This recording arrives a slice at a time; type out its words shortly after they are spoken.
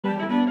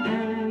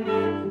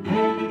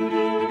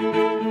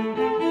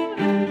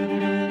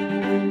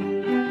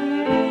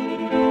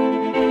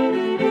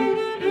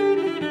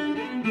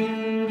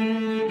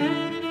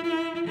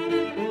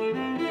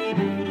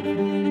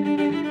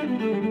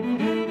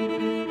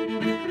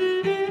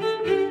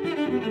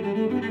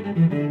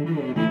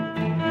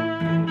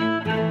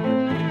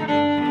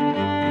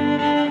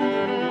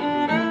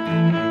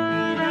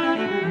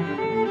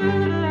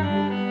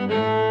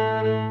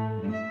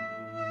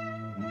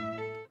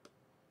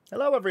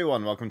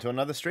everyone, welcome to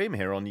another stream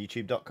here on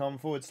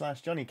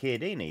youtube.com/Johnny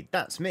Chiodini.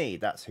 That's me,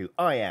 that's who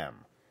I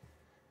am.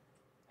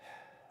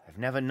 I've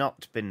never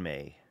not been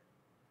me.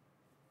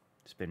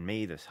 It's been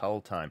me this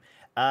whole time.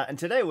 And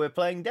today we're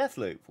playing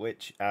Deathloop,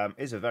 which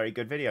is a very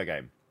good video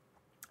game.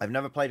 I've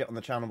never played it on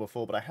the channel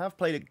before, but I have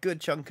played a good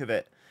chunk of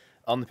it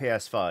on the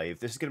PS5.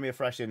 This is going to be a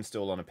fresh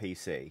install on a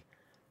PC.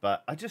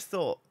 But I just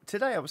thought,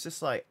 today I was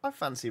just like, I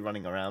fancy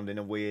running around in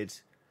a weird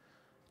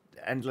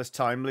endless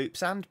time loop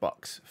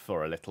sandbox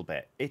for a little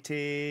bit. It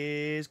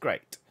is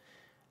great.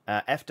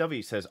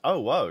 FW says, oh,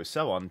 whoa,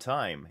 so on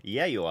time.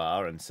 Yeah, you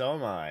are, and so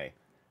am I.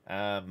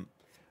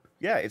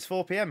 Yeah, it's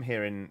 4 PM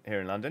here in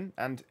London,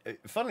 and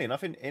funnily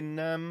enough, in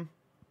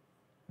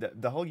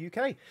the whole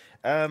UK.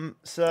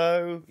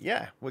 So,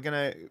 yeah, we're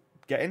going to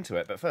get into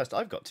it. But first,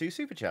 I've got 2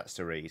 super chats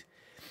to read.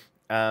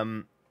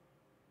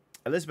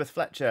 Elizabeth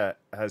Fletcher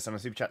has done a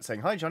super chat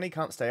saying, hi, Johnny,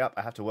 can't stay up.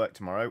 I have to work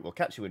tomorrow. We'll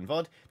catch you in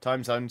VOD.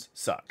 Time zones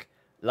suck.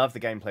 Love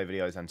the gameplay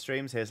videos and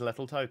streams. Here's a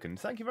little token.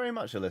 Thank you very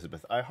much,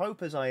 Elizabeth. I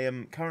hope as I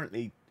am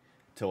currently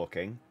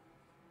talking,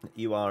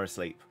 you are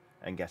asleep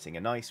and getting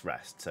a nice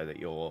rest so that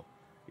you're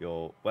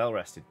well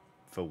rested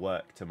for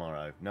work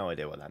tomorrow. No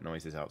idea what that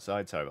noise is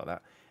outside. Sorry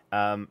about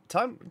that.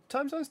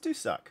 Time zones do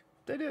suck.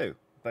 They do.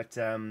 But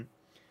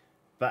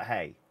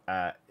hey,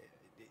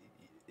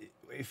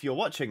 if you're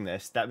watching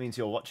this, that means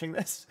you're watching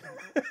this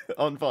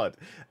on VOD.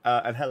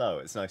 And hello,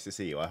 it's nice to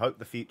see you. I hope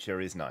the future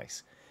is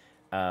nice.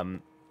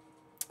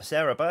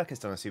 Sarah Burke has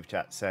done a super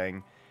chat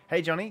saying,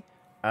 hey, Johnny.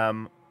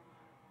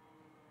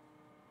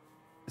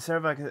 Sarah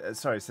Burke,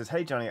 says,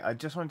 hey, Johnny, I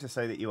just wanted to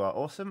say that you are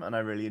awesome and I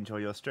really enjoy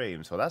your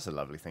streams. Well, that's a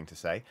lovely thing to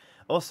say.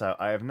 Also,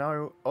 I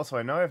know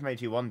I've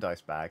made you one dice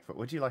bag, but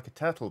would you like a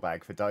turtle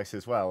bag for dice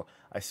as well?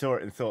 I saw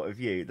it and thought of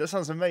you. That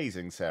sounds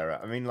amazing,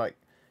 Sarah. I mean, like,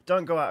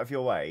 don't go out of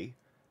your way,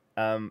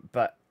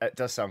 but it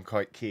does sound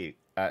quite cute.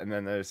 And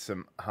then there's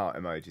some heart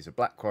emojis, a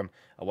black one,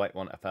 a white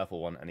one, a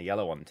purple one, and a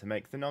yellow one to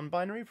make the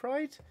non-binary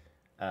pride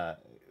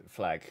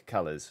flag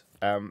colours,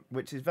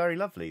 which is very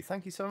lovely.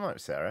 Thank you so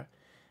much, Sarah.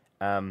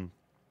 Manish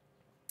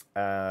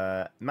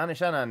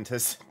Anand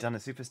has done a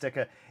super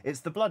sticker.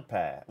 It's the blood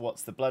pear.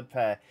 What's the blood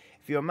pear?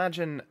 If you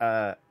imagine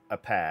a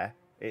pear,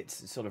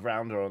 it's sort of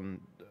rounder on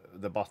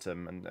the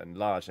bottom and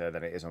larger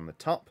than it is on the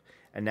top,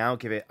 and now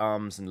give it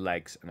arms and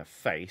legs and a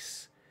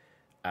face,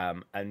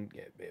 and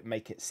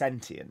make it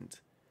sentient.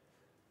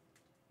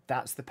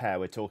 That's the pear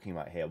we're talking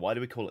about here. Why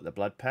do we call it the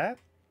blood pear?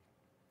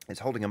 It's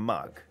holding a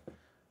mug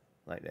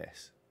like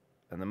this,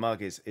 and the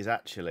mug is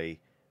actually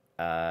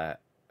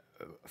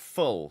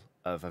full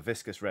of a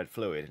viscous red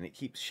fluid, and it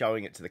keeps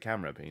showing it to the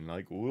camera, being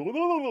like,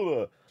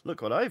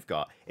 look what I've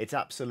got. It's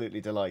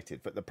absolutely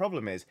delighted. But the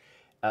problem is,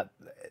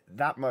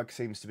 that mug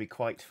seems to be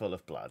quite full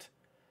of blood.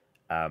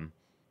 Or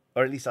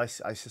at least I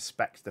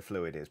suspect the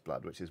fluid is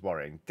blood, which is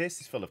worrying.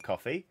 This is full of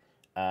coffee.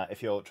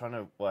 If you're trying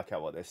to work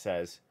out what this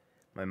says,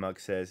 my mug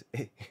says,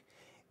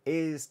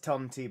 is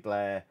Tonty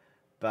Blair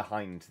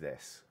behind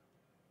this?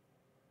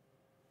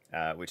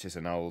 Which is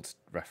an old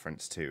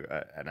reference to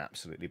an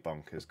absolutely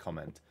bonkers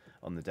comment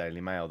on the Daily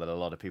Mail that a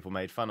lot of people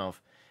made fun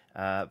of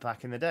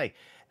back in the day.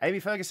 Amy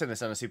Ferguson has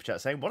done a super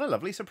chat saying, what a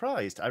lovely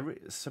surprise. I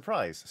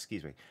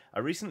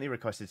recently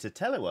requested to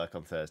telework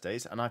on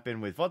Thursdays, and I've been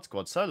with VOD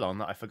Squad so long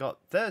that I forgot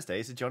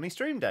Thursdays are Johnny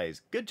Stream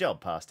days. Good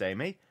job, past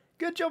Amy.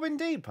 Good job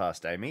indeed,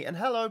 past Amy. And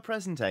hello,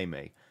 present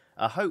Amy.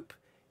 I hope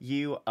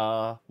you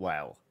are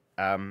well.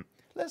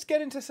 Let's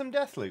get into some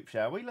Deathloop,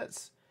 shall we?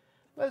 Let's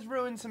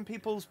ruin some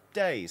people's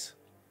days.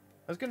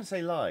 I was going to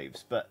say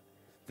lives, but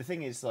the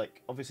thing is,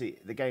 like, obviously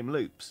the game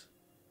loops,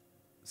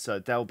 so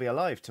they'll be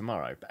alive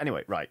tomorrow. But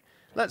anyway, right,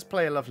 let's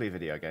play a lovely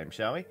video game,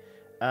 shall we?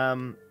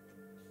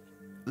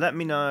 Let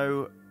me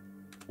know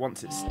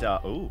once it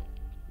starts. Ooh,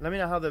 let me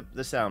know how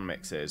the sound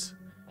mix is.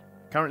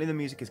 Currently the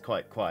music is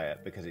quite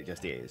quiet because it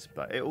just is,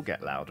 but it will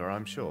get louder,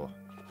 I'm sure.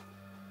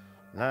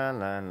 La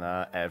la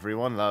la,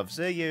 everyone loves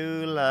a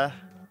Eula.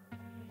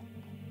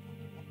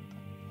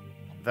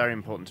 Very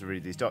important to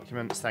read these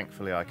documents.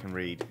 Thankfully, I can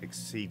read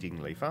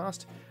exceedingly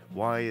fast.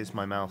 Why is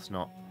my mouse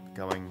not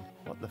going?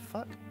 What the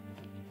fuck?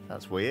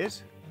 That's weird.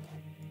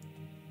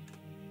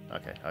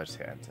 Okay, I'll just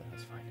hit enter.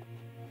 That's fine.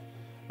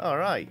 All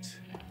right.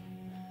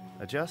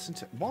 Adjust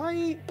and...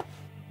 Why?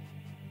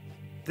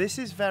 This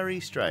is very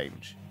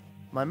strange.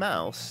 My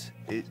mouse,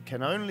 it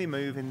can only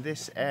move in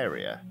this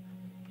area.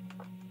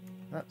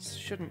 That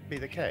shouldn't be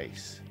the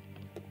case.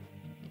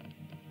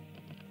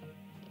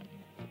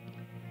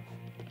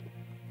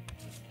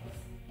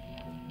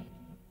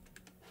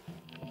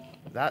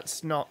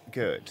 That's not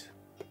good.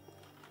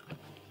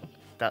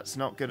 That's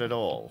not good at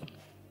all.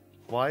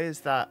 Why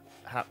is that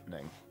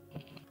happening?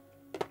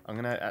 I'm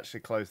going to actually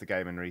close the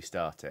game and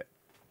restart it.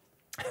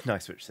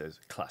 Nice, which says,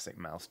 classic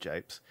mouse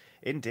japes.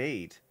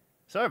 Indeed.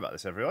 Sorry about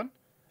this, everyone.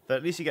 But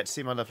at least you get to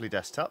see my lovely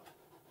desktop.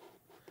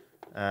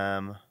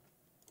 Let's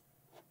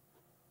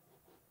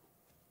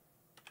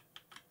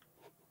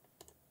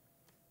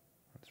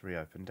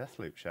reopen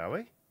Deathloop, shall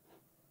we?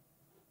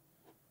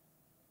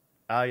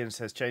 Aryan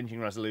says changing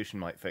resolution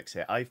might fix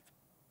it.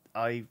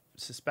 I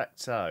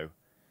suspect so.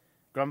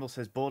 Grumble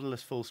says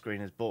borderless full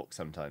screen is balked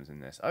sometimes in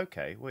this.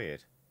 Okay,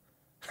 weird.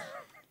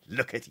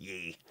 Look at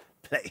ye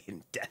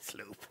playing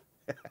Deathloop.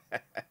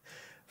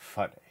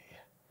 Funny.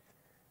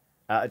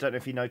 I don't know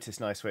if you noticed,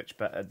 Nice Switch,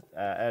 but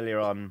earlier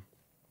on,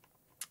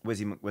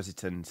 Wizzy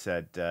McWizzyton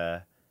said,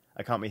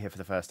 I can't be here for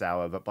the first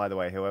hour, but by the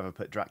way, whoever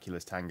put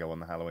Dracula's Tango on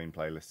the Halloween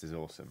playlist is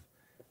awesome.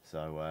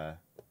 So,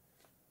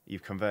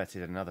 you've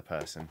converted another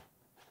person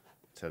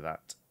to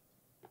that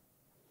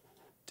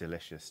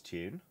delicious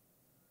tune.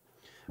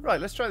 Right,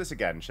 let's try this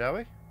again, shall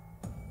we?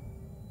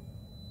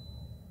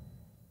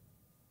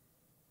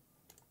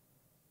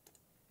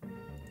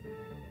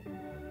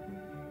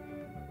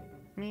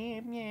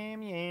 Meow, meow,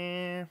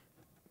 meow.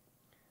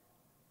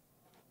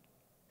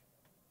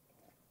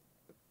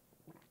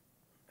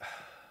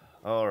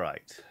 All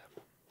right.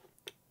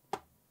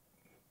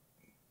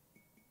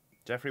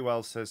 Jeffrey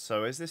Wells says,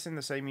 so is this in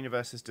the same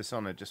universe as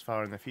Dishonored, just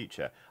far in the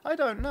future? I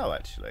don't know,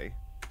 actually.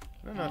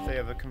 I don't know if they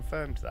ever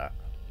confirmed that.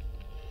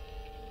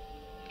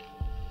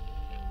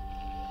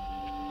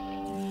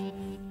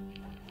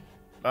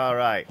 All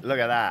right, look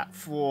at that.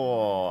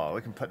 Whoa,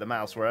 we can put the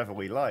mouse wherever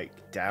we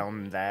like.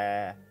 Down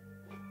there,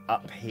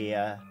 up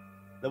here.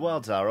 The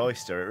world's our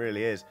oyster, it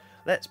really is.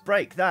 Let's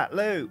break that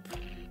loop.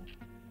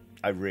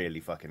 I really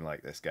fucking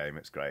like this game.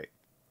 It's great.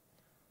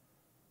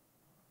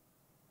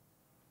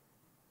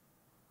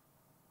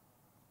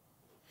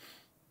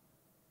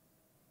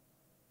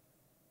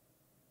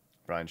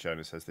 Brian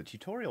Shona says the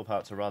tutorial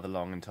parts are rather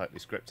long and tightly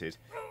scripted,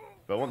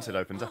 but once it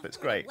opens up, it's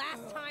great.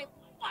 Last time,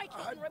 I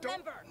can't remember. I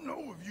don't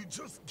know if you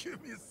just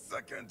give me a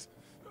second.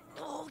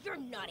 Oh, you're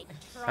not even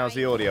trying. How's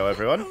the audio,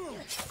 everyone?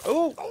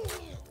 Oh!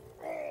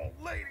 Oh,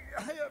 lady,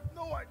 I have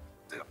no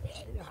idea.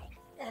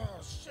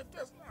 Oh, shit,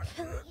 that's not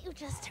good. You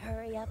just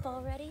hurry up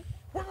already.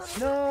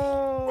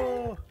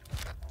 No!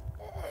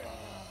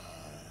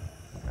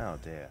 Oh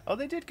dear. Oh,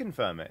 they did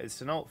confirm it.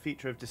 It's an alt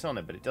feature of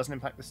Dishonored, but it doesn't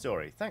impact the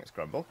story. Thanks,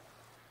 Grumble.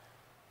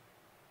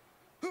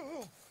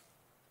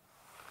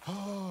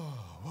 Oh,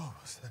 what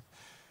was that?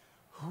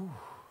 Whew.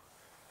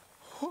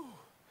 Whew.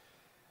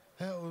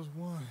 That was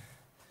one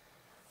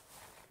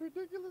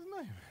ridiculous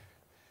name.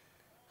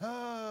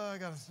 I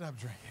gotta stop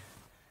drinking.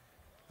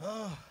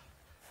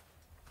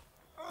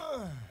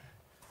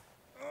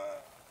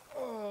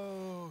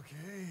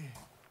 Okay.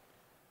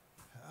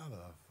 How the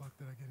fuck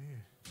did I get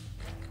here?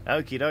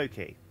 Okie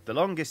dokie. The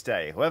longest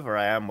day. Whoever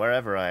I am,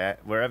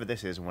 wherever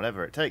this is, and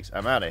whatever it takes,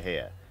 I'm out of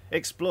here.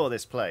 Explore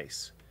this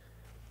place.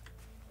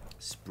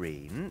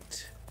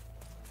 Sprint.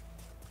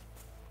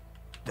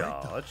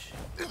 Dodge.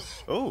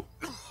 Oh.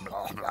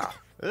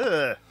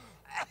 Ugh.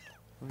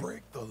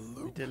 Break the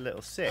loop. We did a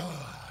little sip.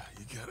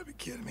 You gotta be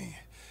kidding me.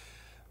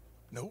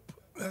 Nope,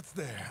 that's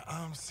there.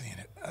 I'm seeing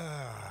it.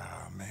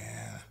 Ah,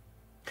 man.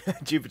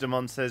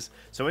 Jupitermon says,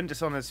 so in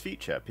Dishonored's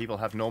future, people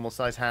have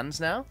normal-sized hands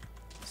now?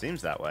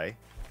 Seems that way.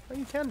 Well,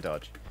 you can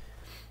dodge.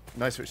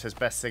 Nice Which says,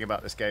 best thing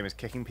about this game is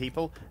kicking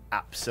people.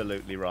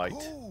 Absolutely right.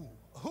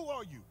 Who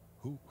are you?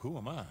 Who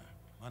am I?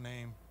 My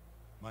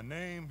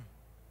name?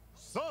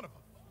 Son of a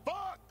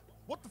fuck!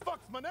 What the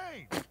fuck's my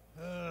name?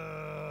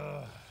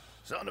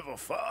 Son of a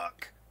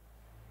fuck.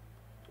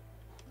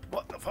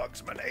 What the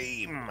fuck's my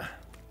name?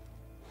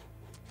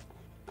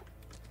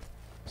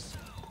 So,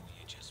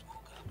 you just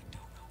woke up and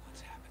don't know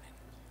what's happening.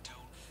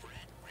 Don't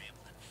fret,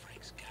 Ramblin'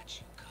 Frank's got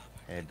you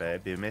covered. Hey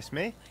babe, you miss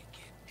me?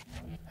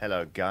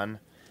 Hello, gun.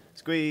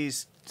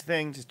 Squeeze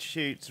thing to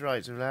shoot,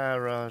 right,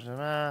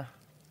 yeah,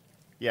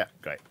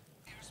 great.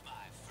 Here's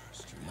my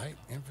first Light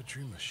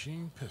infantry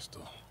machine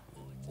pistol.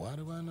 Why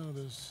do I know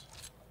this?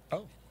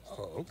 Oh,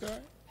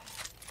 okay.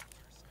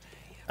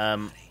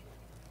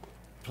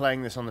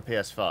 Playing this on the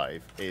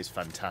PS5 is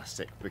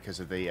fantastic because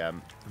of the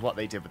what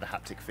they did with the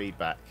haptic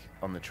feedback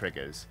on the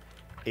triggers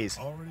is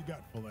Already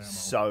got full ammo.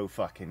 so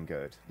fucking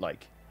good.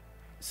 Like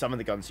some of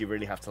the guns you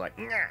really have to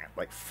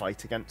like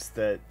fight against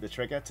the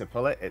trigger to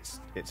pull it. It's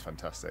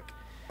fantastic.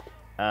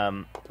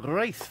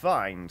 Wraith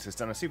Find has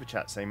done a super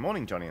chat saying,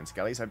 morning Johnny and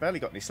Skellies, I barely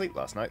got any sleep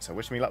last night, so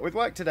wish me luck with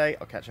work today.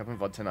 I'll catch up on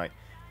VOD tonight.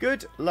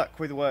 Good luck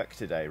with work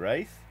today,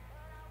 Wraith.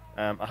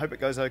 I hope it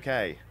goes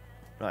okay.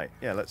 Right,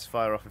 yeah, let's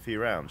fire off a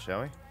few rounds,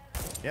 shall we?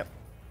 Yep.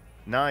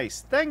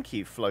 Nice. Thank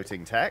you,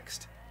 floating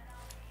text.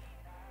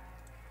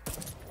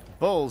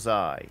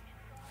 Bullseye.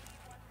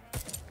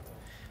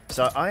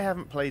 So I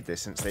haven't played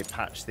this since they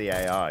patched the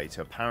AI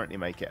to apparently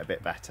make it a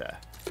bit better,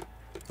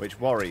 which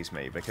worries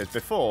me because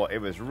before it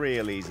was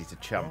real easy to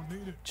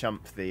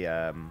chump the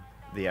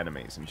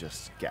enemies and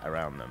just get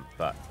around them.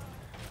 But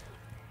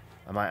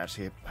I might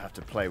actually have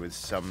to play with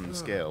some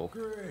skill.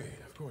 Great,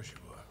 of course you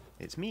will.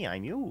 It's me, I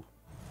knew.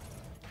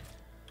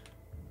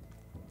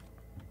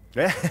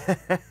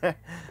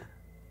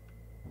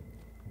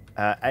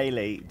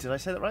 Ailey, did I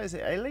say that right? Is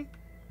it Ailey?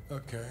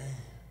 Okay.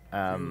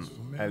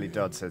 Ailey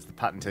Dodd says the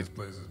patented This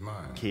place is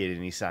mine.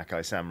 Kirini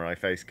Sakai samurai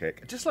face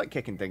kick. I just like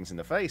kicking things in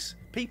the face.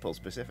 People,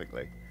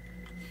 specifically.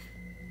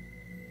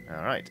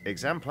 Alright,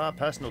 exemplar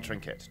personal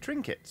trinket.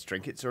 Trinkets.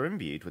 Trinkets are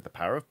imbued with the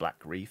power of Black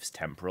Reef's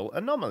temporal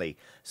anomaly.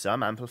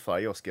 Some amplify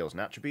your skills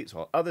and attributes,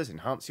 while others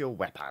enhance your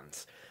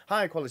weapons.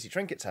 Higher quality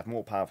trinkets have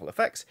more powerful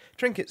effects.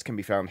 Trinkets can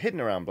be found hidden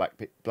around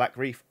Black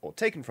Reef or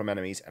taken from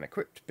enemies and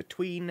equipped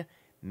between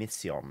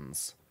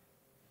missions.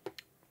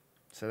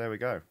 So there we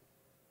go.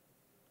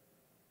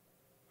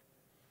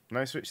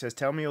 No Switch says,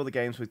 tell me all the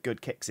games with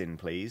good kicks in,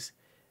 please.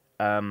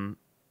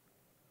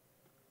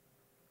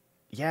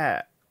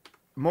 Yeah.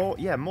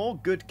 More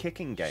good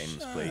kicking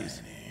games,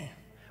 please.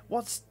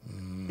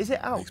 Is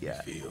it out Makes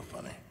yet? me feel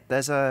funny.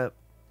 There's a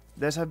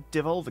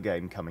Devolver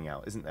game coming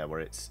out, isn't there,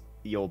 where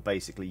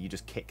you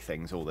just kick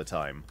things all the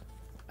time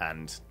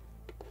and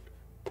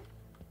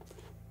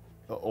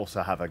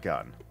also have a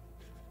gun.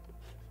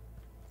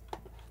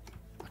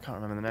 I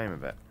can't remember the name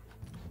of it.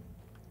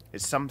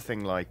 It's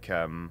something like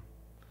no,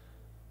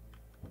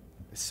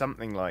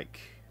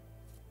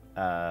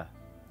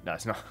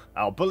 it's not.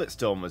 Oh,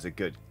 Bulletstorm was a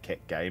good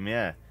kick game,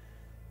 yeah.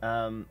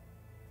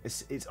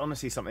 It's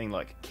honestly something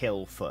like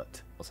Kill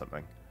Foot or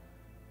something.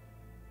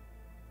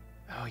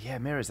 Oh yeah,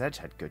 Mirror's Edge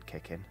had good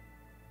kicking.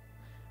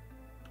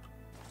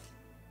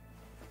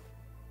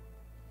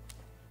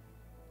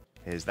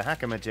 Here's the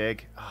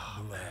Hackamajig.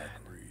 Oh man.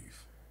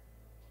 Reef.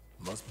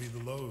 Must be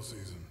the low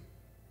season.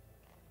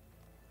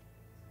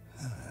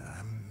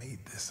 I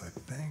made this, I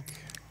think.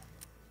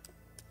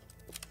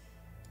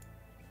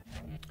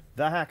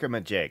 The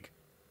Hackamajig.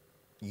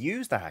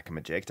 Use the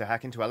Hackamajig to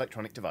hack into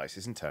electronic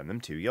devices and turn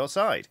them to your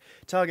side.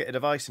 Target a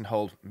device and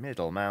hold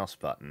middle mouse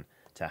button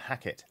to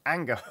hack it.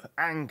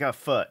 Anger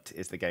Foot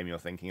is the game you're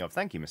thinking of.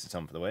 Thank you, Mr.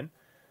 Tom, for the win.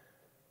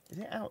 Is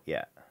it out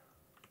yet?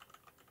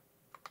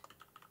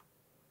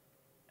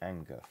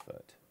 Anger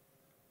Foot.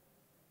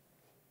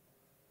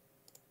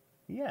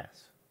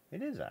 Yes,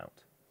 it is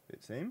out,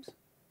 it seems.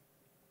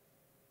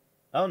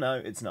 Oh no,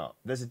 it's not.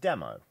 There's a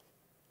demo.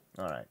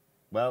 Alright.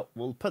 Well,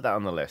 we'll put that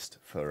on the list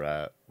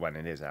for when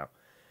it is out.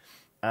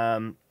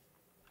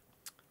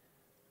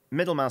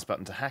 Middle mouse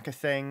button to hack a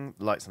thing.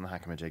 Lights on the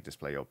Hackamajig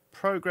display your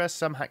progress.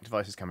 Some hack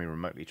devices can be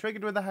remotely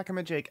triggered with the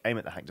Hackamajig. Aim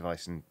at the hack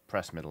device and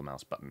press middle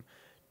mouse button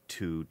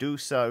to do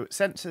so.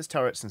 Sensors,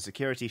 turrets, and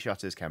security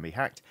shutters can be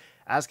hacked,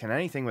 as can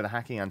anything with a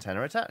hacking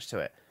antenna attached to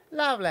it.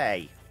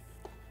 Lovely!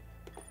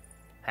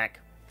 Hack.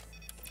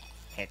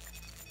 Hit.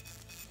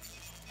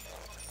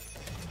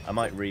 I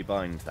might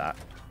rebind that.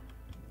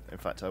 In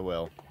fact, I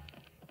will.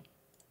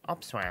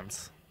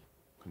 Opswams.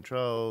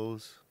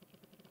 Controls.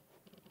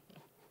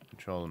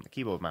 Control and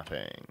keyboard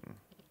mapping.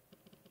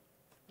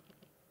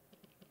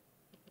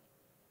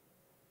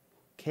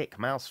 Kick,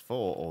 mouse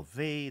 4 or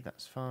V,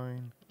 that's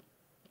fine.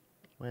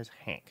 Where's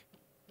hack?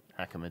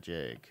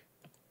 Hackamajig.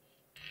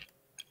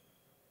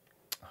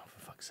 Oh, for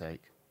fuck's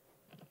sake.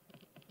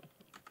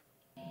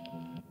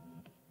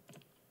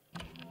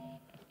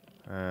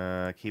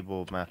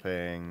 Keyboard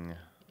mapping.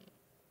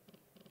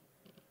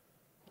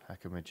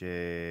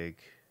 Hackamajig.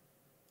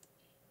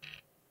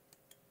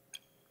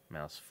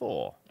 Mouse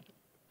 4.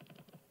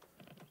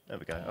 There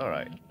we go.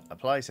 Alright.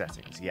 Apply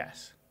settings.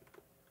 Yes.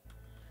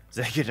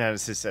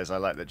 Zegadanasis says, I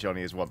like that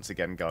Johnny is once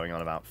again going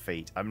on about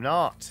feet. I'm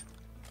not!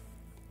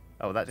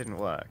 Oh, that didn't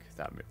work.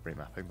 That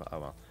remapping, but oh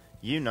well.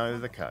 You know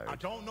the code. I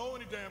don't know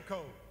any damn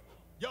code.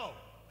 Yo,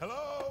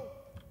 hello?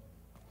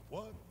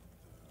 What?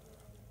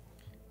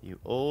 You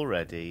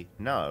already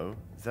know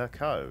the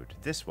code.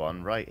 This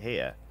one right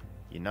here.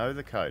 You know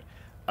the code.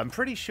 I'm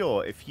pretty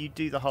sure if you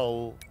do the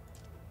whole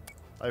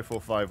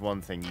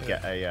 0451 thing, you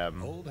get a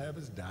Old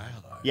habits die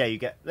hard. yeah, you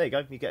get, there you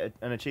go, you get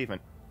an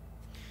achievement.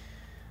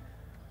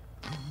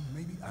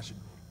 Maybe I should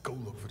go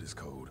look for this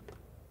code.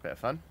 Bit of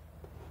fun.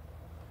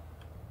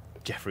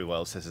 Jeffrey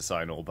Wells says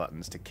assign all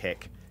buttons to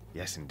kick.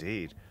 Yes,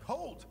 indeed.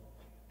 Colt!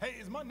 Hey,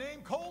 is my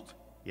name Colt?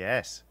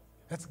 Yes.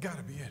 That's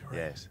gotta be it, right?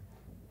 Yes.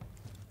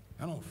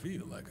 I don't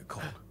feel like a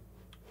Colt.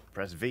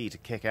 Press V to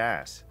kick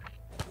ass.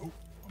 Oh,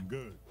 I'm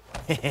good.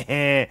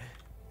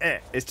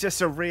 It's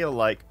just a real,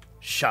 like,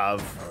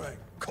 shove. All right,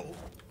 Colt.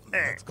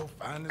 Let's go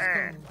find this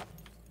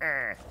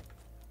code.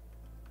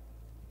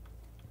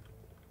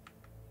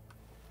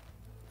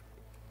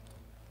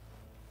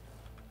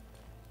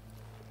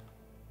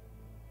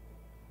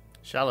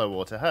 Shallow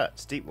water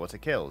hurts. Deep water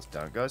kills.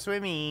 Don't go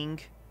swimming.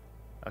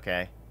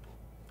 Okay.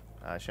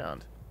 I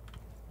shan't.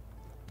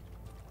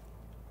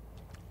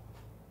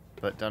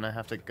 But don't I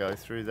have to go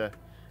through the...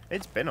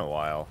 It's been a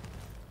while.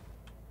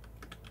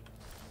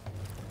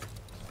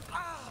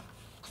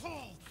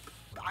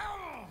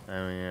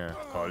 Oh yeah.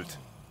 Colt.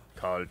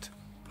 Colt.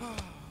 Good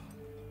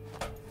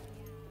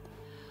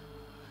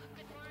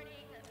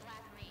morning,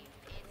 Black Reef.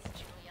 It's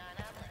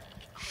Juliana.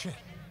 Shit,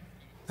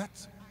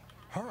 that's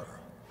her.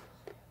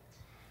 Who's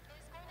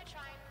going to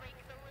try and break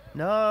the loop?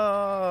 No.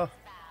 Bow to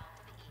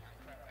the Eden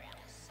program.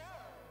 So,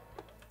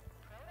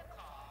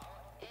 protocol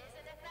is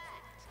in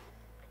effect.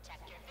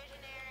 Protect your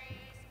visionaries,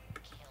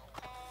 kill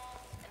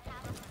Colt, and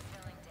have a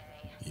fulfilling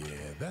day.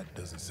 Yeah, that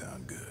doesn't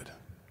sound good.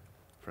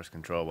 Press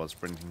control while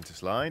sprinting to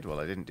slide. Well,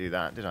 I didn't do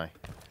that, did I?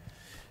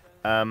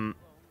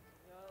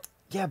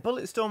 Yeah,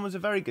 Bulletstorm was a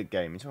very good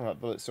game. You're talking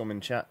about Bulletstorm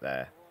in chat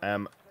there.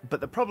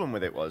 But the problem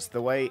with it was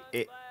the way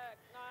it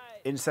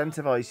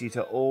incentivized you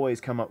to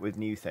always come up with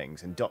new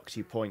things and docked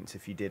you points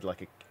if you did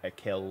like a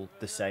kill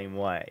the same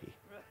way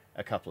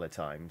a couple of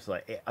times.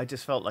 Like I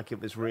just felt like it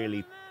was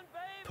really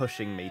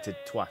pushing me to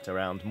twat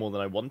around more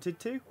than I wanted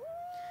to.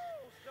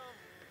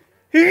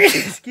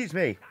 Excuse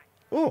me.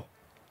 Oh.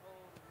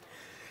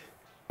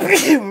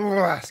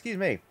 Excuse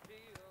me.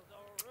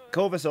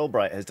 Corvus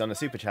Albright has done a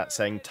super chat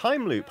saying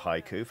time loop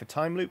haiku for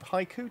time loop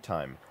haiku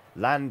time.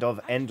 Land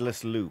of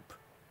endless loop.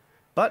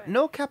 But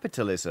no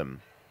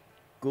capitalism.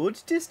 Good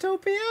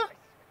dystopia?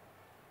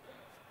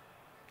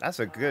 That's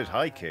a good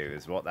haiku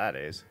is what that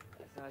is.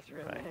 That's not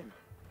your Right. name.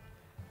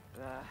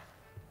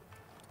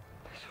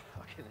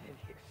 Fucking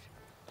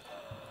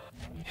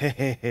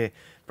idiot.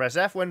 Press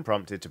F when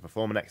prompted to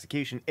perform an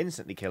execution,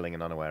 instantly killing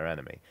an unaware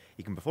enemy.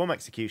 You can perform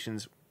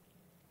executions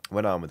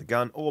when armed with a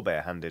gun or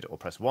barehanded, or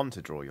press 1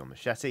 to draw your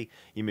machete.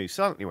 You move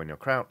silently when you're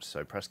crouched,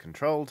 so press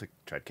Control to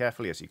tread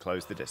carefully as you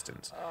close the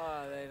distance.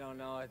 Oh, they don't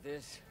know what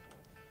this.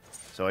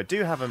 So I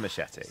do have a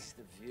machete. This is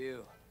the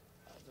view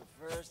of the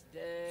first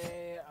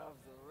day of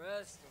the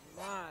rest of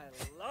my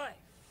life.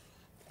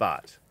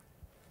 But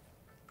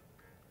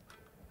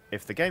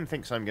if the game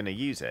thinks I'm going to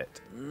use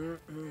it,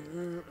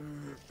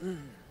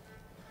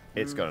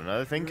 it's got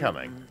another thing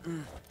coming.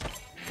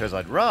 Because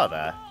I'd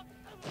rather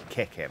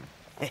kick him.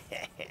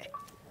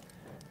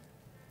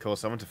 Cause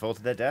someone to fall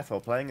to their death while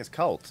playing as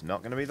Colt.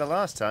 Not going to be the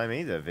last time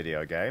either,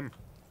 video game.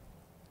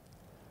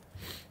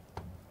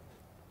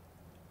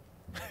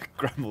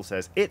 Grumble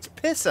says, it's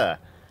Pisser!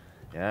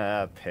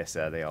 Yeah,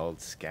 Pisser, the old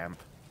scamp.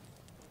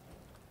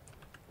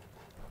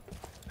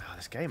 Oh,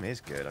 this game is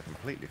good, I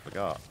completely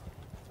forgot.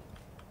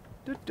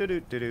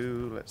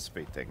 Let's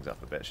speed things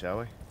up a bit, shall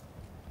we?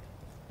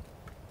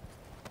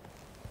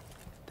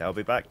 They'll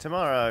be back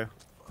tomorrow.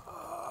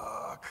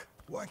 Fuck.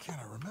 Why can't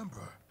I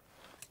remember?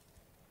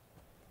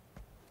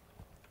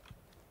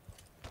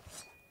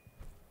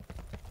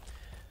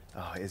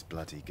 Oh, it is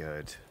bloody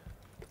good.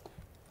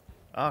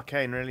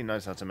 Arcane really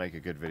knows how to make a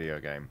good video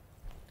game.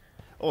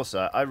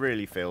 Also, I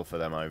really feel for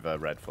them over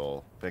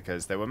Redfall,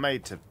 because they were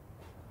made to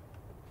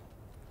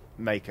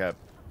make a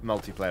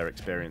multiplayer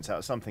experience out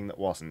of something that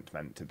wasn't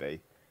meant to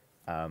be.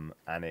 And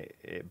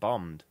it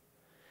bombed.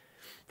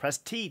 Press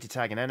T to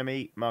tag an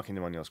enemy, marking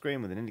them on your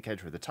screen with an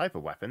indicator of the type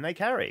of weapon they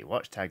carry.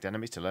 Watch tagged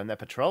enemies to learn their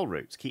patrol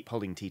routes. Keep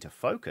holding T to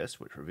focus,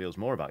 which reveals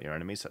more about your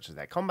enemies, such as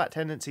their combat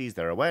tendencies,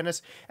 their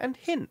awareness, and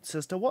hints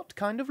as to what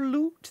kind of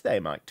loot they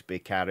might be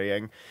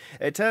carrying.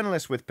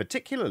 Eternalists with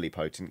particularly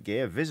potent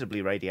gear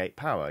visibly radiate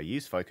power.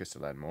 Use focus to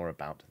learn more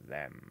about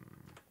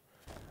them.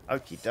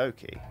 Okie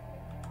dokie.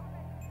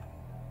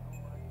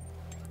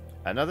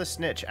 Another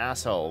snitch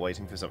asshole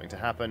waiting for something to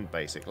happen.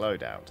 Basic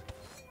loadout.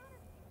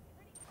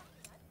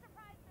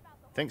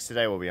 Thinks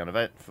today will be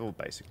uneventful.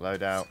 Basic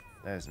loadout.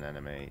 There's an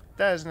enemy.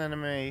 There's an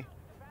enemy.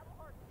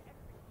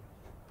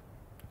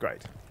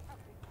 Great.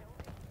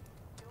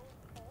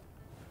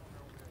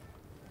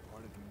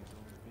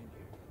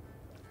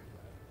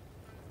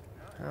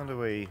 How do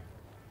we...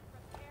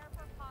 Prepare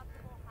for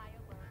possible high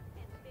alert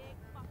in big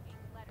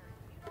fucking letters.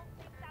 You don't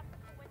think that's a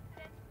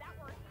coincidence that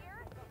we're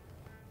here?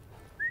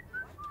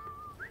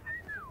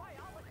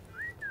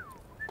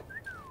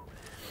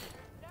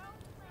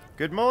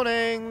 Good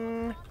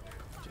morning!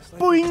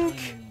 Boink!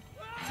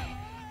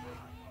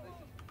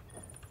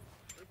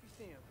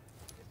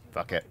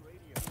 Fuck it.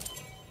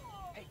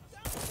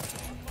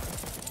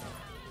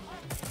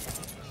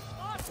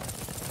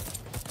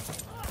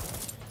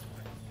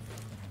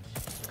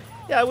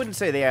 Yeah, I wouldn't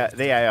say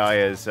the AI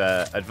is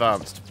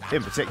advanced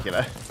in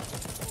particular.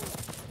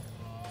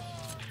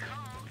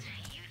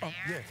 Oh,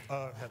 yes.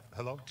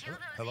 Hello?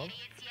 Hello? Idiots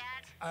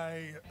yet?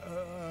 I,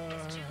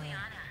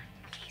 Juliana,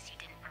 in case you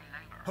didn't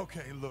remember.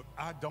 Okay, look,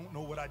 I don't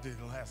know what I did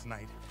last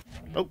night.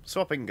 Oh,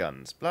 swapping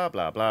guns. Blah,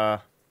 blah,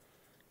 blah.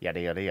 Yada,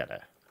 yada,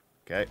 yada.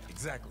 Okay.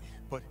 Exactly.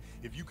 But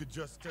if you could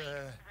just, What?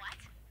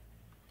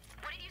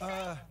 What did you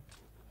say?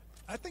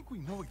 I think we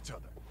know each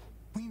other.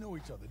 We know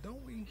each other,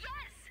 don't we? Yes!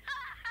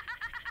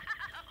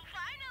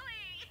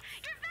 Finally!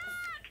 You're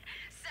back!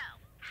 So,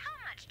 how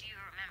much do you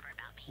remember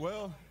about me?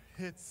 Well,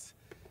 it's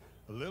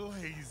a little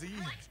hazy.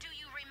 What do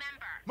you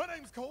remember? My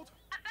name's Colt.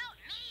 About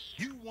me!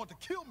 You want to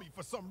kill me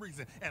for some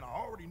reason, and I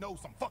already know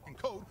some fucking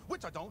code,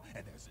 which I don't,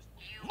 and there's this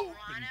You loop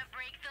wanna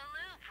break the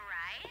loop,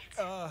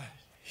 right?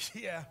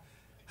 yeah,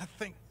 I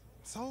think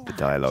so. The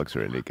dialogue's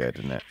really good,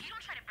 isn't it? If you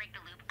don't try to break the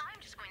loop, I'm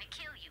just going to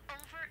kill you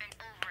over and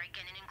over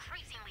again in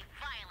increasingly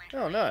violent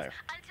Oh, no. ways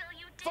until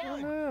you do.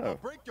 Fine, no. I'll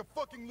break your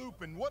fucking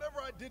loop, and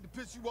whatever I did to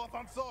piss you off,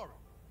 I'm sorry.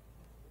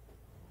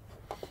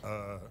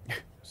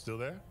 Still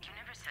there? You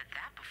never said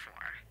that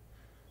before.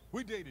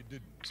 We dated,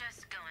 didn't we?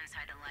 Just go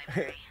inside the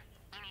library.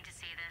 You need to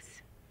see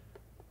this.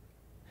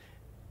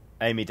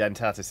 Amy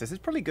Dentatis says,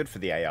 it's probably good for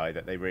the AI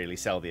that they really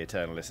sell the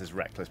Eternalists as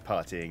reckless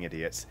partying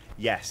idiots.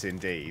 Yes,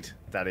 indeed.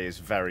 That is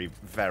very,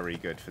 very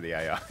good for the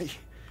AI.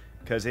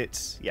 Because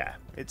it's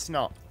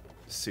not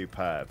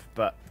superb.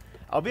 But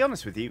I'll be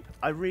honest with you,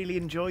 I really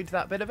enjoyed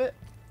that bit of it.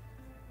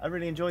 I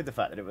really enjoyed the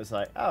fact that it was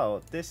like,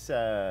 oh, this,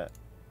 yeah,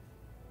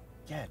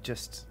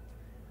 just,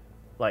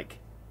 like,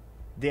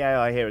 the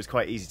AI here is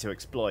quite easy to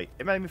exploit.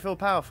 It made me feel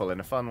powerful in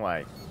a fun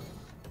way.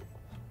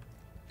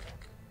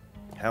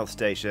 Health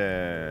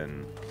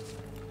station.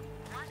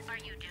 What are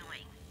you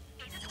doing?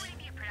 Is this going to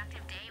be a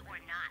productive day or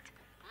not?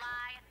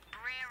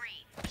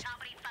 Library.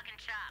 Choppity fucking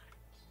chop.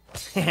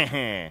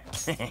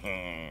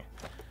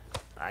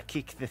 I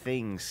kick the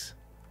things.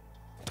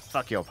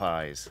 Fuck your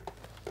pies.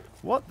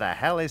 What the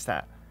hell is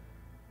that?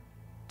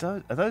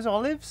 Are those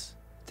olives?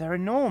 They're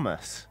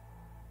enormous.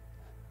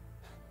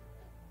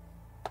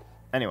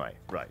 Anyway,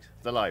 right.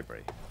 The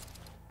library.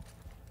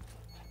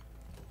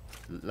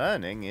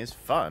 Learning is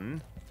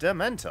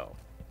fundamental.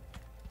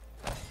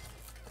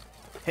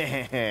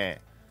 It's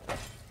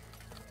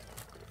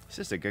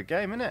just a good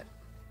game, isn't it?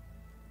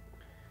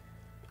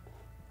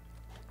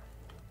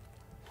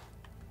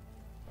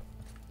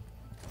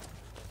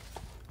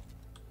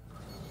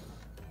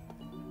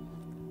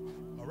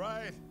 All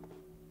right.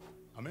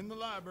 I'm in the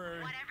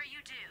library. Whatever you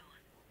do,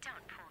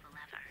 don't pull the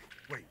lever.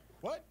 Wait,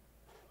 what?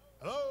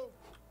 Hello?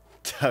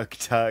 Tug,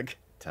 tug.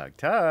 Tug,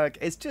 tug.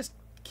 It's just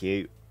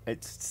cute.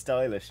 It's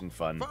stylish and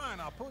fun. Fine,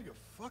 I'll pull your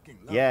fucking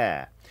lever.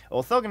 Yeah.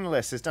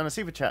 Orthogonalist has done a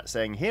super chat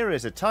saying, here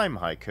is a time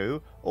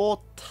haiku,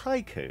 or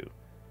taiku.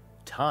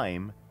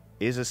 Time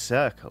is a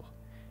circle.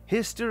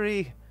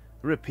 History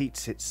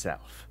repeats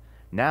itself.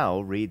 Now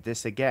read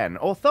this again.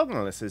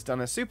 Orthogonalist has done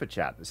a super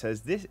chat that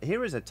says,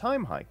 here is a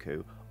time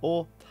haiku,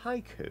 or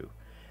taiku.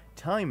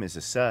 Time is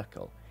a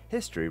circle.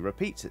 History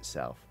repeats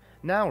itself.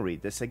 Now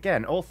read this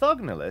again.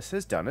 Orthogonalist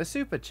has done a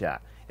super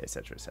chat,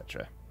 etc.,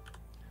 etc.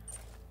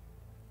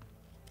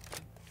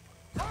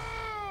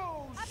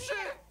 Oh,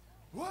 shit!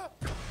 What?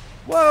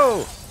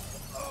 Whoa!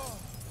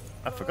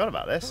 I forgot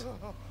about this.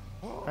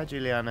 Hi,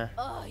 Juliana.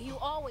 Oh, you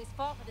always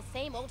fall for the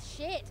same old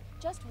shit.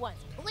 Just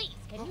once, please.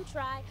 Can you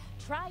try?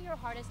 Try your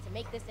hardest to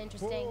make this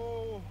interesting.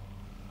 Whoa.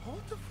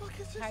 What the fuck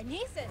is this?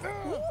 Carnices!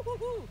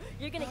 Ooh,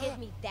 you're gonna give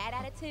me that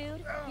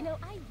attitude? You know,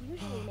 I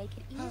usually make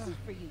it easy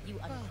for you, you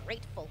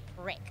ungrateful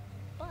prick.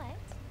 But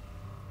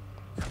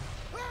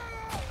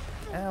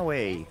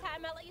Owie. this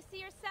time I'll let you see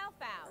yourself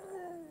out.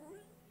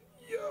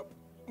 Yup,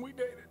 we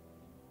dated.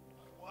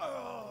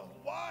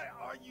 Why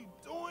are you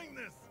doing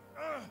this?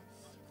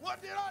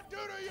 What did I do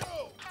to you?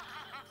 Oh,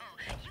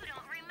 you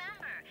don't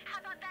remember. How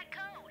about that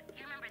code?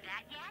 You remember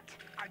that yet?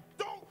 I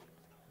don't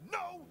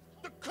know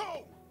the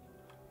code.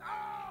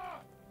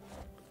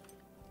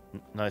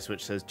 Nice,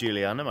 which says,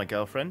 Juliana, my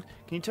girlfriend.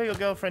 Can you tell your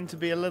girlfriend to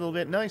be a little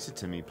bit nicer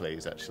to me,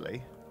 please,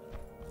 actually?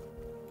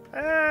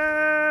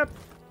 Okay,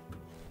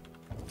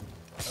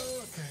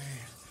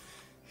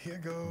 here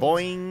goes.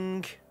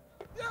 Boing.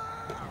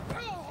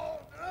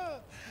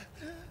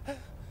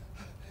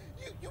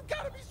 You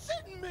gotta be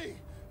shitting me!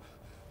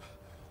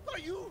 Are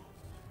you?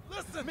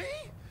 Listen! Me?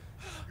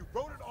 You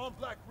wrote it on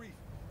Black Reef.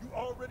 You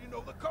already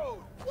know the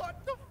code.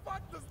 What the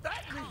fuck does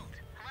that mean?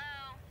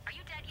 Hello? Are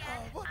you dead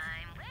yet? What?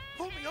 I'm waiting.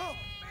 Pull me up!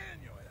 Man,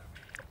 you're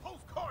the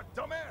postcard,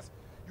 dumbass!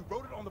 You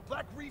wrote it on the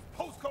Black Reef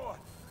postcard.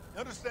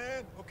 You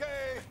understand?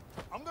 Okay.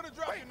 I'm gonna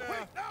drop you now.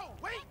 Wait, no,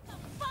 wait!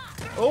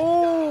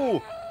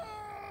 Oh!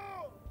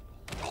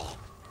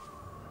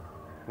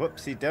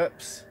 Whoopsie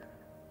dups.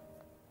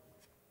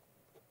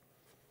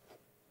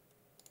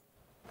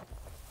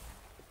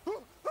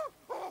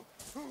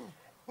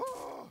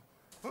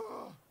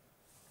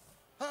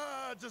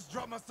 I just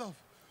dropped myself.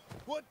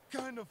 What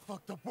kind of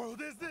fucked up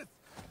world is this?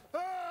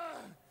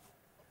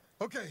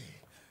 Okay,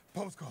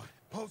 postcard.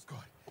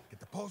 Get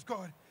the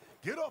postcard.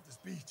 Get off this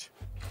beach.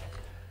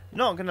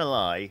 Not gonna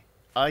lie,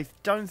 I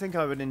don't think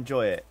I would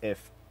enjoy it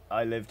if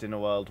I lived in a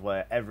world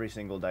where every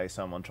single day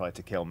someone tried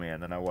to kill me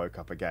and then I woke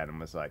up again and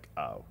was like,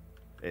 oh,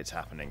 it's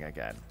happening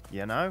again.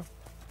 You know?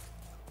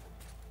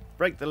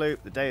 Break the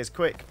loop, the day is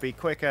quick, be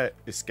quicker,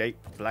 escape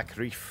Black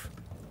Reef.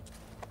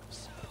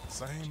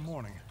 Same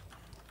morning.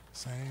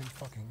 Same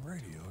fucking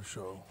radio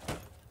show.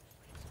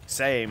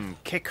 Same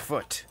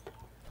Kickfoot.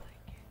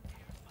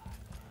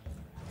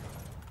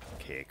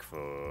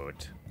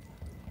 Kickfoot.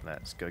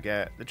 Let's go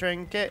get the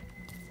trinket.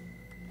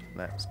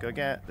 Let's go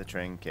get the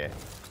trinket.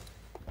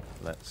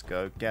 Let's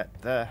go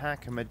get the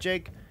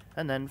hackamajig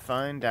and then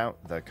find out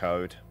the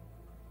code.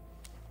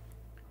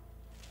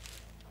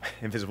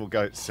 Invisible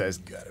Goat says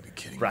Gotta be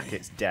kidding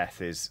brackets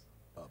death is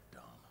me. Up,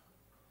 Dom.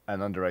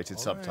 an underrated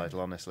All subtitle,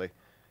 right. honestly.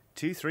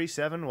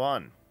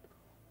 2371.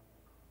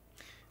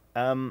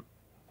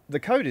 The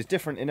code is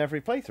different in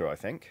every playthrough, I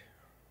think,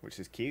 which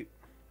is cute.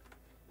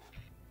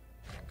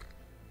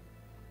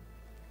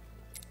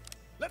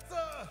 Let's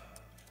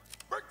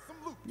break some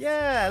loop.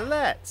 Yeah,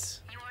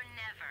 let's. You're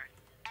never,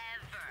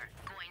 ever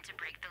going to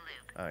break the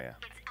loop. Oh yeah.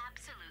 It's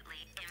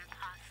absolutely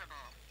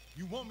impossible.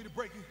 You want me to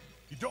break it?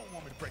 You don't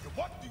want me to break it.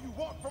 What do you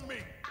want from me?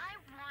 I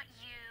want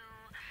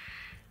you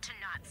to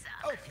not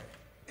suck. Okay,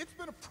 it's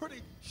been a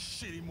pretty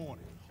shitty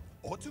morning.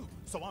 Or two,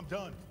 so I'm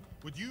done.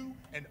 With you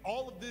and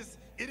all of this,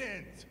 it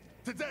ends.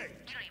 Today.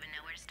 You don't even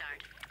know where to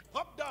start.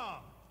 Up,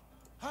 Dom.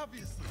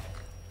 Obviously.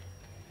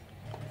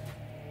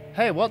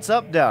 Hey, what's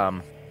up,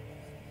 Dom?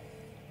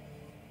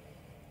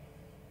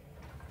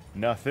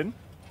 Nothing.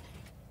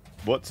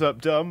 What's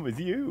up, Dom, with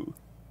you?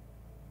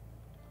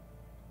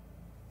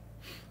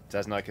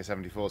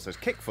 Zasnika74 says,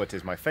 Kickfoot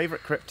is my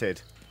favourite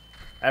cryptid.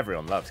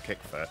 Everyone loves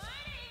Kickfoot. Julia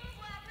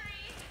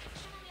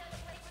is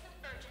late with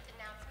an urgent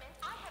announcement.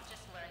 I have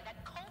just learned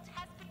that Colt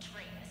has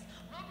betrayed us.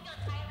 We'll be on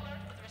high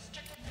alert with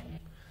restricted...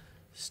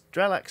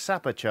 Strelak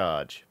Sapper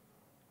Charge.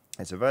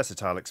 It's a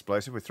versatile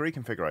explosive with 3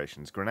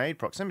 configurations: grenade,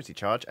 proximity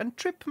charge, and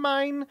trip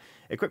mine.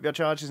 Equip your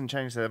charges and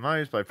change their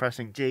modes by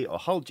pressing G or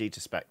hold G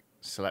to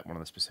select one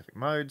of the specific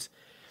modes.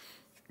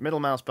 Middle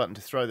mouse button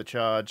to throw the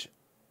charge,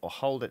 or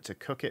hold it to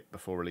cook it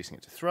before releasing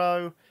it to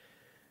throw.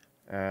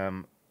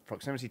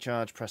 Proximity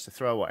charge, press to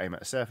throw or aim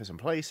at a surface and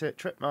place it.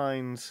 Trip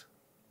mines,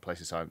 place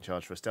a silent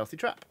charge for a stealthy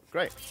trap.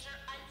 Great.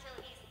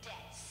 Until he's dead.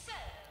 So,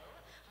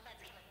 let's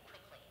kill him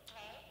quickly,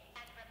 okay?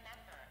 And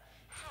remember,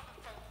 have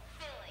a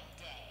fulfilling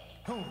day.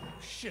 Oh,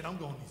 shit, I'm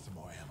gonna need some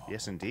more ammo.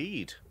 Yes,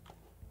 indeed.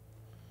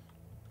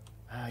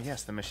 Ah,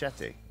 yes, the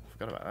machete.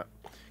 Forgot about that.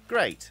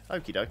 Great.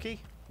 Okie dokie.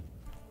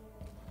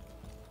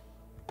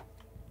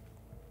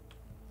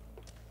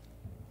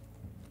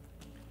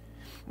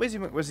 Wizzy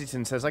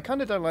McWizzyton says, I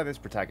kind of don't like this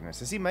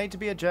protagonist. Is he made to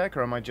be a jerk,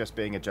 or am I just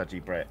being a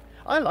judgy Brit?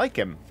 I like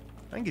him.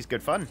 I think he's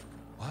good fun.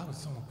 Why would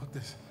someone put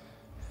this...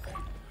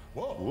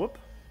 Whoa. Whoop.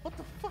 What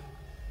the fuck?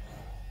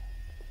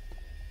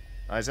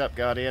 Eyes up,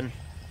 Guardian.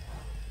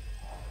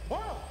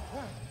 Wow.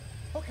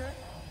 Okay.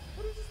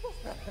 What is this supposed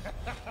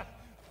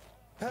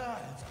to...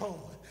 it's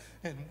cold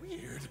and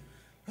weird.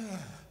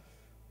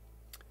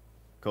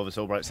 Corvus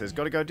Albright says,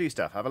 gotta go do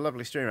stuff. Have a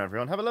lovely stream,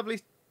 everyone. Have a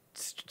lovely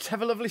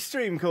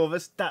stream,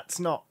 Corvus. That's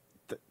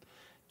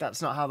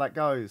not how that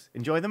goes.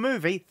 Enjoy the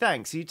movie.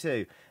 Thanks, you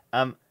too.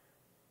 I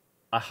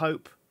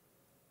hope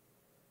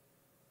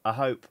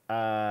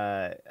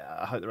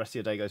the rest of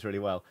your day goes really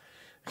well.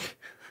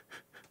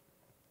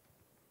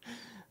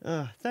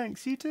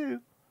 Thanks, you too.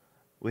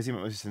 Wizzy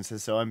McWilson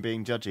says, so I'm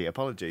being judgy.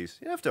 Apologies.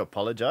 You don't have to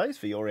apologise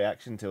for your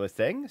reaction to a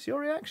thing. It's your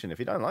reaction. If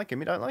you don't like him,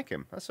 you don't like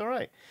him. That's all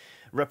right.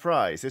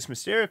 Reprise. This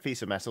mysterious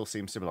piece of metal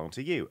seems to belong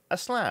to you. A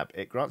slab.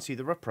 It grants you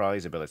the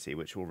reprise ability,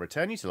 which will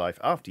return you to life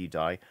after you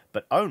die,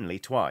 but only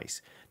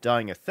twice.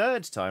 Dying a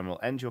third time will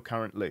end your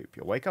current loop.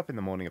 You'll wake up in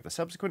the morning of the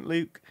subsequent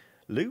loop,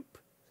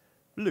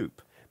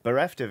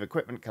 bereft of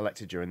equipment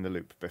collected during the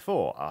loop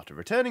before. After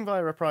returning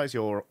via reprise,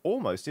 you're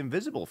almost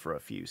invisible for a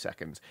few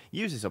seconds.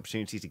 Use this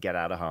opportunity to get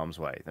out of harm's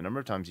way. The number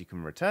of times you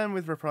can return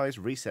with reprise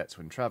resets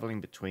when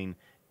travelling between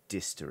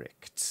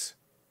districts.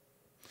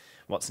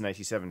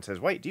 Watson87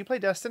 says, wait, do you play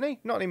Destiny?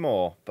 Not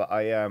anymore, but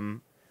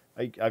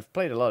I've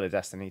played a lot of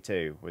Destiny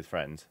 2 with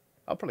friends.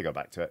 I'll probably go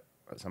back to it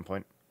at some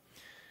point.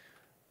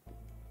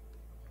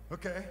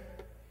 Okay.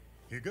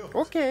 Here goes.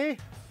 Okay.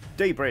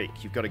 Daybreak.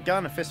 You've got a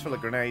gun, a fistful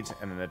of grenades,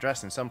 and an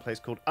address in some place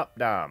called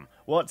Updam.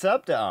 What's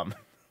Updam?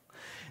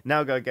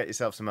 Now go get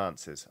yourself some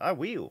answers. I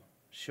will.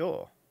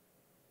 Sure.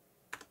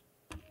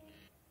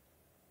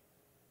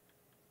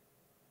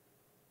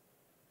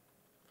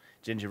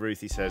 Ginger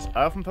Ruthie says,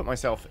 I often put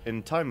myself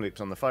in time loops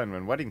on the phone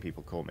when wedding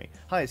people call me.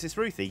 Hi, is this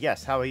Ruthie?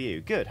 Yes, how are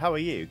you? Good, how are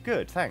you?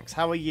 Good, thanks.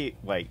 How are you?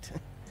 Wait.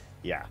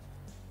 Yeah.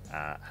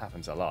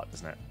 Happens a lot,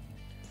 doesn't it?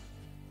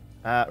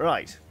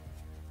 Right.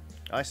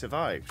 I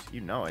survived. You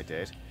know I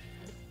did.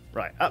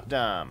 Right,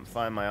 Updam.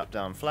 Find my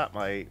Updam flat.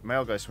 My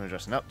mail goes to an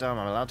address in Updam.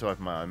 I'm allowed to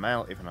open my own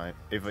mail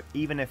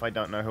even if I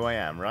don't know who I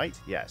am, right?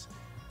 Yes.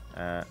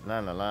 La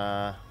la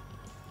la.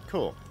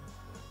 Cool.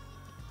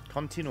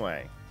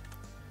 Continue.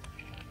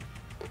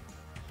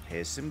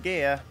 Here's some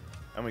gear.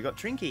 And we got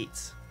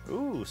trinkets.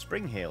 Ooh,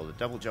 spring heel, the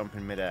double jump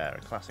in midair,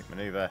 a classic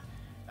maneuver,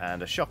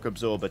 and a shock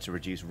absorber to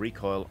reduce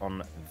recoil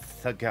on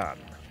the gun.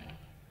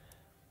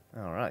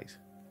 Alright.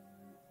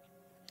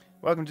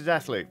 Welcome to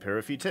Deathloop. Here are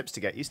a few tips to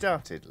get you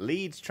started.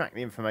 Leads track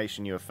the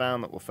information you have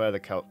found that will further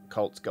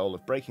Colt's goal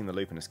of breaking the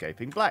loop and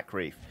escaping Black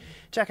Reef.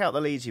 Check out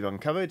the leads you've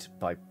uncovered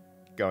by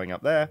going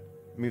up there,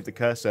 move the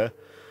cursor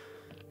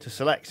to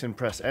select and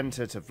press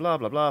enter to blah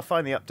blah blah.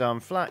 Find the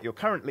Updam flat. Your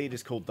current lead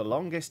is called The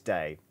Longest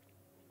Day.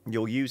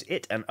 You'll use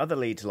it and other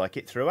leads like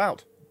it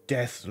throughout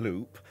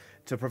Deathloop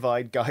to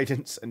provide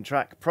guidance and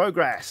track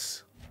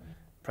progress.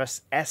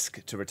 Press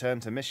ESC to return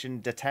to mission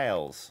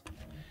details.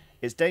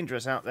 It's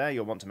dangerous out there.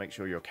 You'll want to make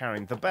sure you're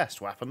carrying the best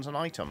weapons and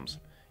items.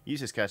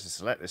 Use this care to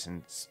select this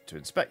to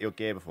inspect your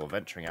gear before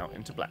venturing out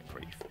into Black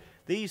Reef.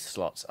 These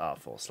slots are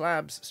for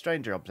slabs,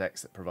 stranger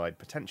objects that provide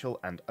potential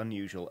and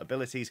unusual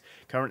abilities.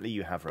 Currently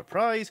you have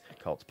Reprise,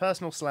 Colt's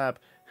personal slab,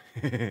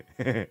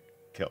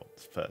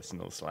 Colt's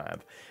personal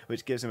slab,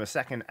 which gives him a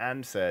second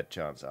and third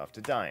chance after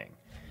dying.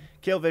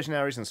 Kill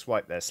visionaries and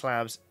swipe their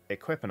slabs,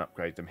 equip and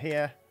upgrade them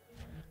here.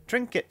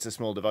 Trinkets are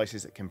small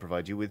devices that can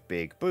provide you with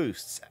big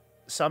boosts.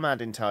 Some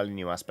add entirely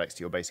new aspects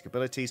to your basic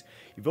abilities.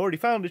 You've already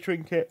found a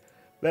trinket.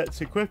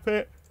 Let's equip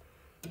it.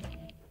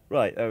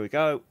 Right, there we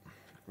go.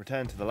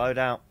 Return to the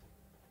loadout.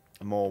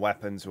 More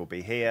weapons will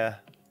be here.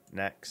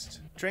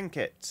 Next.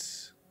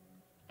 Trinkets.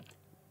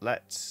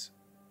 Let's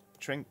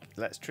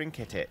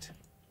trinket it.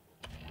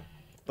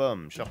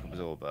 Boom. Shock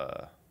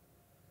absorber.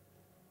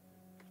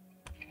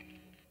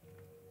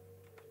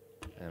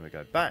 Then we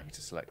go back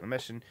to select the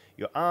mission.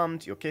 You're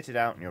armed, you're kitted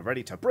out, and you're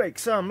ready to break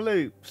some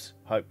loops,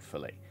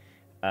 hopefully.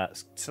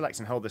 Select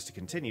and hold this to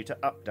continue to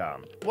up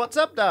down. What's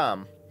up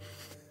down?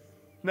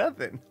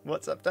 Nothing.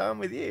 What's up down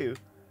with you?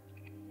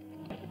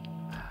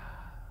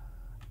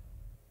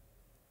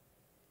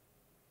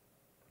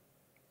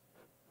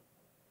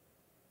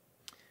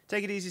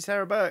 Take it easy,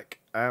 Sarah Burke.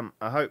 I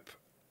hope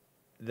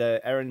the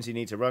errands you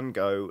need to run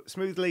go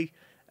smoothly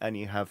and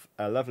you have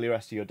a lovely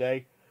rest of your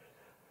day.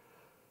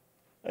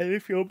 And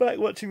if you're back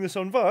watching this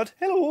on VOD,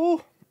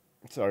 hello!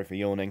 Sorry for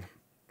yawning.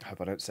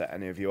 Hope I don't set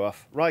any of you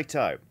off.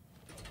 Righto.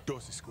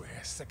 Dorsey Square,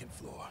 2nd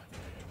floor.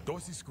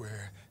 Dorsey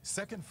Square,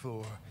 2nd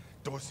floor,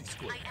 Dorsey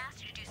Square. I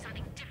asked you to do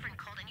something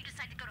different, Colt, and you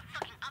decided to go to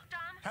fucking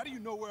Updom? How do you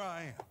know where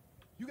I am?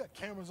 You got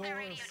cameras on The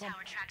or radio something?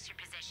 tower tracks your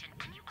position,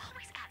 and you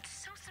always act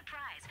so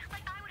surprised.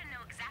 Like I wouldn't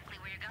know exactly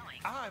where you're going.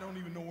 I don't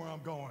even know where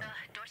I'm going.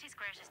 Dorsey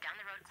Square is just down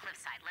the road,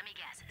 cliffside. Let me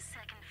guess,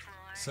 2nd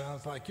floor.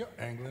 Sounds like you're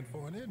angling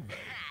for an invite.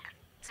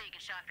 So you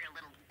can show off your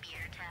little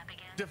beer tap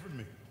again? Different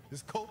me.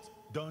 This Colt's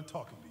done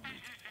talking to you.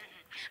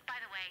 By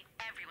the way,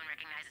 everyone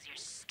recognizes your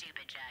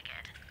stupid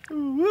jacket.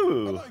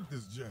 Ooh. I like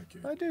this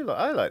jacket.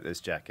 I like this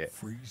jacket.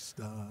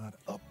 Freestyle,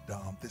 up,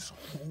 down. This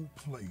whole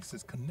place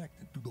is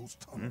connected through those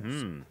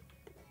tunnels.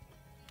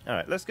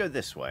 Alright, let's go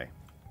this way.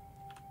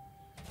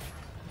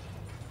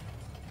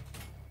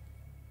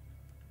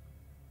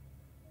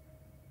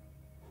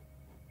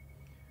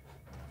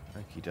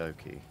 Okie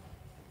dokie.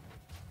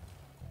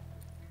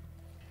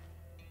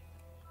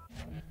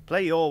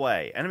 Play your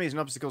way. Enemies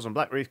and obstacles on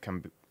Black Reef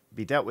can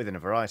be dealt with in a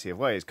variety of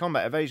ways.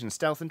 Combat, evasion,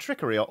 stealth, and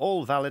trickery are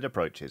all valid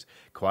approaches.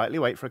 Quietly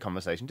wait for a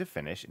conversation to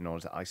finish in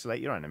order to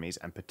isolate your enemies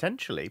and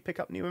potentially pick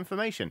up new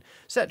information.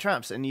 Set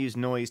traps and use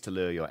noise to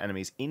lure your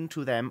enemies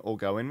into them or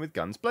go in with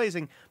guns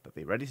blazing, but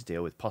be ready to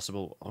deal with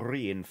possible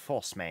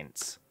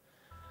reinforcements.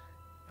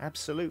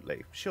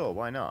 Absolutely. Sure,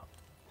 why not?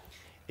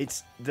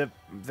 It's the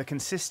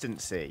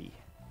consistency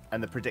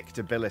and the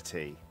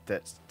predictability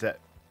that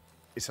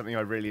is something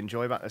I really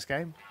enjoy about this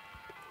game.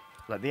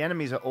 Like, the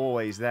enemies are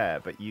always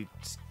there, but you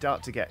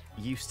start to get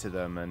used to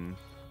them, and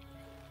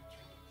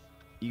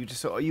you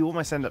just you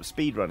almost end up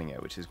speedrunning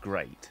it, which is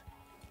great.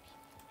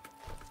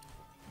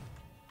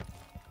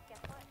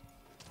 Guess what?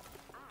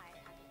 I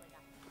actually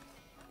got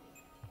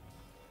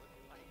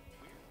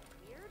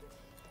weird.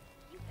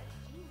 You said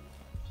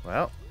genius.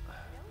 Well,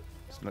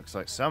 it looks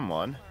like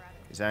someone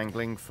is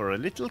angling for a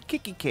little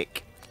kicky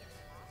kick.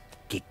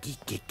 Kicky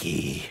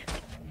kicky.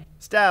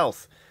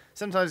 Stealth.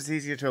 Sometimes it's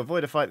easier to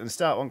avoid a fight than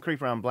start one.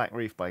 Creep around Black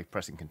Reef by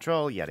pressing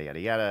control. Yada yada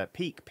yada.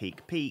 Peek,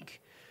 peek,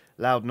 peek.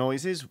 Loud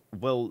noises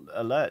will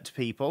alert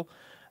people.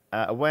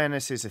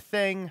 Awareness is a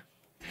thing.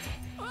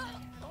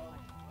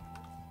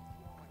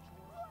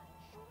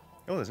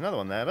 Oh, there's another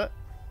one there, look.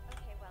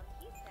 Okay, well,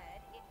 he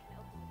said it can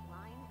open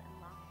blinds and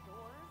lock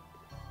doors,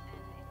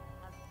 and it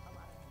has a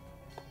lot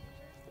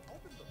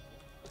of features.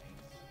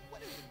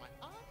 What is it, my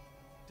aunt?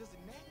 Does it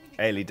nag me?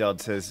 Ailey Dodd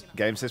says,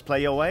 game says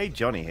play your way.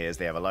 Johnny hears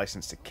they have a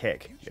license to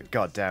kick. You're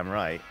goddamn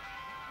right.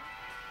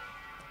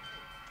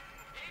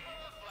 People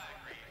of Black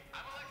Reef,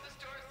 I'm Alexis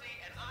Dorsey,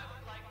 and I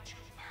would like to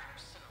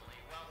personally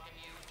welcome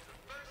you to the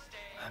first day.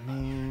 I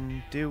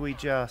mean, do we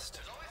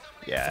just...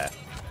 Yeah.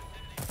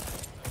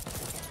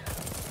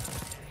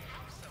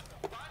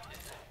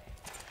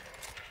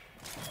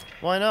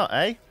 Why not,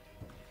 eh?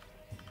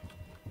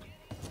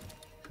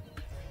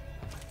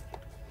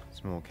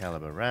 Small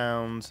caliber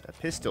rounds, a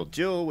pistol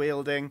dual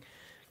wielding.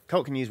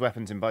 Colt can use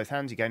weapons in both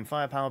hands. You gain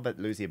firepower, but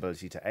lose the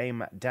ability to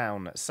aim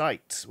down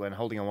sights. When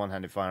holding a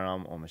one-handed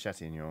firearm or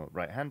machete in your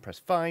right hand, press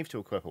 5 to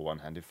equip a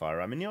one-handed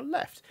firearm in your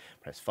left.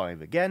 Press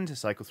 5 again to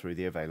cycle through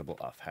the available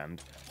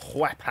offhand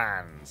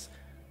weapons.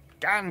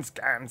 Guns,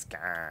 guns,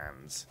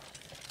 guns.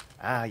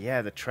 Ah,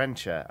 yeah, the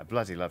trencher. I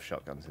bloody love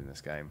shotguns in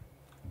this game.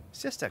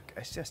 It's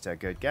just a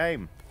good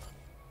game.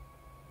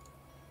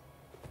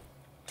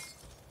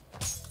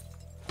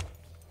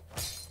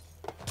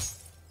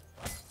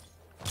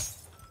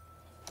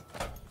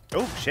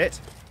 Oh, shit.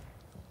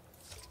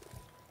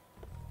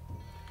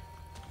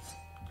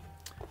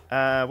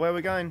 Where are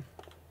we going?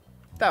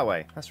 That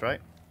way, that's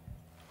right.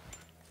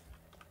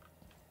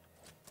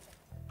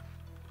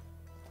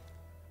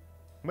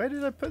 Where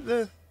did I put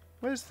the...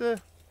 Where's the...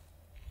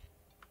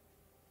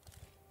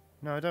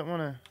 No, I don't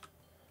want to...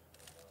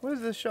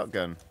 Where's the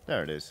shotgun?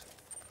 There it is.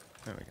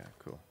 There we go,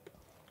 cool.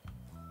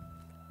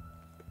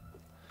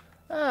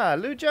 Ah,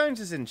 Lou Jones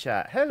is in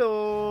chat.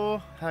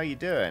 Hello! How you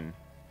doing?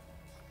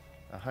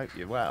 I hope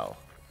you're well.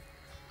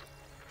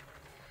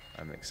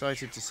 I'm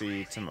excited to see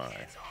you tomorrow.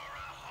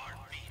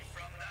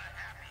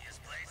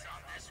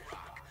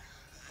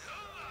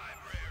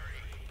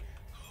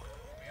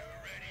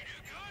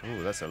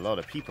 Ooh, that's a lot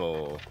of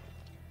people.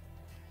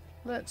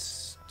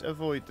 Let's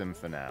avoid them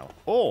for now.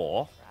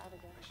 Or...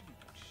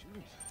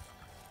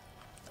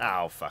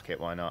 Oh, fuck it,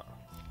 why not?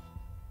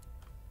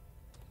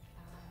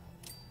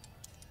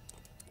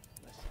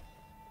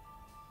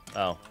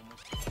 Oh.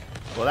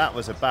 Well, that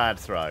was a bad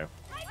throw.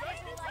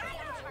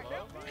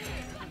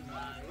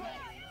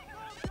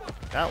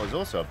 That was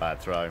also a bad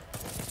throw.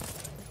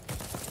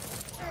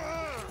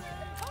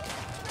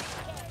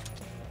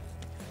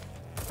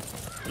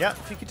 Yeah,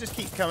 if you could just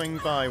keep coming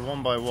by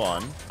one,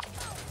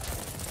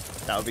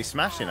 that would be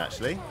smashing,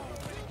 actually.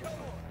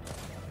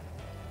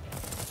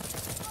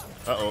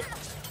 Uh-oh.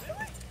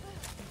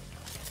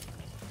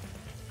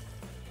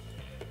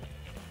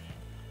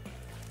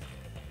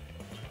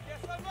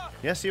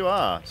 Yes, you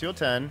are. It's your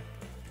turn.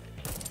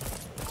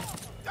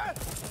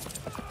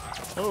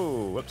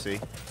 Oh,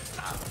 whoopsie.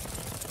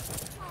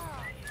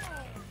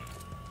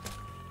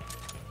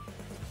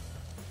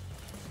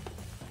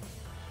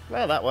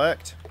 Well, that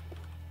worked.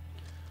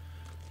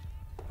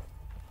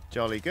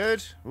 Jolly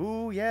good.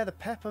 Ooh, yeah, the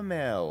pepper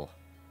mill.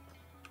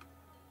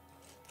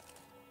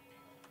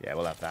 Yeah,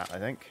 we'll have that, I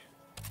think.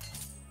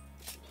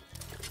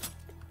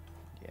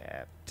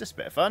 Yeah, just a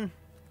bit of fun.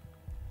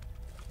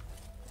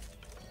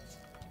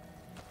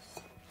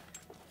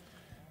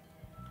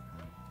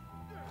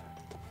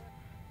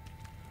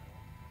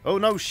 Oh,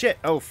 no, shit.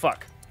 Oh,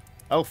 fuck.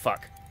 Oh,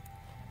 fuck.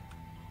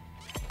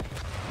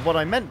 What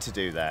I meant to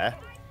do there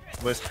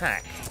was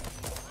hack.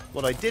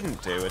 What I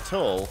didn't do at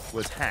all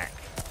was hack.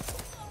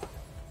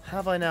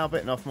 Have I now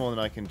bitten off more than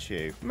I can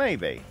chew?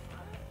 Maybe.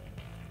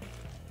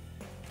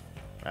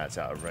 That's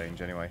out of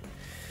range anyway.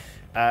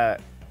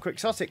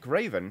 Quixotic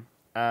Raven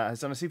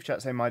has done a super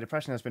chat saying, my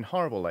depression has been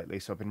horrible lately,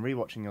 so I've been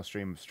rewatching your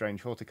stream of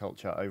Strange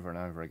Horticulture over and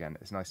over again.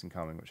 It's nice and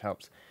calming, which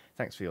helps.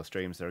 Thanks for your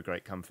streams. They're a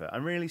great comfort.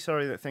 I'm really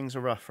sorry that things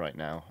are rough right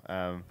now.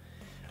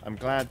 I'm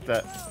glad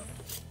that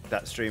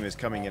that stream is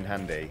coming in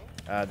handy.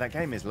 That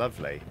game is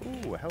lovely.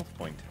 Ooh, a health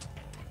point.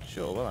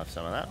 Sure, we'll have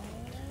some of that.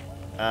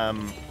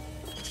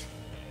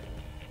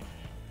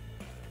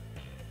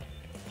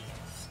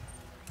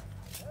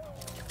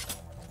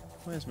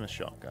 Where's my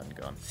shotgun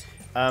gone?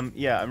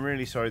 Yeah, I'm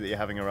really sorry that you're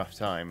having a rough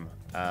time.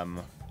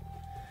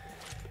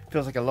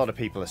 Feels like a lot of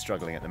people are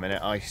struggling at the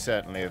minute. I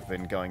certainly have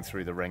been going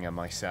through the ringer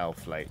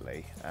myself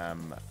lately.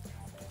 And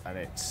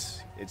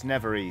it's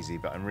never easy,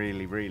 but I'm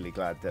really, really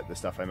glad that the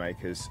stuff I make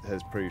has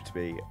proved to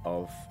be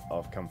of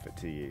comfort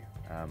to you.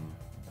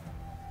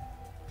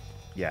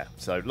 Yeah,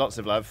 so lots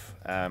of love.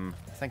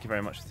 Thank you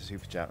very much for the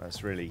super chat.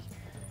 That's really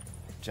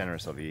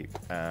generous of you.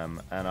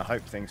 And I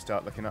hope things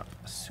start looking up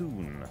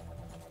soon.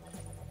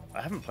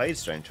 I haven't played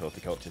Strange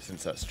Horticulture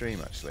since that stream,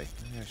 actually.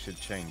 Maybe I should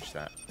change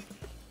that.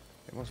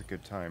 It was a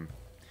good time.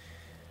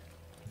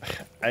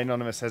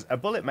 Anonymous says, a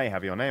bullet may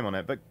have your name on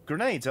it, but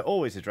grenades are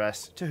always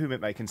addressed to whom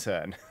it may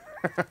concern.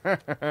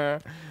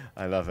 I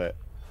love it.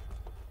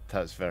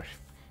 That's very...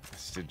 I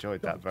just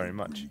enjoyed that very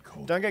much.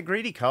 Don't get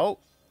greedy, Colt.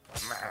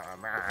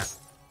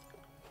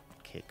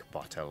 Kick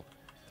bottle.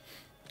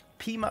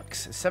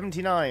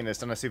 PMux79 has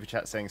done a super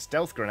chat saying,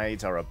 stealth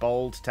grenades are a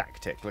bold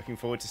tactic. Looking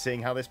forward to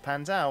seeing how this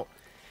pans out.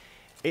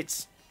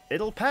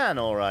 It'll pan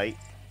all right.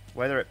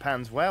 Whether it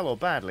pans well or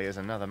badly is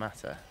another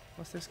matter.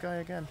 What's this guy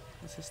again?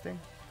 What's this thing?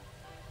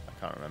 I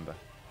can't remember.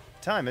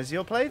 Time is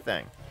your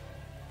plaything.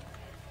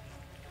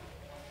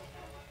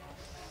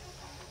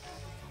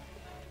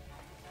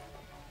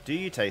 Do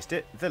you taste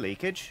it? The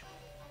leakage?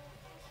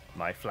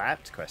 My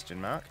flat?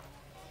 Question mark.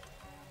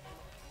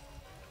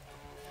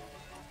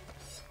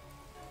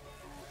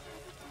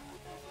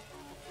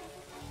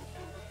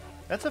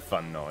 That's a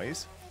fun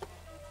noise.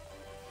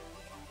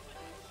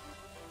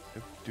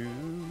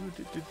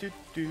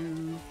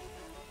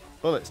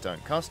 Bullets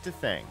don't cost a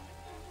thing.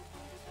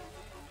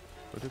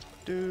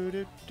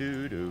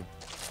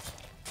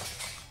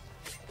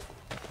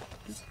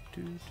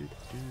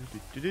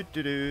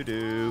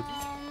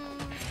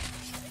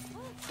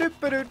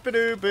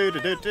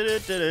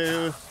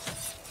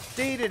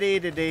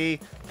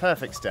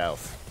 Perfect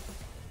stealth.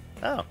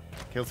 Oh,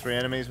 kill 3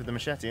 enemies with the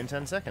machete in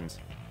 10 seconds.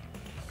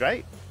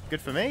 Great. Good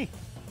for me.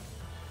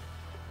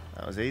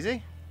 That was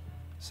easy.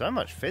 So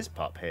much fizz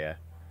pop here.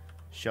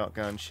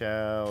 Shotgun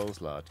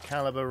shells, large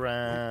caliber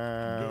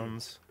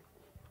rounds.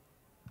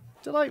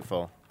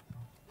 Delightful.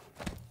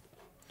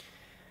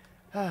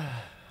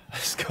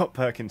 Scott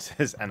Perkins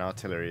says, an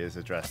artillery is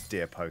addressed.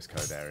 Dear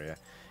postcode area.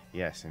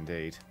 Yes,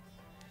 indeed.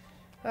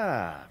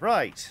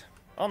 Right.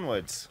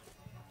 Onwards.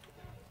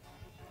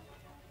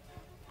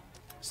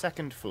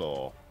 Second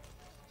floor.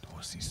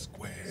 Dorsey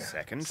Square.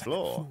 Second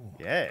floor.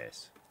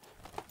 Yes.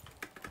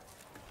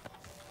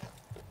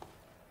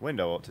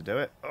 Window ought to do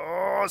it.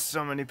 Oh,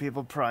 so many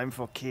people prime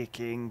for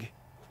kicking.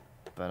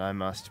 But I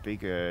must be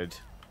good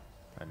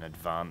and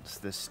advance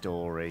the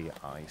story,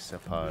 I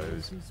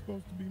suppose. This is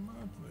supposed to be my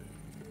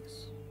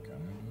place.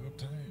 Kind of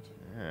uptight.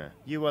 Yeah.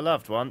 You were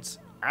loved once.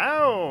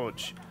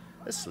 Ouch!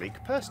 A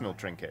sleek personal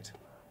trinket.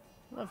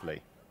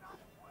 Lovely.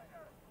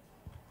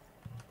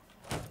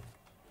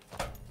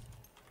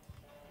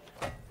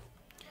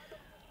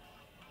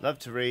 Love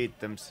to read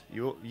them.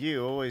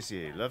 You always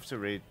you. Love to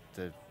read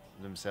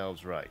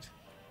themselves right.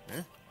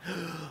 Huh?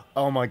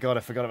 Oh my god, I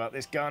forgot about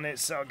this gun.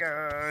 It's so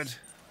good.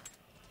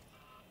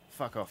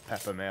 Fuck off,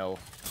 Peppermill.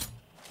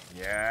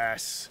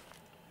 Yes.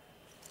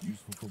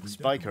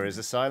 Spiker is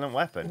a silent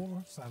weapon.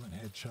 Or silent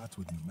headshots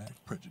with pneumatic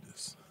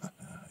prejudice.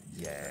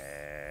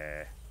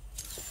 Yeah.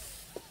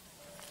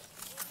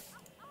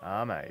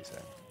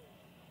 Amazing.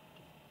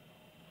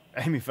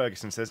 Amy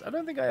Ferguson says, I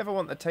don't think I ever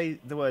want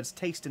the words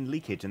taste and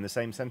leakage in the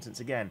same sentence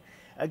again.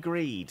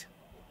 Agreed.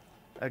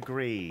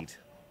 Agreed.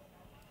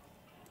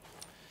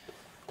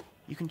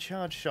 You can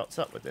charge shots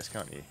up with this,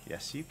 can't you?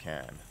 Yes, you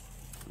can.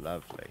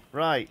 Lovely.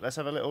 Right, let's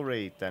have a little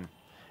read then.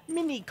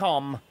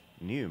 Minicom.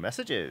 New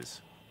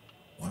messages.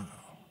 Wow.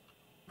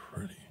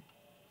 Pretty.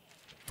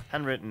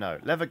 Handwritten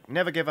note.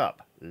 Never give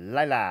up.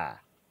 Lila.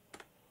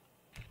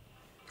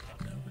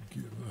 Never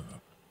give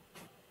up.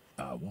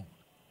 I won't.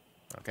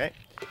 Okay.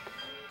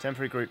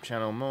 Temporary group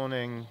channel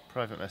morning.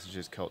 Private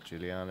messages Colt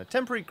Juliana.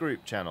 Temporary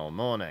group channel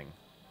morning.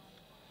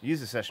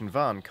 User session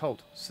Van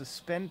Colt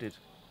suspended.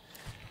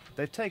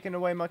 They've taken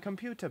away my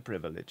computer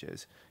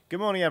privileges. Good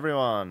morning,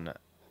 everyone.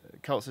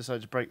 Colt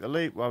decided to break the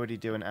loop. Why would he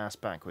do an ass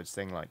backwards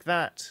thing like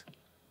that?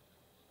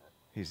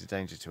 He's a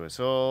danger to us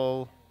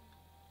all.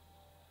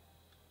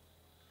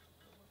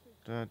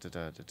 Da da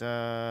da da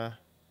da.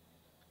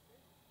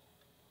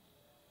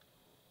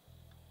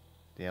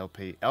 The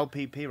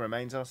LPP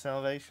remains our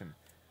salvation.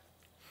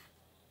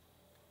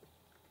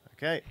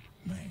 Okay.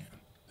 Man,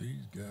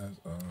 these guys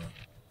are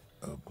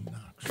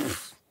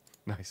obnoxious.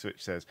 Nice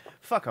Switch says,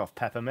 fuck off,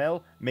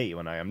 Peppermill. Me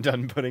when I am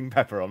done putting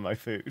pepper on my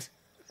food.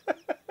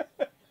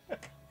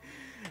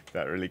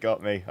 That really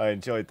got me. I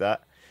enjoyed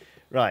that.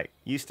 Right,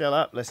 you still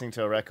up, listening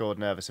to a record,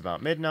 nervous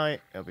about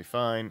midnight. It'll be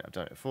fine. I've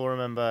done it before,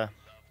 remember.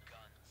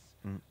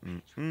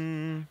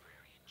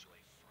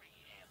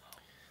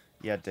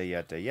 Yada,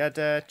 yada,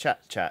 yada.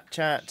 Chat, chat,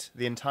 chat.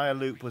 The entire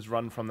loop was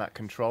run from that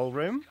control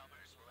room.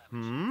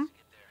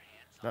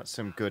 That's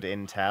some good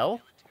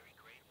intel.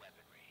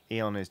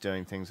 Eon is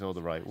doing things all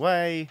the right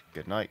way.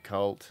 Good night,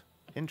 Colt.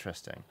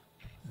 Interesting.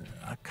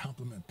 I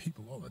compliment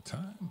people all the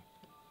time.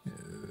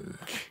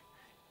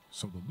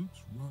 So the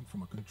loops run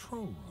from a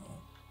control room.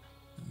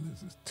 And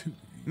this is too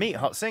easy. Meet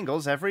hot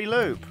singles every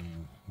loop.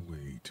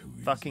 Way too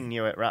easy. Fucking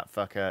knew it, rat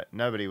fucker.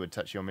 Nobody would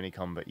touch your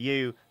minicom but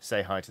you.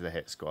 Say hi to the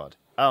hit squad.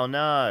 Oh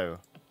no.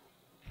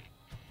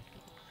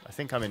 I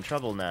think I'm in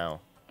trouble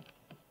now.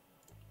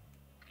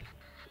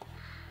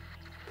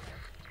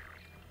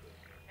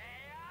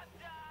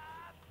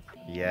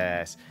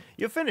 Yes.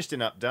 You're finished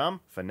in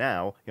Updam. For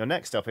now, your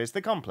next stop is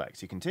the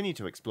complex. You can continue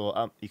to explore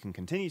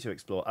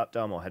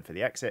Updam or head for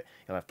the exit.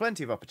 You'll have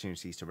plenty of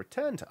opportunities to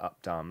return to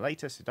Updam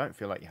later, so don't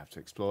feel like you have to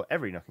explore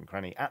every nook and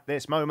cranny at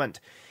this moment.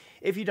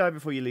 If you die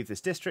before you leave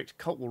this district,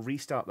 Colt will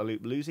restart the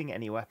loop, losing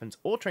any weapons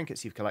or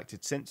trinkets you've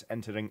collected since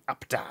entering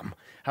Updam.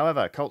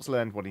 However, Colt's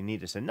learned what he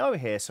needed to know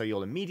here, so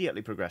you'll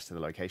immediately progress to the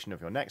location of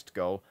your next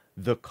goal,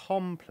 the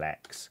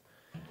complex.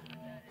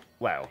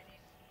 Well,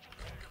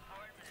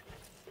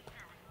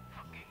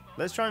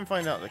 let's try and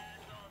find out the...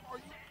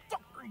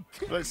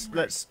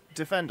 Let's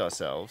defend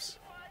ourselves.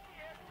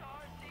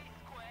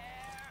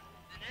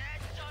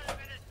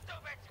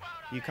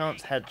 You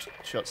can't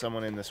headshot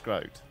someone in the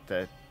scrot.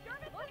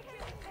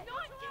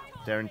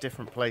 They're in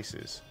different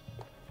places.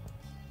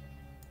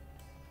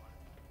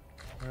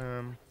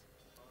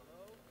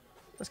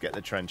 Let's get the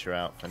trencher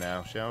out for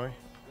now, shall we?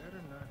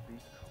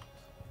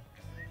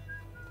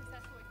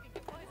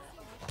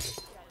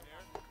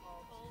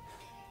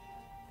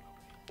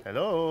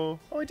 Hello?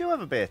 Oh, we do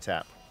have a beer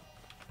tap.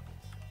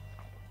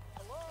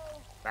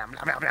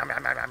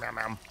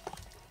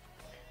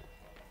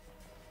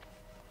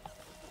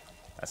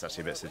 That's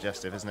actually a bit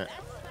suggestive, isn't it?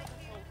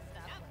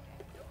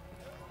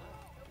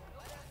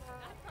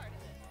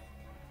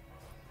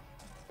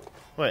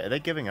 Wait, are they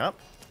giving up?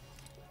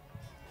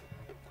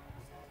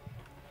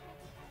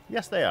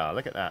 Yes, they are.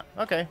 Look at that.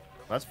 Okay,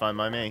 that's fine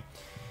by me.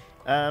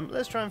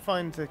 Let's try and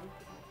find the...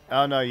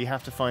 Oh, no, you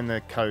have to find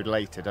the code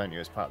later, don't you,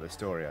 as part of the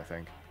story, I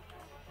think.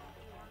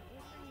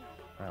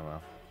 Oh,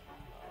 well.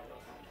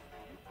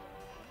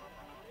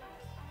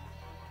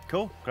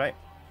 Cool, great.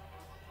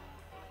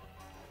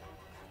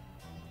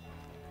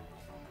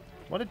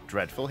 What a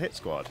dreadful hit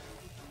squad.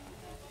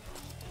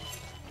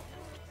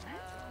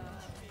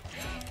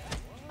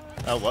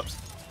 Oh, whoops.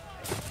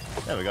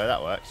 There we go,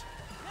 that worked.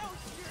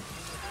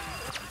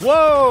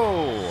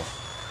 Whoa!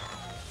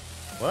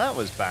 Well, that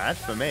was bad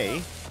for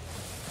me.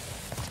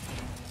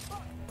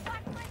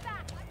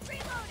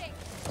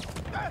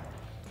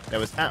 There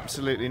was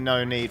absolutely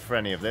no need for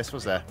any of this,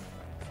 was there?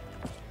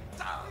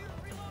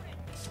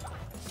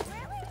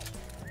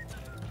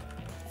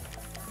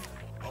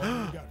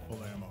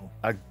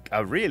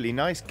 A really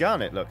nice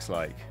gun, it looks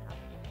like.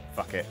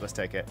 Fuck it, let's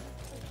take it.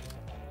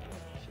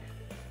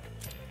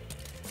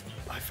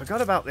 I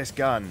forgot about this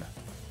gun.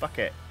 Fuck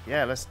it.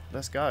 Yeah, let's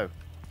go.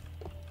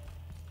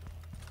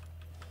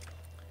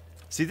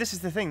 See, this is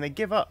the thing. They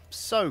give up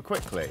so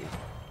quickly.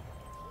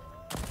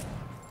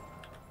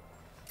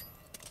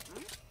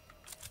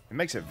 It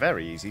makes it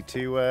very easy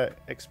to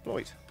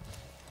exploit.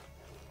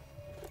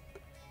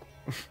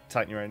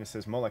 Titan Uranus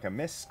says, more like a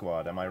miss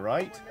squad, am I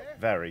right?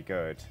 Very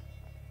good.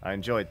 I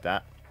enjoyed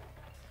that.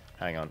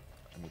 Hang on.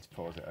 I need to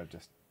pause it. I've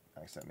just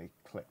accidentally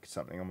clicked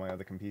something on my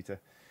other computer.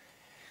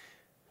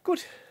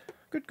 Good.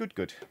 Good, good,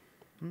 good.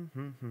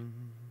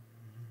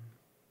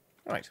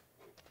 Right.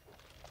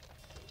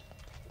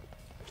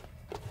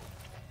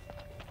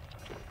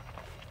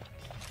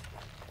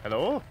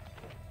 Hello?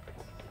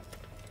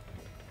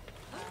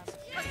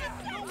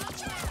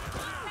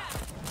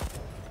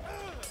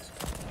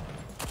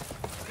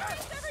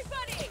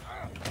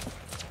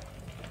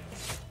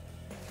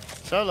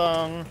 So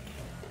long.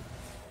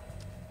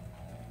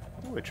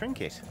 Ooh, a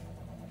trinket.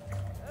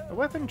 A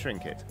weapon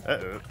trinket.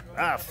 Uh-oh.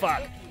 Ah,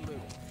 fuck.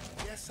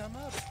 Yes, I'm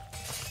up.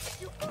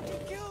 You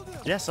fucking killed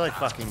him. Yes, I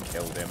fucking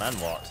killed him. And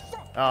what?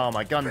 Oh,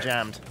 my gun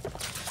jammed.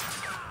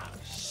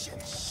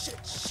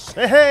 Shit.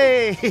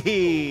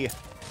 Hey!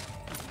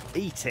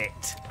 Eat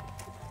it.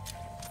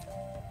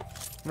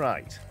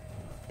 Right.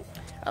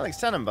 Alex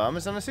Tannenbaum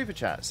has done a super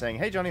chat saying,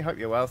 "Hey Johnny, hope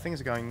you're well.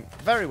 Things are going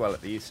very well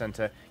at the youth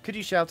centre. Could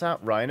you shout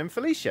out Ryan and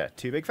Felicia?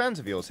 Two big fans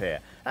of yours here."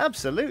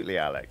 Absolutely,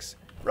 Alex.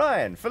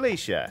 Ryan,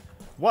 Felicia,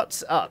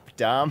 what's up,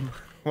 damn?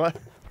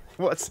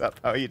 What's up?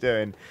 How are you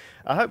doing?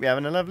 I hope you're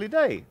having a lovely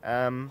day.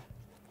 And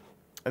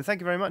thank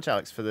you very much,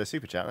 Alex, for the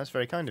super chat. That's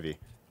very kind of you.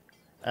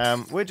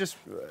 We're just,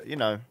 you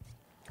know,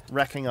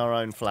 wrecking our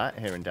own flat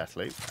here in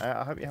Deathloop.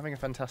 I hope you're having a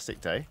fantastic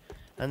day,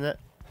 and that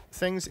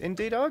things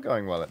indeed are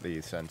going well at the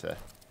youth centre.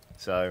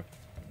 So,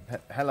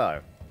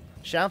 hello.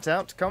 Shout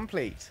out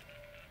complete.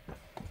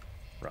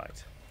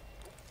 Right.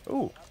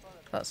 Ooh,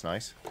 that's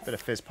nice. Bit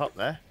of fizz pop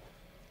there.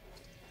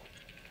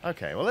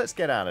 Okay, well, let's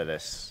get out of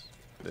this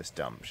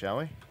dump, shall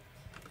we?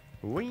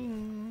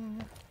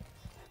 Wing.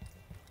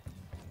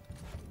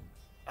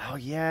 Oh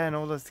yeah, and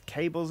all the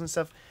cables and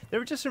stuff. There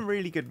are just some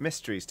really good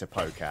mysteries to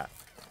poke at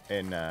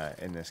in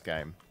this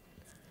game.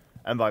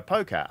 And by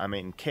poke at, I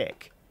mean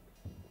kick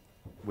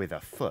with a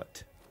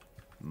foot.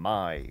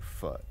 My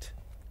foot.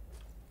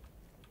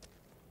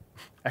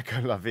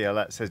 Echo La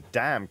Violette says,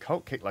 "Damn,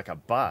 Colt kicked like a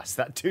bus.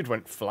 That dude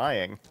went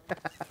flying."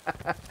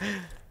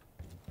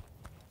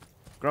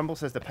 Grumble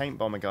says the paint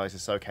bomber guys are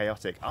so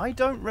chaotic. I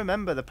don't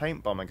remember the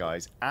paint bomber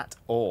guys at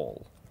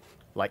all.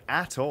 Like,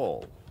 at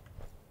all.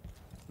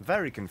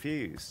 Very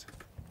confused.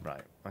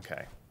 Right,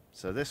 okay.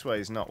 So this way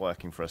is not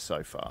working for us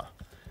so far,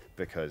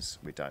 because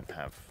we don't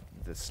have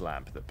the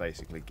slab that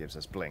basically gives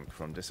us blink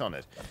from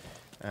Dishonored.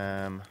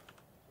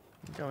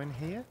 Go in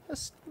here.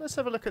 Let's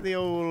have a look at the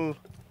old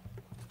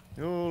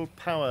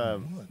power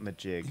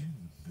majig.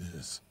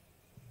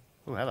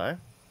 Oh, hello.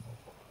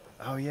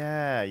 Oh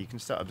yeah, you can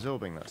start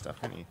absorbing that stuff,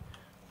 can't you?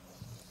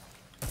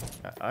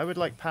 I would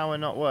like power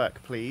not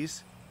work,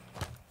 please.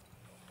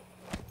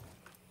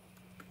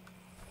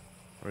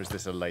 Or is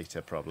this a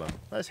later problem?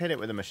 Let's hit it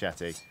with a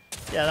machete.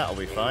 Yeah, that'll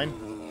be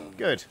fine.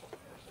 Good.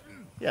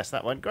 Yes,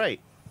 that went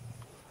great.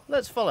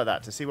 Let's follow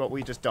that to see what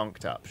we just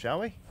donked up, shall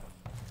we?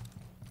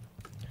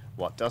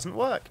 What doesn't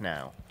work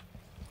now?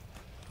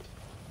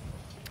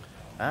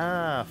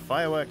 Ah,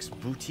 Fireworks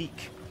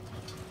Boutique.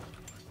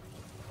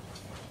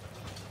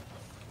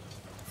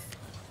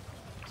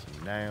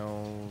 Some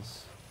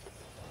nails.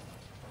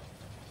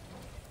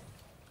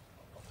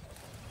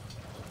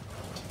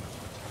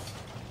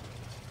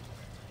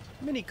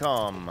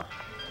 Minicom.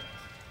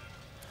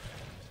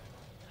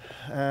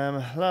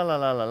 La la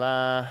la la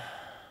la.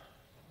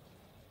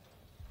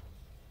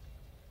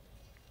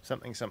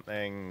 Something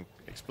something.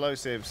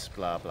 Explosives.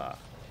 Blah blah.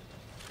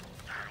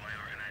 How do I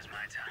organize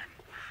my time?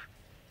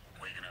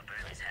 Waking up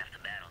early is half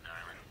the battle,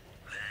 darling.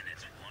 Then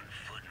it's one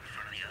foot in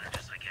front of the other,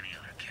 just like any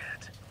other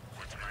cat.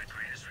 What's my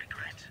greatest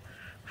regret?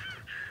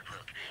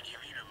 Look, you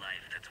lead a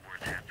life that's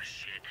worth half a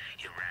shit.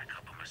 You rack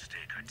up a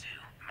mistake or two.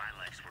 My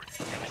life's worth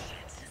 2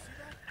 shits.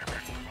 I've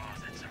got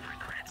closets of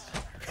regrets.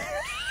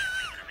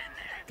 Leave them in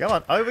there. Come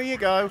on, over you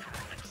go.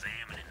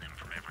 Examining them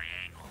from every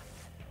angle.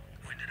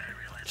 When did I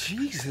realize?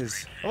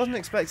 Jesus, I wasn't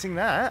expecting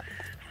that.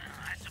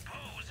 I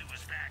suppose it was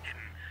back in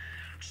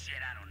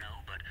shit, I don't know,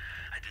 but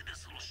I did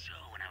this little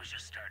show when I was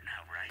just starting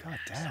out, right? God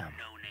damn.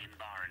 Some no-name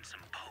bar in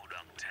some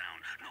podunk town,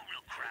 no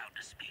real crowd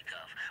to speak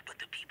of,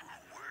 but the people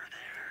who were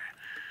there,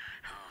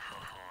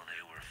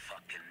 they were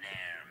fucking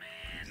there,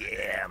 man.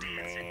 Yeah,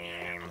 Dancing,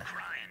 yeah, man.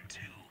 crying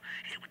too,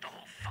 hit with the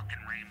whole fucking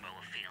rainbow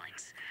of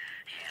feelings.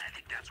 Yeah, I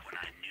think that's when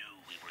I knew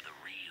we were the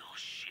real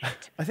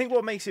shit. I think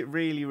what makes it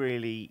really,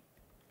 really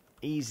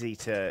easy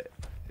to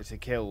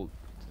kill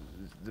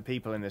the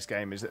people in this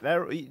game is that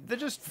they're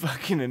just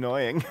fucking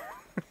annoying.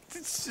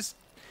 It's just,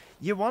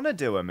 you want to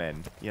do them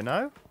in, you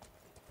know?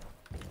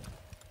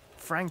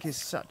 Frank is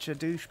such a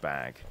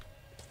douchebag.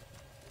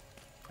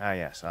 Ah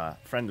yes, our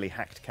friendly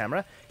hacked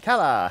camera.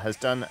 Kala has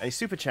done a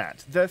super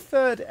chat. The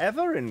third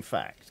ever, in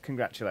fact.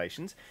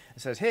 Congratulations.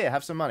 It says, "Here,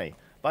 have some money.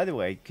 By the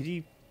way, could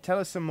you tell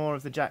us some more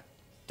of the Jack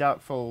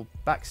Darkfall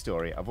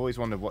backstory? I've always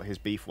wondered what his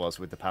beef was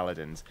with the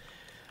Paladins."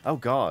 Oh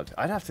god,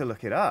 I'd have to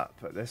look it up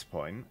at this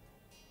point.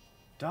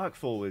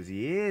 Darkfall was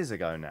years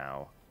ago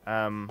now.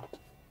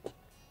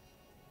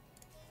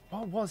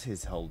 What was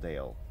his whole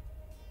deal?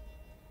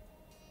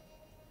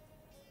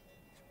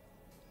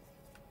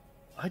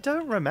 I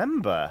don't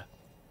remember.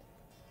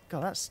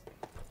 God, that's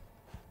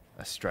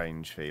a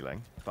strange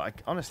feeling. But I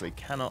honestly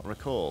cannot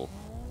recall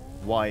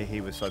why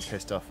he was so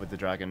pissed off with the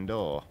Dragon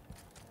Door.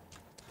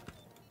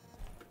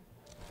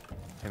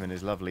 Him and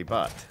his lovely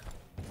butt.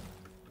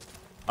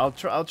 I'll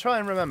try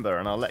and remember,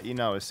 and I'll let you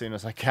know as soon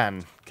as I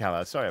can,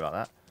 Kala. Sorry about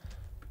that.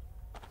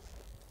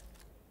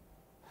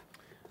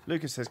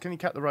 Lucas says, "Can you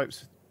cut the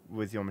ropes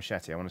with your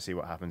machete? I want to see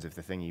what happens if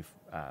the thingy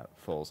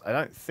falls." I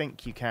don't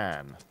think you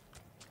can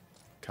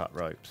cut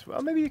ropes.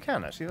 Well, maybe you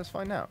can, actually. Let's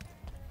find out.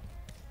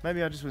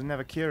 Maybe I just was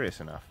never curious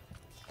enough.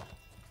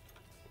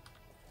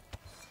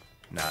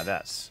 Nah,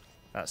 that's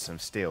some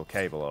steel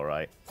cable,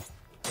 alright.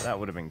 That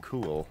would have been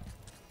cool.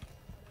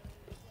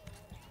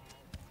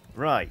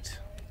 Right.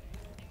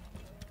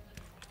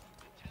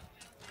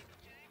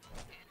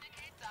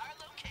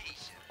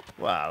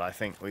 Well, I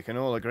think we can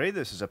all agree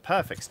this is a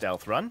perfect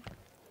stealth run.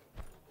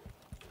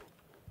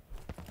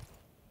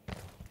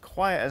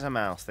 Quiet as a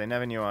mouse. They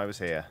never knew I was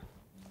here.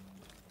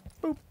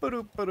 Boop,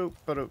 ba-doop, ba-doop,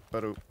 ba-doop,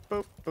 ba-doop,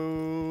 boop,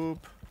 boop.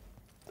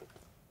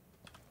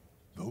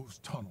 Those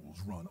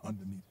tunnels run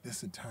underneath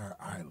this entire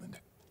island.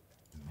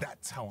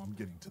 That's how I'm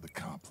getting to the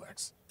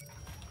complex.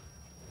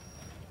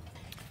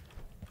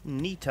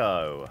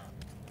 Neato.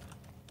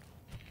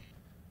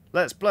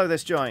 Let's blow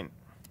this joint.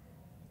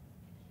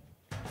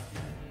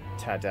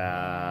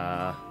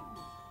 Ta-da.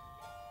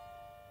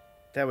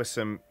 There was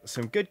some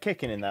good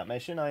kicking in that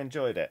mission. I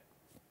enjoyed it.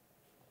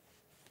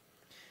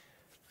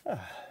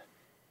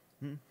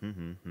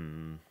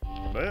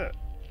 But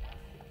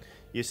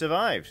you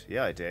survived.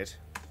 Yeah, I did.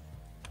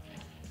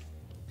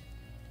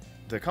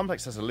 The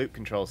complex has a loop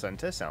control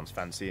center. Sounds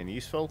fancy and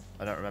useful.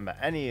 I don't remember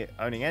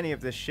owning any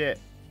of this shit.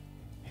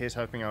 Here's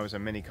hoping I was a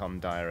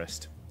Minicom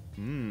diarist.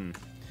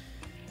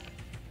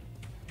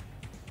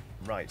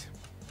 Right.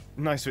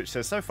 Nice Switch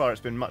says, so far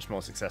it's been much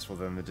more successful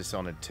than the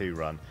Dishonored 2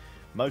 run.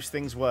 Most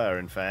things were,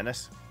 in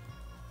fairness.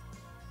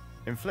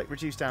 Inflict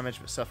reduced damage,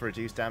 but suffer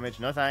reduced damage.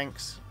 No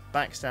thanks.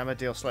 Backstabber,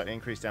 deal slightly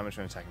increased damage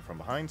when attacking from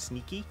behind.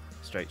 Sneaky.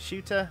 Straight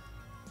shooter.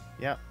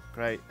 Yep,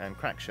 great. And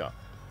crack shot.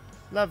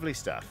 Lovely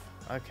stuff.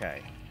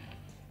 Okay.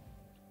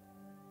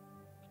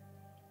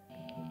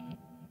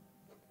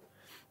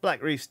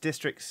 Black Reef's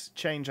districts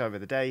change over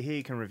the day. Here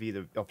you can review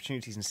the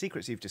opportunities and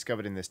secrets you've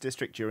discovered in this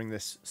district during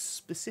this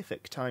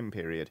specific time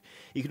period.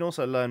 You can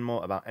also learn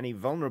more about any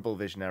vulnerable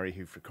visionary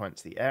who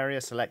frequents the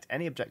area. Select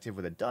any objective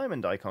with a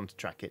diamond icon to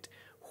track it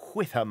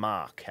with a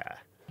marker.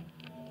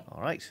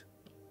 Alright.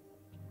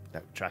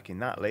 Tracking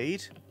that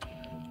lead.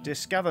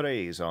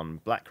 Discoveries on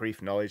Black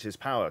Reef. Knowledge is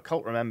power.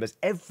 Colt remembers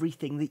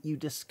everything that you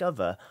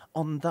discover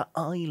on the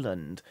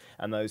island,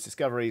 and those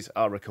discoveries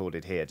are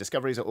recorded here.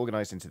 Discoveries are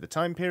organised into the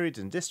time periods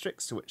and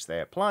districts to which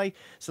they apply.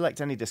 Select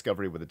any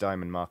discovery with a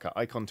diamond marker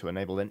icon to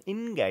enable an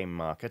in-game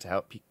marker to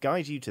help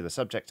guide you to the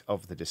subject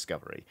of the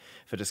discovery.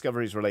 For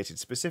discoveries related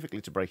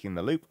specifically to breaking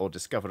the loop or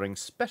discovering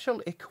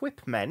special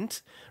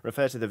equipment,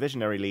 refer to the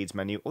Visionary Leads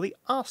menu or the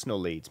Arsenal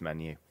Leads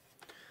menu.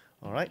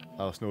 Alright,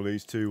 Arsenal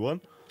Leads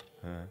 2-1.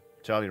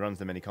 Charlie runs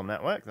the Minicom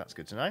network, that's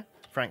good to know.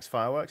 Frank's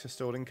fireworks are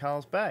stored in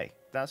Carl's Bay.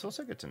 That's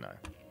also good to know.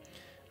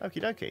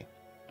 Okie dokie.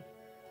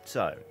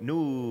 So,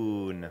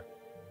 noon.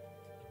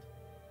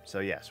 So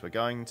yes, we're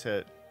going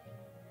to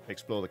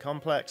explore the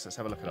complex. Let's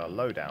have a look at our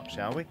loadout,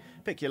 shall we?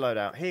 Pick your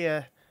loadout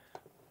here.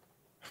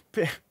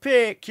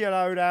 Pick your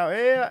loadout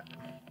here.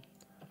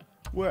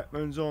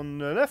 Weapons on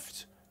the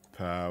left.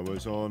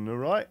 Powers on the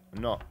right.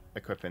 I'm not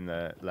equipping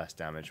the less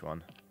damage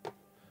one.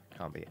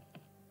 Can't be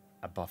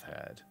above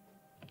head.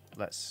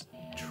 Let's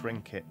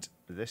trinket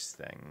this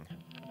thing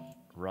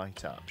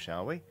right up,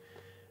 shall we?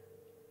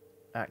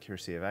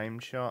 Accuracy of aim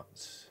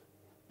shots.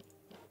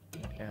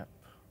 Yep.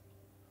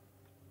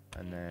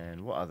 And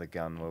then, what other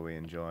gun were we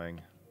enjoying?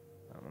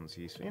 That one's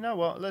useful. You know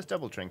what? Let's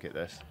double trinket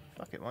this.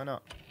 Fuck it, why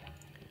not?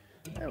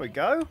 There we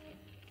go.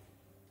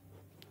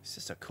 It's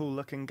just a cool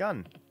looking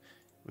gun.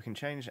 We can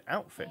change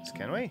outfits,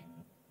 can we?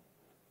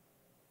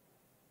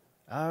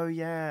 Oh,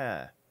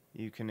 yeah.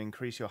 You can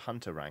increase your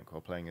hunter rank while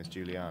playing as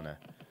Juliana.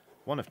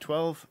 One of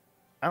 12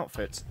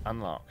 outfits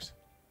unlocked.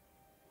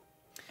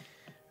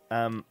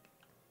 Titan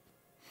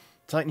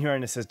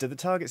Uranus says, do the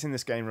targets in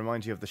this game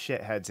remind you of the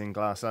shitheads in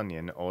Glass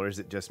Onion, or is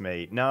it just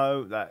me?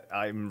 No,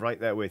 I'm right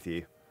there with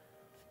you.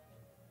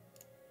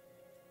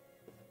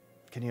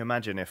 Can you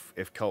imagine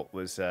if Colt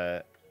was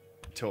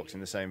talked in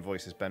the same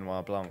voice as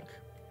Benoit Blanc?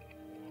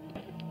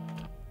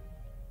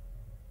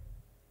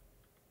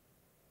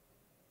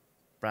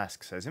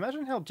 Brask says,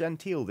 imagine how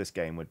genteel this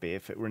game would be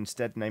if it were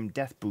instead named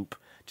Deathloop,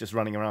 just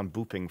running around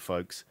booping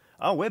folks.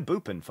 Oh, we're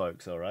booping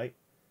folks, alright.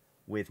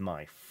 With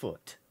my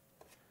foot.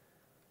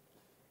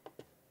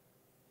 I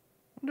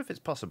wonder if it's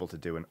possible to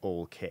do an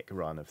all-kick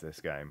run of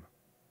this game.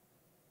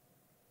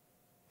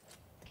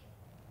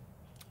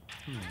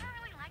 I don't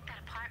really like that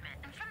apartment,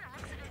 and from the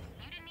looks of it,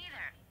 you didn't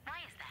either. Why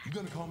is that? You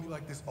gonna call me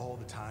like this all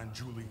the time,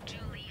 Julie?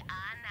 Juliana.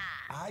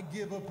 I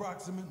give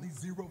approximately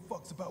 0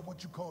 fucks about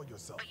what you call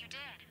yourself. But you did.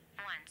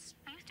 Once.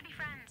 We used to be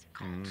friends.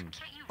 Colt,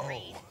 can't you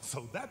read? Oh,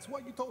 so that's why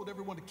you told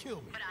everyone to kill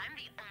me. But I'm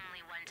the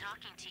only one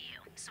talking to you.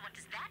 So what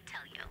does that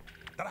tell you?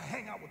 That I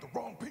hang out with the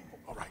wrong people.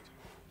 All right.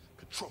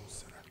 Control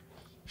center.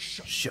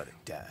 Shut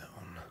it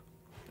down.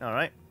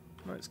 Alright,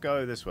 let's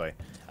go this way.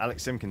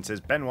 Alex Simpkins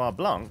says, Benoit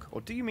Blanc, or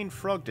do you mean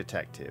Frog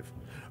Detective?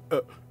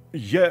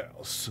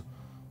 Yes.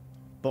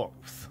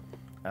 Both.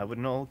 Would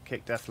an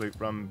all-kick Deathloop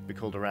run be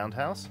called a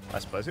roundhouse? I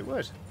suppose it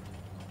would.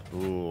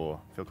 Ooh,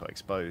 I feel quite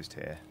exposed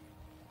here.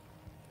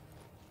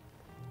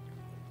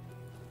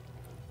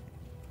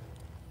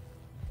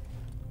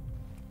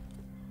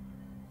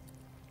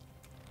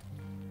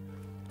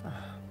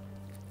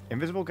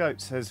 Invisible Goat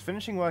says,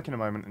 finishing work in a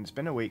moment and it's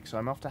been a week, so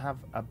I'm off to have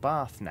a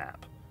bath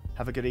nap.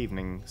 Have a good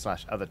evening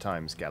 / other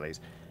time, Skellies.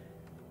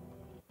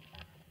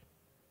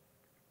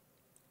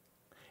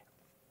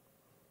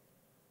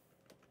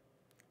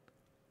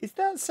 Is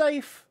that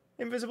safe,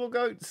 Invisible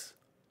Goats?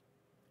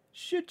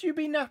 Should you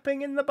be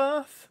napping in the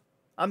bath?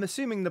 I'm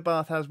assuming the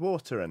bath has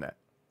water in it.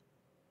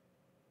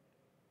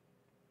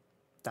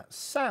 That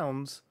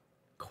sounds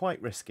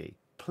quite risky.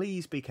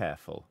 Please be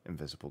careful,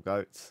 Invisible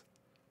Goats.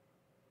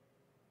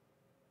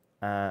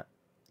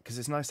 Because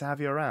it's nice to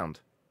have you around.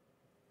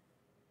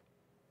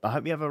 I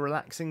hope you have a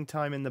relaxing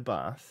time in the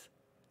bath.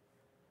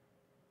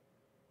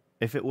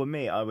 If it were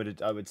me, I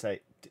would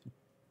say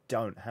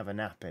don't have a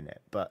nap in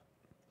it. But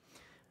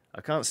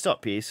I can't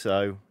stop you,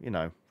 so, you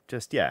know,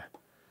 just, yeah.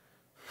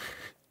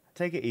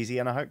 Take it easy,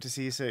 and I hope to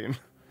see you soon.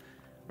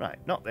 Right,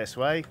 not this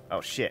way. Oh,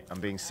 shit, I'm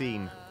being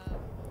seen.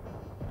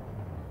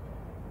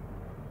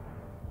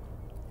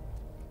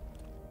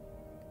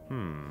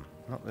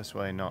 Not this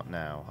way, not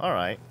now.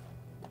 Alright.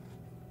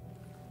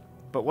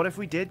 But what if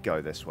we did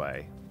go this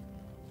way?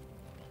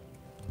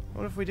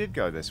 What if we did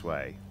go this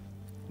way?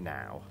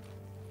 Now.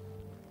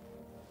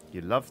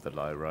 You love the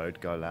low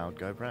road, go loud,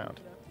 go proud.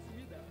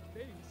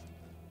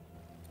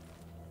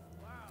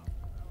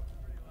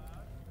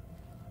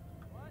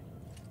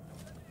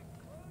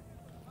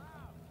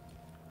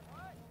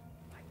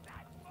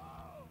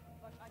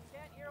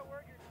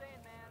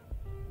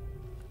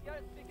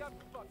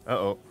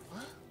 Uh-oh.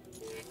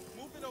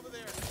 Moving over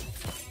there.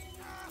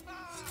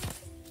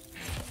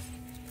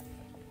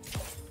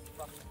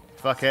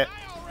 Fuck it.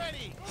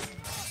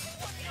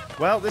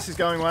 Well, this is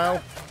going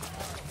well.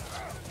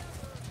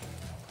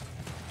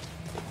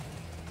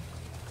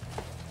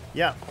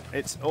 Yeah,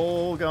 it's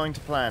all going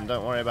to plan.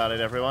 Don't worry about it,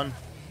 everyone.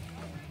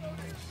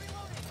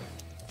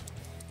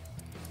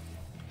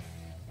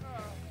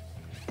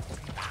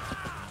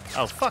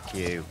 Oh, fuck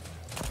you.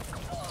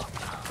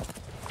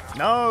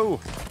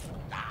 No!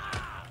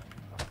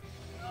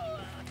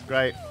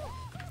 Great.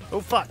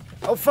 Oh, fuck.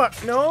 Oh, fuck.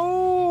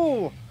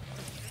 No!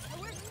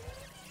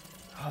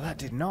 Oh, that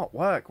did not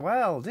work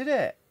well, did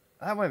it?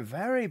 That went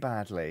very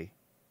badly.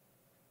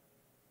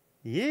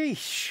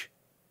 Yeesh.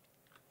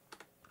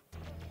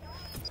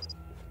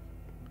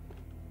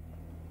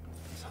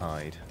 Let's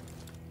hide.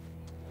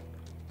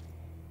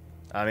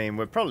 I mean,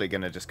 we're probably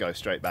going to just go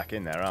straight back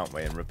in there, aren't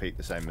we? And repeat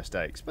the same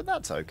mistakes. But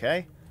that's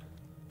okay.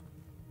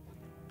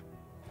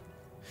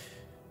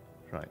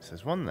 Right, so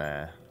there's one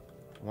there.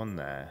 One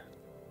there.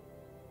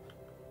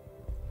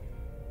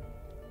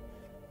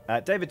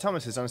 David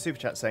Thomas is on a super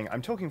chat saying,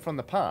 I'm talking from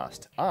the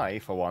past. I,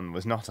 for one,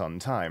 was not on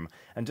time.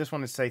 And just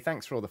wanted to say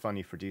thanks for all the fun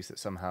you've produced that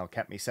somehow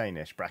kept me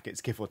sane-ish. Brackets,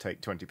 give or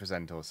take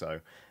 20% or so.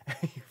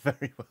 You're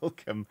very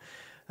welcome.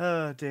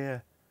 Oh,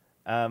 dear.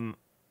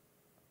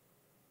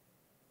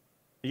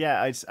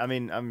 Yeah, I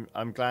mean,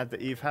 I'm glad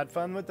that you've had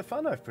fun with the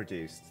fun I've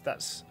produced.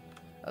 That's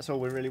all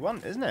we really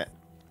want, isn't it?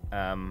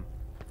 No,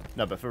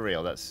 but for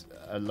real, that's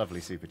a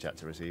lovely super chat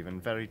to receive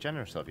and very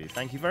generous of you.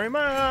 Thank you very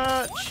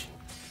much!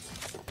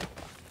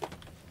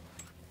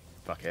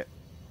 Fuck it.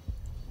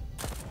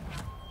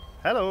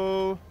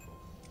 Hello!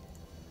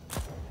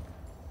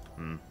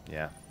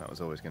 Yeah, that was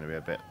always going to be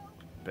a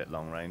bit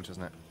long range,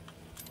 wasn't it?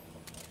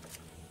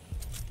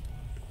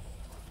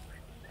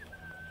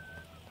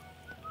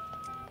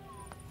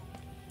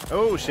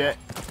 Oh, shit.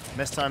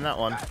 Mistimed that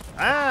one.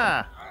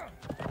 Ah!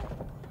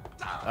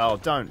 Oh,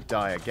 don't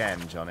die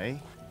again,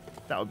 Johnny.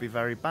 That would be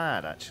very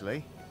bad,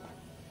 actually.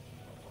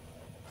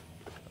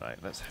 Right,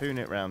 let's hoon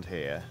it round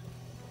here.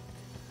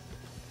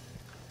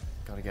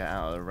 Gotta get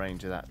out of the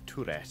range of that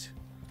turret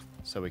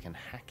so we can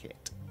hack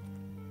it.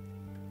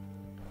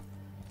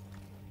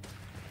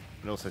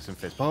 And also some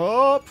fizz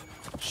pop!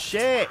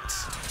 Shit!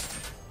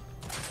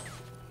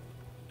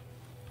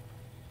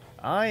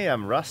 I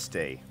am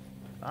rusty.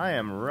 I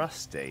am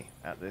rusty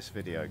at this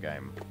video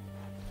game.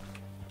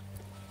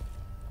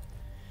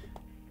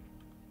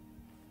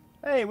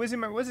 Hey, Wizzy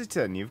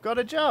McWizzyton, you've got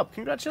a job.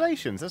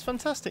 Congratulations, that's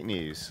fantastic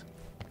news.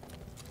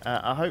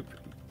 I hope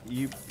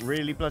you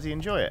really bloody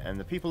enjoy it, and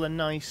the people are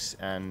nice,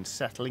 and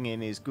settling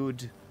in is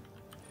good.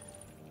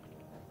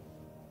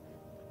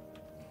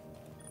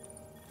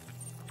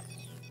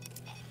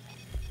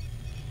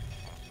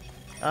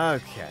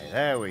 Okay,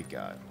 there we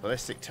go.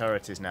 Ballistic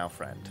turret is now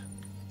friend.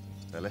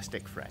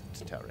 Ballistic friend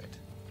turret.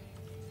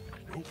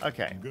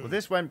 Okay, well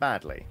this went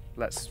badly.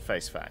 Let's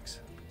face facts.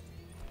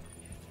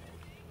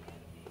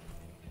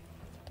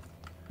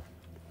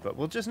 But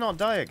we'll just not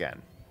die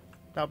again.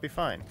 That'll be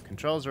fine.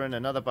 Controls are in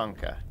another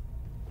bunker.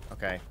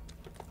 Okay.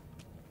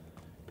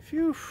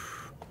 Phew.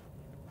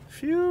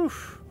 Phew.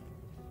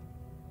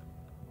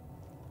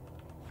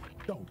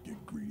 Don't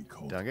get greedy,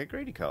 Colt. Don't get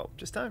greedy, Colt.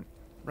 Just don't.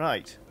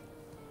 Right.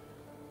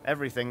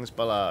 Everything's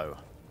below.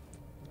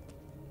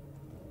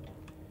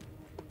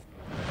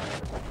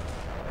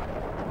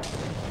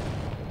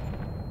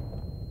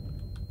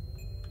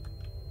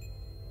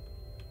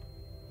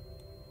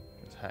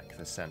 Let's hack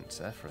the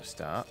sensor for a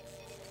start.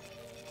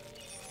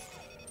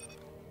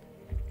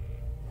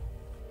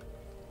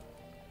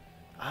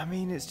 I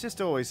mean, it's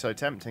just always so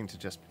tempting to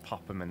just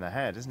pop them in the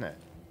head, isn't it?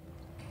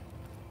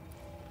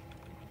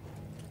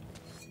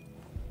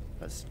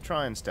 Let's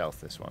try and stealth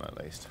this one at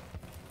least.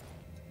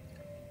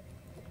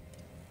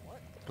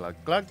 Glug,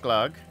 glug,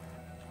 glug.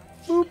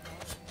 Boop.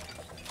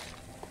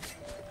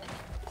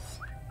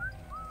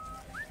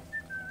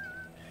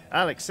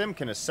 Alex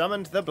Simpkin has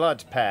summoned the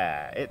blood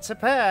pair. It's a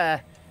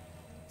pair.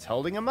 It's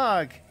holding a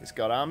mug. It's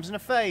got arms and a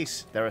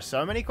face. There are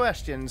so many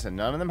questions and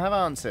none of them have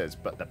answers,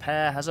 but the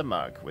pair has a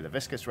mug with a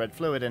viscous red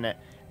fluid in it,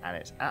 and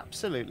it's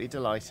absolutely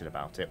delighted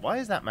about it. Why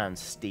is that man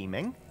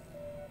steaming?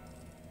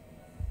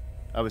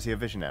 Oh, is he a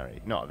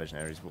visionary? Not a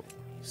visionary. He's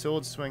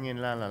sword swinging,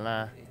 la la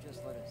la. They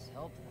just let us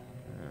help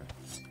them.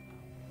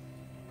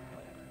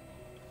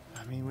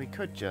 I mean, we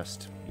could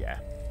just, yeah.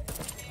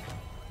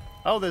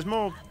 Oh, there's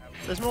more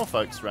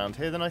folks around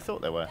here than I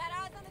thought there were.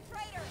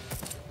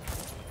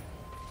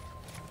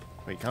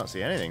 Well, you can't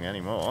see anything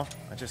anymore.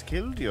 I just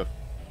killed you.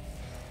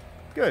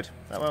 Good.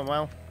 That went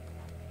well.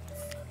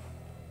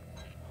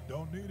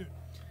 Don't need it.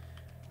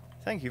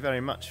 Thank you very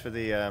much for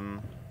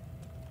the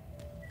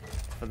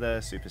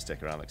super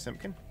sticker, Alex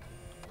Simpkin.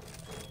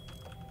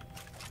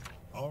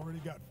 Already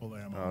got full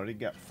ammo. Already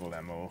got full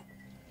ammo.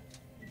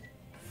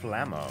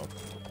 Flammo.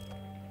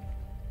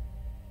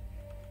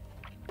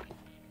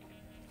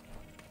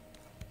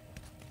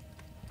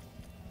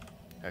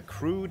 A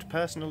crude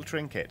personal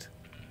trinket.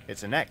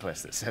 It's a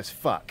necklace that says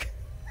fuck.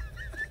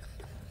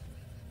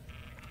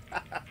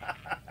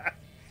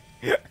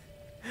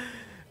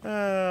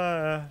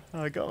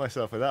 I got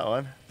myself with that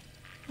one.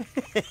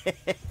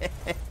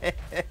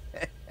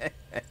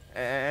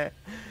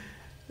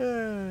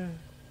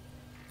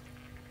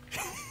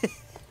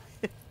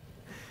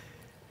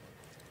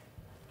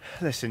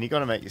 Listen, you got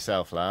to make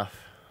yourself laugh.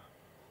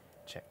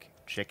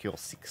 Check your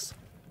six.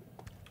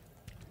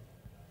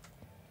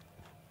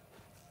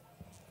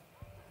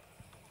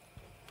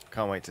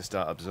 Can't wait to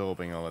start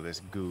absorbing all of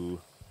this goo.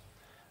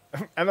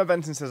 Emma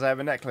Benton says, I have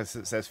a necklace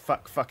that says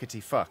fuck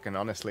fuckity fuck, and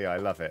honestly I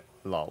love it.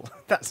 Lol.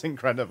 That's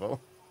incredible.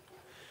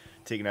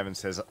 Tegan Evans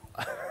says,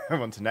 I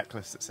want a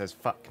necklace that says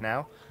fuck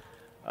now.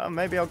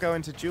 Maybe I'll go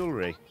into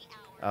jewellery.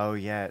 Oh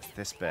yeah, it's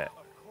this bit.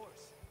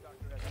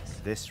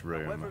 This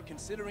room. However,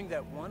 considering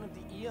that one of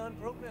the Eon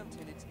program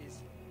tenets is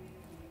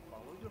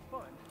follow your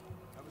fun,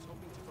 I was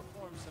hoping to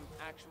perform some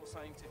actual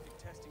scientific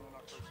testing on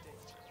our first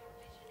date.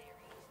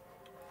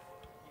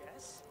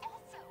 Yes?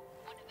 Also,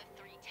 one of the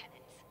 3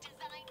 tenets,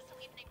 designed so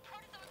even a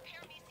protozoan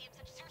paramecium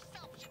such as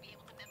yourself should be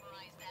able to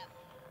memorize them.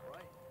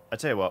 Right. I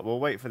tell you what, we'll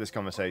wait for this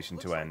conversation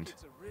Looks to like end.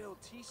 it's a real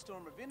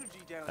T-storm of energy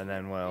down And here.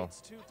 then, well...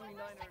 It's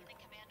 239 Second in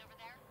command over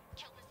there.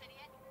 Kill this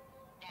idiot.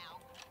 Now.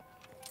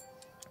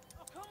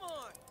 Oh, come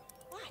on!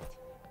 What?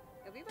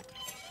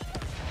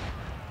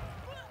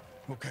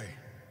 Okay,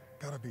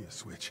 gotta be a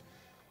switch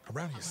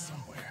around here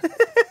somewhere.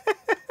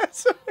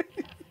 So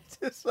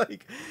just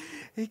like,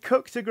 he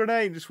cooked a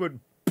grenade, just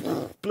went,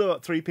 blew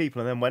up 3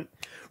 people, and then went,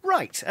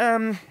 right,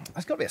 there's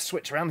got to be a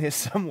switch around here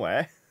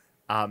somewhere.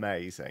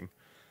 Amazing.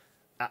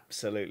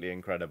 Absolutely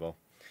incredible.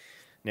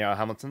 Neo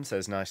Hamilton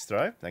says, nice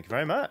throw. Thank you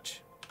very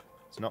much.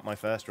 It's not my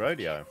first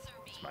rodeo.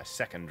 It's my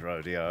second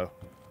rodeo.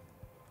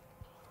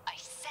 I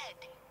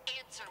said,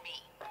 answer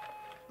me.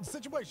 The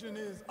situation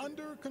is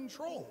under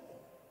control.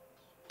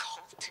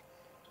 Colt?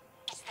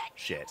 Is that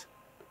Shit.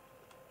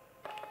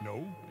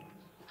 No.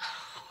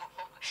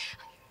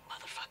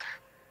 motherfucker?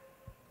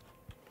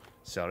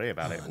 Sorry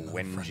about it, Another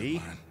friend of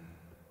Wengie. mine.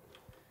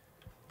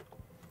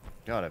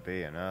 Gotta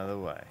be another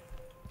way.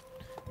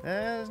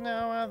 There's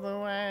no other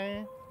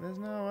way. There's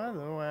no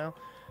other way.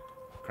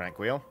 Crank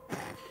wheel.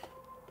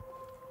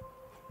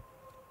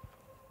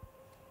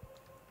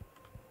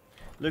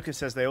 Lucas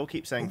says they all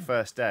keep saying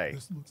first day.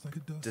 This looks like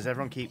it does. Does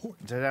something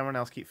important. everyone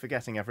else keep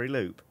forgetting every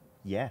loop?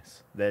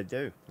 Yes, they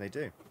do. They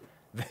do.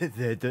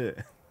 They do.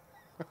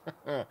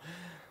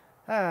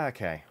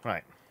 Okay,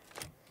 right.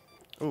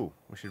 Ooh,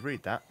 we should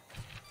read that.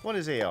 What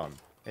is Eon?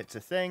 It's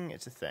a thing.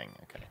 It's a thing.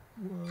 Okay.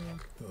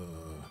 What the?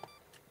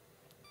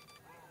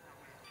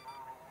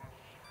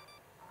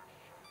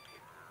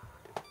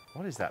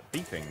 What is that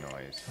beeping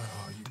noise?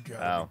 Oh, you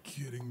gotta Oh, be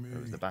kidding me.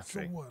 it was the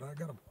battery. So what? I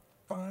gotta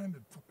find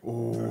it.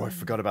 Oh, I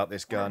forgot about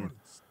this gun.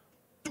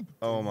 Stupid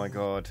Oh my thing.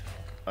 god.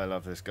 I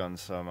love this gun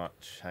so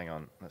much. Hang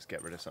on, let's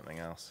get rid of something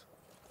else.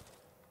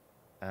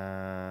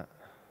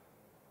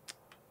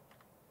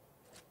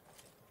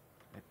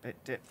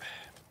 Dip.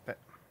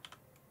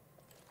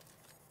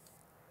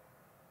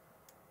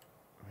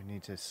 We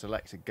need to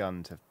select a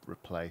gun to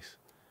replace.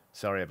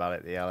 Sorry about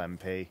it, the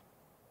LMP.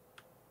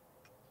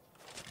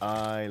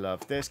 I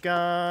love this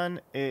gun.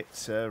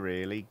 It's a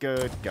really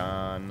good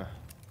gun.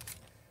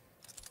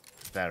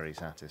 Very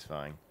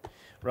satisfying.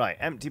 Right,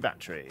 empty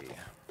battery.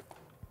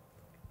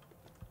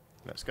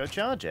 Let's go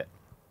charge it.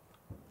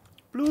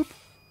 Bloop.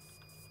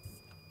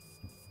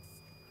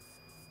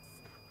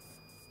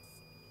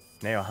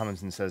 Neo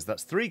Hamilton says,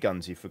 that's 3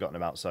 guns you've forgotten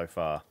about so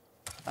far.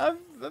 I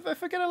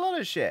forget a lot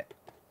of shit.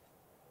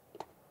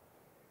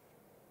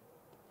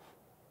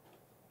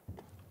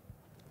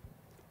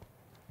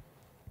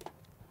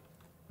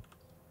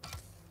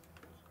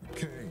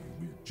 Okay,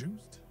 we're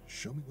juiced.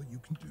 Show me what you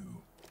can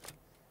do.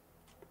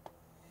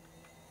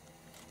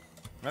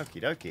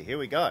 Okie dokie, here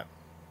we go.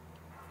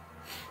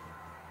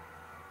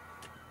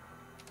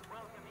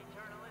 Welcome,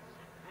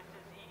 Eternalists. This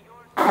is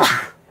Eeyore's.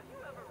 Have you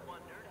ever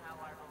wondered how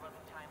our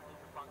beloved time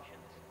loop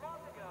functions? Long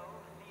ago,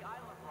 the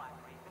Isle of Black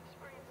Reef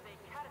experienced a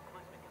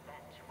cataclysmic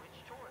event which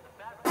tore the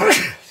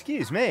fabric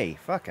Excuse me,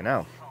 fucking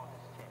hell.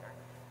 caused terror,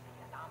 the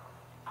anomaly.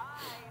 I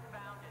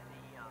founded the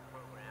Eon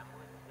program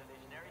with the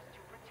visionaries to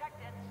protect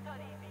and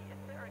study the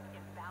etheric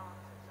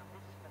imbalances of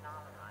this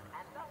phenomenon,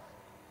 and thus,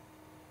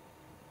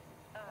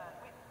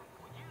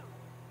 you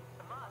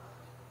must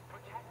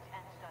protect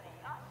and study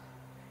us,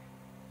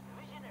 the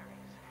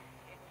visionaries.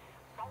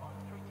 Follow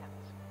the three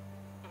tenets.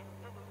 If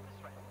the loop is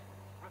threatened,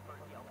 refer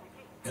to the LPP.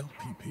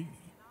 LPP?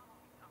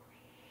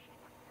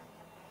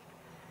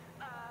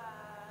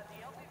 The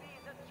LPP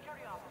is at the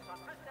security office on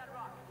That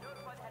Rock.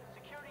 Notify the head of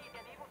security,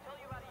 and he will tell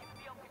you how to use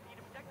the LPP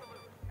to protect the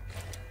loop.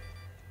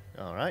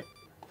 Alright.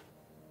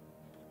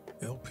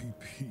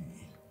 LPP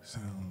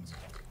sounds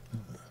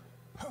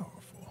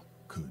powerful.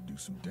 Could do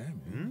some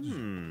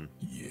damage.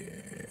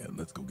 Yeah,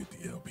 let's go get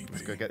the LPP.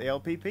 Let's go get the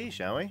LPP,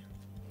 shall we?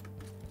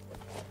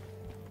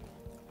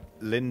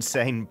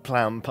 Linsane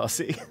Plown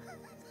Pussy.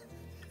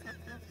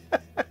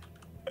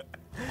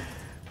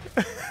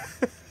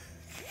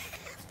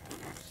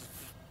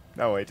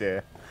 No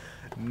idea.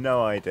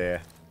 No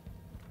idea.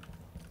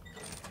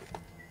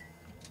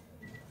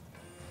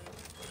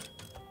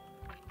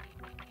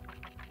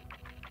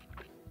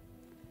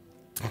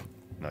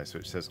 No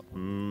switch says,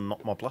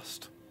 not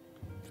modulist.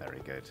 Very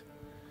good.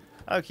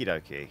 Okie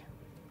dokie.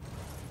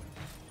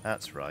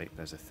 That's right,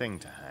 there's a thing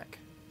to hack.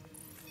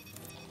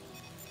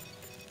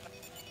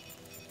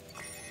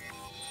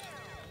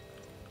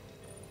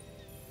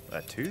 There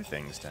are two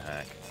things to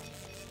hack.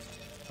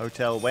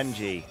 Hotel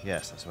Wenji.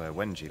 Yes, that's where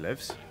Wenji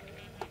lives.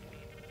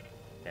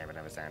 Damn it,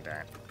 I was down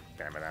that.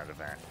 Damn it, out of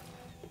that.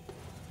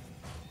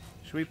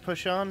 Should we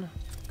push on?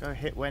 Go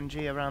hit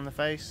Wenji around the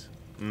face?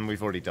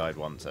 We've already died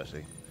once,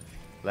 actually.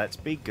 Let's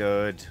be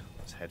good.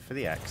 Let's head for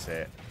the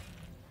exit.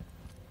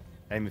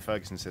 Amy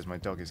Ferguson says my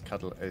dog is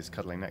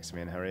cuddling next to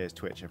me and her ears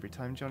twitch every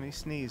time Johnny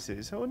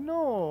sneezes. Oh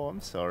no,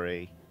 I'm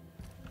sorry.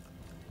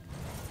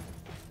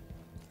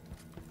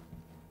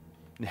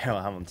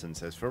 Neil Hamilton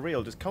says, for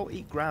real, does Colt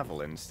eat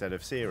gravel instead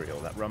of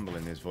cereal? That rumble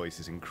in his voice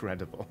is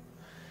incredible.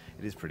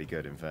 It is pretty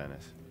good, in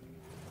fairness.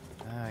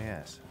 Ah,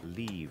 yes.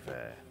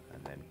 Lever.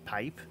 And then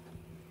pipe.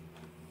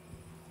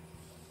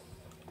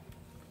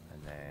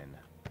 And then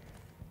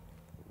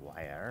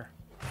wire.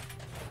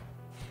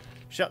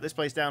 Shut this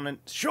place down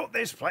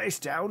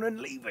and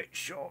leave it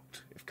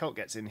shut. If Colt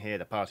gets in here,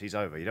 the party's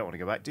over. You don't want to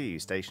go back, do you?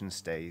 Station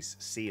stays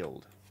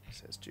sealed,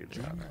 says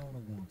Juliana. Juliana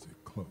wants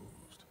it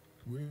closed,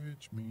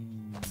 which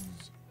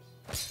means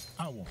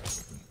I won't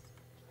open.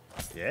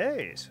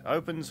 Yes,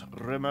 opens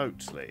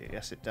remotely.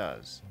 Yes, it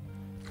does.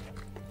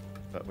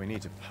 But we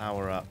need to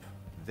power up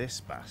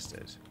this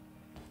bastard.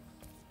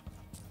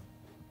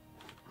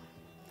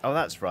 Oh,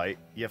 that's right.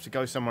 You have to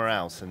go somewhere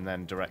else and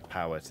then direct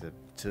power to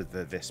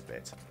this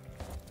bit.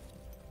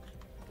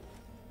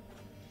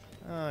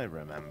 I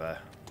remember.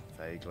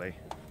 Vaguely.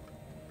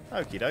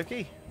 Okie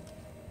dokie.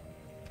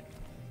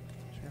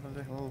 Should we have a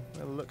little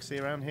look-see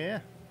around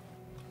here?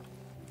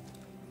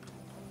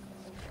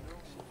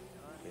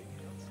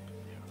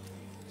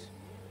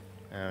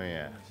 Oh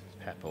yeah,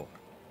 Pepple.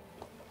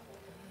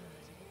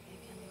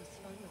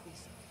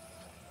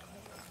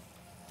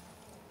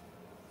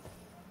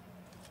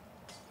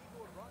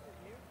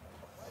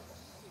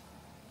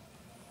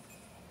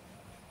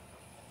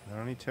 There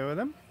are only two of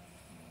them?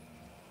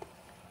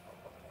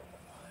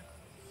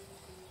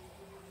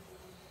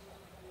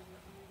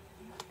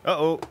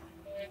 Uh-oh.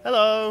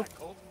 Hello.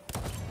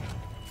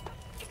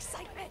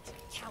 Excitement!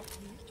 Count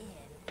me in.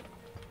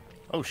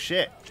 Oh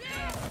shit.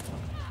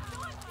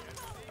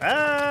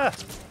 Ah!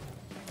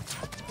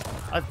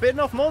 I've bitten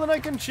off more than I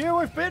can chew!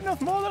 I've bitten off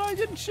more than I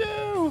can chew!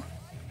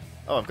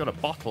 Oh, I've got a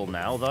bottle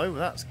now, though.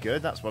 That's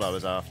good. That's what I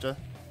was after.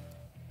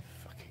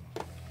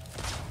 Fucking...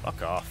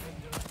 Fuck off.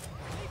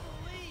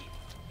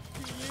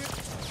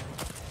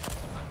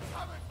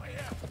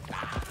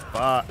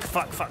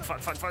 Fuck.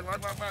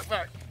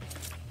 Fuck.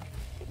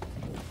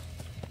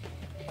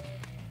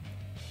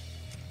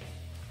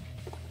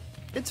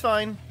 It's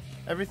fine.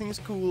 Everything is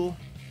cool.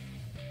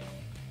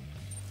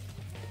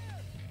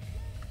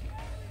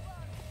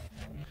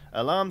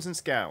 Alarms and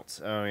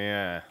scouts. Oh,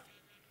 yeah.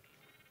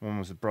 One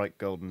was a bright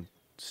golden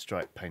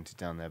stripe painted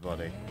down their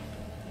body.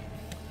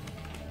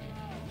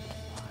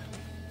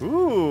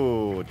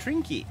 Ooh,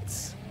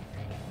 trinkets.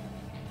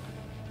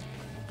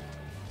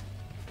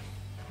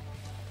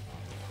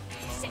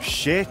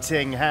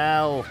 Shitting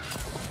hell.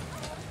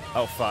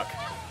 Oh, fuck.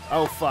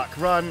 Oh, fuck.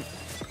 Run.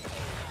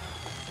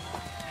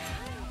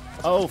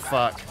 Oh,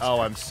 fuck. Oh,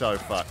 I'm so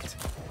fucked.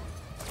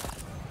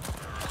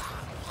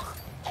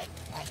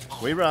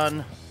 We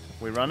run.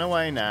 We run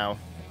away now.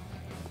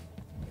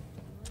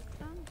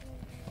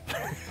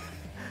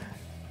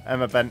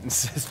 Emma Benton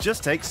says,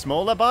 just take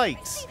smaller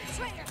bites.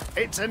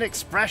 It's an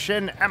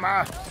expression,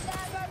 Emma.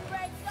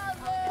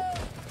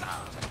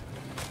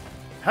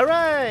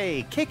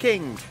 Hooray!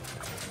 Kicking!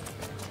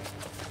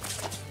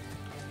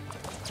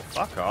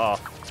 Fuck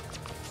off.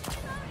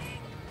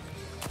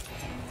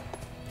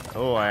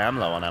 Oh, I am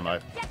low on ammo.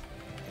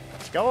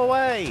 Go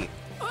away!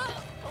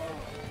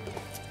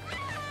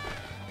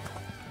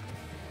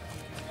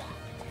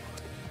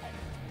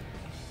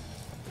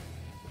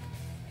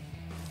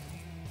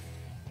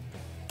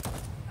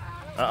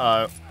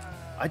 Uh-oh.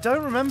 I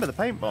don't remember the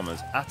paint bombers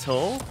at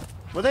all.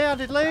 Were they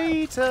added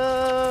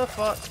later?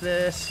 Fuck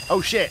this.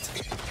 Oh, shit.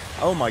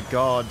 Oh, my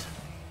God.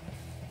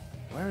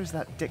 Where is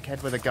that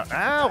dickhead with a gun?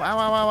 Ow! Ow,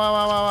 ow, ow, ow,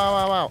 ow, ow,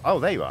 ow, ow. Oh,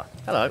 there you are.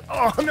 Hello.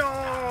 Oh,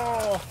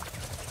 no!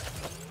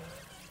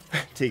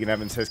 Tegan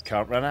Evans says,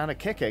 can't run out of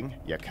kicking.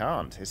 You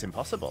can't. It's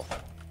impossible.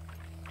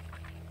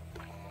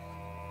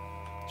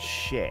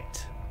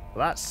 Shit.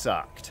 Well, that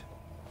sucked.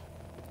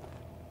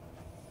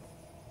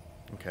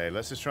 Okay,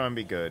 let's just try and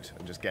be good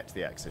and just get to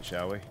the exit,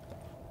 shall we?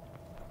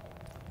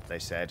 They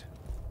said,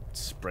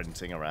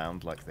 sprinting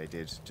around like they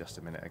did just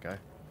a minute ago.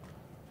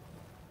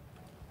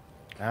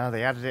 Ah,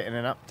 they added it in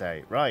an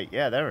update. Right,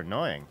 yeah, they're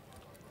annoying.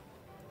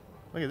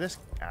 Look at this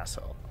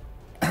asshole.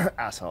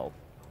 Asshole.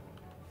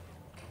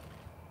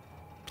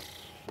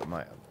 It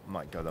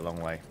might go the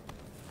long way.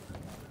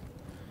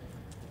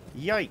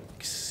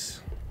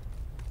 Yikes.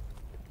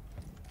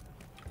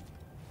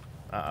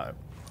 Uh-oh.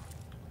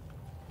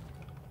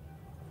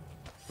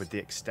 With the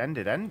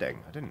extended ending.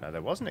 I didn't know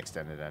there was an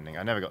extended ending.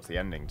 I never got to the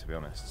ending, to be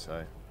honest,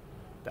 so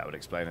that would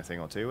explain a thing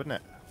or two, wouldn't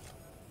it?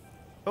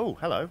 Oh,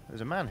 hello.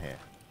 There's a man here.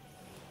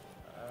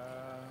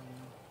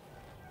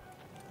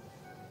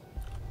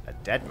 A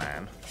dead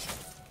man?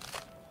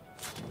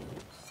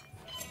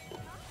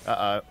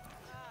 Uh-oh.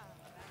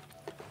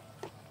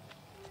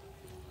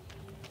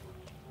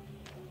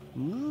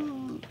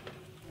 Ooh.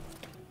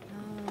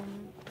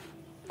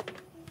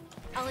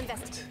 I'll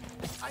investigate.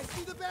 I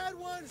see the bad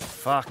ones.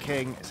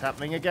 Fucking, it's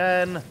happening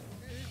again.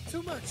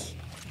 Too much.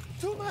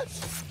 Too much.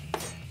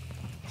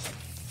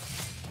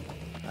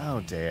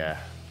 Oh dear.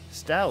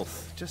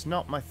 Stealth, just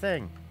not my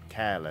thing.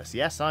 Careless.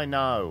 Yes, I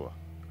know.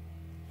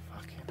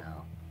 Fucking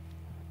hell.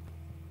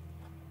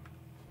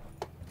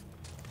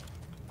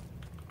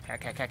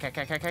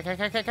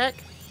 Heck.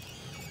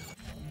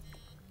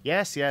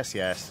 Yes, yes,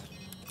 yes.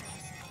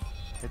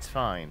 It's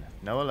fine.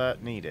 No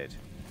alert needed.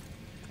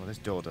 Well, this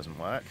door doesn't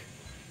work.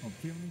 I'm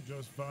feeling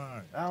just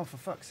fine. Oh, for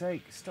fuck's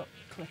sake. Stop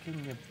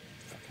clicking your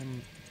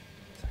fucking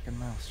second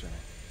mouse, Johnny.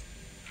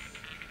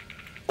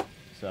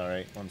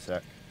 Sorry, one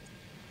sec.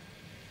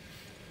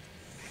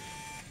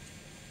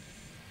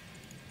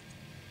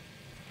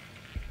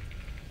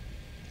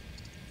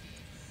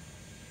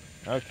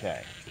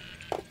 Okay.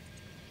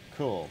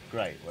 Cool,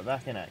 great. We're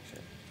back in action.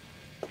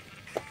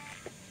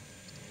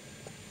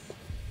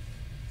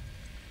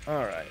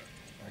 Alright.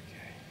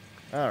 Okay.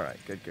 Alright,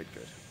 good.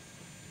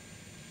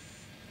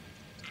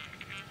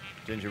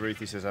 Ginger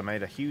Ruthie says, I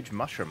made a huge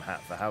mushroom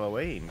hat for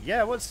Halloween.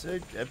 Yeah, what's... are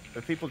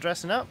people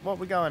dressing up? What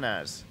we going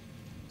as?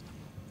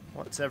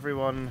 What's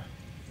everyone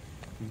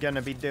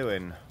gonna be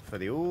doing for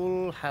the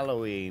all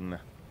Halloween?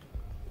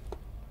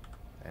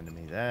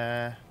 Enemy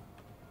there.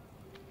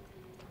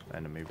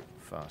 Enemy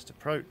fast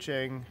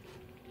approaching.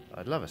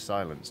 I'd love a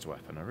silenced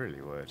weapon, I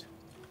really would.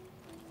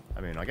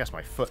 I mean, I guess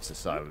my foot's a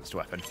silenced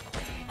weapon.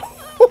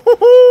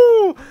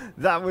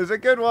 That was a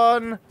good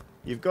one!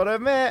 You've got to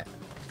admit.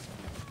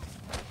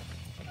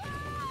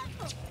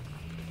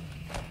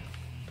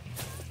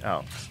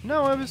 Oh.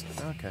 No, I was...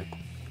 Okay.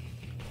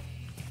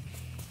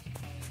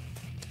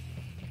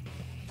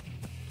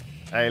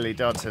 Ailey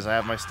Dodd says, I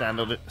have my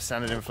standard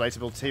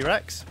inflatable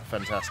T-Rex.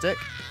 Fantastic.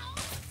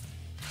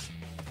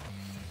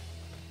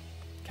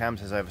 Cam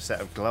says, I have a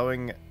set of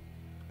glowing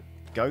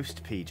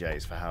ghost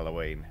PJs for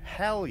Halloween.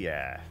 Hell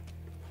yeah.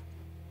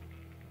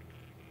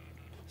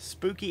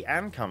 Spooky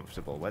and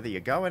comfortable, whether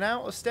you're going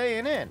out or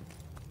staying in.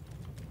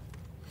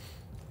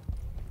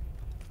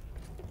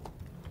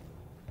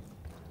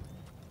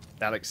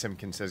 Alex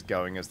Simpkins says,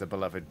 going as the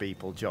beloved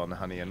Beeple, John,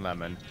 Honey and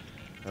Lemon.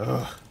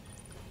 Ugh.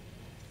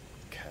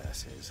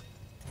 Curses.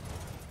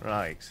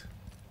 Right.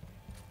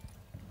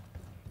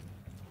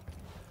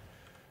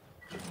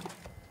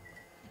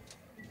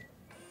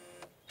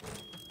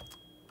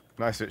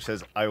 Nice, which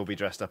says, I will be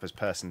dressed up as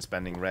person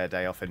spending rare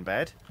day off in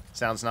bed.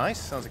 Sounds nice.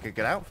 Sounds like a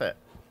good outfit.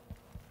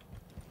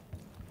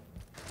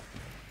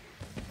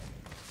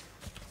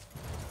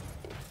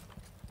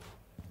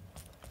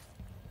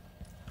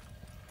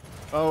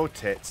 Oh,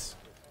 tits.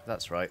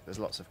 That's right, there's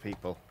lots of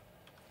people.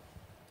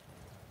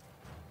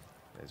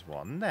 There's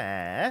one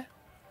there.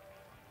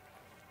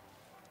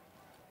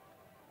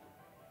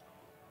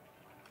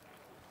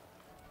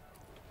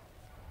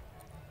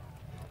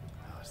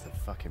 Oh, it's the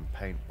fucking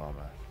paint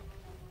bomber.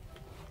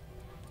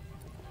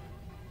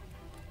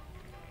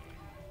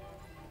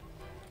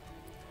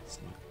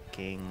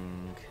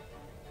 Sneaking,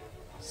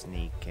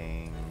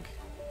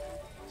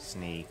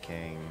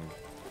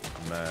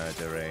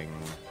 murdering,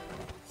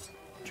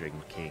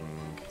 drinking,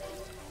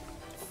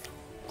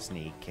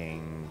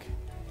 sneaking.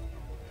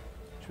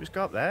 Should we just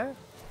go up there?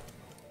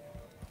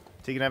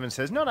 Tegan Evans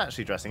says, not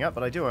actually dressing up,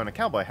 but I do own a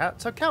cowboy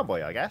hat, so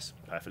cowboy, I guess.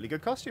 Perfectly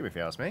good costume, if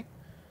you ask me.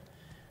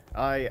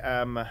 I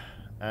am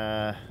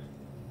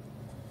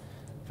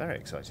very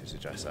excited to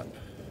dress up.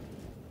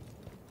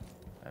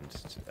 And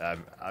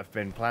I've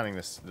been planning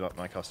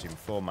my costume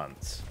for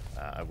months.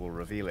 I will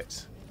reveal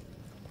it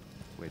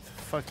with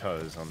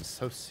photos on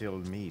social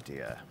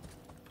media.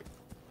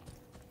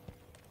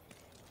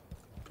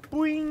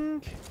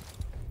 Boing!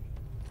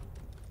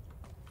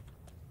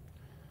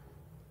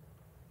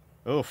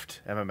 Oofed.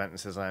 Emma Benton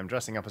says, I am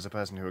dressing up as a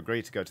person who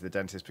agreed to go to the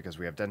dentist because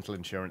we have dental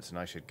insurance and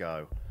I should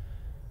go.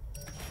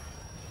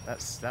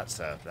 That's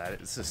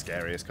the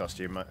scariest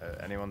costume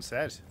anyone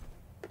said.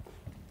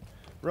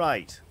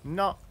 Right.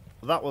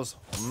 That was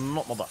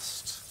not my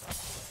best.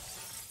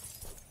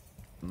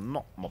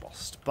 Not my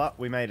best. But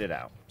we made it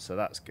out, so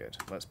that's good.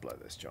 Let's blow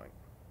this joint.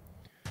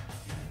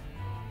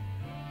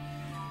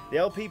 The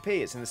LPP,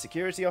 it's in the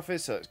security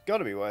office, so it's got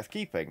to be worth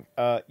keeping.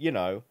 You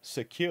know,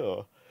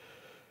 secure.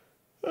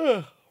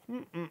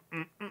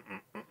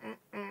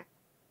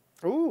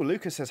 Ooh,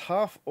 Lucas says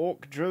half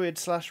orc druid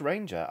 /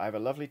 ranger. I have a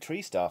lovely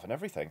tree staff and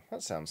everything.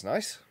 That sounds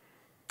nice.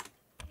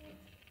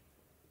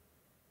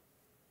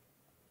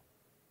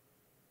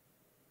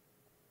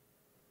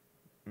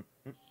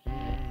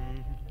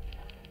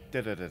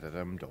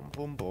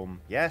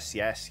 Yes,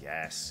 yes,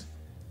 yes.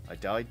 I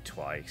died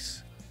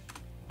twice.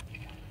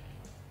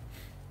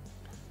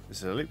 This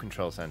is a loop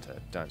control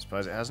center. Don't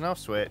suppose it has an off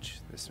switch.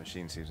 This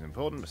machine seems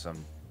important, but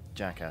some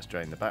jackass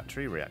drained the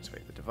battery,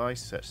 reactivate the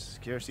device, search the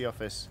security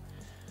office.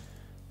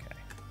 Okay.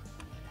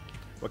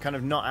 We're kind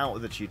of not out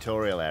of the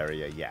tutorial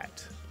area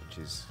yet, which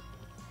is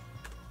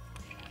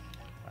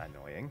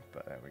annoying,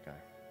 but there we go.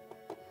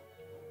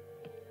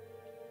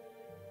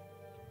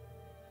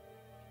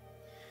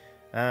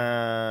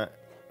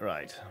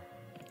 Right.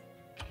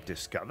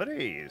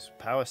 Discoveries.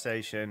 Power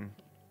station.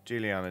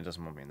 Juliana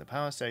doesn't want me in the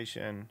power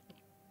station.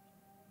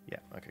 Yeah,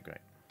 okay, great.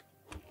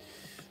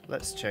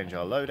 Let's change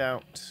our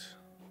loadout.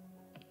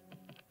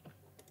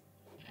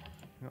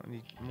 Got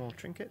any more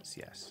trinkets?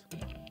 Yes.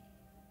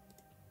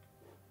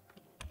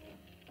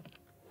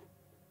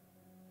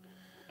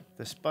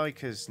 The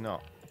spiker's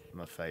not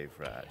my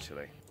favourite,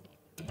 actually.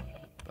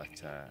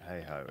 But,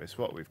 hey-ho, it's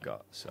what we've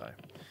got, so...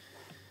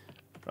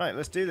 Right,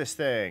 let's do this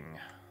thing.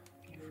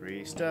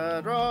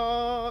 Freestyle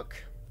rock!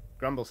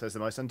 Grumble says, the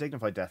most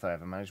undignified death I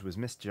ever managed was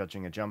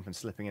misjudging a jump and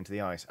slipping into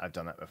the ice. I've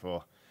done that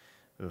before.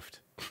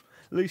 Oofed.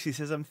 Lucy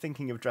says, I'm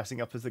thinking of dressing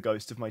up as the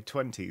ghost of my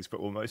 20s, but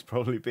will most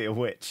probably be a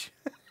witch.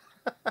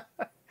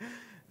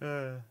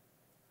 Oh,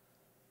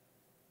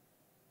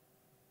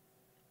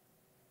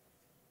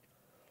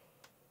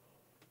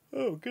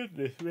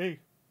 goodness me.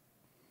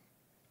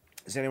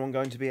 Is anyone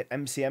going to be at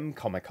MCM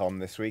Comic Con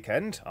this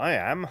weekend? I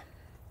am.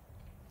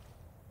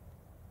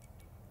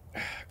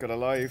 Got a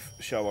live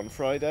show on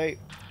Friday.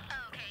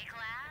 Okay,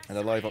 class. And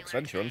a live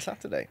Oxventure on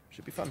Saturday.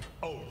 Should be fun.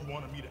 Oh, you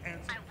wanted me to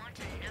answer? I want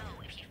to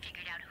know if you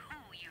figured out who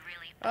you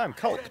really I'm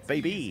Colt,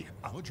 baby.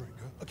 I'm a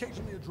drinker,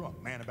 occasionally a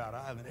drunk, man about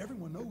island.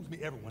 Everyone knows me,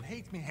 everyone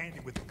hates me,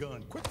 handy with the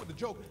gun, quick with the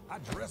joke. I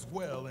dress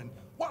well, and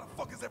why the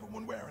fuck is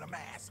everyone wearing a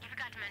mask? You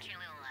forgot to mention your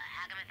little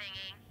Hagama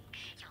thingy.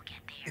 You'll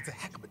get there. It's a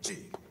heck of a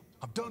jig.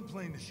 I'm done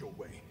playing this your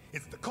way.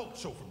 It's the Colt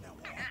show from now on.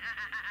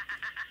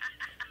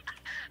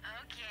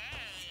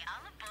 Okay,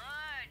 all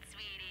aboard,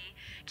 sweetie.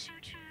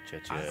 Choo-choo. I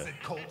Choo-choo. said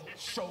Colt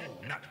show,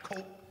 not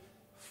Colt.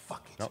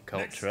 Fuck it. Not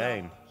Colt Next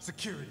train. Stop,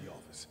 security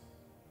office.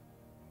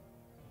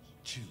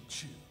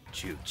 Choo-choo.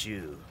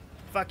 Choo-choo.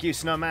 Fuck you,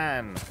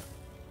 snowman.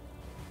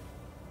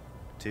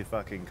 Too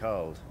fucking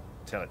cold.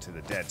 Tell it to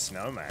the dead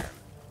snowman.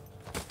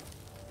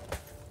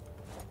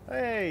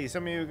 Hey,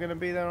 some of you are going to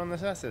be there on the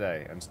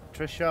Saturday, and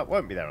Trish Sharp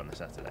won't be there on the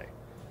Saturday.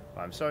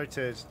 I'm sorry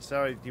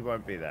you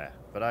won't be there,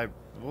 but I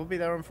will be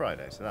there on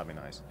Friday, so that'll be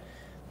nice.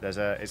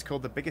 It's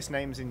called The Biggest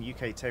Names in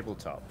UK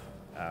Tabletop,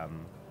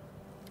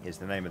 is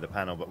the name of the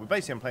panel, but we're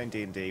basically playing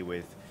D&D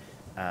with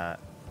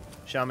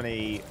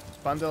Shamini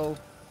Spandel,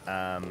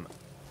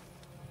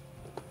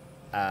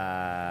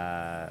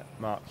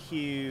 Mark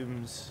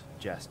Humes,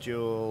 Jess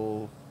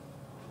Jewell,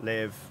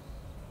 Liv,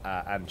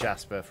 and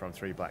Jasper from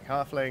 3 Black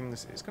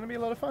Halflings. It's going to be a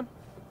lot of fun.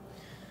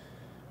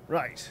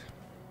 Right.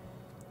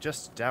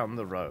 Just down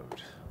the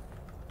road.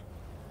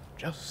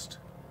 Just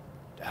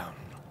down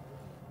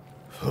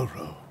the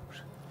road.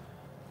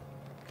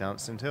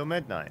 Dance until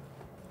midnight.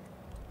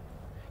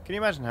 Can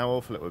you imagine how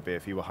awful it would be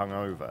if you were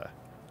hungover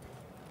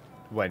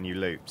when you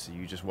looped, so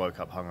you just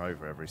woke up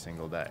hungover every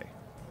single day?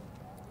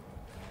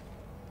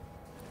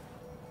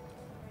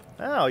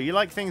 Oh, you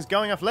like things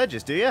going off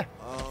ledges, do you?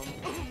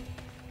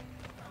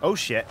 Oh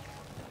shit.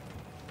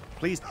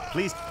 Please,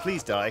 please,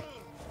 please die.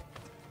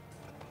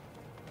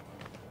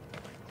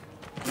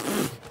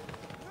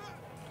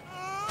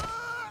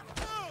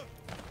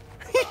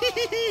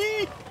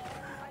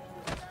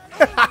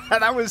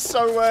 That was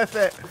so worth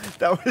it.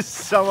 That was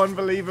so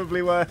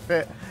unbelievably worth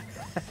it.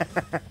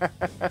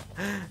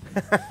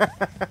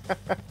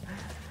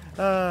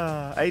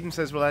 Aiden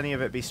says, will any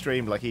of it be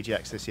streamed like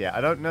EGX this year?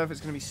 I don't know if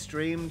it's going to be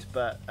streamed,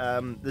 but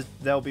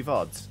there'll be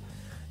VODs.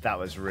 That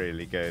was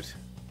really good.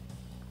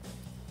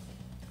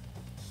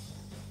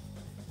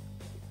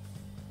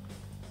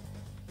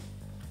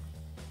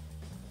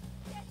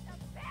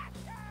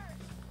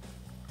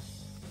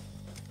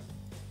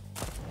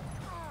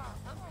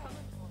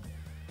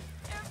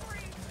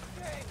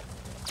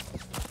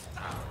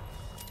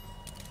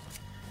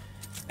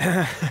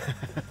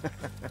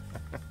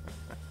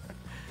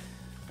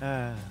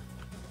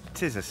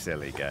 'Tis a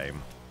silly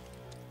game.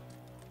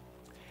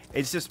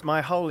 It's just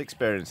my whole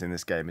experience in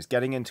this game is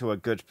getting into a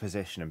good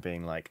position and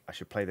being like, I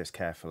should play this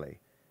carefully.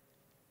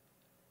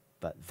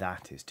 But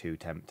that is too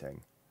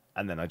tempting.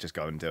 And then I just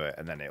go and do it,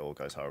 and then it all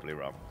goes horribly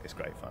wrong. It's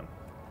great fun.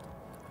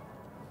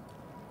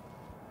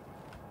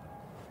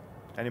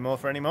 Any more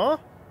for any more?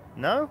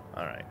 No?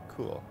 Alright,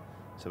 cool.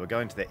 So we're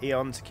going to the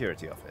Eon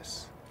security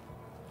office.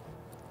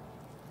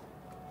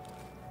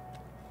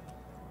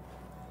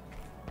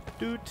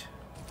 Doot.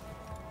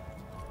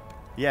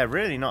 Yeah,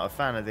 really not a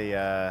fan of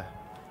the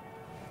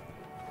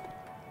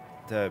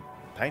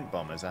paint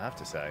bombers, I have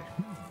to say.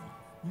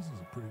 This is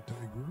a pretty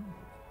tight group.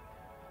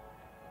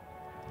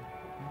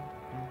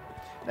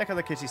 Neko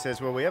the Kitty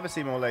says, will we ever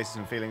see more Laces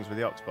and Feelings with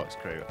the Oxbox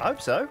crew? I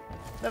hope so.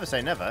 Never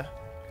say never,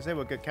 because they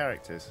were good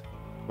characters.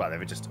 Well, they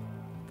were just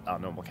our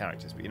normal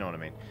characters, but you know what I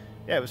mean.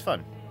 Yeah, it was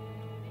fun.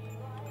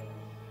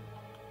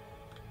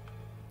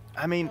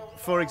 I mean,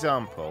 for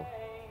example,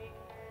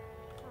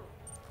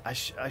 I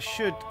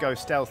should go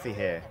stealthy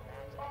here,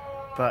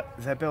 but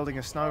they're building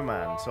a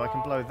snowman, so I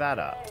can blow that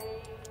up.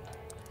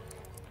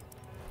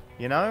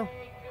 You know?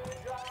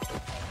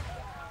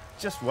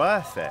 Just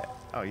worth it.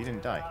 Oh, you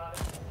didn't die.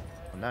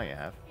 Well, now you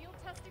have.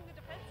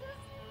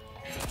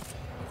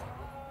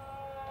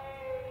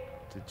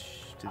 Did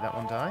that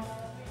one die?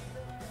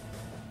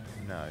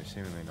 No,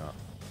 seemingly not.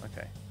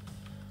 Okay.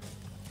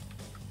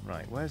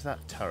 Right, where's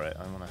that turret?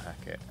 I want to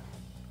hack it.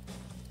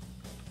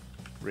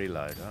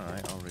 Reload.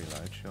 Alright, I'll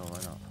reload. Sure, why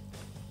not?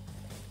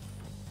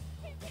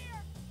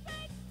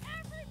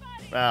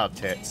 Oh,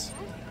 tits.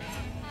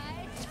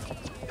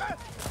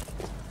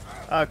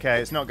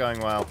 Okay, it's not going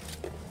well.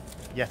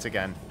 Yet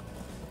again.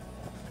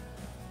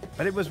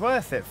 But it was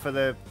worth it for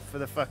the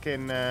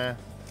fucking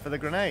for the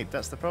grenade.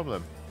 That's the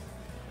problem.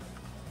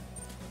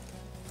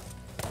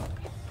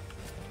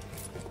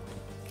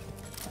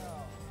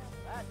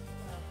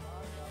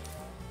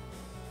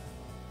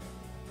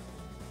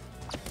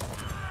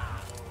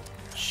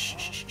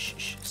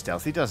 Shh.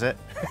 Stealthy does it.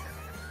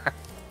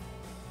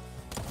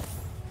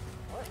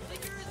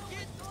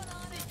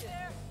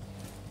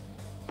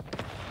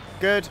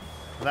 Good.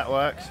 That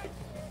works.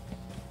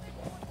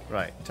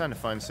 Right, time to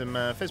find some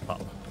fizz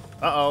pop.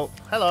 Uh-oh.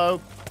 Hello.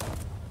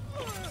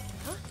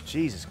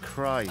 Jesus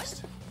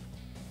Christ.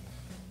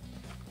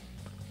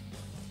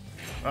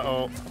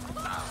 Uh-oh.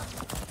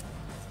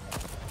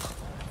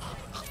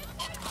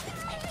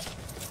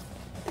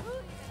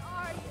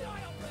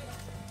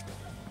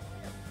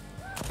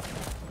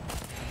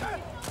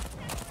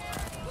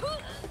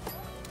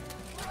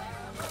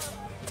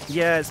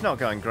 Yeah, it's not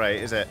going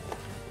great, is it?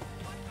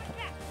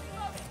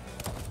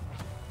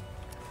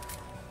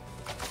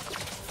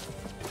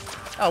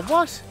 Oh,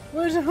 what?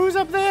 Who's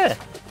up there?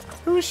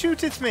 Who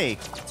shooteth me?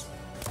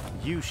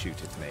 You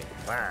shooteth me.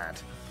 Bad.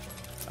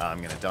 Oh,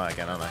 I'm gonna die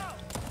again, aren't I?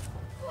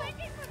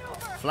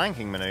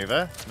 Flanking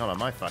maneuver? Not on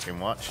my fucking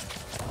watch.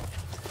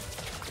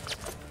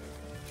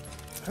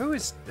 Who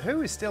is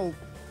still...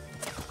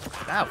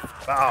 Ow.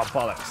 Oh,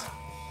 bollocks.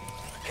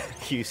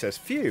 Q says,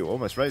 phew,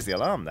 almost raised the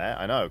alarm there.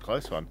 I know,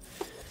 close one.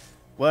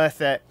 Worth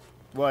it.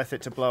 Worth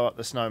it to blow up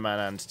the snowman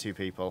and 2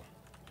 people.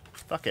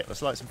 Fuck it,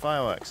 let's light some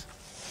fireworks.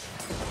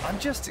 I'm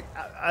just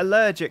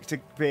allergic to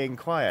being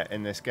quiet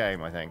in this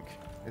game, I think,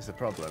 is the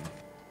problem.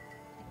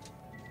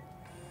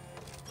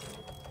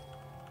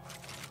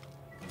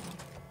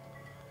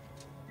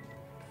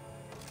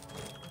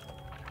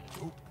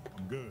 Oh,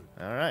 I'm good.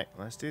 Alright,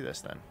 let's do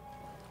this then.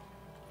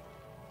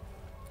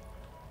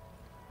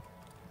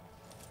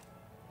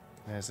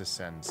 There's a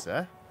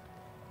sensor.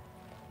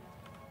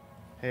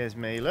 Here's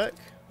me, look.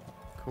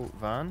 Colt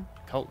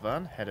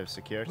Van, head of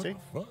security.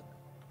 What the fuck?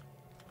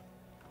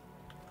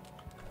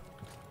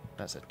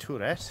 That's a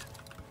turret.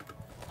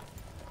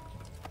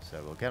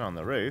 So we'll get on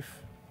the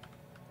roof.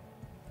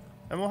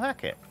 And we'll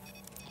hack it.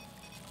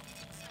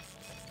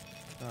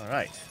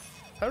 Alright.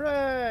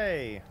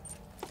 Hooray!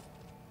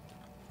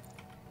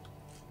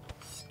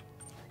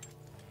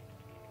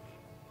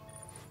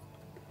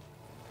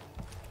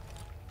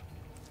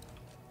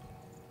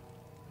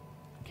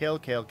 Kill.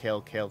 Great,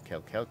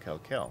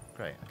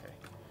 okay.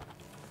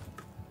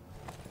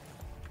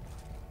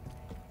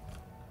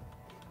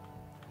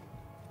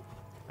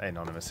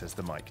 Anonymous says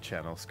the Mike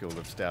Channel, School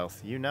of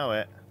Stealth. You know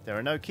it. There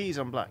are no keys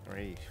on Black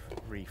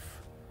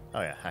Reef. Oh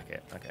yeah, hack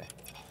it. Okay.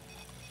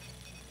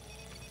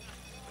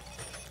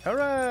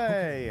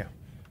 Hooray!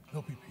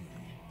 LPP.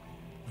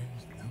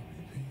 Where's the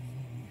LPP?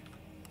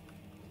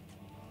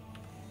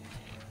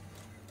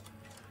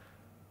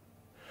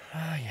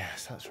 Ah,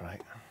 yes, that's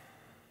right.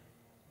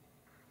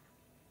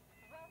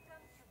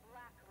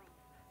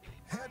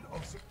 Head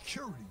of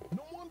security.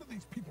 No wonder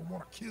these people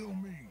want to kill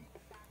me.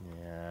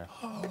 Yeah.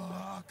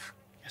 Fuck.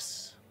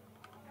 Yes.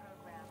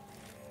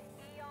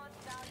 Eon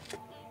values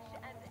each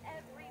and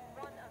every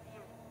one of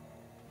you.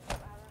 To our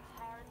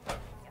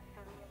hard-working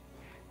affiliates,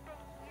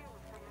 thank you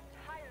for your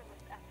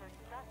tireless efforts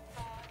thus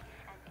far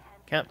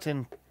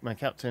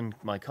Captain,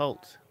 my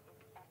Colt.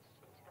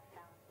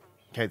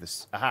 Okay,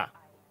 this. Aha.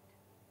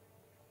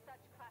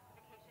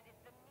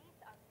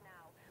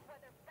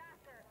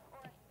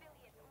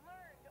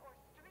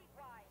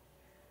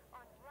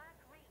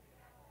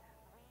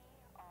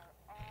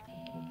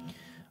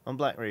 On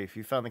Black Reef,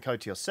 you found the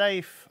code to your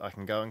safe. I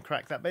can go and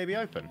crack that baby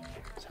open.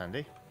 It's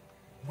handy.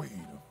 Wait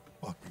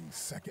a fucking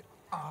second.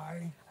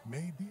 I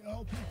made the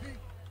LPP,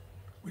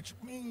 which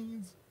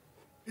means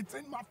it's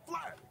in my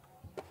flat.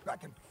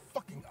 Back in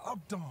fucking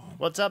Uptown.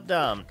 What's up,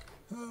 Dom?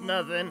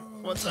 Nothing.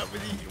 What's up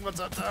with you?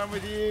 What's up, Dom,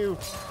 with you?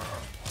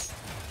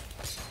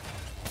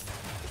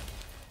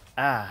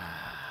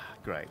 Ah,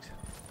 great.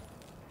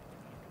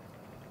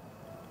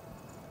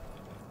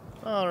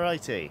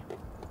 Alrighty.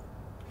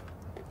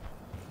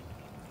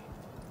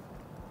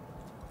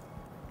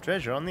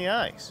 Treasure on the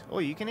ice.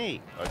 Or you can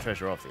eat. Oh,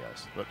 treasure off the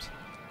ice. Whoops.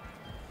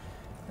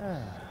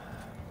 Ah.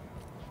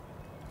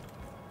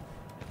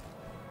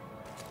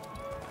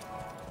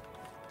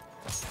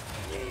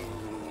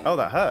 Oh,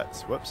 that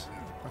hurts. Whoops.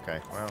 Okay,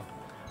 well,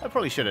 I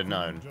probably should have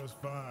known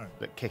Just fine.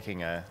 that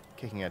kicking a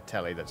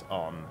telly that's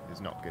on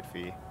is not good for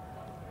you.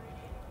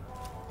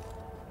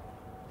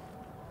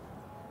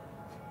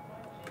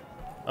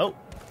 Oh.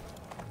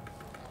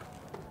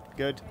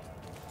 Good.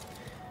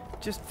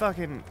 Just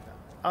fucking...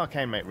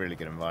 Arcane make really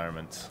good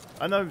environments.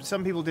 I know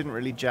some people didn't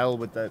really gel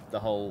with the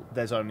whole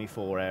there's only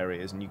 4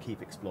 areas and you keep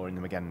exploring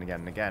them again and again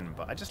and again,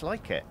 but I just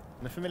like it.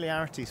 The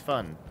familiarity's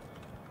fun.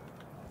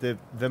 The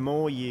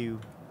more you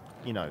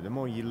know, the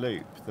more you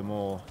loop, the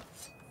more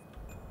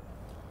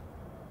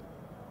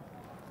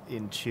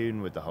in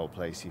tune with the whole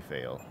place you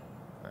feel.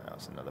 Oh,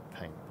 that's another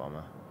paint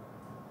bomber.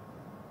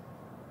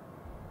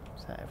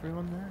 Is that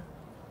everyone there?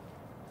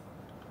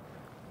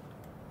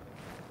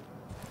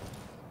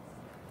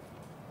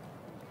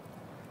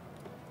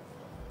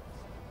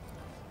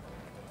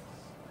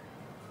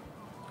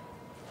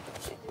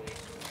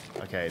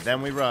 Okay,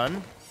 then we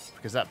run,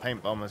 because that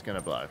paint bomber's going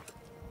to blow.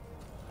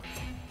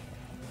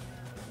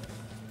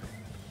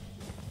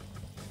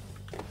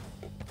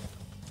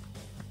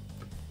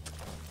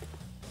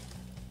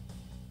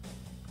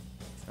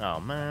 Oh,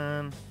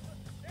 man.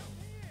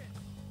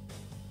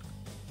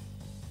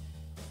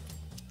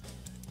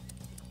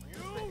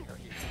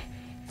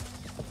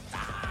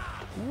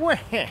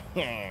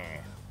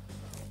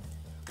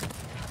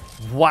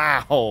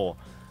 Wow.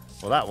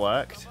 Well, that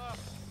worked.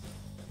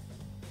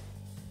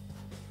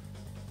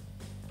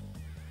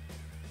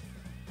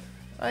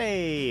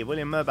 Hey,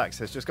 William Murback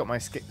says, just got my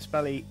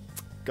Skelly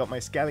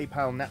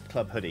Pal Nap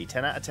Club hoodie.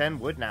 10 out of 10,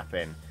 wood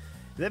napping.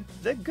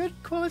 They're good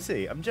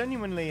quality. I'm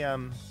genuinely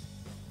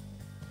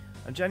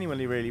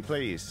really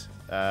pleased.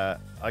 I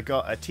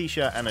got a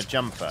t-shirt and a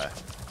jumper,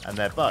 and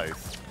they're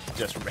both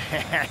just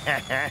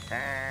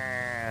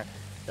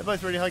they're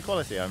both really high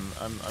quality. I'm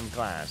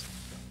glad,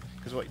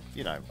 because what,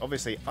 you know,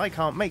 obviously I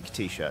can't make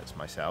t-shirts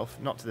myself,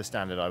 not to the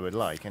standard I would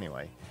like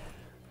anyway.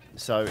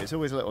 So it's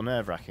always a little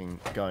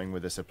nerve-wracking going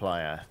with a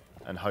supplier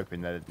and hoping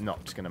they're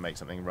not just going to make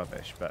something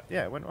rubbish. But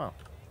yeah, it went well.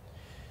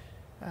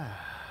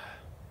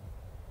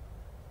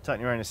 Titan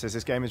Uranus says,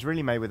 this game is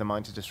really made with a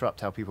mind to disrupt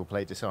how people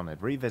play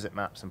Dishonored. Revisit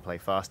maps and play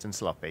fast and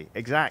sloppy.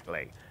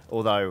 Exactly.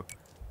 Although,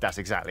 that's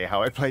exactly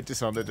how I played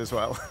Dishonored as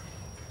well.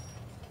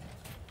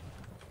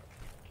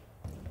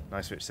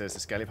 Nice Rich says, the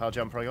Skelly Pal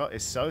jumper I got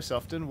is so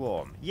soft and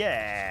warm.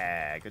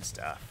 Yeah, good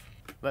stuff.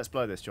 Let's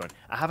blow this joint.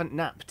 I haven't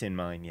napped in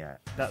mine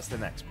yet. That's the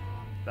next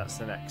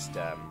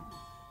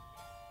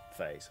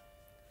phase.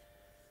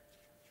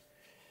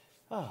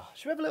 Oh,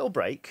 should we have a little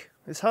break?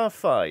 It's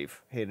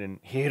 5:30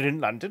 here in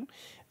London.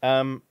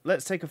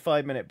 Let's take a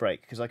 5-minute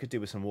break, because I could do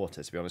with some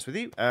water, to be honest with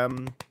you. How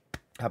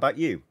about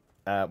you?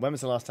 When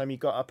was the last time you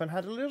got up and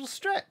had a little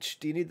stretch?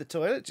 Do you need the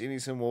toilet? Do you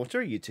need some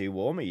water? Are you too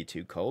warm? Are you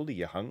too cold? Are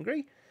you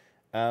hungry?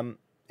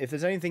 If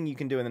there's anything you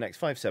can do in the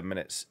next 5-7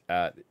 minutes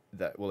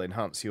that will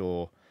enhance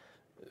your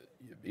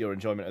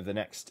enjoyment of the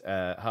next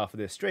half of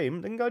this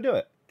stream, then go do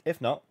it. If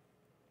not,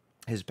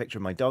 here's a picture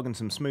of my dog and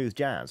some smooth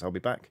jazz. I'll be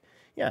back,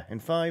 yeah, in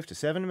 5 to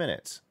 7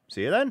 minutes.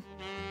 See you then.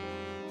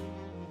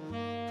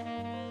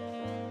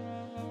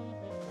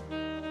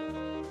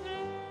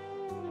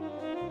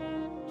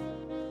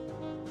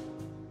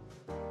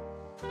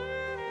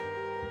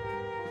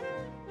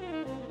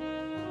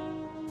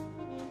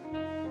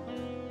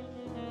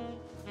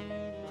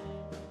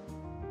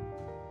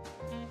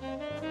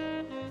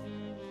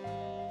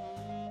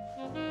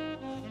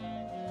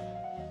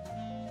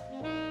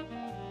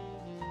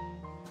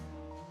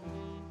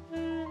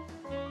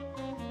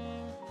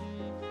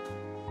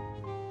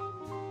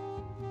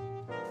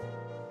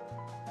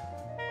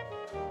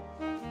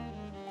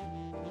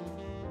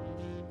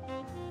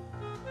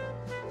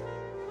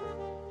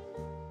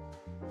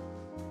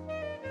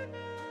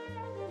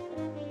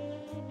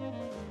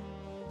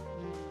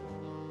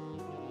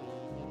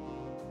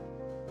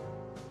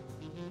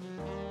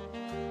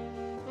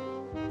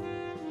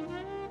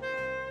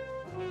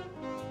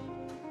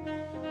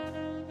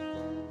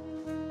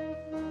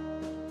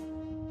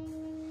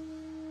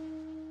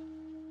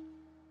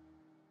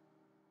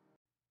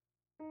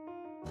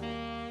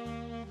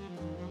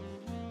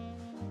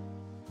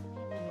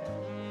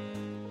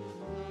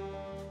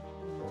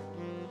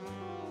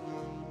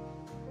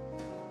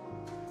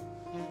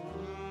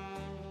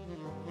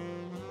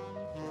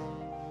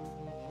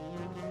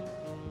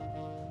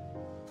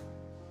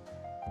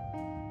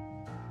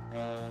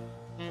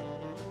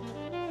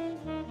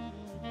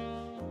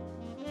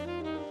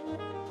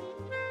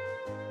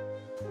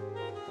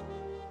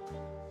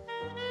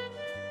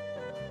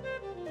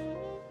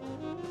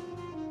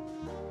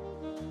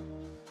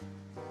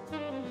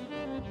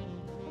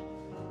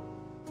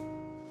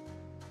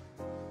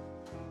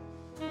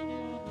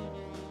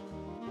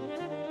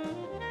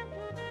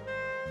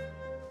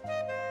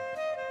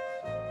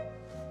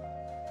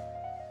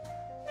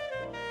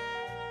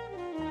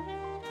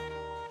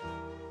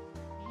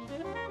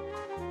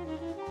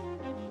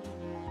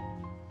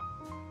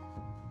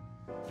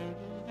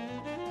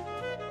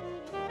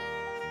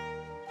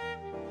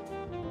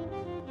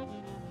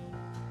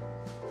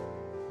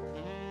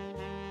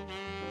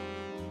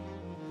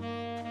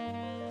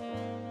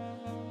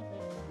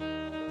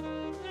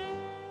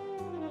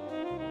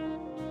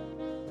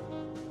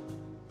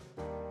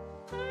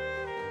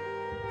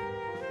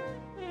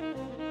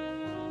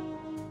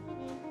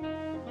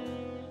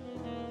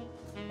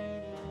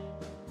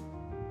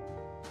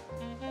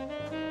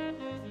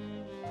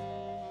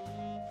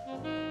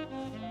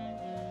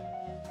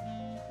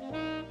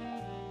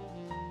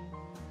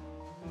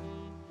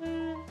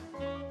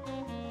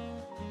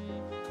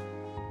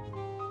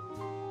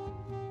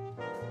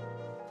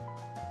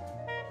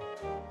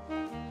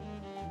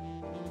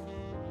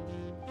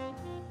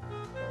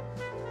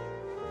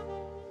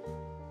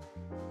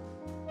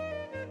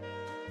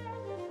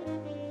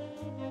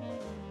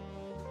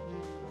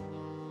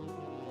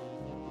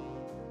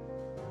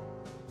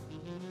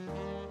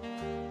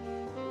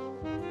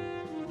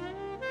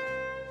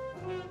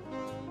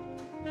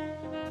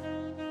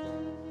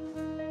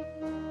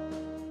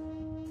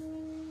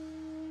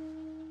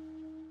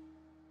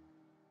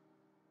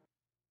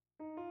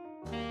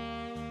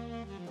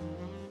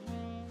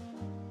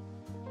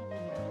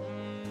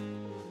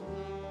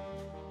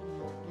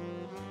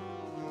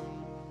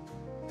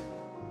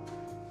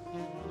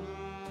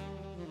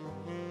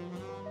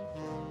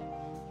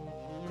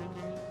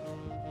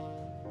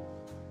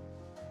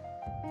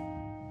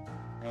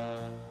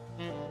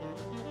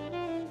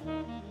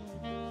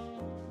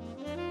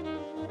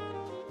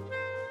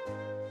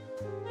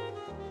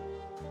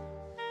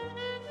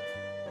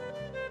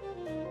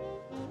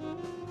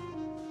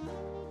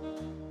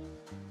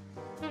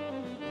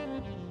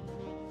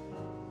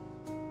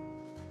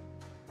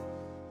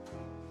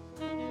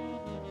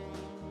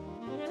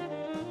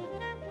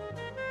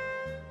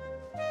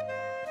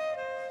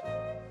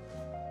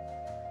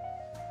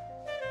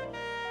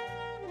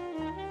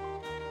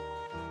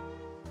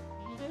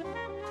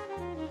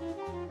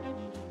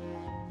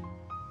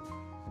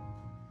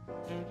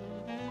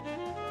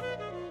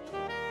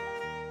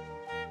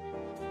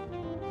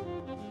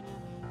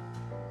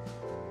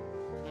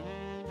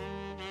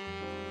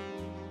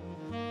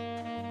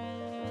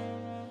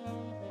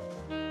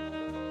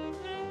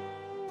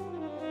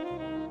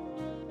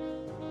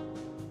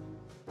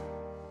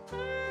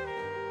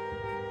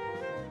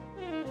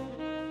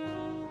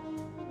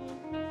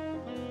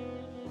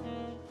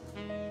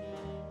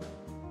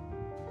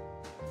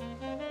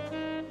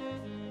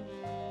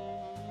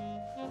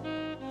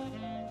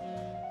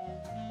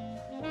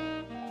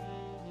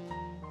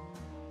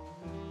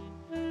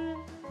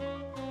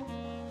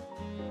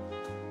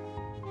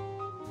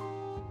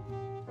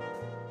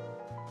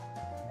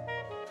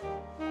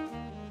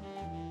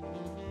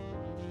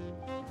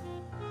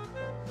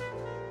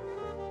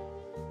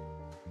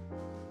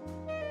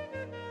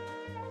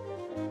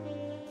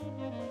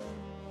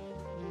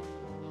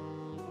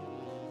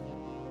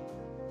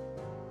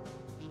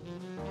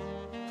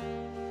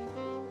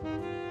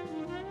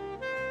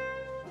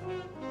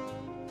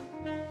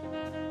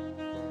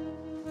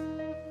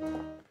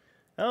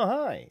 Oh,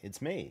 hi,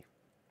 it's me,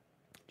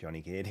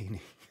 Johnny Chiodini.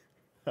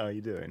 How are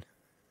you doing?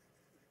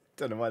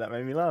 Don't know why that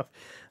made me laugh.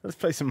 Let's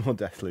play some more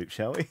Deathloop,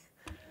 shall we?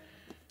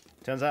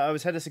 Turns out I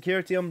was head of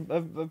security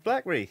of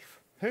Black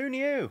Reef. Who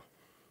knew?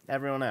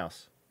 Everyone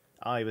else.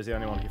 I was the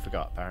only one who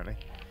forgot, apparently.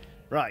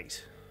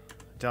 Right.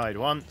 Died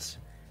once.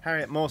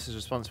 Harriet Morse is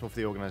responsible for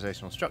the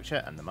organisational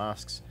structure and the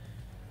masks.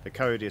 The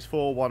code is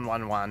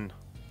 4111.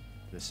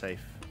 The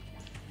safe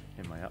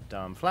in my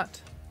up-down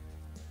flat.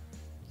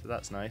 So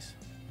that's nice.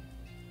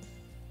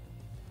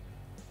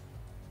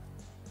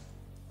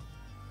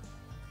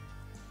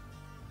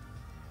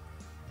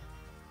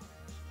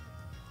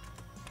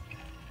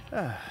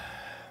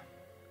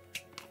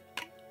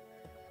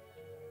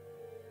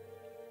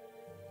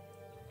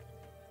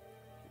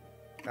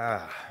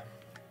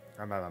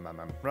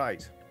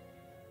 Right.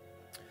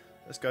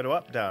 Let's go to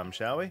Updam,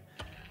 shall we?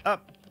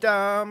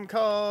 Updam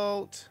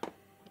Colt!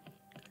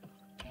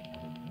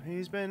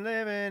 He's been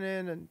living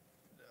in an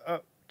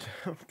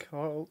Updam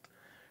Colt.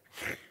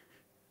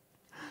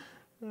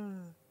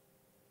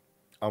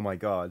 Oh my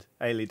god.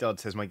 Ailey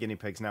Dodd says, my guinea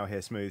pigs now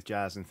hear smooth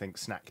jazz and think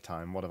snack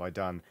time. What have I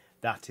done?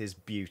 That is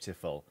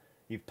beautiful.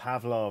 You've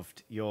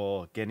Pavloved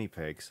your guinea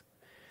pigs.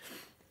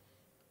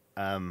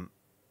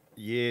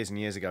 Years and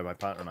years ago, my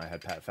partner and I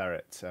had pet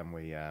ferrets, and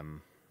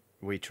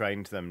we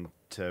trained them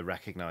to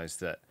recognise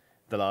that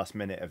the last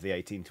minute of the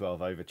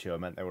 1812 overture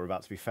meant they were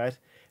about to be fed.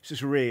 It's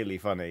just really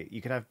funny. You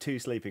could have two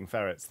sleeping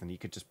ferrets, then you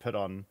could just put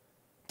on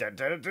and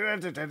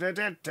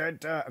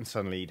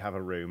suddenly you'd have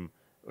a room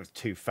with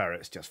two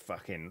ferrets just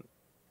fucking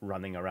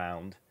running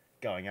around,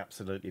 going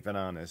absolutely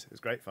bananas. It was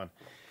great fun.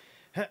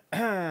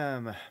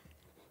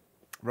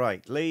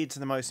 Right, lead to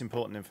the most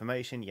important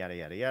information, yada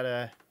yada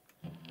yada.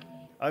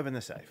 Open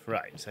the safe.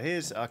 Right, so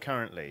here's our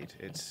current lead.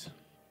 It's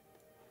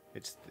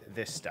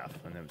this stuff.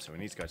 And then so we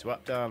need to go to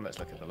up down. Let's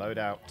look at the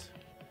loadout.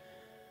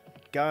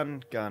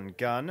 Gun, gun,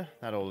 gun.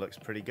 That all looks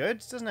pretty good,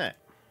 doesn't it?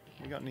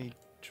 We got any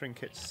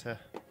trinkets?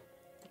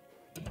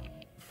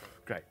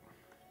 Great.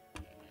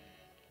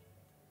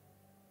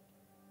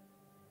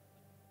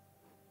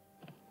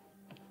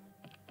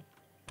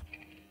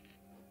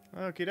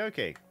 Okie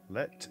dokie.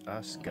 Let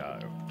us go.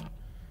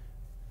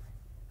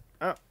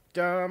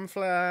 Updam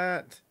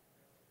flat.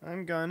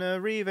 I'm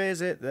gonna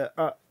revisit the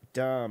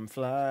Updam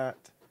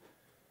flat.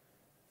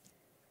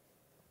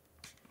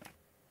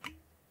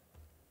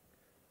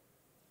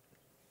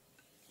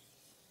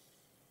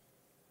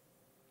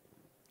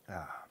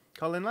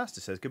 Colin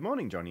Laster says, good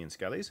morning, Johnny and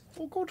Skellies.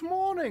 Well, good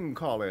morning,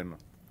 Colin.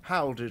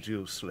 How did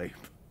you sleep?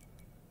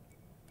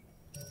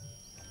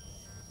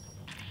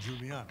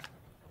 Juliana.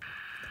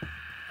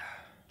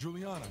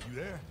 Juliana, you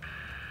there?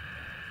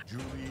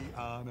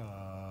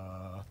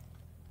 Juliana.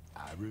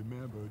 I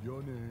remembered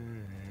your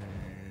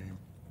name.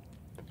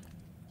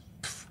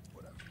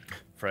 Whatever.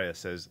 Freya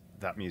says,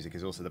 that music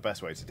is also the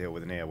best way to deal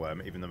with an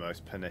earworm. Even the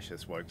most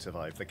pernicious won't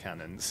survive the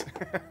cannons.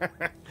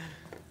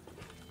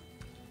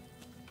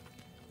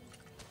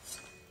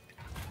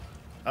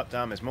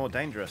 Updam is more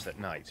dangerous at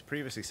night.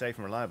 Previously safe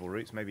and reliable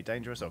routes may be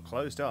dangerous or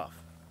closed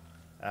off.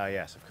 Ah,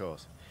 yes, of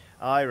course.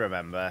 I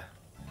remember.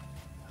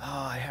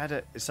 Oh, I had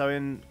it. So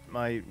in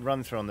my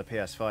run-through on the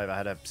PS5, I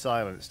had a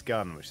silenced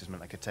gun, which just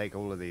meant I could take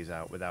all of these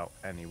out without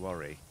any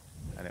worry.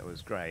 And it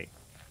was great.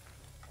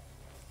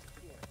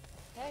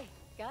 Hey,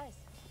 guys.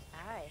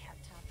 I have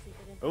top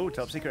secret information. Oh,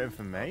 top secret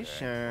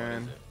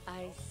information.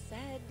 I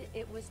said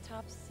it was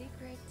top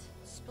secret.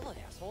 Spill it,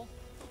 asshole.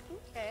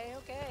 Okay,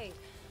 okay.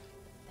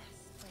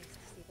 Best place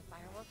to see the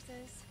fireworks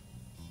is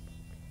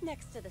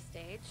next to the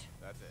stage.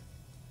 That's it.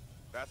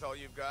 That's all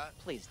you've got?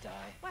 Please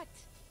die. What?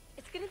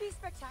 It's gonna be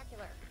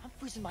spectacular. I'm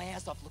freezing my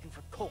ass off looking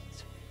for Colt.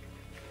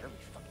 Very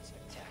fucking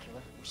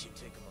spectacular. We should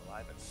take him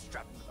alive and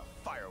strap him to the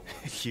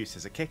fireworks. Use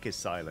as a kick is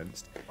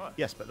silenced. What?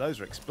 Yes, but those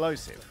are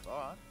explosive. All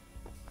right.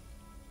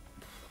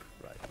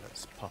 Right,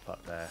 let's pop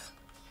up there.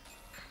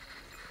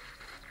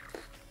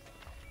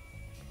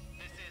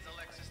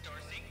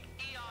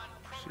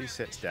 She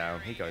sits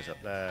down, he goes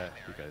up there,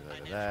 he goes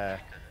over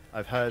there.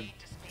 I've heard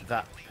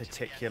that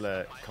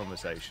particular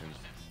conversation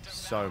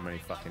so many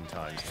fucking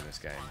times in this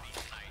game.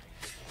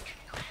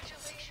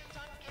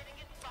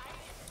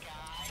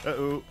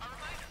 Uh-oh.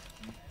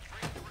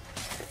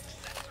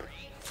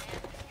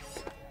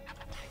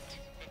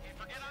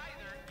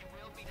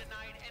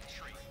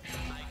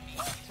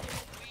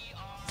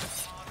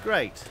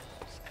 Great.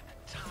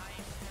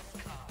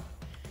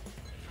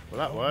 Well,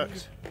 that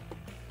worked.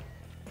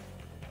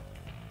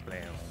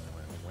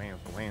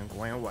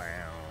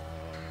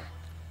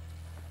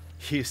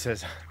 Hugh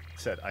said,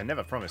 I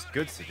never promised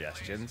good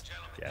suggestions.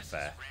 Yeah,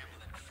 fair.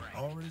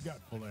 Already got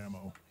full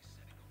ammo.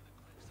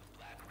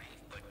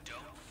 But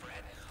don't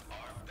fret,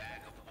 our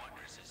bag of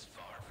wonders is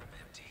far from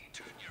empty.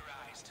 Turn your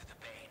eyes to the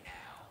bay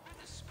now,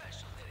 with a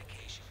special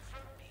dedication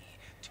from me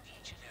to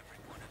each and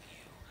every one of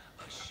you.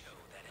 A show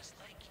that is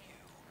like you,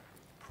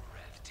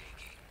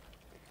 breathtaking.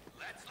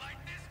 Let's light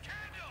this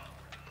candle!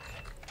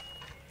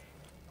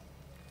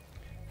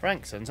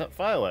 Frank sends up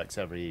fireworks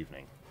every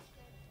evening.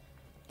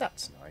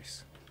 That's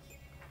nice.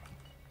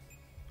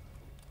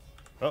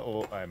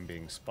 Uh-oh, I'm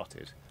being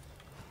spotted.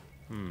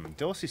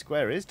 Dorsey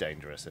Square is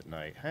dangerous at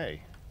night.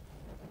 Hey.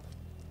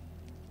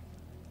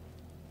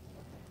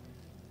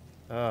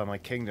 Oh, my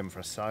kingdom for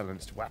a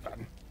silenced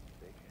weapon.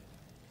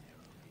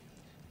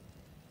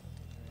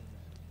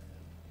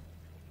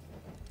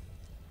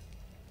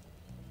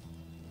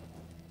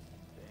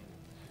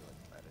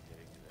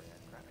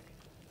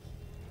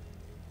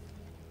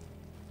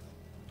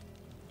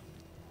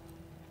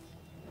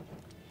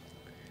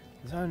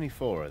 There's only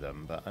 4 of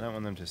them, but I don't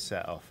want them to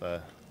set off. I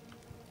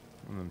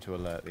want them to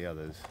alert the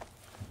others.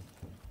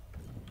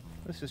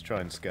 Let's just try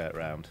and skirt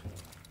round.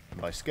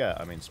 And by skirt,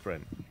 I mean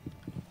sprint.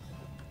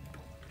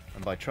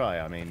 And by try,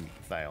 I mean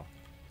fail.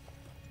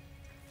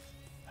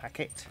 Hack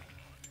it.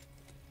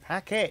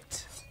 Hack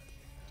it.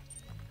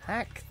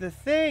 Hack the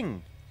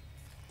thing.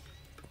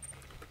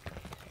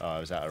 Oh, I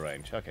was out of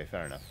range. Okay,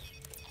 fair enough.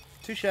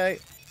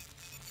 Touché.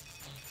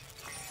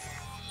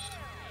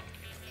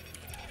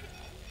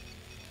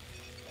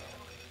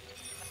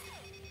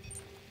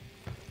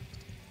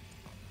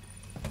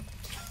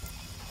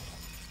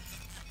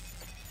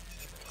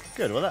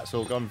 Good, well that's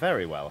all gone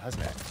very well,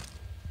 hasn't it?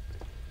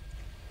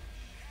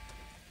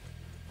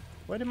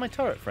 Where did my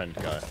turret friend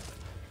go?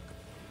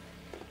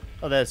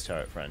 Oh, there's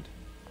turret friend.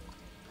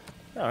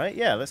 Alright,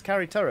 yeah, let's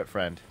carry turret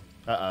friend.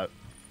 Uh-oh.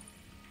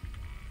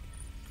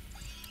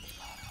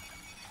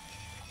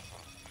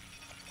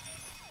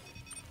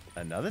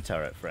 Another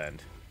turret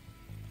friend.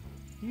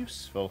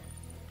 Useful.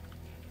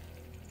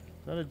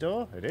 Is that a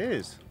door? It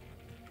is.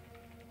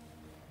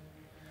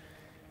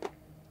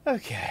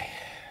 Okay.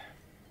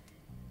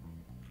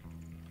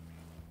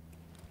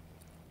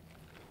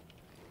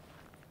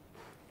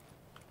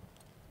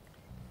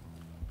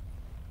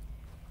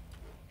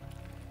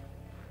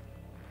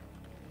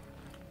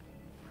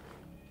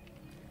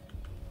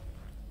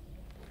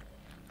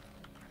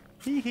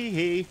 Hee hee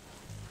hee.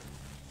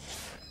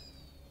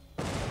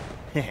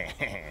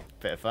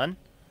 Bit of fun.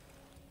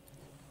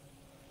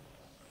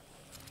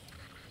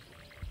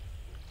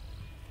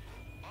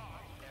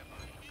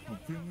 I'm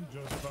feeling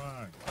just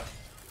fine.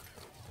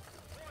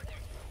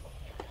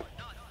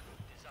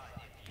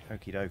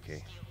 Okie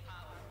dokie.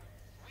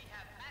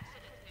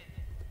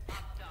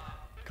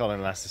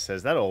 Colin Lasser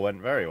says that all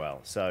went very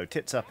well. So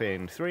tits up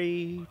in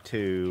 3,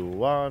 2,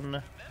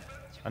 1.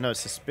 I know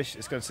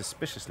it's going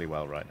suspiciously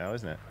well right now,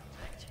 isn't it?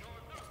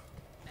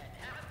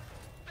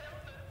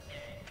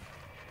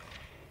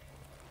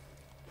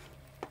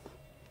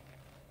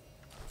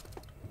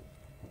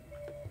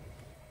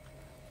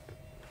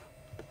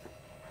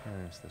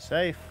 There's the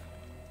safe.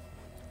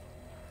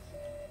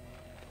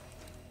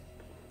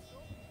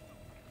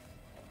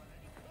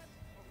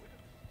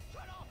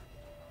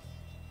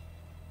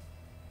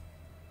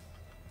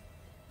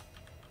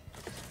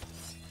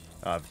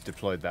 I've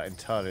deployed that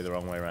entirely the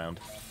wrong way around.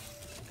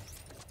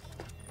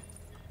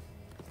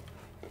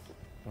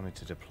 Wanted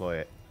to deploy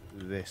it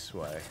this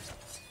way.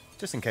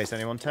 Just in case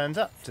anyone turns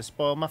up to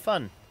spoil my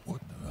fun.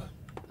 What the?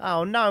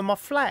 Oh no, my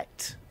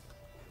flat!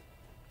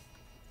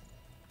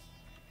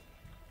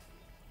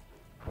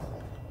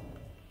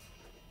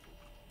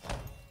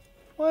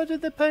 Why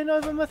did they paint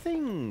over my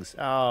things?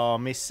 Oh,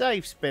 my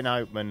safe's been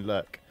opened,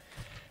 look.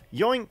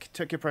 Yoink,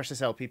 took your precious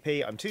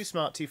LPP. I'm too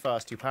smart, too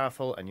fast, too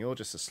powerful, and you're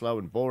just as slow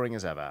and boring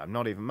as ever. I'm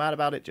not even mad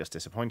about it, just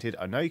disappointed.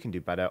 I know you can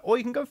do better, or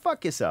you can go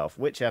fuck yourself.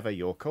 Whichever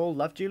your call.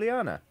 Love,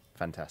 Juliana.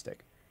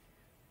 Fantastic.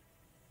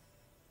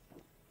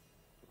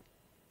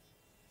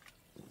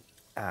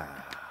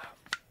 Ah.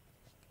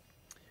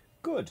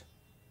 Good.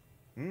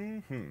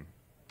 Mm-hmm.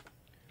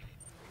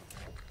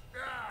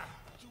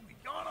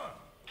 Juliana!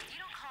 You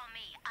don't call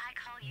me, I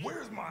call you.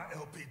 Where's my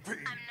LPP?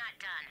 I'm not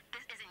done.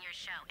 This isn't your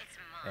show. It's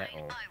mine.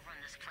 Uh-oh. I run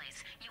this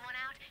place. You want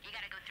out? You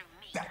gotta go through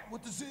me. That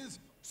what this is?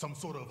 Some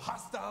sort of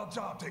hostile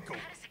job takeover.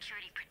 How does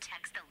security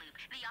protects the loop?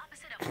 The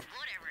opposite of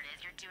whatever it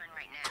is you're doing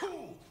right now.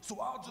 Cool. So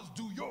I'll just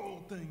do your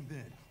old thing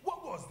then.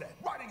 What was that?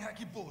 Writing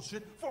hacky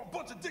bullshit for a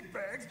bunch of dick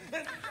bags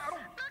and I don't...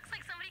 Looks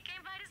like somebody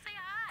came by to say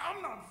hi.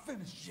 I'm not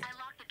finished yet. I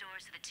locked the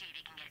doors so the TV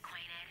can get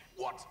acquainted.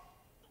 What?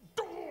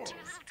 Doors! 2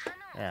 little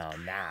tunnels. Oh,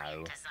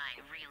 no. Design,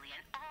 really,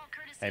 and all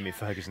courtesy Amy of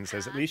Ferguson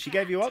says, at least she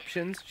gave you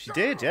options. She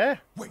did, yeah.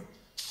 Wait,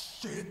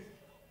 shit.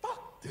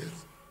 Fuck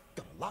this.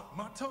 Gonna lock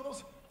my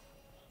tunnels?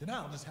 Then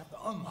I'll just have to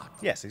unlock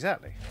them. Yes,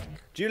 exactly.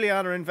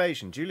 Juliana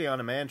invasion.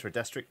 Juliana may enter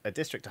a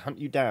district to hunt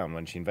you down.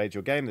 When she invades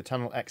your game, the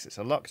tunnel exits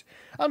are locked.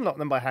 Unlock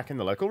them by hacking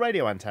the local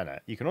radio antenna.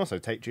 You can also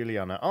take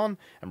Juliana on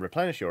and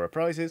replenish your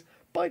reprisals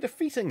by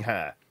defeating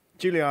her.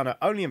 Juliana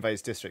only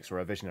invades districts where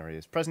a visionary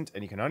is present,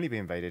 and you can only be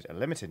invaded a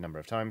limited number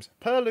of times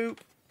per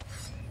loop.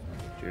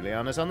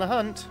 Juliana's on the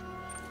hunt.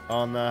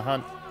 On the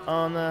hunt.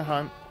 On the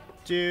hunt.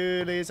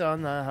 Julie's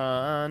on the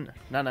hunt.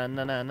 Na na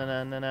na na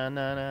na na na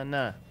na na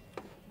na.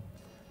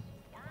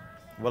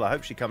 Well, I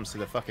hope she comes to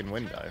the fucking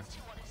window.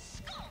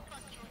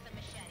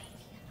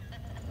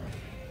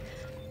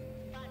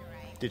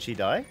 Did she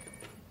die?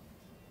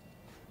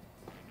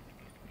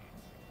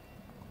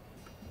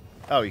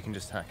 Oh, you can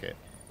just hack it.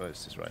 Oh,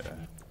 it's just right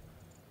there.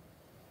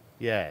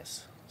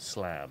 Yes,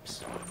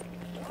 slabs.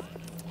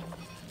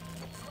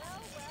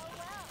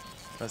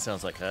 That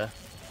sounds like her.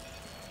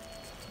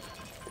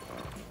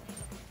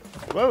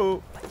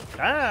 Whoa!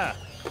 Ah!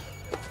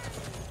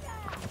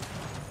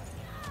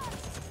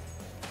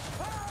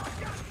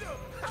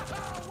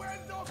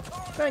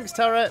 Thanks,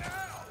 turret.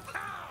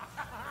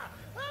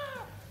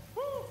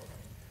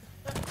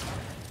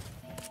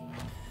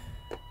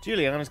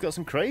 Juliana's got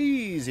some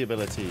crazy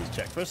abilities.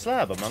 Check for a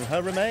slab among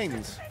her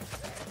remains.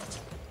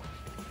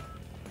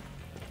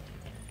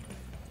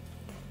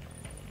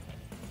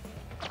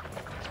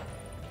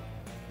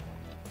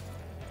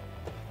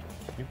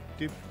 Doop,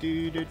 doop,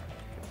 doo, doo.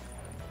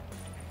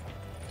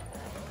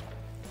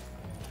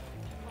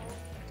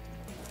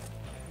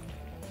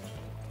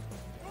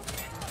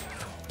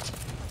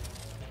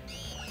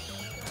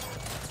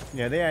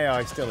 Yeah, the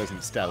AI still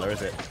isn't stellar,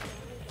 is it?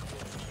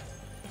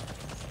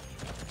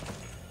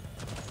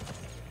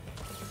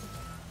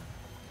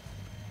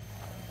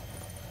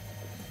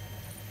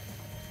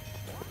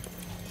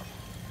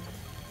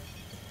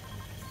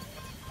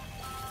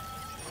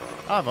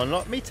 I've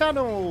unlocked me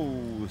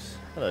tunnels!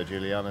 Hello,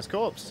 Juliana's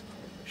corpse.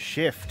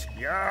 Shift.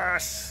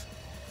 Yes!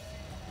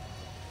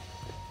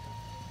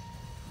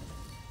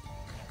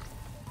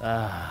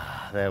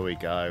 Ah, there we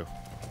go.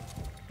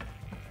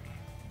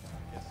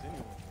 Guess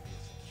anyone can be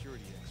a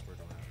security expert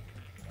around.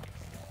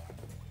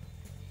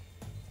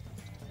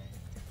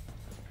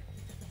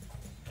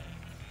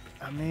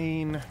 I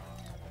mean...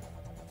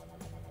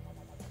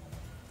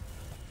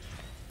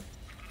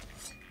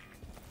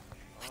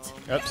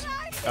 Oops.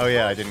 Oh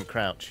yeah, I didn't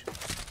crouch.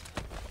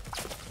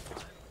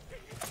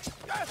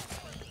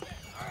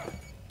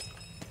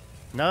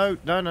 No,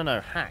 no, no, no.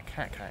 Hack,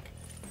 hack, hack.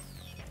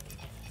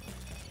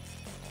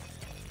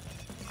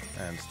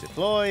 And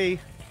deploy.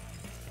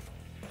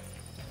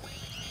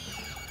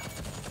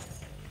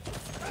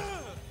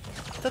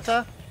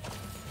 Ta-ta.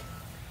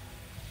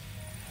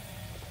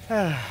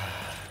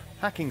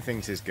 Hacking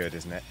things is good,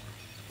 isn't it?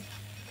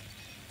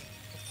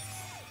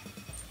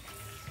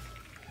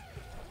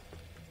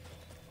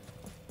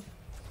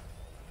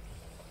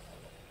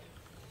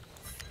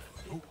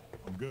 Oh,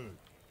 I'm good.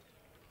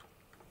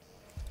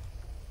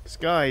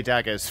 Sky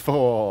Daggers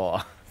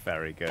 4.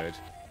 Very good.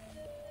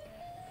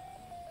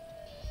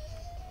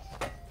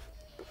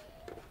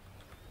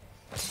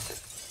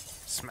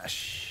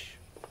 Smash.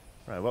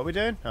 Right, what are we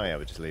doing? Oh yeah,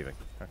 we're just leaving.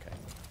 Okay.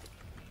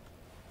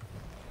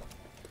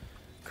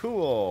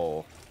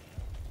 Cool.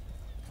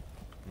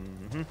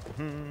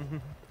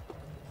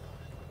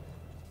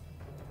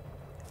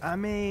 I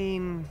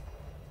mean,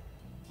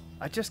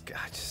 I just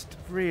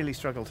really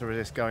struggle to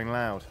resist going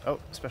loud. Oh,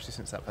 especially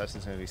since that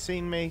person's nearly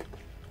seen me.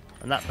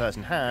 And that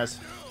person has.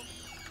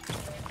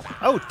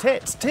 Oh,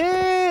 tits!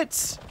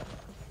 Tits!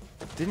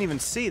 Didn't even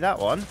see that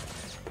one.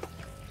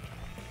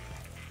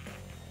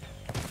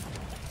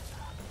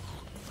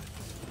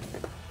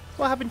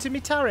 What happened to me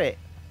turret?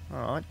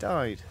 Oh, it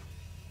died.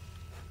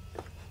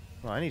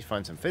 Well, I need to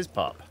find some fizz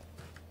pop.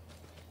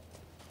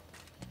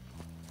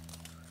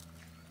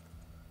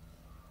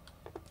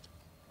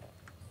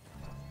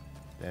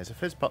 There's a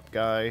fizz pop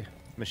guy.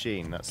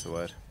 Machine, that's the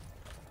word.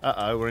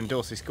 Uh-oh, we're in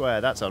Dorsey Square.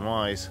 That's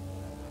unwise.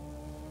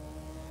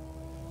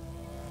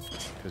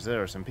 Because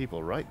there are some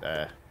people right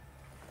there.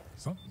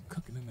 Something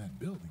cooking in that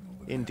building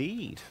over there.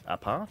 Indeed, a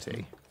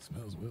party.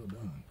 Smells well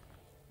done.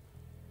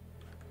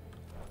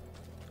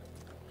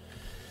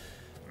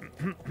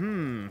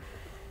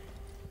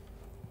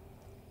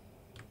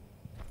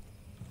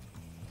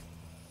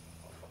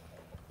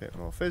 Bit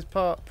more fizz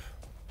pop.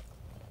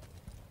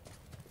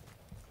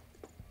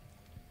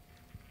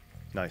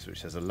 Nice,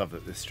 which says, I love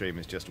that this stream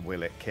is just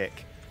will it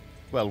kick.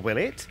 Well, will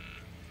it?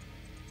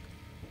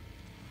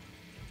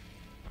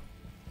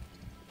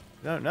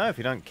 I don't know if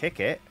you don't kick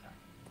it.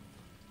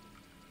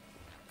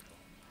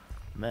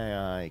 May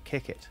I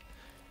kick it?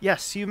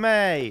 Yes, you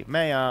may.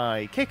 May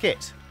I kick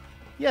it?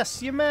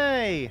 Yes, you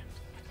may.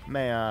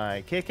 May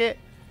I kick it?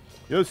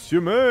 Yes, you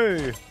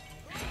may.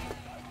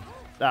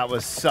 That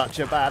was such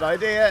a bad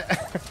idea.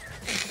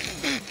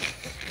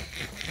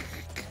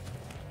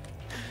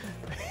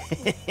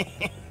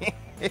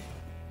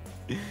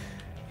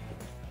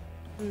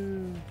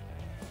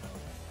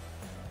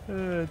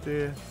 Oh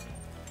dear.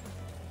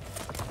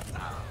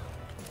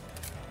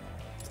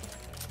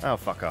 Oh,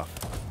 fuck off.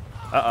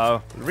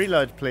 Uh-oh.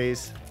 Reload,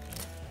 please.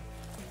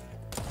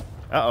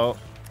 Uh-oh.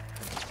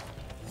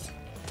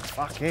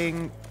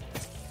 Fucking...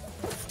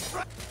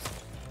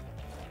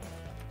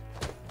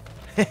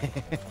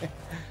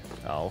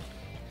 Oh.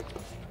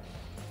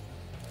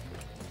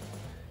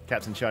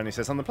 Captain Shiny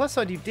says, on the plus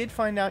side, you did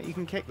find out you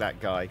can kick that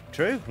guy.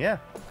 True, yeah.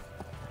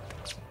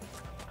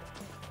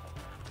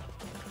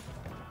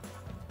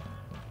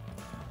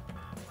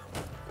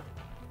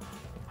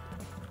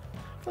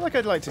 I feel like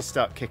I'd like to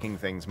start kicking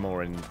things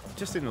more in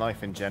just in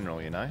life in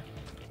general, you know?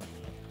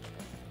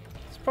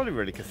 It's probably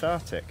really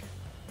cathartic.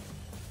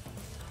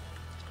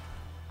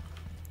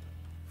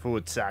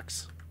 Forward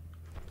sacks.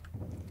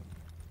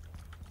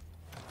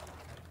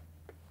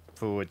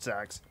 Forward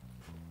sacks.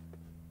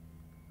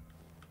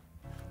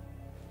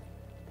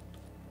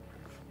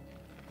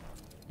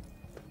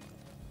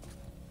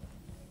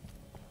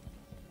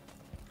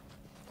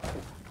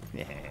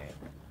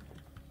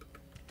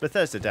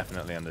 Bethesda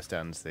definitely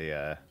understands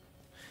the...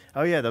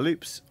 Oh yeah, the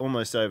loop's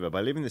almost over.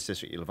 By leaving this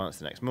district, you'll advance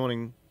the next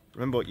morning.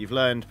 Remember what you've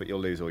learned, but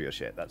you'll lose all your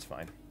shit. That's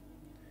fine.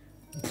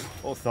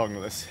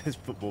 Orthongless, his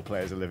football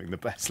players are living the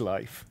best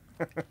life.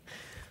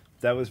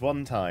 There was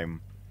one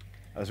time,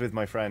 I was with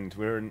my friend,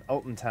 we were in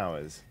Alton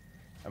Towers,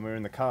 and we were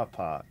in the car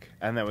park,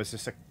 and there was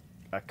just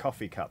a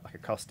coffee cup, like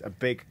a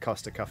big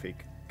Costa coffee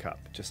cup,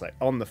 just like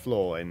on the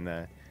floor in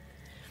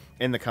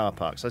the car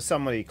park. So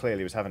somebody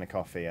clearly was having a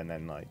coffee, and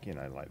then like, you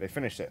know, like they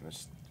finished it and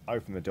just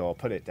opened the door,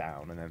 put it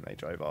down, and then they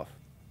drove off.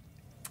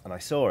 And I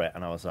saw it,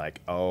 and I was like,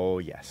 oh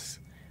yes,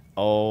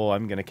 oh,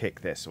 I'm gonna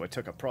kick this. So I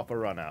took a proper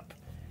run up,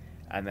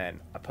 and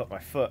then I put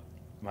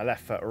my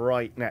left foot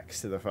right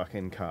next to the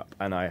fucking cup,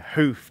 and I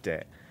hoofed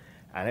it,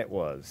 and it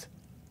was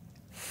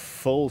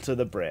full to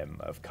the brim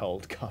of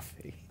cold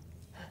coffee,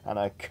 and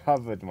I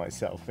covered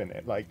myself in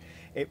it. Like,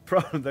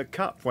 the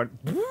cup went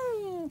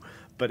woo,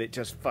 but it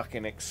just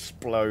fucking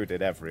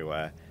exploded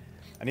everywhere.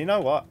 And you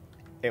know what?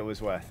 It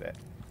was worth it.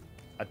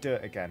 I'd do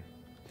it again.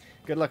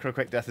 Good Luck or a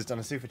Quick Death has done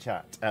a super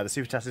chat. The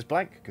super chat is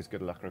blank, because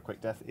Good Luck or a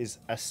Quick Death is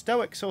a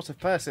stoic sort of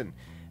person,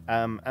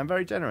 and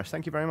very generous.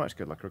 Thank you very much,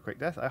 Good Luck or a Quick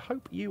Death. I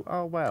hope you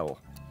are well.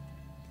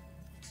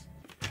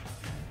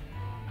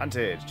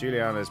 Hunted,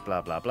 Juliana's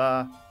blah blah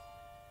blah.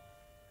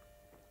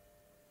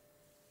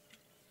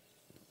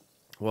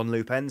 One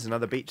loop ends,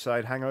 another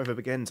beachside hangover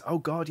begins. Oh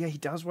god, yeah, he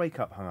does wake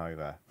up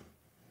hungover.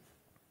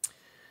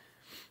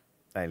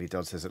 Ailey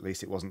Dodd says at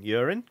least it wasn't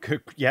urine.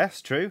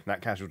 Yes, true.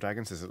 That Casual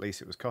Dragon says at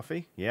least it was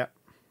coffee. Yep.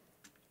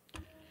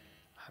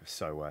 That was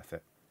so worth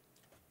it.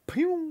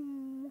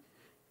 Pew!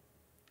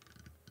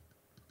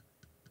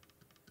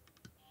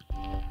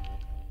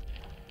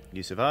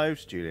 You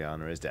survived.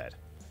 Juliana is dead.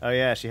 Oh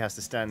yeah, she has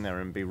to stand there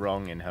and be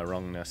wrong in her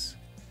wrongness.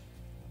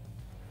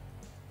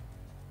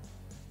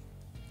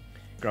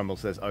 Grumble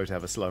says, oh, to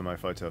have a slow-mo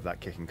photo of that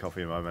kicking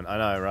coffee moment. I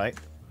know, right?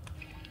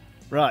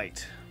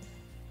 Right.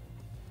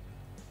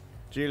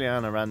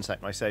 Juliana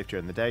ransacked my safe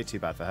during the day. Too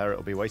bad for her.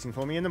 It'll be waiting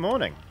for me in the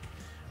morning.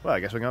 Well, I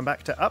guess we're going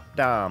back to Up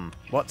Dam.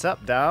 What's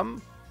up,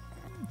 Dam?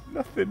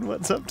 Nothing.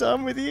 What's up,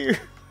 Dam, with you?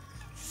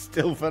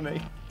 Still funny.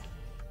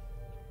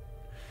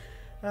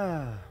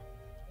 Ah.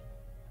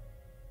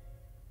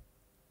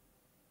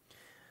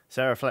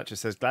 Sarah Fletcher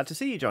says, glad to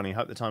see you, Johnny.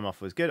 Hope the time off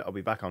was good. I'll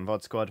be back on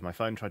VOD Squad. My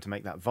phone tried to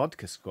make that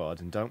Vodka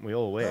Squad, and don't we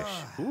all wish?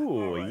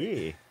 Ooh, right.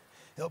 Yeah.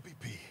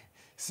 LPP.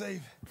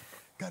 Save.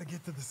 Gotta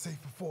get to the safe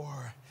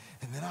before,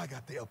 and then I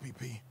got the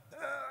LPP.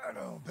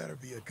 No, better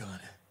be a gun.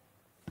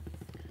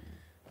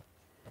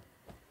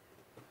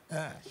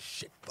 Ah,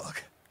 shit,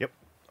 fuck. Yep.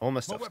 All my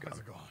stuff's weapons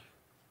gone. are gone.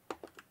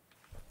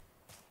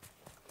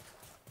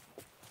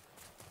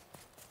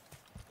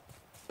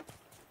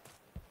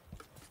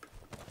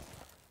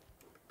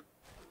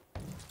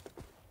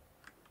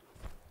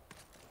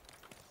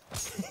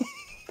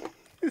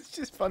 It's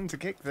just fun to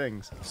kick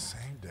things.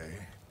 Same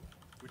day.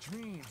 Which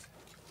means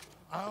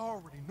I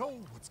already know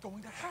what's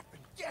going to happen.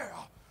 Yeah.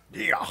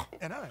 Yeah.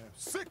 And I am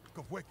sick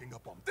of waking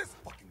up on this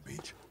fucking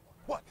beach.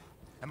 What?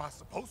 Am I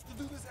supposed to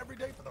do this every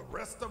day for the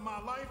rest of my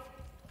life?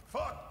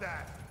 Fuck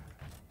that.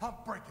 I'm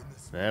breaking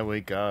this. There we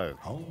go.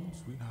 Home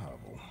sweet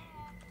Harbor.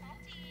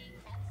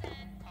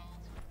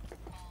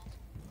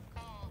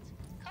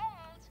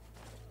 Colt.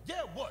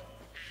 Yeah, what?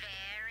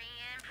 Very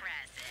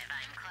impressive.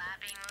 I'm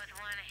clapping with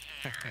one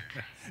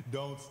hand.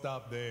 Don't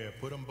stop there.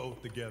 Put them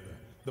both together.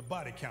 The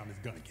body count is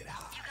gonna get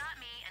high. You got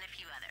me and a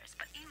few others,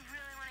 but you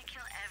really want to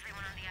kill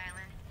everyone on the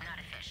island? Not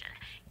efficient.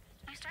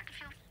 You start to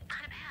feel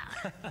kind of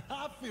bad.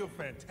 I feel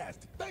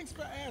fantastic. Thanks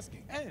for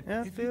asking. And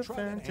I if feel you try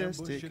to ambush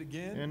fantastic, it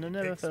again, and I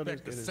never felt as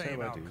expect the good as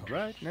same how I do outcome.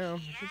 right now.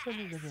 Yes,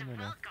 welcome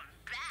back.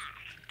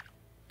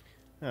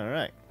 All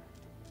right.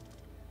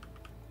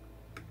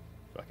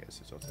 Fuck it,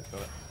 it's also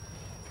got it.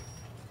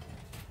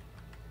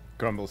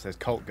 Grumble says,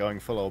 Colt going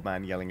full old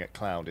man yelling at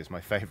Cloud is my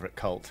favourite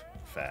Colt.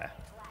 Fair.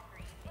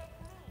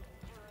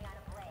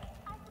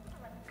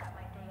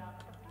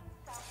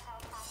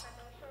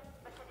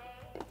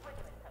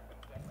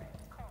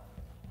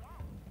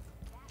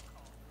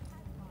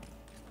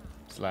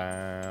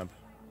 Slab.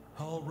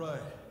 All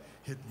right.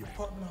 Hit the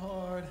apartment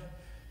hard.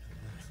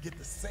 Get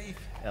the safe.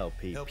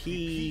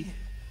 LPP.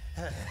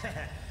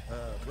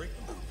 Break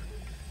the loop.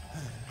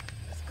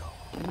 Let's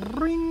go.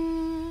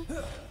 Ring.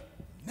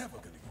 Never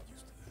gonna get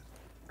used to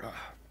this.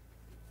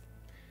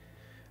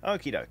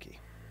 Okie dokie.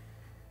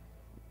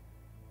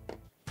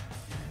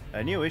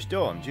 A newish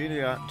dawn.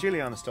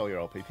 Juliana stole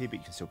your LPP, but you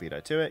can still beat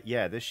her to it.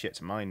 Yeah, this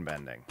shit's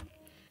mind-bending.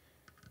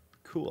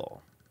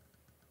 Cool.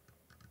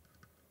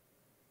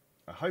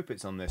 I hope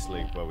it's on this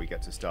loop where we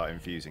get to start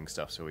infusing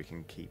stuff so we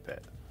can keep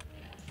it.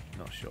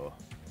 Not sure.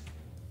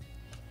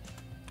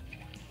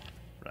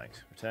 Right,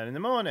 return in the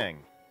morning.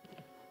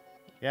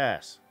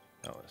 Yes,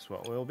 that's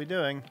what we'll be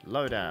doing.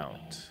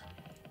 Loadout.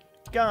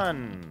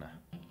 Gun.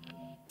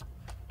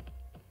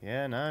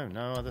 Yeah,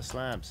 no other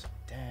slabs.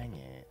 Dang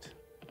it.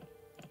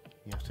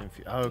 You have to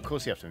infuse. Oh, of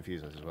course you have to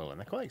infuse those as well, and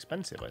they're quite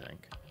expensive, I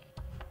think.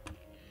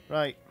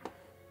 Right.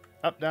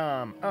 Up,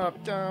 down,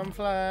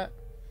 flat.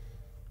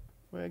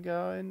 We're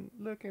going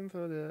looking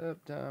for the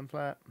up, down,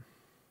 flat.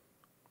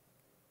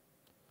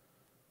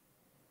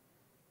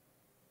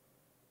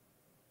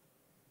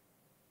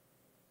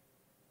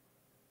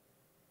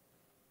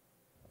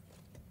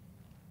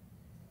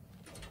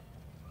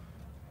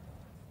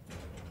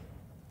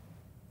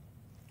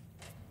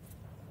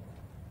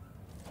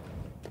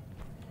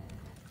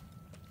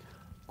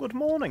 Good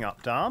morning,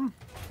 Updarm.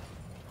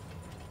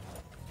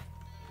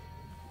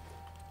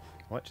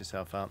 Watch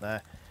yourself out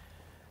there.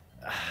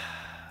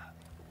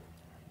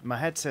 My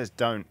head says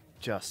don't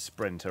just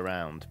sprint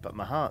around, but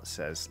my heart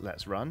says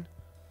let's run.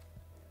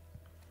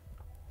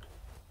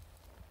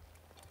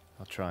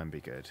 I'll try and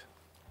be good.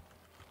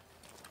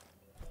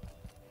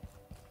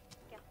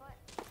 Guess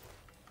what?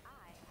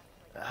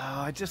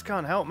 Oh, I just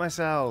can't help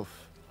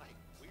myself.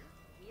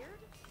 Weird?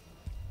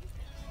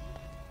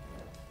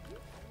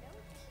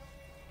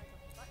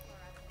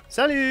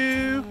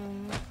 Salut!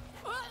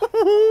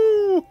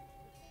 Woohoo!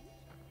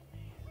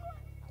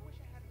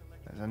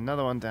 There's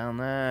another one down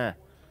there.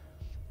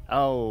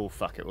 Oh,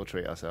 fuck it, we'll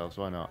treat ourselves.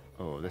 Why not?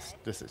 Oh, this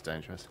is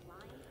dangerous.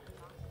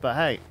 But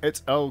hey,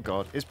 oh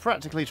god, it's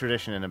practically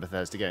tradition in a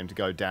Bethesda game to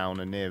go down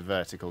a near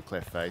vertical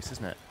cliff face,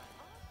 isn't it?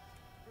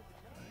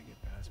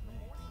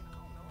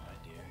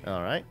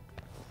 Alright.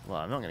 Well,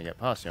 I'm not going to get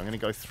past you. I'm going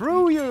to go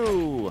through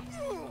you!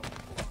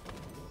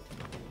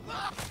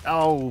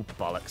 Oh,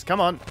 bollocks. Come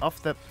on,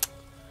 off the...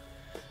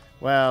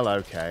 Well,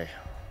 okay.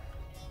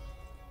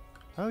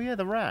 Oh, yeah,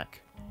 the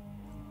rack.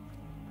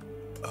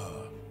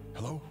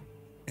 Hello?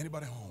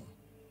 Anybody home?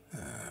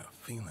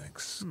 Feeling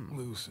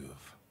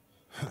exclusive.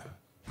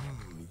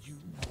 You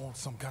want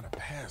some kind of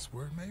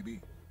password,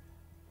 maybe?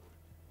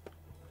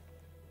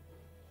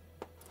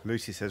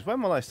 Lucy says,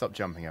 when will I stop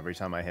jumping every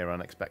time I hear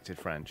unexpected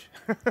French?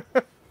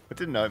 I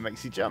didn't know it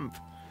makes you jump.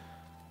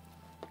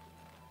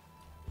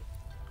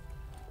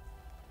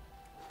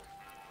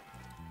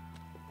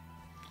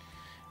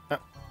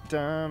 Up,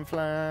 down,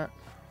 flat.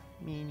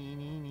 Nee, nee,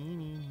 nee, nee,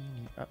 nee,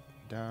 nee. Up,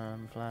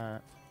 down,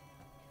 flat.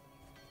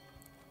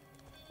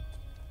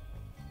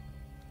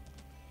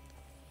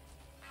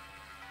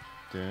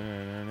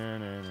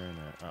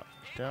 Up,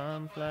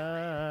 down,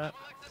 flat.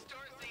 Alexis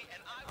Dorsey,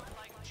 and I would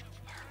like to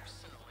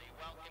personally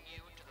welcome you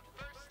to the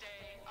first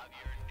day of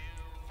your new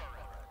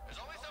forever.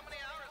 There's only so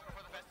many hours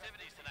before the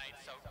festivities tonight,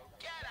 so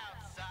get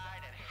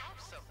outside and have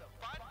some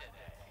fun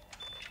today.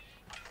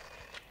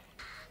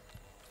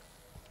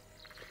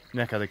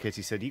 Neko the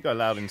Kitty said, you go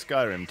loud in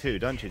Skyrim too,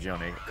 don't you,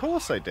 Johnny? Of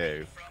course I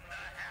do. From the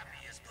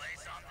happiest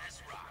place on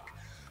this rock,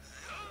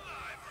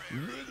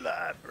 The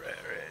library.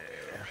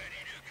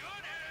 ready to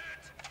gun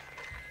it!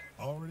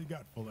 Already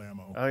got full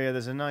ammo. Oh yeah,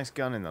 there's a nice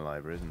gun in the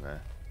library, isn't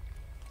there?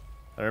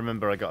 I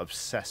remember I got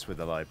obsessed with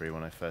the library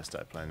when I first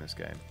started playing this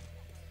game.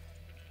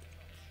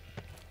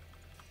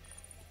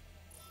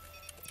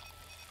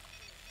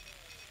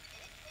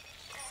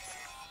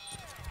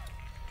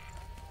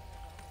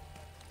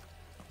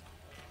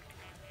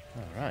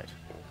 Alright.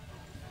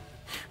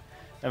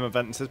 Emma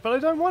Benton says, but I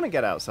don't want to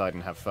get outside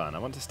and have fun. I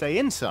want to stay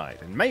inside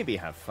and maybe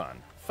have fun.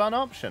 Fun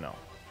optional.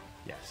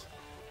 Yes.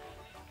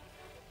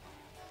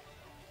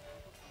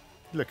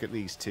 Look at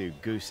these two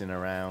goosing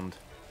around.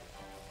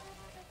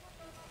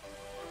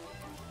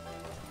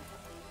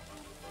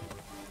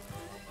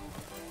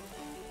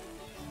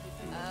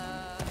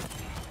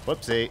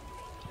 Whoopsie.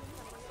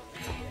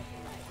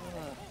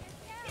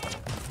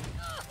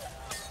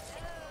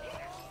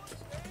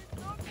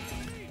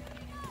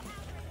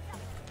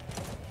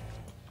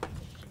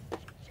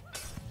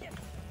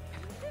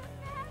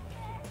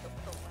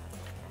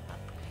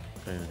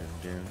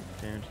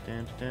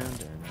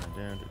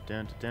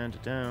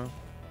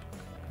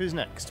 Who's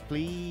next,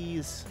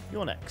 please?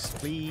 You're next,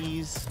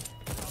 please.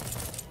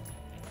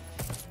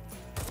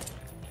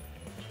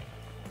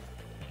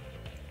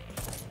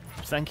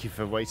 Thank you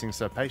for waiting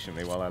so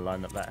patiently while I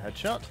lined up that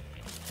headshot.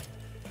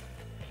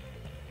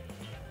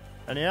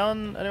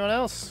 Anyone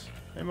else?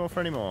 Any more for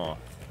any more?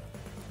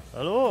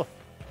 Hello?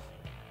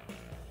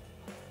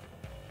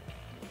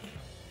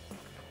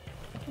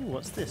 Ooh,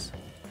 what's this?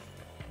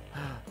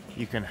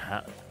 You can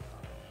have...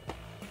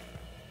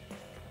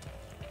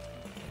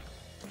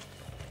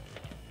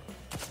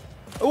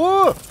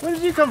 Oh! Where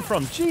did you come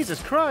from? Jesus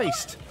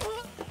Christ!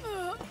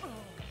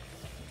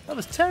 That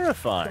was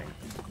terrifying.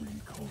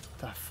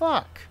 The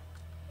fuck?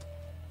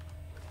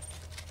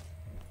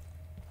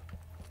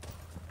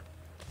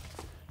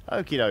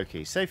 Okie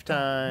dokie. Safe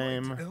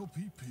time.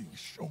 LPP,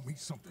 show me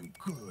something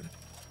good.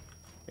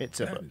 It's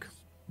a That book.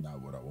 is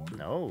not what I wanted.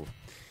 No.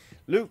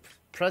 Loop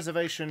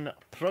Preservation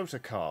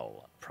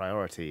Protocol.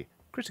 Priority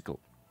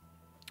critical.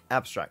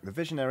 Abstract. The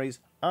visionaries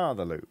are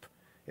the loop.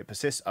 It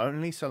persists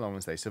only so long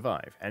as they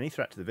survive. Any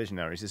threat to the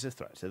visionaries is a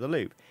threat to the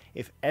loop.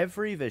 If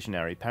every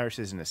visionary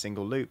perishes in a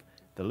single loop,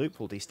 the loop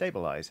will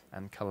destabilize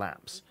and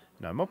collapse.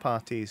 No more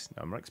parties,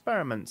 no more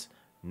experiments,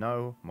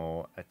 no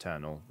more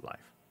eternal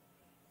life.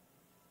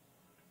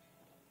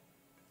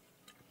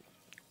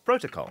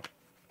 Protocol.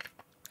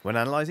 When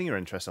analysing your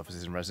interest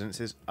offices and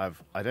residences,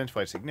 I've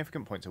identified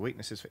significant points of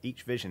weaknesses for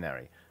each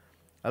visionary.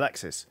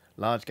 Alexis,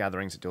 large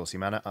gatherings at Dorsey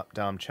Manor,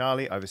 Updarm.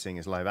 Charlie, overseeing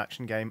his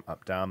live-action game,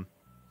 Updarm.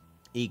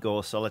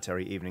 Igor,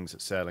 solitary evenings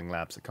at Serling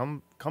Labs,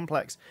 the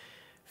complex.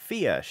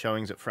 Fia,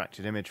 showings at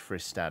Fractured Image,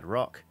 Fristad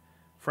Rock.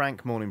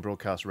 Frank, Morning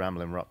Broadcast,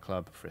 Ramblin' Rock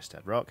Club,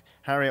 Fristed Rock.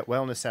 Harriet,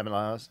 Wellness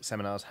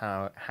Seminars,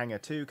 Hangar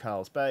 2,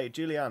 Carl's Bay.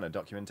 Juliana,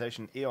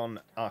 Documentation, Eon,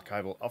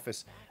 Archival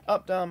Office,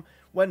 Updam.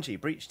 Wenji,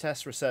 Breach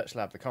Test, Research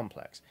Lab, The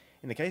Complex.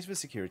 In the case of a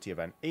security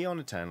event, Eon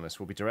Eternalists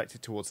will be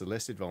directed towards the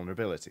listed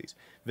vulnerabilities.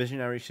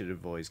 Visionaries should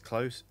avoid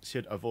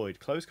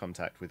close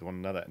contact with one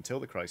another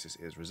until the crisis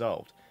is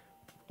resolved.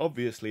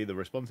 Obviously, the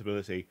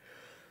responsibility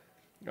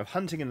of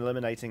hunting and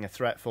eliminating a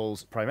threat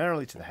falls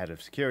primarily to the head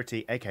of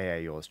security,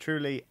 aka yours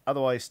truly.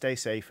 Otherwise, stay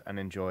safe and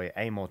enjoy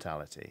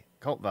immortality.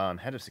 Colt Van,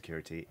 Head of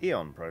Security,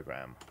 Eon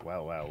Program.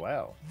 Well, well,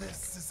 well.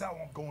 This is how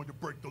I'm going to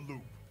break the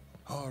loop.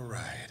 All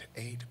right,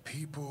 8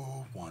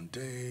 people, 1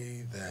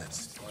 day.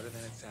 That's harder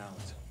than it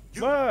sounds.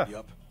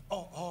 Yep.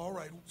 Oh, all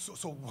right.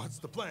 So what's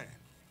the plan?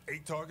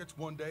 8 targets,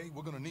 1 day.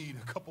 We're gonna need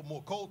a couple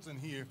more Colts in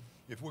here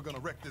if we're gonna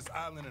wreck this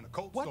island in a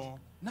Colt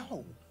storm.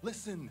 No,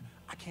 listen,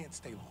 I can't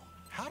stay long.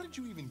 How did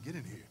you even get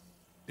in here?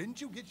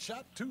 Didn't you get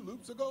shot 2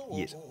 loops ago, or,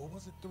 Yes. or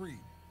was it 3?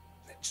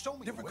 Show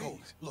me Different the ways.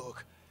 Colts.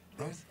 Look,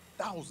 there's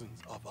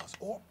thousands of us,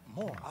 or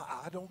more.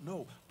 I don't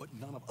know, but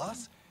none of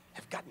us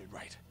have gotten it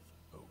right.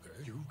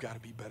 Okay. You gotta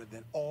be better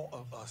than all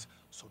of us,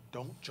 so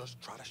don't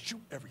just try to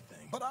shoot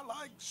everything. But I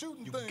like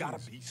shooting You things.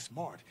 gotta be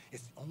smart.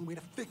 It's the only way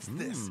to fix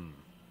this.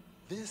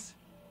 This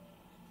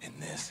and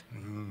this.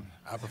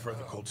 I prefer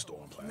the Colt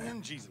storm plan.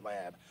 Angie's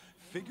lab.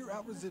 Figure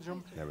out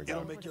residuum. There we go.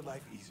 It'll make your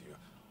life easier.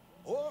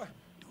 Or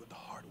do it the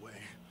hard way.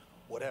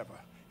 Whatever.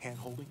 Hand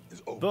holding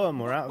is over. Boom,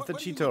 we're out of the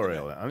What are you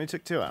tutorial. looking It only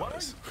took 2 What are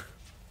hours. you?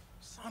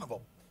 Son of a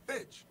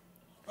bitch.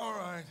 All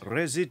right.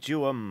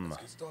 Residuum.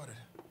 Let's get started.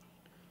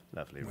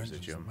 Lovely Wendy's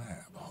residuum.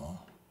 lab, huh?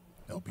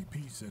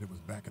 LPP said it was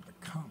back at the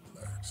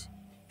complex.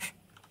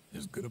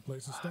 As good a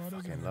place to start as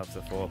Fucking any. love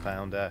the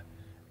 4-pounder.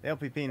 The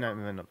LPP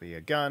may not be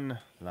a gun.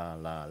 La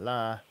la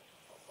la.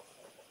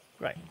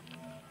 Great.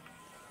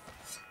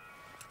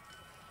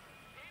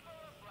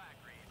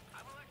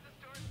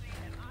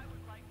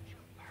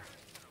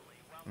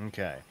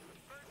 Okay.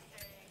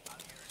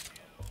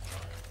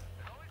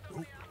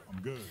 Nope,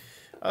 I'm good.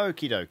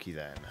 Okie dokie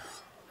then.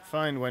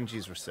 Find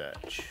Wenji's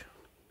research.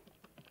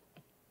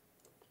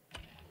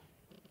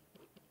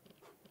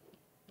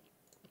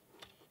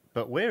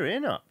 But we're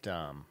in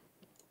Updam.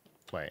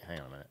 Wait, hang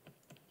on a minute.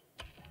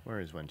 Where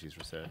is Wenji's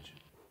research?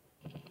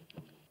 Check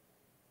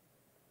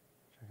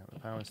out the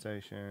power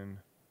station.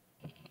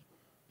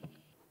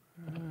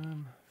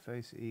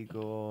 Face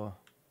Igor.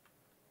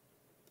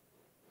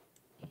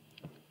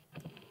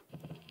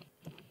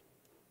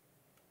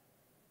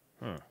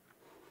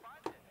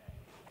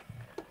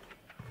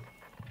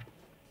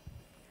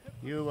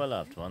 You were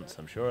loved once,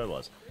 I'm sure I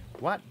was.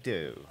 What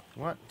do?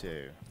 What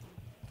do?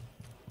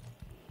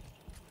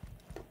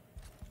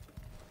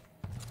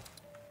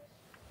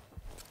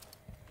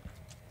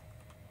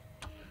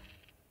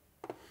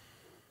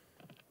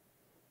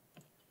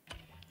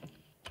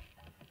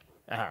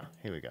 Ah,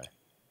 here we go.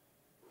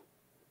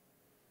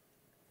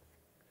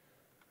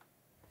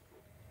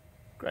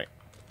 Great.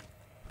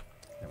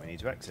 Then we need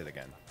to exit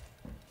again.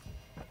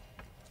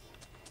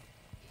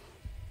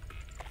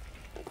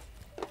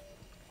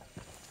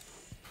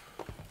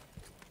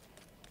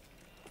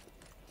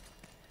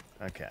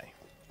 Okay.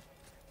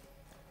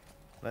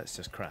 Let's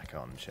just crack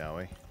on, shall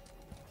we?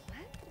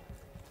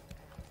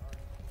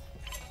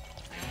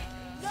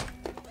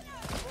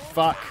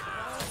 Fuck!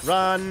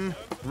 Run!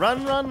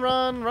 Run, run,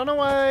 run! Run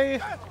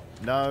away!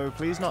 No,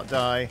 please not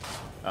die.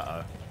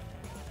 Uh-oh.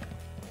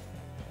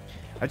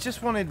 I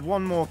just wanted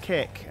one more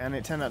kick, and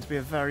it turned out to be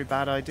a very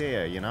bad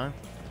idea, you know?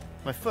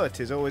 My foot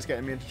is always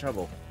getting me into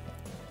trouble.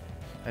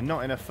 And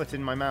not in a foot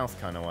in my mouth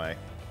kind of way.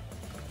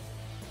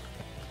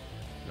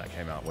 That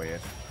came out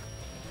weird.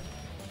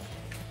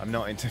 I'm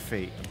not into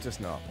feet. I'm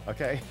just not.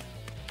 Okay?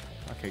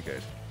 Okay,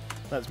 good.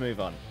 Let's move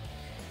on.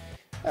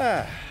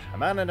 A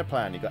man and a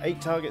plan. You've got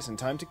 8 targets and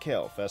time to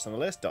kill. First on the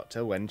list,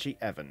 Dr. Wenji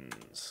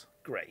Evans.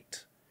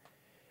 Great.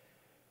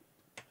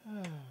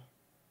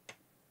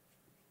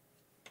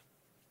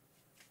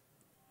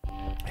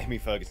 Amy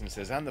Ferguson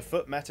says, and the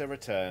foot meta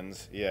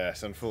returns.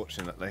 Yes,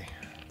 unfortunately.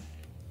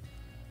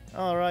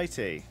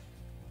 Alrighty.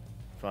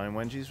 Find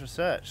Wenji's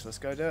research. Let's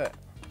go do it.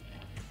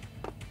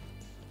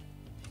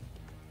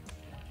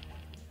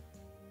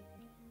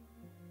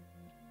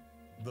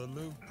 The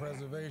Loop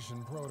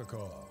Preservation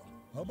Protocol.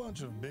 A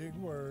bunch of big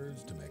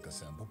words to make a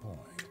simple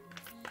point.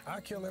 I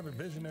kill every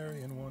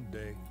visionary in 1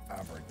 day, I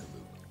break the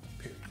loop.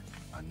 Period.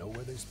 I know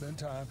where they spend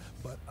time,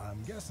 but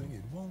I'm guessing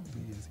it won't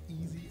be as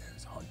easy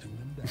as hunting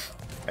them down.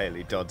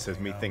 Haley Dodd says,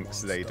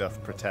 methinks they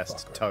doth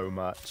protest so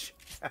much.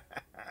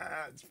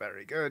 It's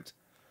very good.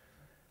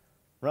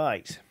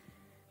 Right.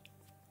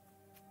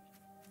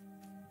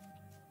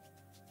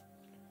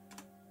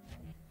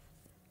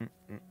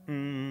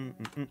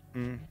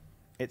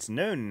 It's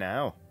noon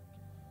now.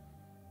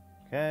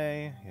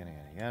 Okay, yada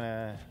yada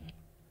yada.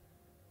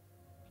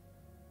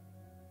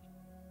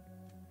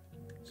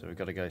 So we've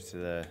got to go to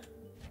the...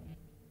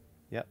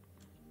 Yep.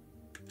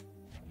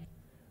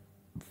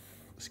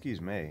 Excuse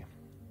me.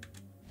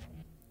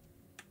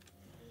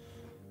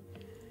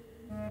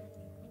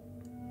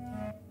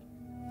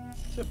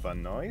 It's a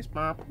fun noise.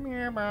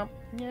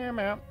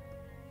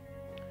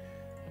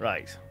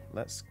 Right,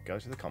 let's go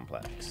to the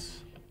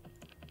complex.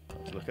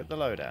 Let's look at the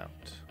loadout.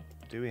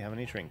 Do we have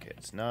any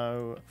trinkets?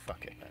 No.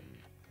 Fuck it then.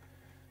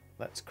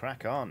 Let's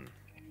crack on.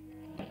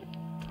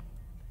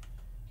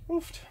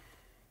 Woofed.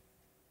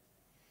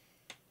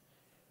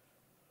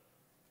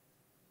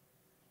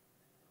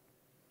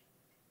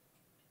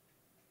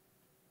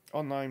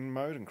 Online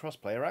mode and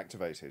crossplay are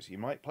activated. You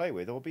might play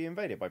with or be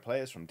invaded by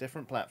players from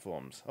different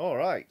platforms.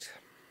 Alright.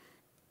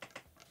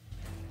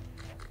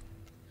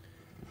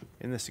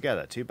 In this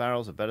together, 2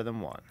 barrels are better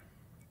than 1.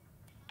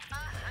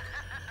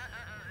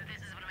 This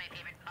is one of my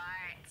favorite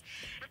parts.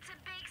 It's a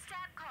big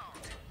step, Colt.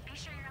 Be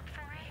sure you're up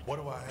for it. What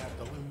do I have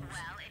to lose?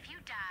 Well, if you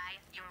die,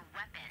 your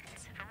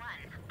weapons, for one.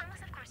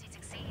 Unless, of course, you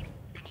succeed,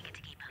 then you get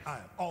to keep them. I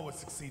am always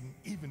succeeding,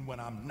 even when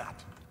I'm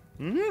not.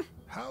 Mm-hmm.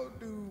 How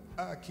do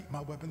I keep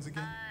my weapons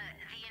again?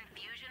 The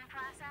infusion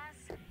process?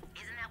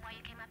 Isn't that why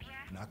you came up here?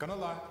 Not gonna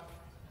lie.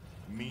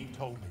 Me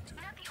told me to.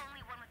 You're not the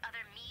only one with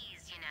other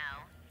me's, you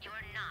know. You're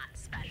not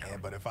special. Yeah,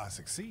 but if I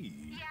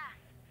succeed... Yeah,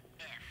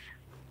 if.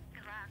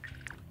 Good luck.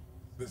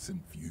 This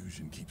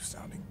infusion keeps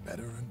sounding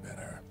better and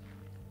better.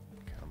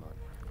 Come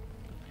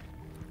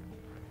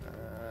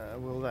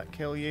on. Will that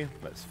kill you?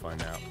 Let's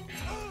find out.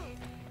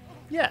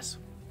 Yes.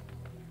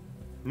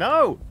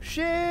 No!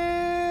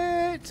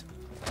 Shit!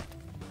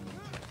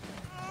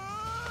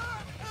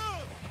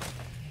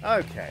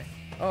 Okay.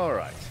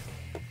 Alright.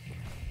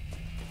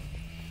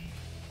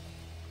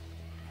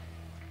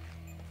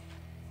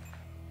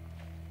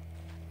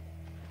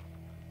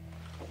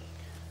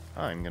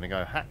 I'm gonna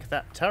go hack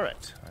that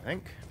turret, I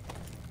think.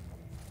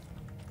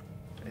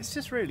 It's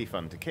just really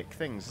fun to kick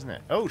things, isn't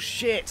it? Oh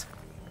shit!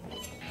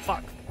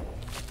 Fuck.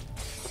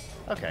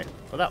 Okay,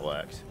 well that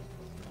worked.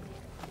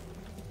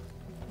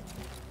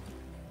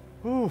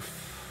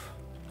 Oof.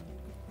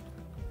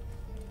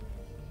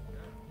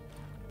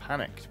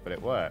 Panicked, but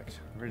it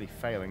worked. Really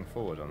failing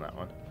forward on that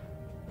one.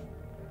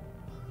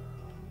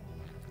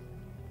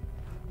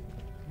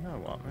 You know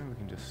what? Maybe we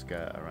can just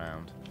skirt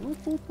around.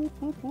 Whoop, whoop, whoop,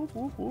 whoop, whoop,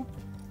 whoop, whoop.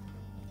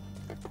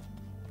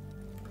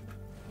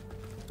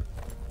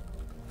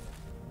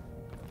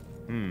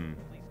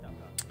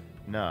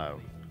 No.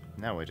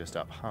 Now we're just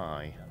up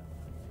high.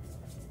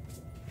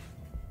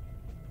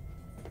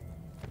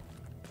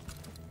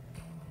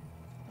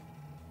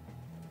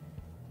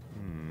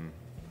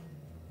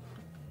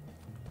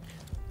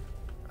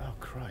 Oh,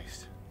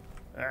 Christ.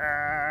 And...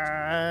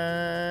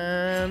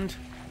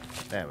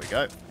 there we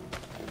go.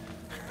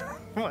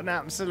 What an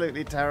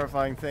absolutely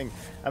terrifying thing.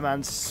 A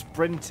man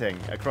sprinting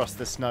across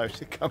the snow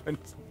to come and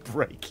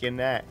break your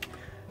neck.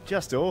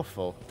 Just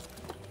awful.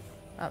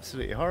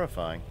 Absolutely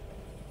horrifying.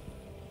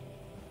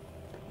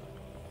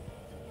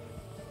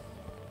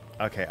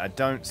 Okay, I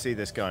don't see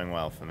this going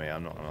well for me,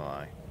 I'm not gonna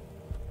lie.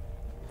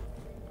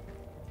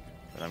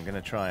 But I'm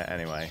gonna try it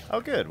anyway. Oh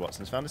good,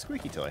 Watson's found a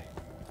squeaky toy.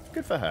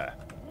 Good for her.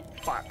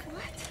 Fuck.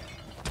 What?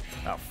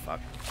 Oh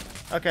fuck.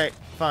 Okay,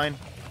 fine.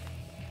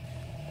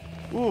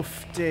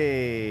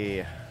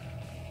 Oofty.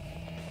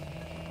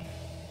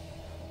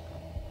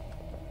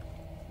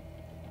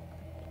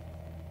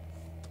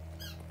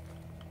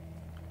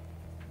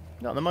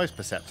 Not the most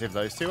perceptive,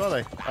 those two, are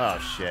they? Oh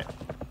shit.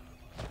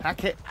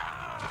 Hack it.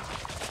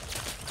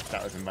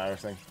 That was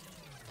embarrassing.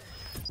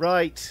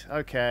 Right,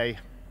 okay.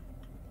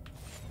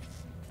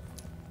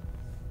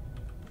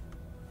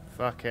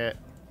 Fuck it.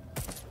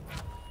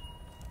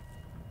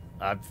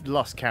 I've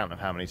lost count of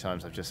how many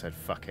times I've just said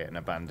fuck it and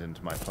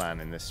abandoned my plan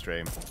in this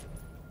stream.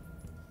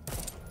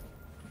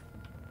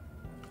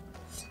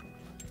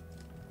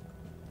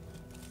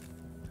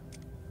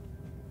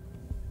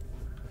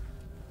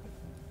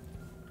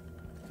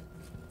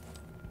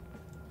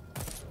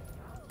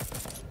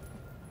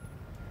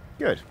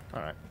 Good,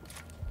 alright.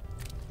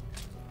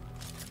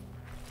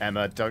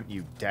 Emma, don't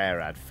you dare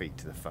add feet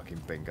to the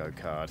fucking bingo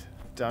card.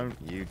 Don't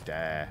you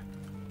dare.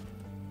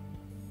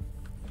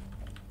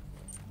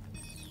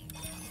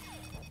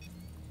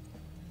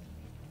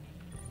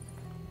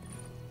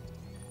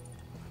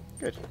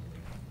 Good.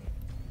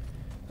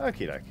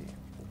 Okie dokie.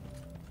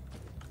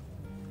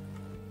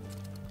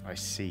 I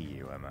see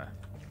you, Emma.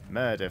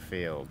 Murder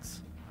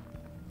fields.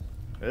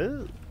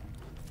 Ooh.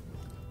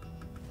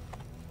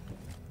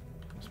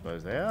 I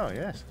suppose they are,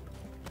 yes.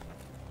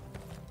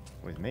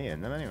 With me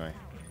in them, anyway.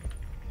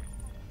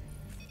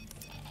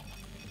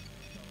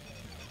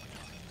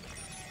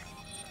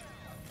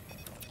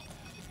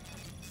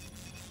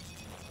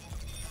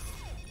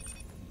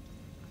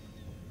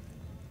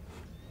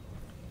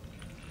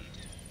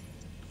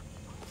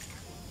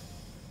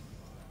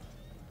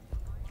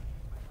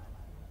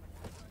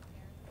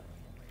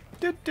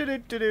 Do do do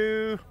do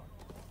do.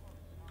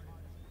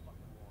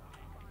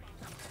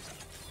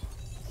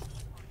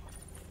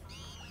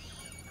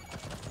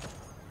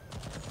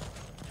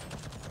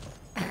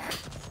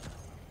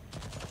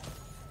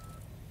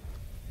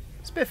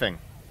 Spiffing.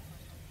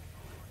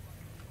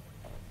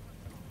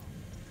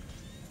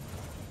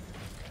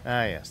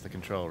 Ah yes, the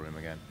control room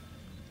again.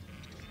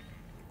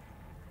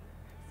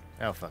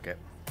 Oh fuck it.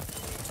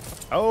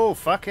 Oh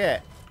fuck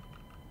it.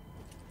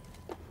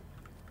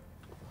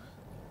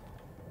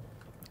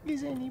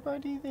 Is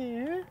anybody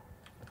there?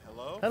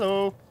 Hello?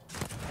 Hello.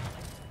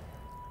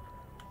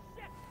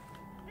 Shit!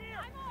 Here!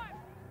 I'm armed!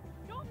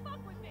 Don't fuck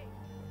with me!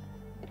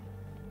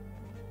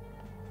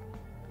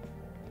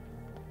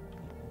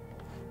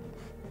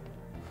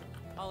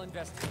 I'll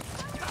investigate.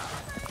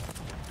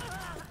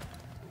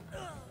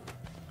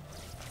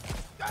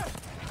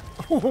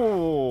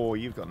 Oh,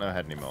 you've got no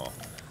head anymore.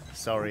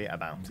 Sorry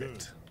about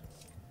it.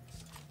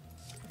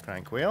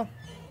 Crank wheel.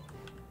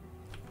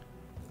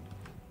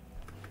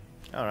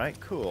 Alright,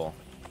 cool.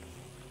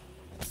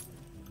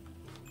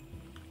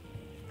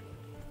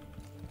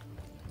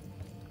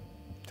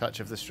 Touch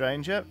of the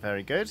Stranger,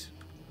 very good.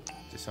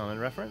 Dishonored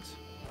reference.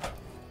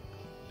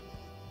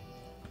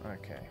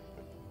 Okay.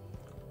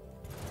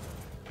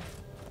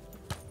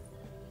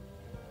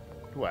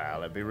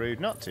 Well, it'd be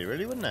rude not to,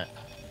 really, wouldn't it?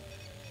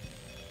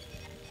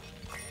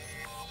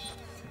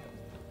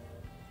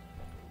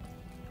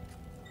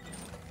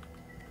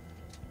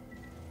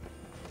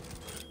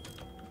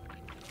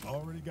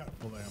 Already got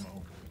full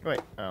ammo. Wait,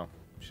 oh,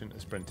 shouldn't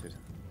have sprinted.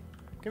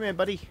 Come here,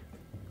 buddy.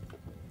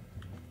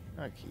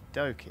 Okie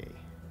dokie.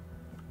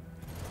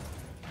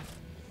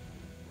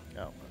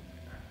 Oh.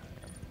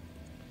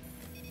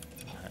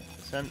 Hack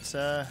the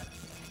sensor.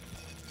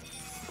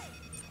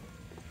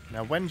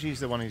 Now,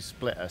 Wenji's the one who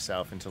split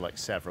herself into, like,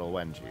 several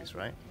Wenjis,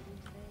 right?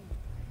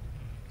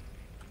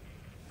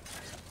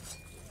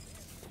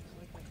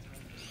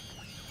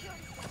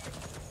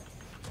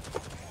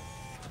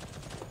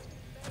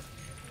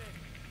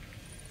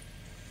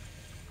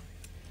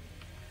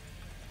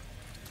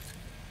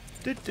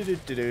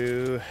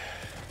 Do-do-do-do-do.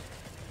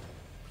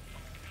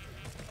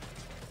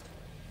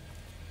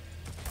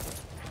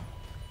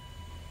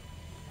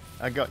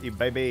 I got you,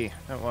 baby.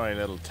 Don't worry,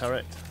 little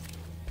turret.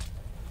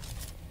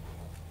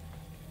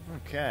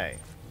 Okay.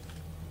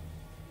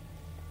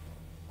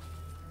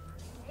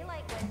 They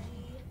like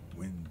Wenji.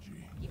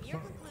 Wenji. Give me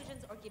your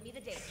conclusions or give me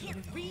the date.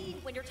 Can't read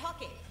when you're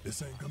talking.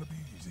 This ain't gonna be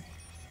easy.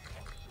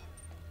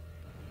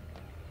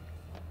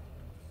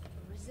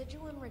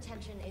 Residual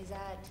retention is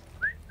at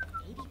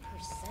 80%.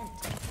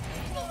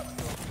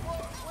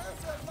 Where's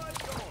that light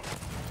going?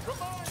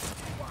 Remind me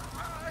why I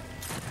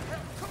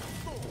have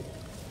control.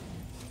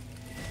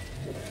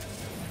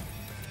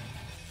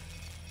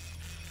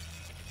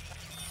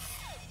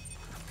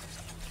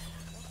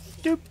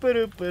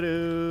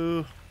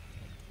 Doop-a-doop-a-doo.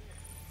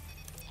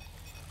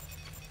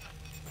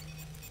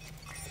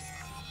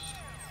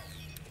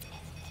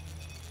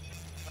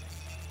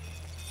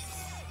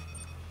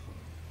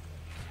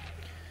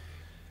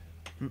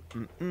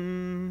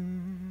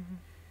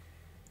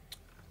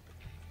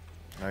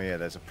 Oh yeah,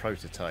 there's a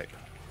prototype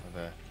of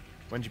a...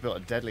 When you built a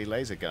deadly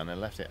laser gun and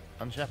left it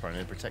unchaperoned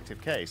in a protective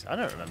case. I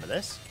don't remember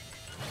this.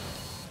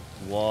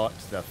 What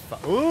the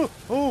fuck? Ooh!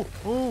 Ooh!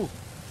 Ooh!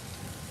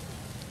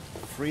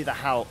 Free the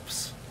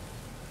Halps.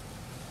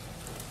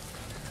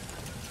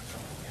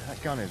 Yeah,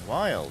 that gun is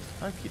wild.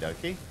 Okie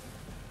dokie.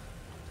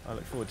 I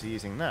look forward to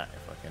using that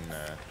if I can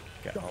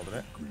get hold of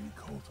it. Greedy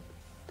Colt.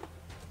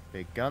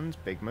 Big guns,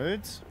 big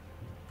moods.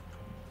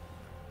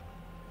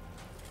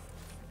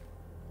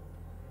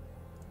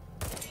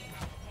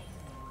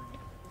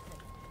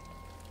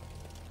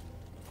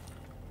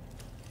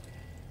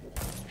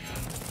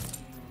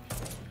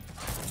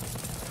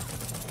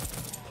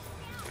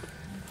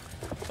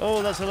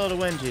 Oh, that's a lot of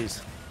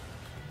Wenjis.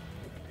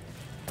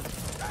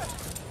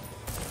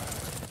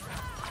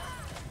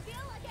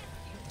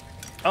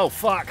 Oh,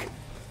 fuck.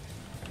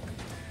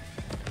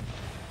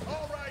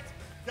 All right,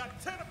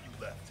 got 10 of you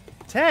left.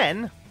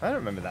 10? I don't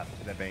remember that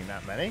there being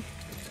that many.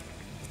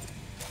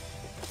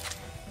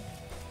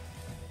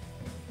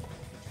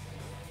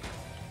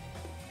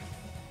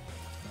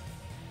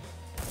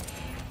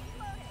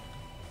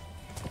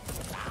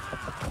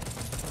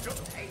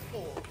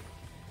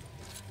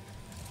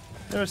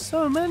 There are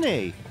so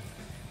many.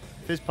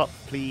 Fizz pop,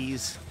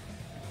 please.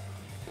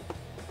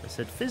 I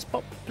said fizz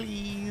pop,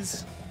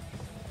 please.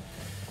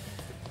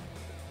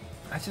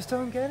 I just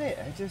don't get it.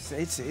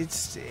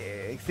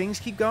 Things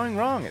keep going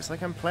wrong. It's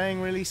like I'm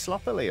playing really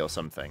sloppily or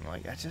something.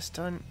 Like, I just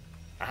don't...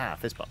 Ah,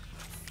 fizz pop.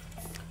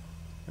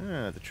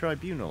 Ah, the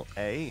tribunal,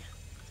 eh?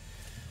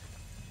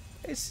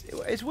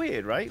 It's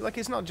weird, right? Like,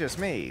 it's not just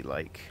me.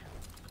 Like,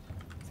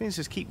 things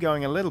just keep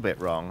going a little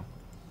bit wrong.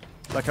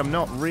 Like, I'm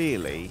not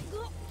really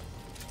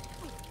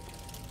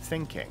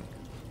thinking.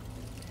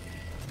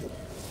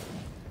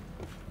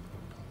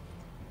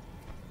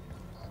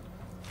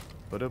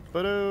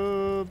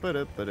 Ba-do-ba-do,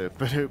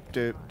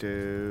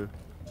 ba-do-ba-do-ba-doop-doop-doo.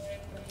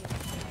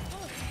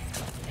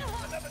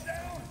 Another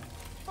down.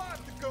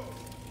 5 to go.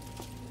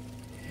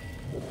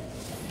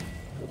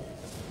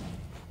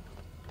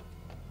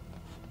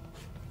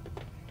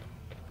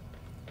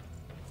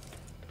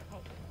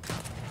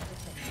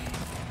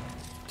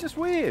 Just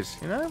weird,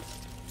 you know?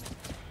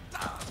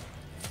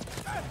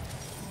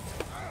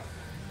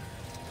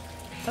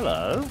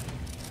 Hello?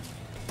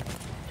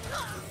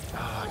 Oh,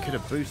 I could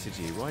have boosted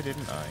you. Why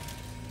didn't I?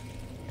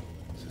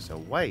 It's just a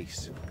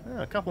waste.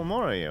 Oh, a couple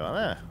more of you are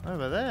there.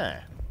 Over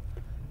there.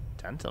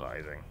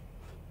 Tantalizing.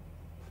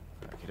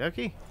 Okie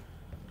dokie.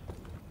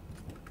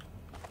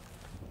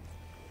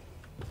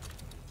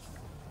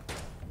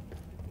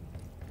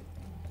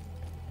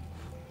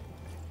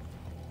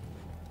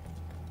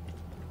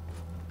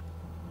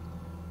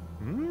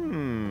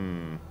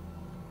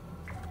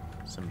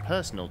 Some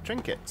personal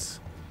trinkets.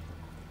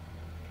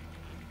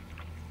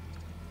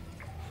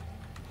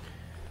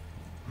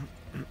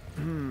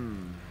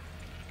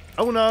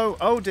 Oh no!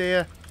 Oh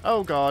dear!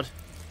 Oh god!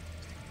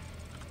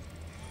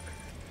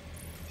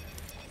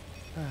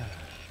 Okay.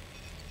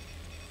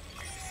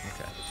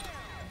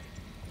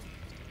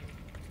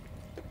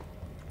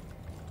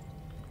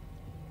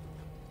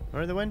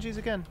 Where are the Wenjis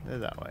again? They're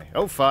that way.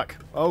 Oh fuck!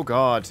 Oh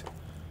god!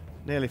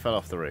 Nearly fell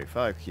off the roof.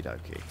 Okie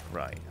dokie.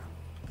 Right.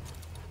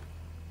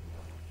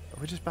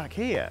 We're just back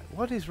here.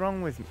 What is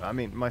wrong with... I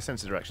mean, my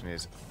sense of direction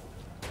is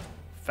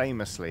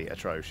famously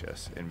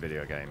atrocious in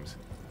video games.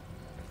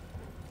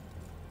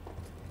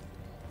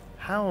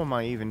 How am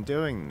I even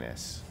doing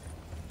this?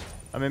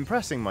 I'm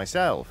impressing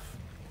myself.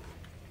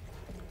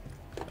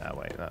 Ah,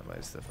 wait, that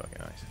was the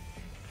fucking ice.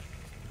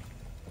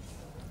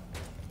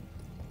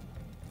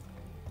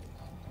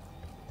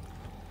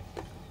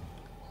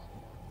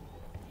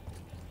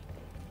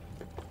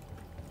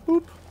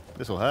 Boop.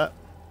 This'll hurt.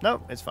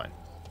 No, it's fine.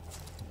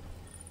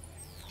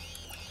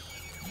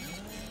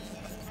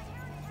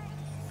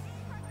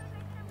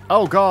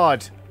 Oh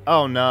god!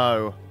 Oh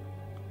no.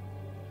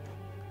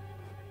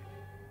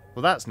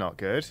 Well, that's not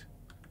good.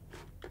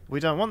 We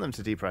don't want them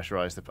to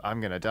depressurize the... I'm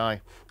gonna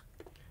die.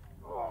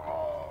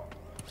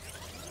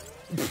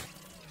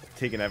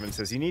 Tegan Evans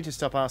says, you need to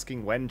stop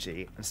asking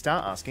Wenji and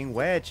start asking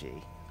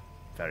Whereji.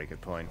 Very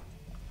good point.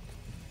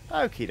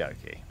 Okie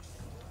dokie.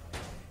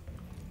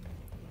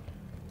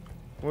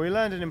 Well, we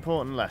learned an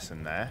important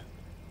lesson there.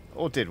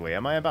 Or did we?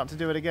 Am I about to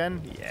do it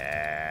again?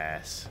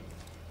 Yes.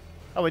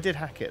 Oh, I did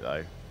hack it,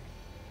 though.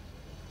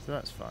 So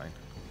that's fine.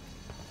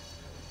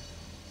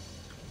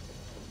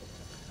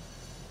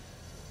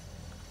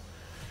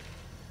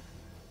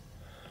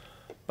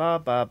 Ba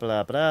ba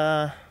blah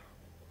blah.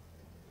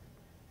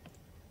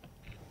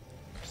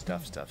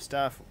 Stuff, stuff,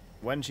 stuff.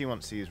 When she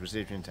wants to use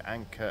residuum to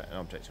anchor an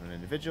object to an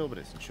individual, but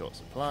it's in short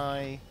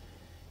supply.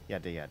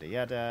 Yada yada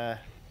yada.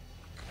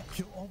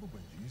 Kill all the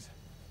Wenjis,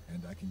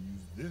 and I can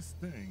use this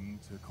thing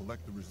to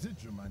collect the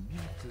residuum I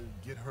need to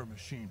get her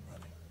machine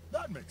running.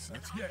 That makes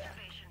sense, yeah.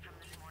 Observation from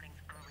this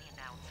morning's early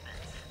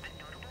announcements. The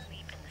notable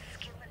leap in the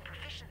skill and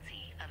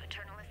proficiency of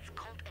Eternalists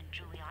Colt and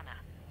Juliana.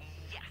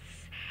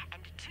 Yes,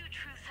 and two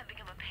truths have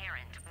become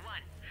apparent.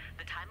 One,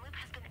 the time loop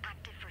has been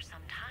active for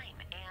some time,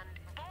 and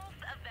both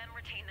of them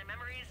retain their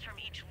memories from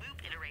each loop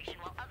iteration,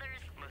 while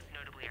others, most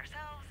notably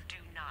ourselves, do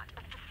not.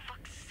 Oh, for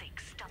fuck's sake,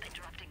 stop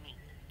interrupting me.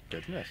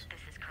 Goodness.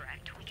 This is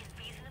correct. We can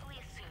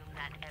reasonably assume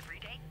that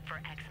every day,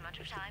 for X amount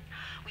of time,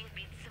 we have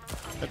beat similar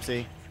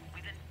Oopsie. We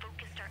then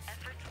focused our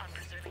efforts on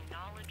preserving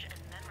knowledge and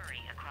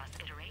memory across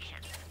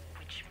iterations,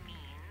 which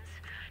means,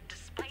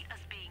 despite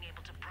us being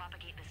able to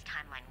propagate this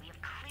timeline, we have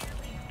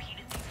clearly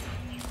repeated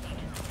these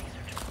stages of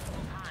research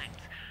multiple times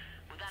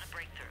without a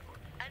breakthrough.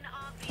 An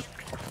obvious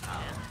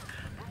conclusion.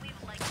 When we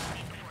would like to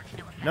see before it's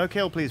ill-effective. No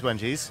kill, please,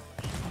 Wenjis.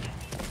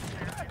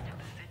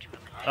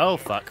 Oh,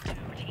 fuck.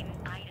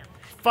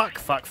 Fuck,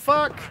 fuck,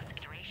 fuck!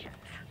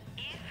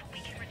 If we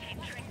can retain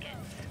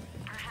trinkets,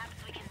 perhaps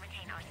we can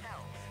retain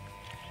ourselves.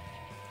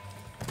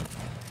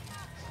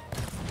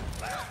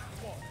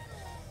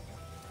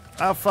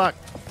 Oh, fuck.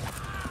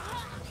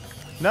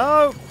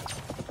 No!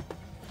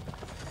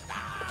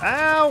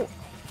 Ow!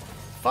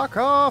 Fuck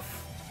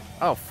off!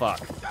 Oh, fuck.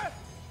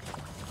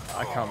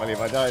 I can't believe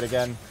I died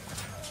again.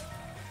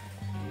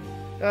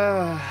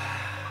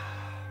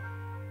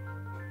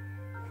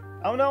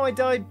 Oh no, I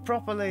died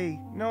properly!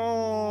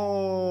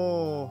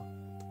 No!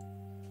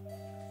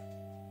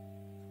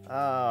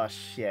 Ah,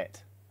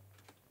 shit.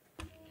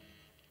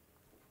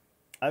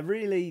 I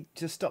really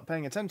just stopped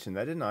paying attention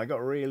there, didn't I? I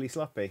got really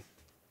sloppy.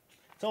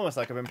 It's almost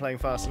like I've been playing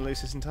fast and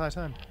loose this entire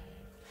time.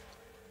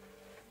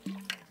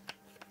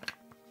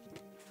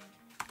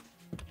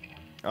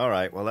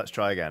 Alright, well, let's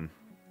try again.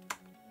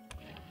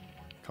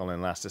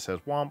 Colin Laster says,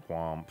 womp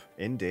womp.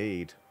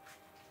 Indeed.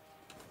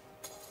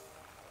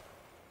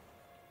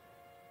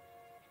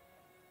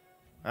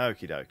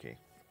 Okie dokie.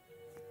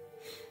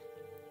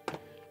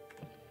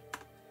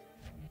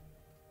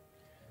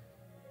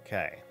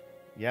 Okay.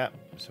 Yep.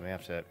 So we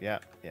have to...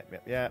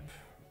 Yep.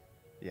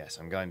 Yes,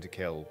 I'm going to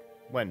kill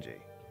Wenji.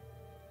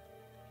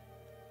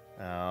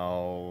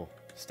 Oh,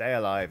 stay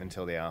alive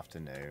until the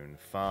afternoon.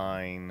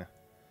 Fine.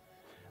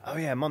 Oh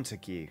yeah,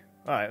 Montague.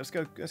 All right, let's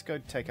go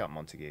take out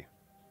Montague.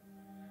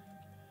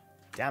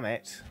 Damn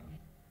it.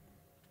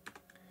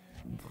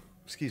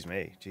 Excuse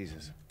me,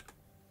 Jesus.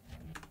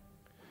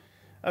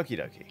 Okie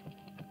dokie.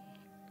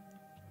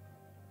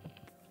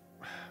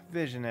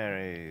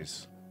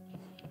 Visionaries.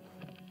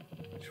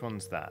 Which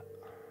one's that?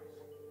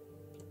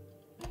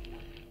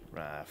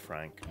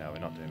 Frank. No, we're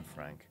not doing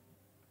Frank.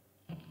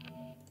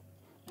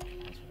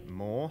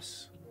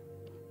 Morse.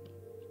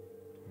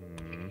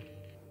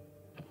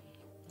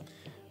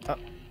 Up,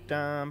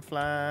 down,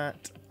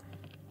 flat.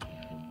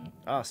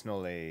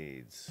 Arsenal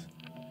leads.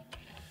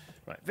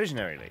 Right,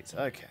 visionary leads.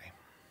 Okay.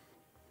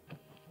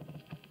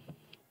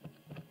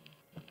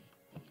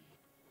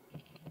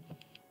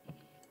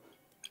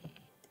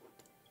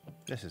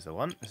 This is the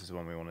one. This is the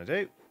one we want to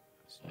do.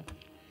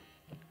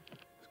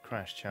 Let's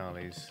crash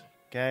Charlie's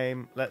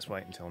Game. Let's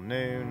wait until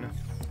noon.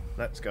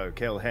 Let's go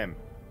kill him.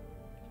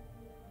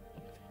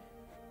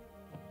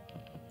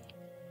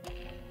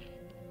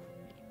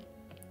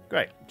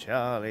 Great.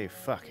 Charlie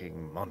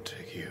fucking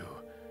Montague.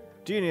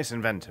 Genius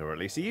inventor, or at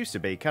least he used to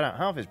be. Cut out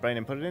half his brain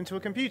and put it into a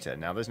computer.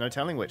 Now there's no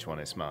telling which one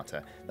is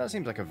smarter. That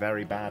seems like a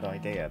very bad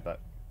idea, but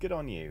good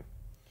on you.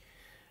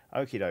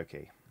 Okie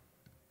dokie.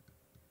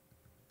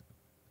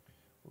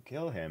 We'll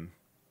kill him.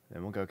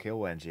 Then we'll go kill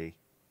Wedgie.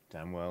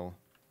 Damn well.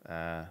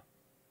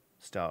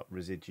 Start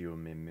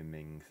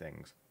residuum-miming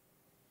things.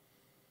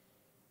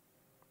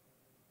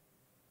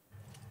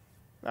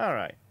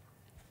 Alright.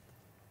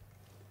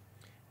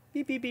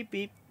 Beep, beep, beep,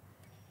 beep.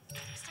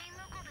 Staying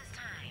local this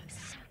time.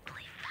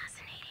 Simply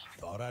fascinating.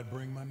 Thought I'd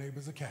bring my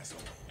neighbors a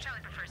casserole.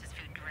 Charlie prefers his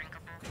food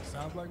drinkable.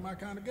 Sounds like my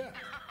kind of guy.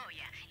 Oh,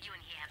 yeah. You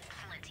and he have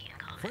plenty in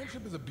common.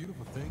 Friendship is a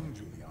beautiful thing,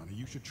 Juliana.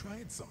 You should try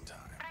it sometime.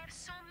 But I have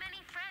so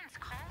many friends,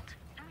 Colt.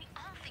 And we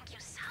all think you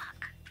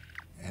suck.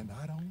 And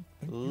I don't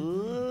think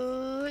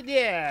Ooh,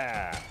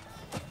 yeah!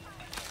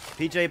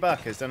 PJ Buck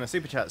has done a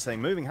super chat saying,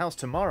 moving house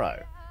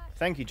tomorrow.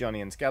 Thank you,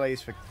 Johnny and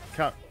Skellies, for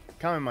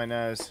calming my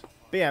nerves.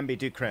 BMB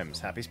do crims.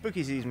 Happy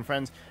spooky season,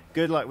 friends.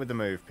 Good luck with the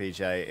move, PJ.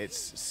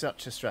 It's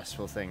such a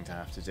stressful thing to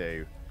have to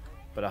do.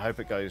 But I hope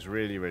it goes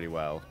really, really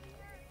well.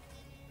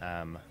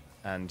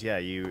 And yeah,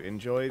 you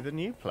enjoy the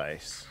new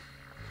place.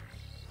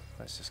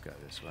 Let's just go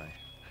this way.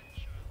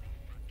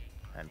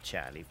 I'm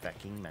Charlie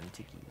fucking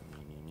Montague.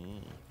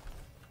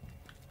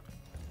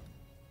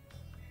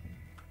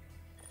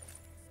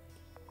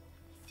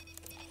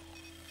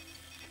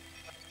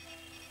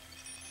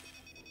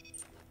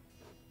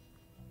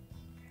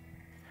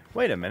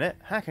 Wait a minute,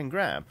 hack and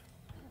grab.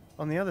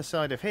 On the other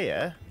side of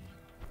here,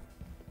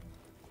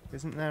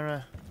 isn't there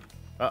a...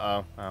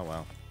 Uh-oh, oh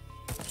well.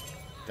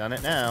 Done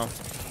it now.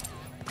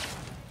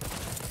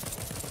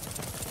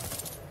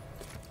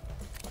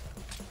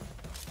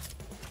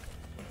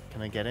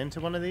 Can I get into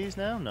one of these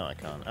now? No, I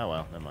can't. Oh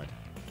well, never mind.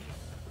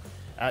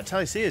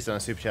 Ty C has done a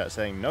super chat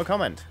saying, no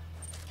comment.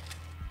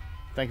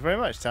 Thank you very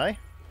much, Ty.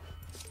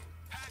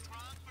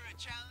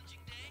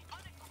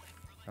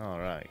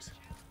 Alright.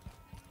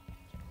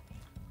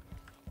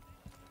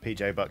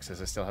 PJ Buck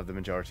says I still have the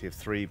majority of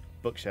 3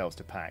 bookshelves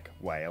to pack.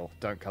 Whale.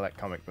 Don't collect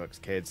comic books,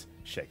 kids.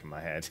 Shaking my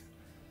head.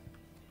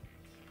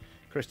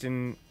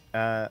 Christian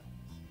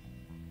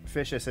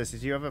Fisher says,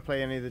 did you ever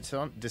play any of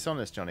the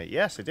Dishonored, Johnny?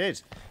 Yes, I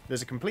did.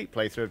 There's a complete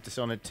playthrough of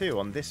Dishonored 2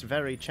 on this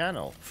very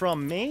channel.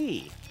 From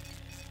me!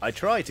 I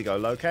try to go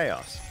low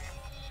chaos.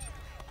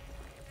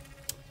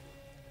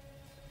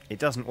 It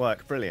doesn't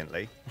work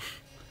brilliantly.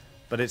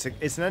 But it's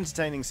an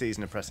entertaining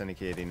season of Press Any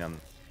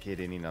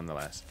Chiodini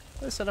nonetheless.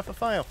 Let's set up a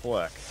fire for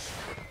work.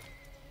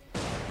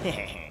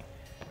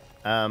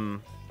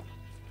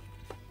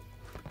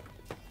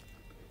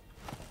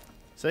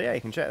 So yeah, you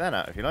can check that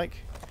out if you like.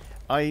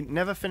 I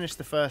never finished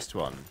the first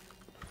one.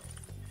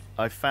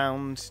 I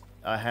found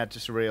I had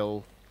just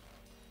real,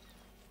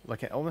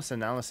 like, almost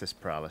analysis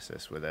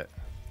paralysis with it.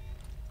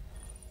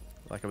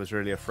 Like I was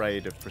really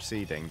afraid of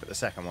proceeding, but the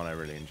second one I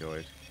really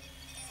enjoyed.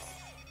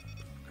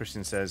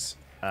 Christian says,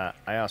 I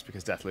asked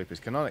because Deathloop is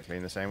canonically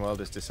in the same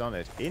world as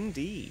Dishonored.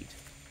 Indeed.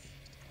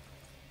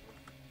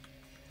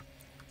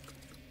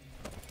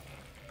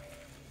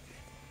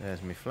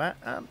 There's me flat,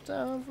 up,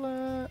 down,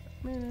 flat,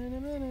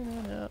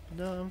 up,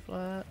 down,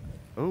 flat.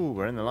 Ooh,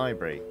 we're in the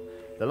library.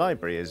 The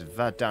library is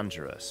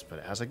dangerous, but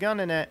it has a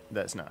gun in it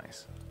that's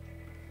nice.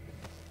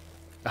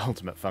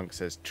 Ultimate Funk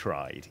says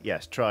tried.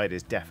 Yes, tried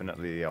is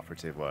definitely the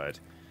operative word.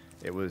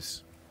 It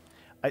was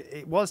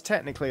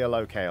technically a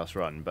low chaos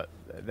run, but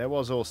there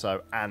was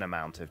also an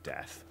amount of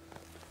death.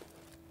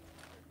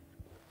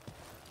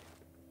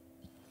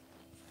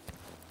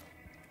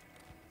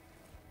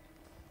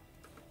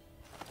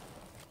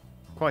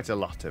 Quite a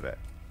lot of it,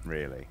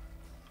 really.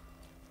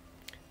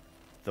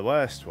 The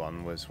worst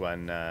one was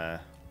when I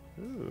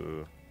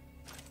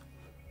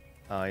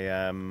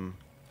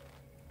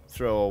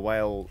threw a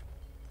whale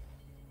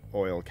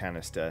oil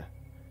canister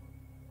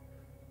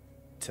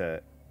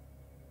to...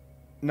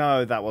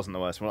 No, that wasn't the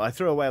worst one. I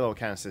threw a whale oil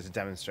canister to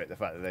demonstrate the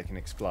fact that they can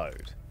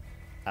explode.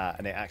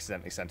 And it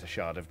accidentally sent a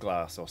shard of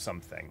glass or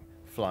something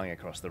flying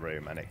across the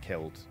room, and it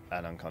killed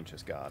an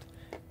unconscious guard.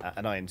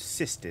 And I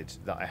insisted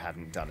that I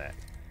hadn't done it.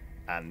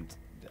 And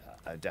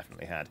I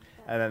definitely had.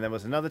 And then there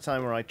was another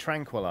time where I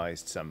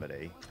tranquilized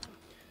somebody.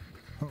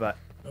 But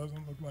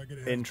doesn't look like it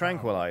is. in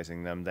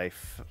tranquilizing them,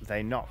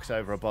 they knocked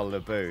over a bottle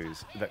of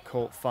booze that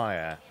caught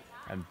fire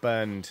and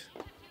burned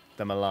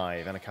them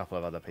alive, and a couple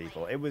of other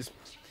people. It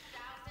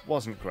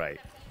wasn't great.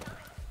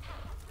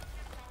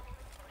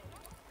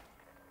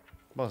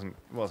 Wasn't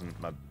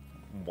my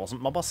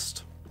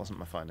best. Wasn't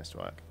my finest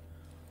work.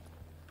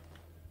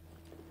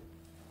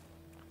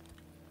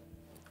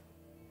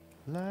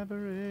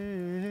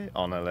 Library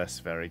on a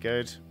list, very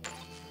good.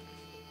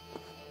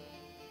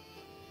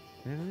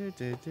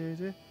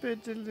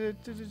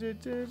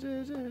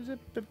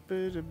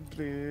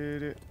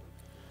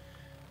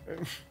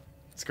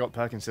 Scott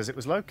Perkins says it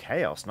was low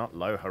chaos, not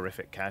low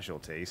horrific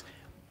casualties.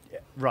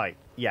 Right,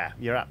 yeah,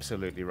 you're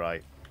absolutely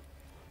right.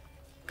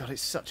 God,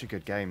 it's such a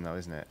good game, though,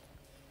 isn't it?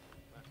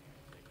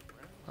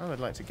 I would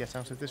like to get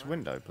out of this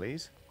window,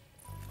 please.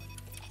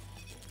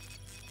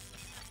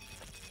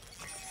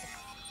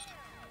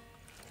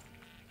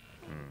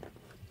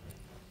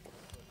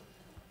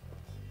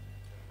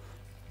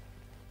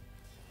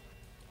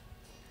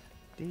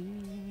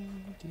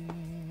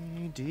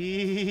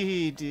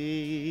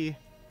 D.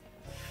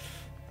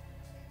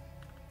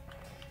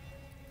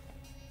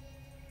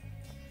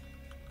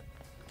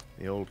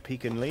 The old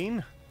peek and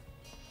lean.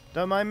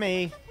 Don't mind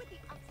me.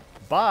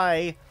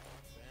 Bye.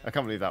 I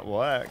can't believe that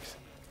worked.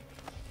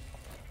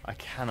 I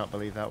cannot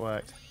believe that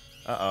worked.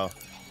 Uh-oh.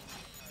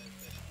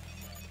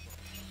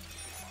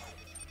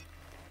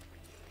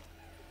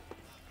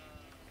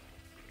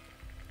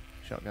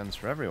 Shotguns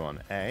for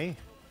everyone, eh?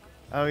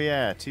 Oh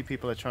yeah, 2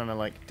 people are trying to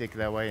like dig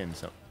their way in.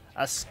 So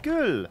a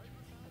skull.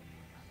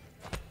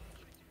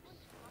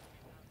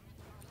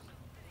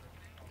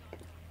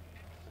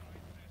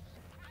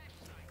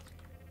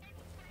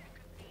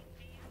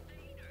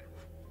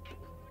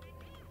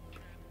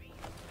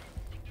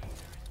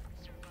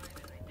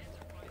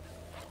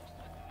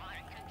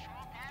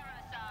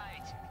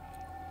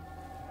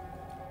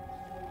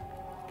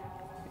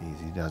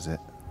 Easy does it.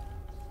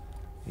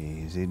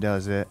 Easy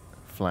does it.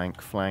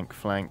 Flank, flank,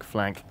 flank,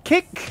 flank.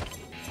 Kick!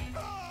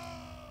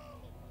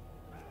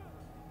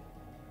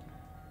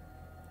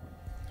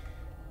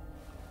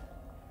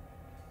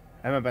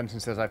 Emma Benton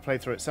says, I've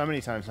played through it so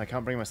many times and I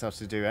can't bring myself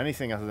to do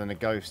anything other than a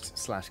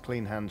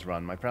ghost/clean hands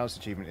run. My proudest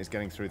achievement is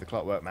getting through the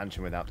Clockwork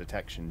Mansion without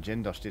detection.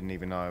 Jindosh didn't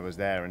even know I was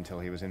there until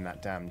he was in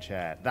that damn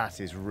chair. That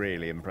is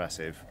really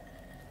impressive.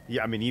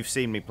 Yeah, I mean, you've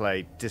seen me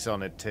play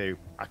Dishonored 2.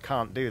 I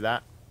can't do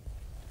that.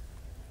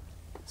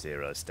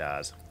 0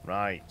 stars.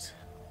 Right.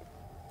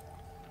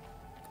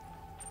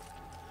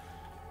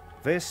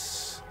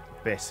 This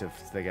bit of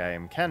the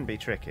game can be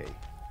tricky.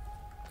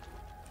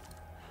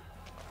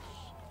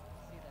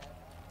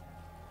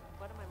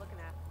 What am I looking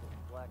at?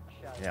 Black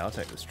shadow. Yeah, I'll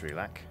take the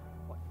Strelak.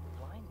 What? You're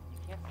blind?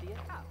 You can't see it?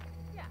 Oh,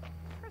 yeah.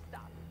 First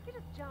off, you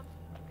just jumped.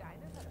 Guy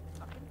knows at a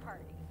fucking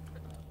party.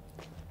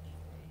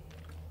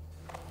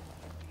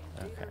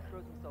 The invader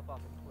throws himself off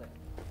a cliff.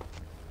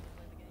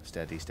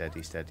 Steady,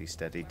 steady, steady,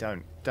 steady.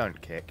 Don't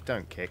kick.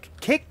 Don't kick.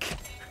 Kick!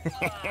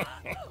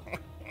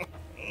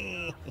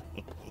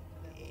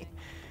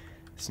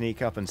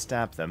 Sneak up and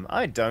stab them.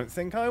 I don't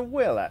think I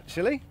will,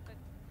 actually.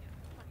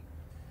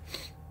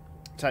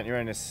 Titan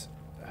Uranus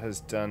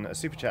has done a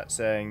super chat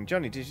saying,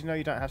 Johnny, did you know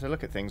you don't have to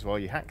look at things while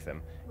you hack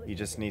them? You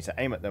just need to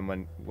aim at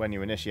them when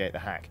you initiate the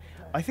hack.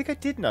 I think I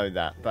did know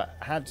that, but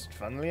had,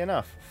 funnily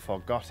enough,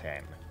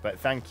 forgotten. But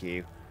thank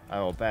you. I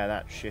will bear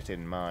that shit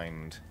in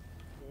mind.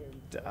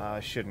 I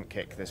shouldn't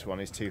kick. This one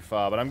is too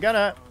far, but I'm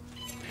gonna.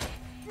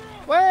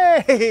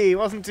 Way!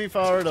 Wasn't too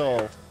far at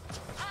all.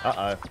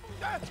 Uh-oh.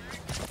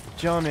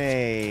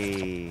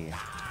 Johnny!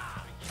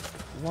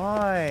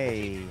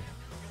 Why?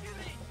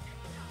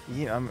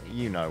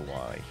 You know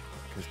why.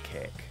 Because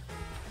kick.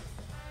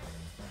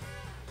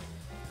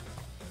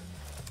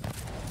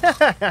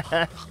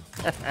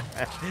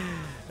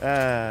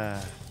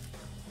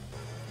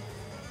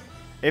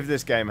 If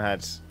this game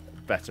had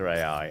better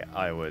AI,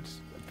 I would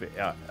be,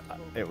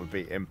 it would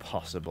be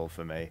impossible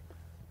for me.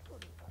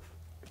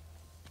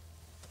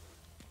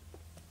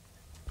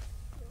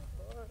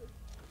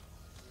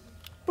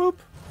 Boop.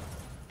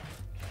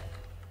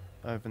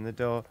 Open the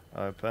door.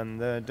 Open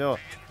the door.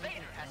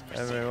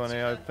 Everyone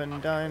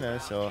open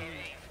dinosaur.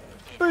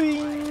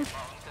 Boing.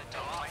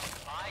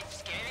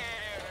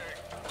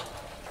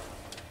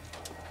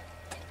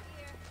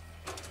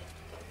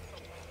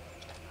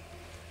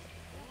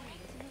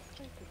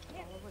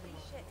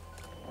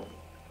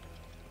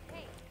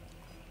 Hey,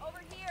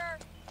 over here.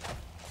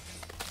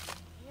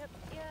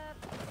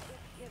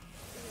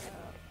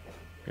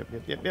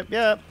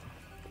 Yep.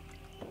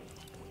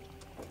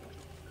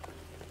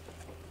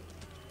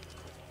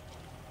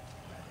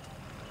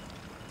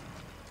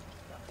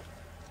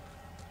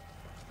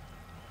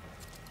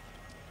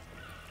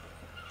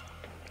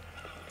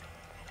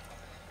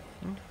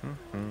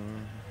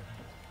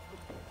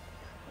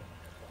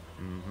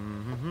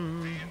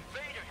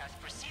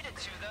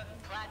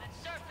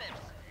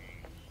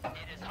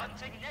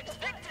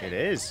 It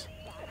is.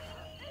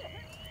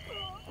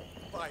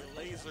 By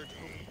laser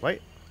beam.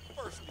 Wait.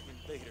 First the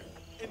invader,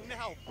 and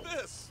now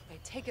this. I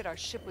take it our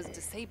ship was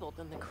disabled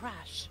in the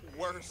crash.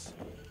 Worse,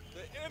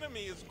 the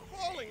enemy is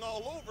crawling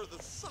all over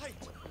the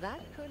site. That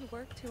could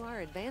work to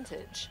our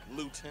advantage.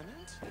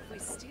 Lieutenant? If we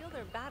steal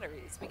their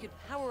batteries, we could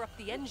power up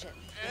the engine.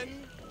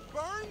 And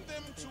burn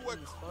them to a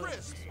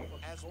crisp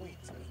as we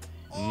take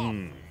off.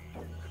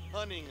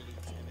 Cunning,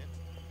 Lieutenant.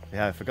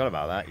 Yeah, I forgot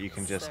about that. You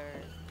can just Sir.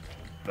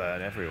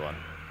 burn everyone.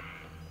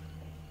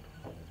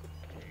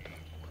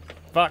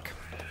 Fuck.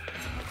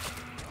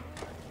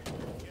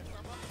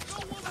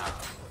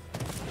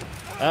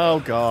 Oh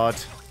god.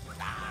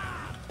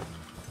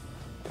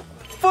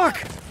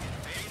 Fuck!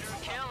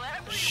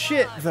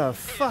 Shit the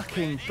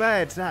fucking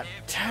bed. That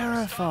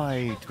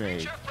terrified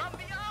me.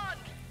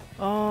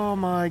 Oh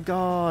my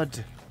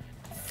god.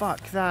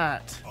 fuck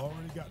that.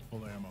 Already got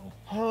full ammo.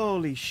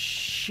 Holy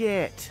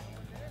shit.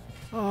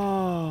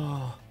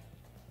 Oh.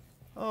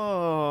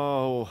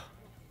 Oh.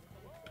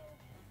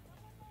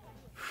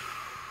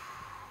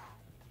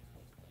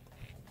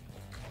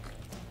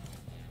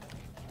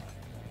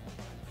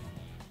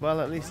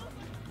 Well, at least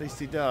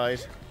he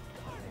died.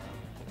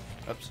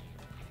 Oops.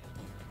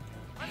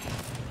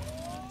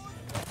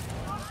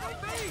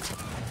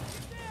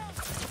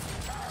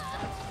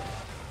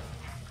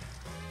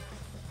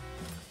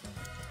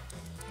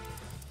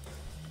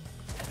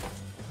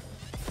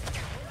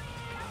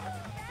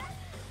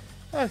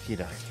 Okie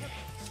dokie.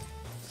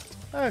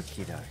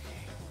 Okie dokie.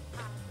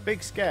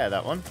 Big scare,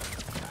 that one.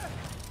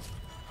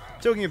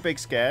 Talking of big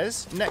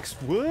scares, next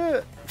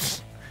week,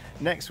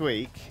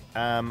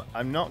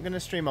 I'm not going to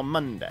stream on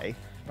Monday,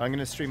 but I'm going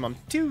to stream on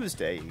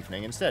Tuesday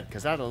evening instead,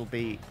 because that'll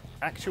be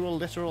actual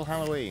literal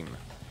Halloween.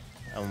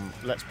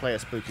 Let's play a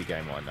spooky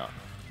game, why not?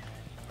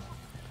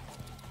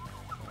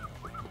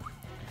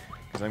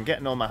 Because I'm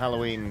getting all my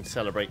Halloween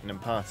celebrating and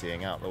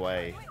partying out the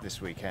way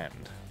this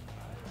weekend.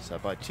 So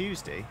by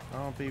Tuesday,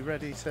 I'll be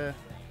ready to...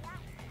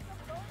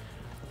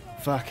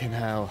 Fucking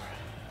hell.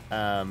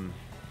 I'll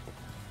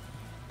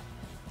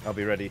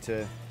be ready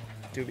to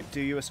do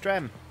you a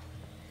strem.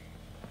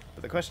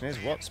 But the question is,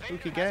 what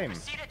spooky game?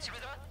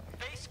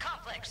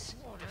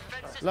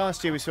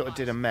 Last year we sort of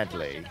did a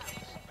medley,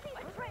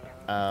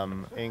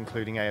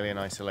 including Alien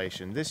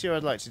Isolation. This year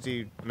I'd like to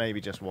do maybe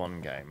just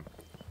one game.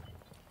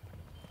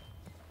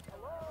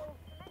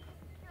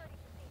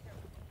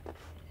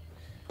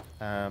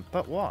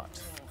 But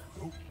what?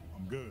 Oh,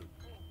 I'm good.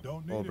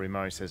 Don't need Aubrey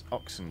Murray says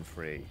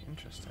Oxenfree.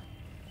 Interesting.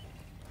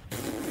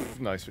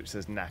 Nice, which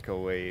says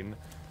Knackoween.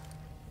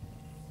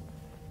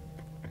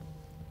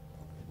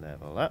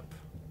 Level up.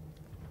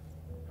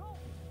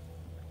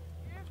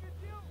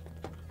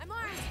 I'm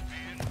armed.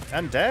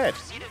 And dead.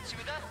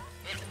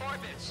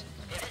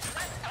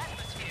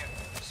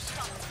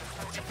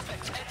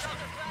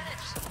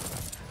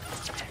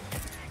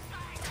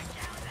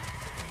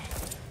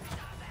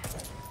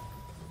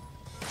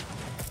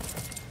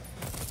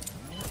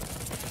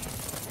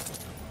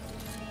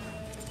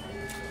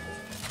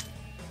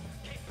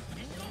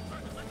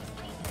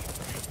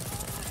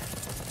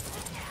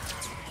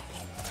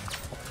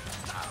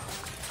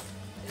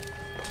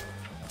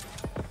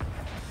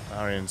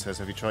 Arian says,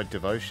 have you tried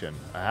Devotion?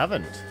 I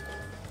haven't.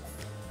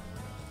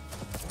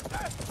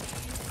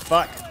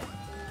 Fuck.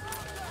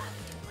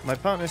 My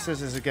partner says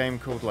there's a game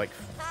called, like,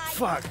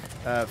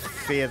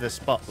 Fear the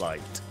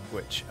Spotlight,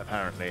 which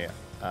apparently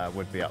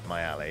would be up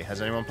my alley.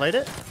 Has anyone played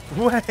it?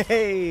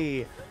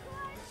 Way!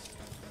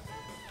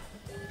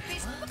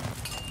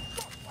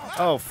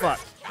 Oh, fuck.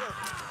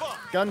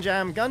 Gun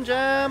jam, gun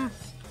jam!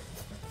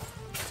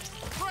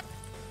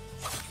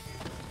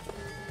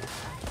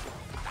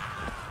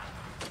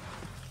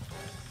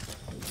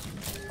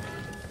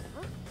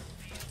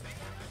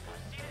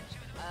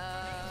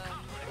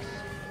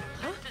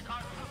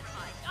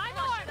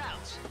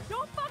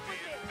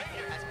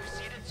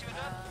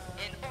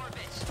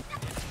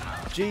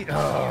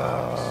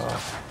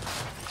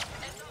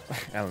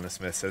 Eleanor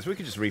Smith says, we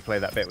could just replay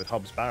that bit with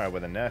Hobbs Barrow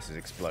where the nurses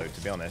explode,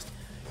 to be honest.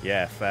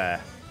 Yeah,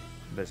 fair.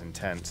 A bit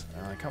intense.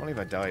 I can't believe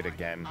I died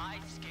again.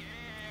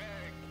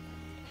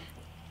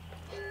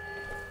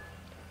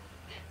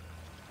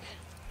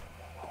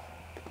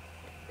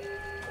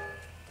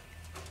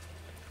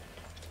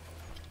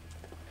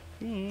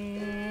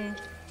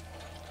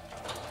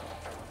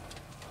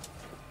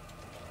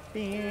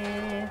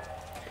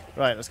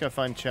 Right, let's go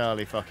find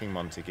Charlie fucking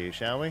Montague,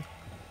 shall we?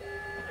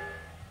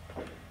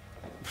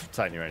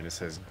 Titan Urania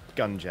says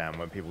gun jam,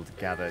 when people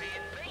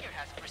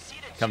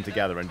come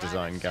together and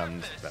design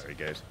guns. Very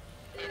good.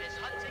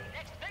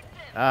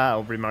 Ah,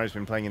 Aubrey Murray's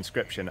been playing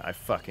Inscription. I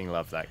fucking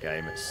love that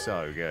game. It's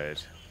so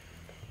good.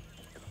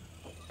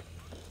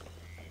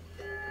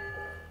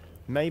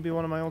 Maybe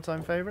one of my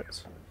all-time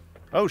favourites.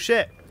 Oh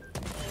shit!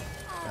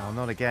 Oh,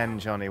 not again,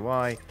 Johnny.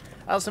 Why?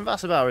 Alison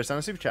Vassabauer is on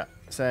a super chat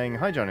saying,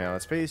 hi Johnny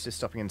Alice, please just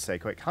stopping in to say a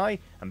quick hi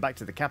and back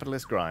to the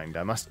capitalist grind.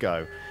 I must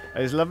go.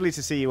 It was lovely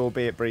to see you,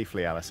 albeit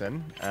briefly,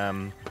 Alison.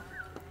 And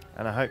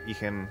I hope you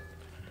can,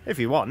 if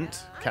you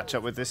want, catch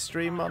up with this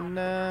stream on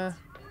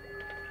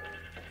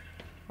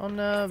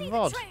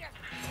VOD.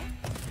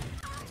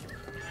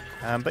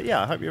 But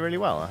yeah, I hope you're really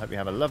well. I hope you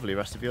have a lovely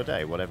rest of your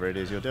day, whatever it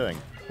is you're doing.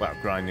 Well,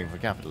 grinding for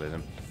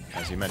capitalism,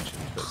 as you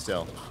mentioned, but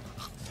still.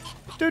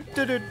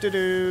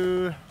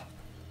 Do-do-do-do-do.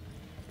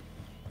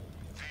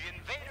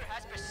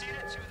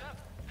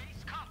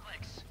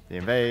 The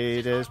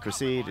invaders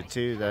proceeded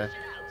to the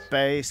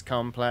base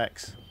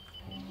complex.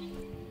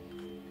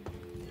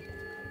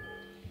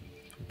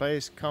 The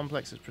base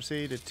complex has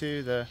proceeded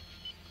to the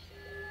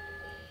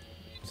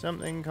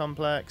something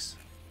complex.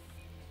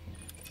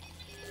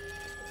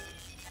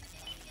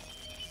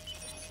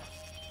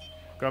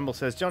 Grumble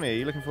says, Johnny, are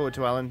you looking forward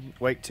to Alan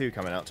Wake 2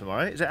 coming out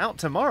tomorrow? Is it out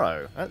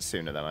tomorrow? That's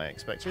sooner than I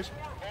expected.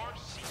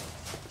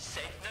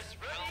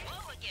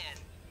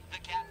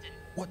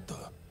 What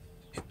the?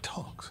 It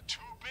talks.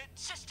 2-bit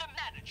system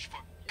managed for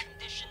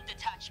condition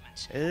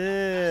detachment.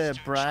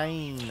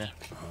 Brain.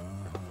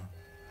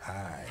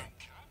 Hi.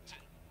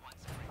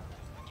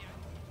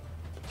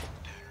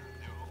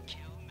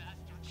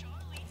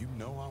 You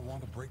know I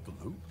want to break the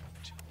loop?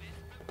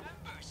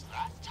 Remembers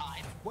last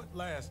time, What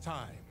last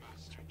time?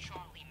 Master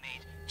Charlie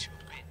made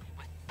 2-bit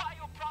with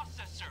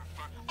bioprocessor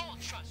for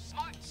ultra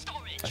smart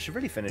storage. I should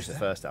really finish the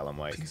first Alan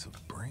Wake. Piece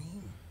of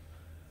brain?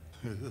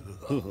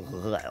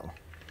 Well.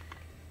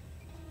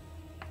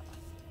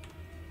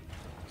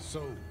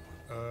 So,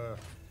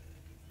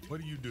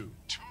 what do you do?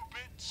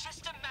 2-bit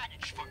system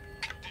managed for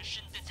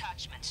condition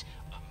detachment.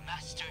 A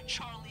Master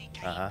Charlie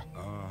game.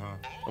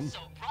 Also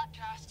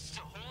broadcasts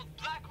to hold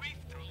Black Reef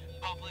through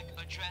public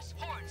address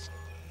horns.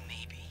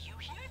 Maybe you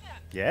hear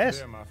them. Yes.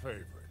 They're my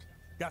favorite.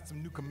 Got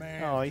some new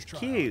commands. Oh, to he's try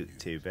cute, out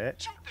with you. 2-bit.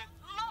 2-bit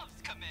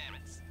loves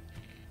commands.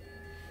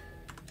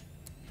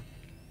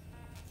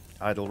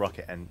 Idle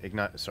rocket and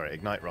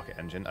ignite rocket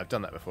engine. I've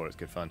done that before. It's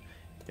good fun.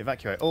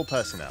 Evacuate all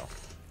personnel.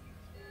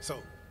 So,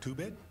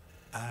 2-bit,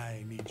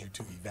 I need you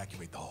to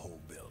evacuate the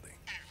whole building.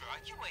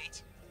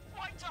 Evacuate?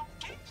 Why don't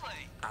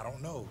gameplay? I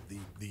don't know.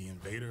 The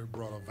invader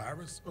brought a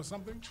virus or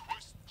something?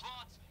 Twist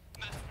plot.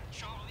 Master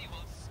Charlie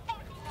will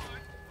sparkle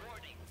hard.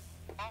 Warning.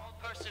 All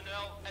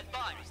personnel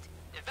advised.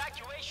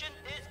 Evacuation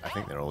is I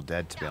think they're all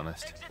dead, to be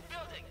honest. Exit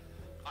building.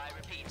 I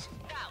repeat.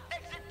 Now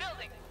exit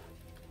building.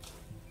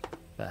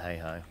 But hey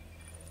ho.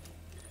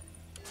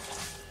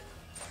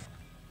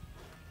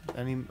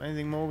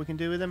 Anything more we can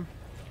do with him?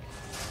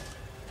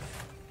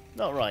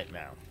 Not right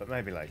now, but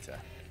maybe later.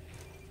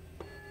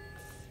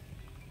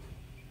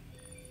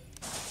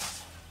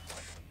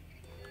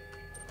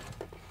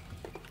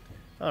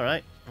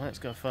 Alright, let's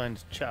go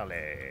find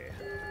Charlie.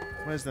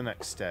 Where's the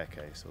next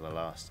staircase? Or the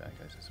last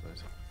staircase, I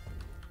suppose.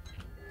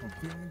 I'm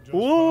feeling just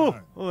Ooh!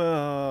 fine.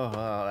 Oh,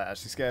 that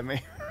actually scared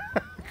me.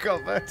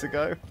 Got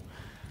vertigo.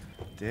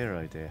 Dear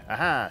oh dear.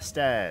 Aha,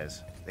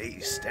 stairs.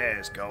 These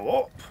stairs go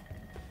up.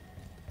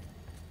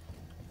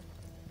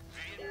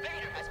 The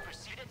invader has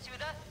proceeded to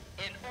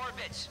the in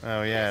orbit.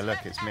 Oh yeah,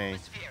 look, it's me.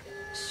 Atmosphere.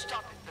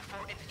 Stop it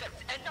before it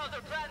infects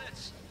another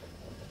planet.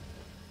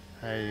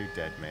 Hey, you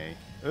dead me.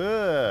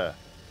 Ugh.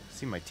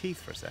 See my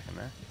teeth for a second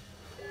there.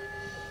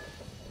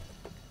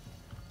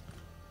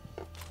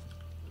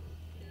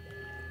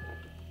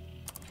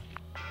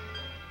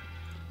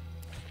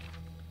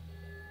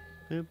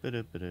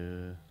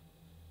 Boop-a-doop-a-doo.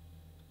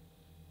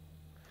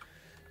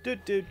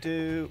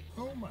 Do-do-do.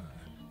 Oh my.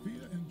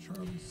 Vita and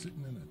Charlie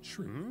sitting in a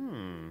tree.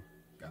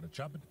 Gotta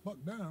chop it the fuck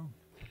down.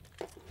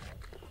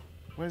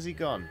 Where's he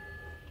gone?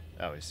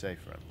 Oh, he's safe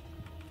from.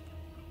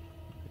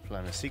 They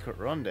plan a secret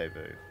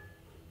rendezvous.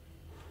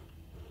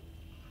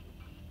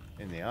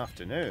 In the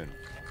afternoon.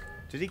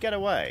 Did he get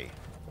away?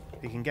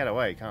 He can get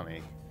away, can't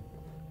he?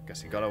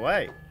 Guess he got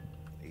away.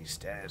 These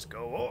stairs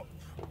go up.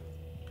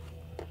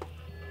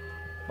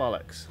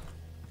 Bollocks.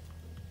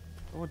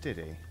 Or did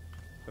he?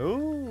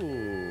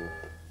 Ooh.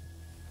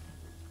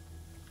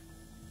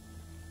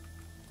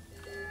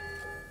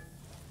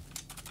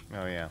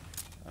 Oh yeah.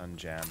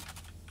 Unjam.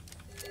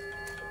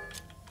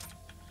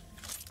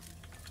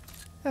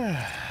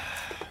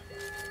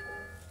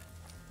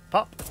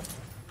 Pop.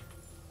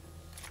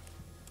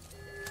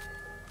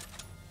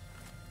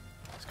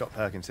 Scott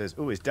Perkins says,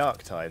 "Oh, is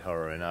Dark Tide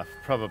horror enough?"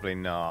 Probably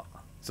not.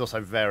 It's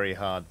also very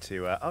hard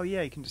to. Oh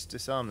yeah, you can just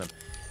disarm them.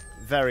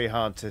 Very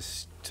hard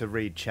to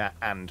read chat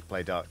and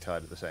play Dark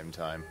Tide at the same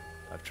time.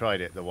 I've tried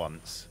it the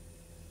once,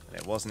 and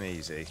it wasn't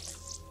easy.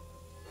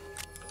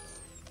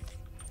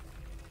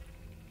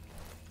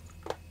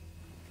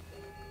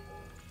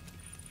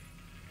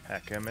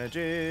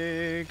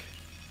 Hack-a-magic.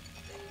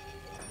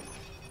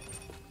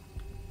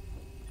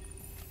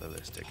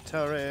 Ballistic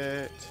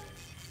turret.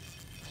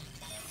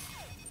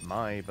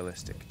 My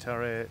ballistic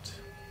turret.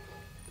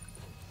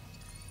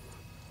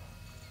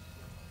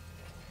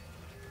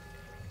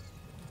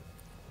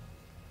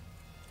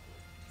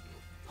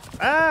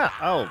 Ah!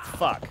 Oh,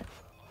 fuck.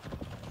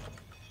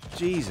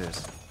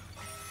 Jesus.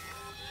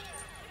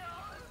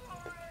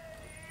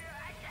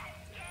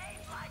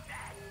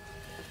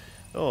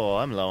 Oh,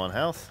 I'm low on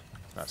health.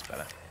 That's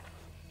better.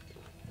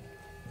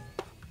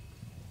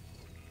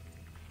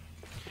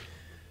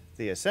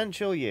 The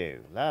essential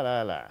you. La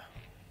la la.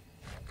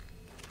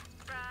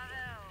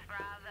 Bravo,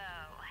 bravo.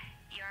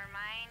 Your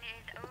mind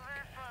is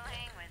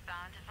overflowing with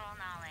bountiful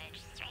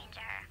knowledge,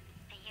 stranger.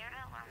 The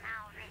hero will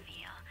now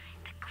reveal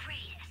the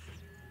greatest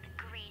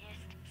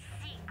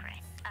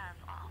secret of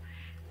all.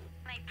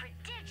 My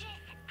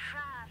prodigious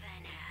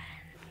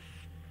provenance.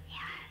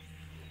 Yes.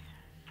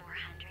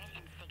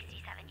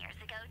 467 years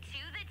ago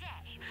to the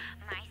day,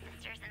 my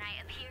sisters and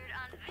I appeared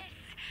on this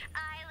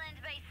island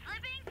by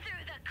slipping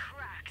through the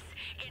cracks.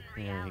 In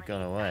reality, Yeah, he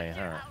got away,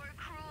 huh? our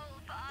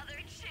cruel father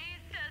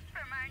chased us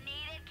from our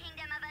native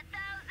kingdom of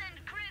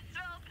 1,000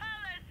 crystal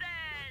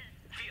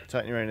palaces.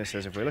 Titan Uranus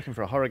says, if we're looking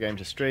for a horror game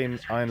to stream,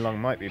 Iron Lung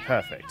might be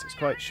perfect. It's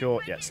quite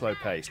short yet slow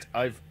paced.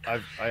 I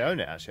own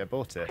it actually. I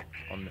bought it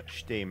on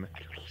Steam.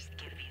 At least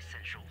give the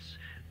essentials.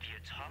 The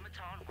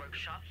Automaton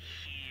Workshop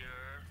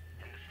here,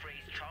 and the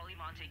phrase Charlie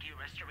Montague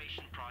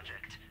Restoration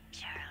Project.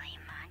 Charlie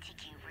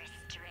Montague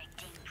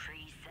restricting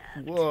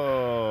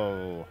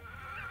Whoa.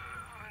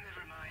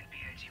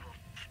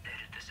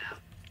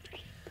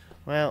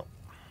 Well,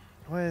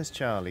 where's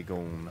Charlie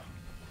gone?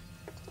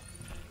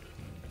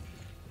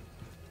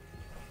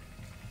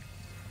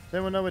 Does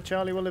anyone know where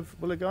Charlie will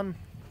have gone?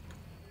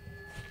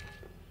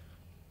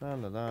 La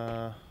la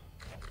la.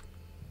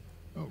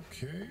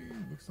 Okay,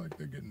 looks like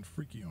they're getting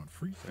freaky on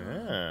free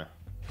throw. Ah,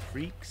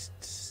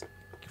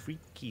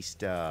 freaky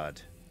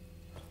starred.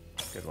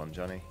 Good one,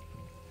 Johnny.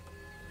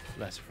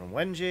 Letter from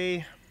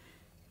Wenji.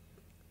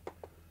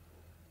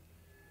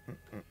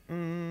 Good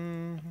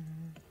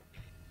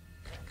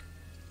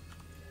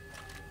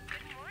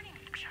morning,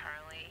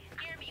 Charlie.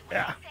 Hear me when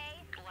Yeah. I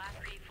say Black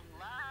Reef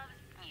loves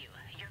you.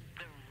 You're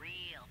the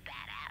real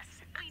badass.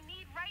 We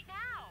need right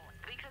now.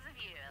 Because of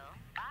you,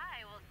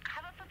 I will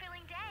have a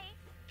fulfilling day.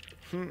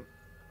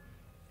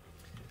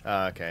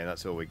 Okay,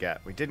 that's all we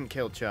get. We didn't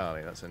kill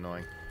Charlie, that's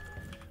annoying.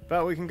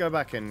 But we can go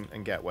back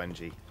and get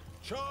Wenji.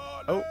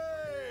 Charlie! Oh.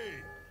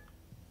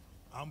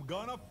 I'm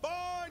gonna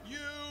find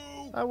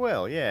you! I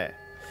will, yeah.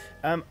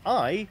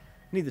 I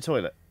need the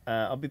toilet.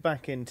 I'll be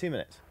back in 2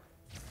 minutes.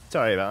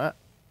 Sorry about that.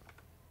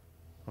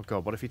 Oh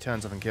god, what if he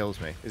turns up and kills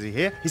me? Is he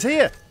here? He's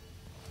here!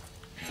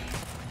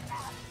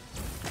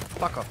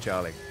 Fuck off,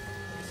 Charlie.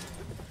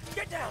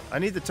 Get down! I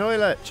need the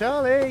toilet!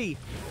 Charlie!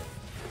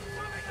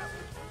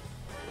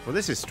 Well,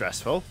 this is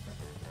stressful.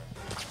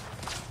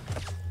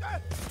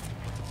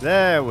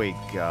 There we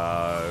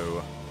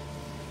go.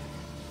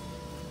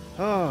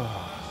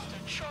 Oh.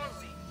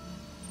 Charlie,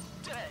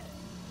 dead.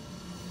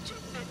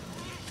 2-Bit,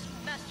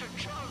 Master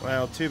Charlie.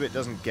 Well, 2-Bit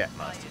doesn't get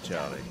Master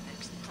Charlie.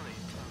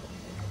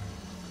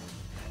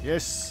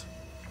 Yes.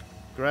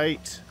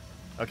 Great.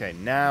 Okay,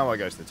 now I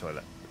go to the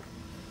toilet.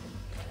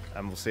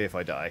 And we'll see if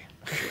I die.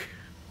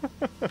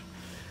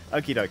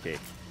 Okie dokie.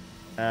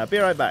 Be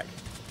right back.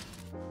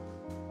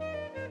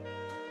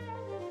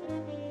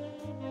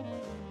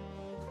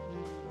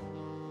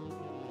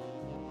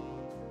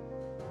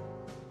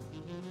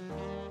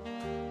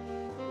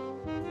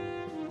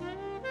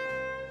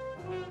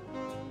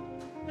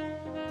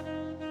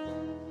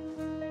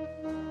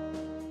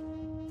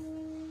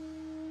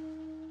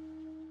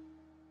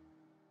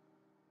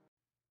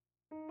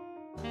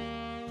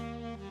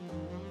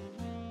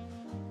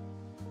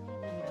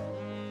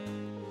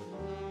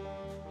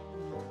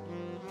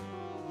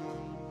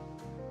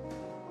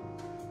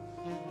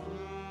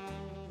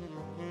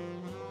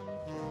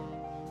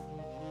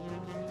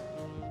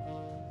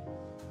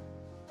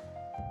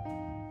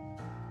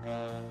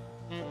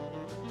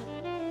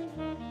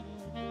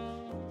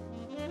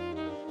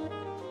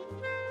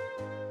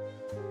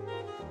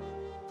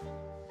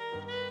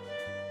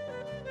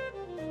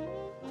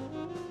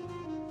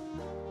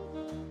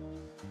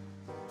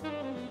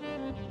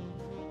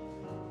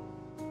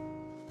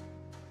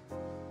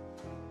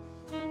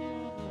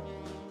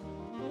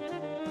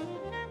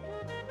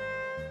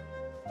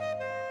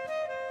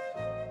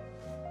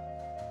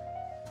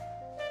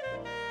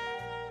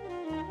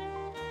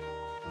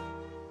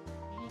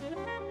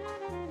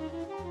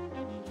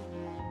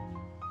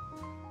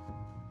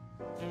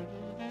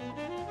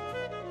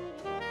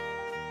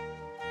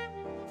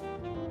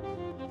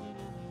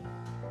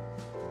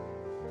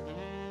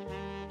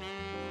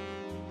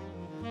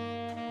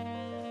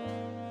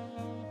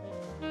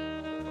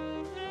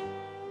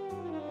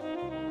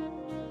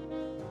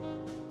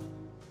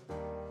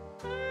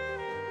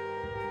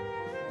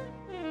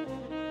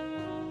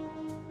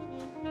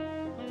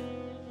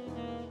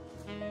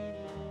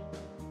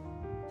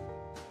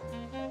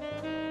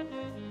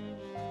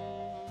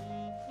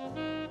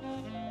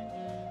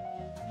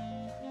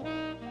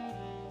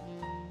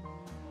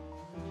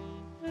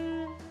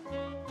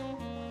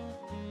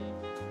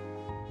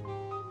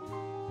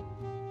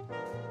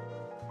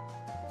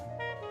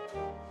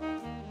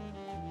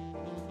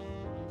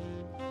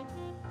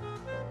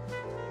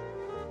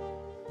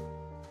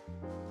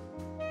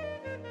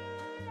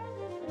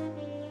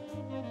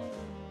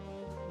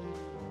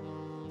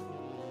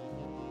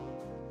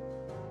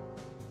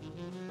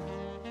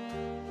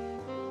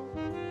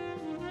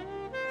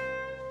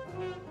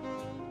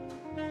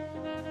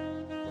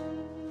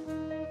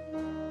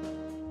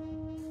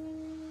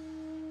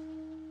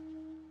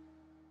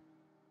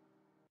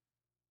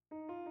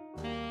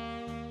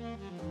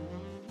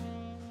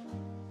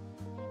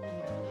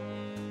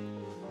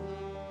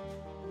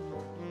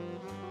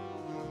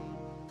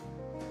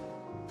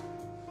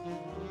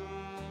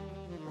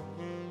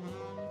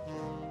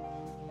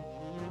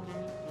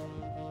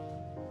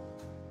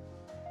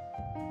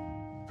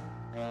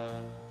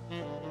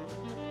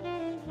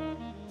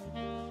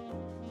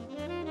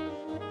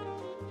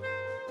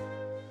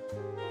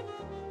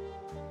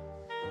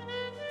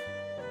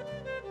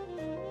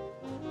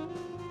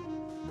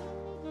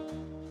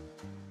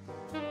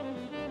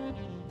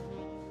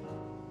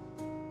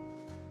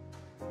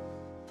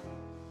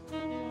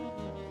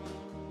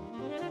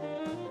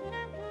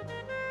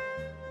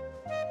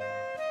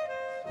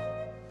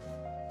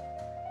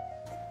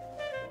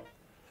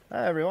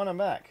 Hi everyone, I'm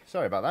back.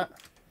 Sorry about that.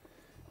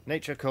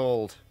 Nature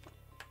called.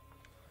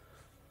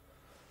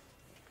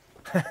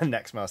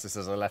 Next Master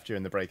says, I left you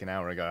in the break an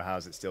hour ago.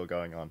 How's it still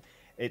going on?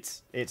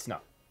 It's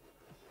not.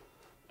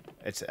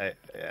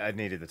 I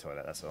needed the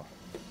toilet, that's all.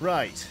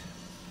 Right.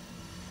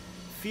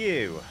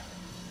 Phew.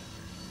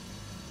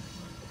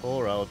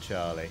 Poor old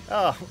Charlie.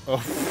 Oh.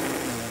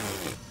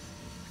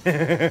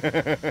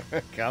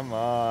 Come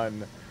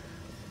on.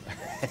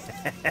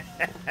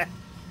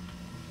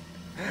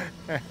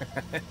 I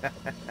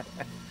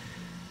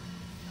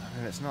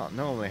mean, it's not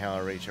normally how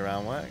a reach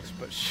around works,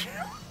 but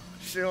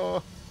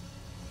sure.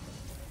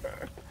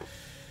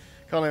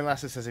 Colin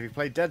Lasser says, have you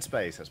played Dead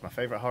Space? That's my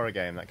favourite horror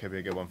game. That could be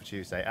a good one for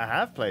Tuesday. I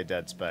have played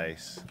Dead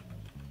Space.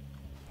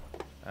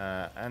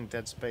 And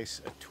Dead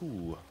Space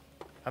 2.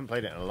 Haven't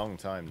played it in a long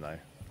time, though.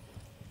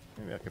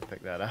 Maybe I could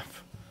pick that up.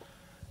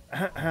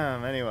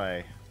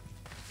 Anyway.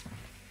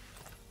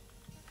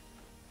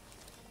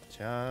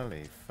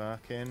 Charlie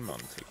fucking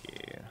Montague.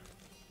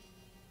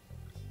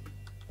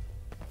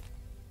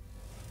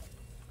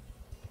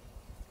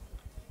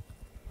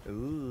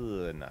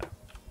 Ooh, no.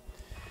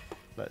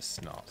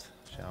 Let's not,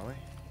 shall we?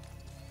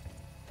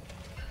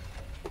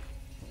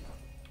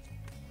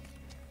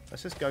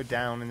 Let's just go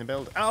down in the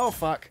build. Oh,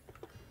 fuck!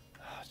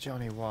 Oh,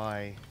 Johnny,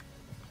 why?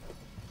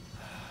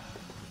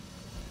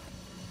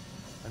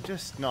 I'm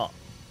just not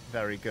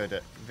very good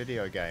at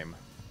video game.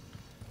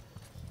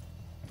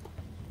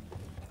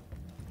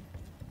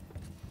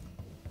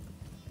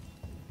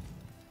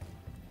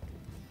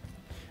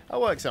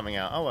 I'll work something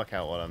out. I'll work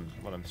out what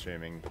I'm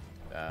streaming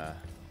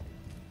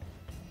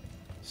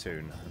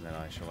soon, and then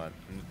I shall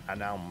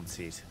announce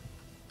it.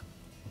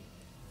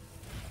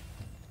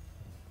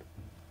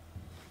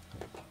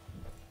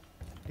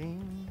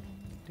 Ding,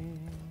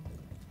 ding,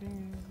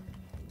 ding,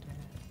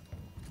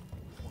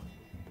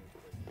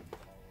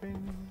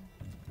 ding,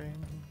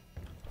 ding.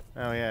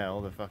 Oh yeah,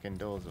 all the fucking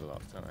doors are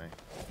locked, aren't they?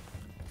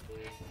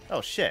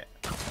 Oh shit!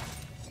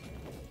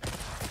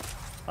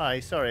 Hi,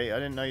 sorry, I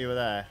didn't know you were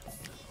there.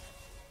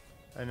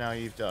 And now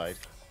you've died.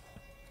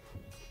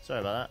 Sorry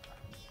about that.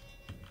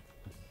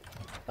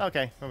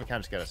 Okay, well we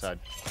can just get outside.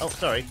 Oh,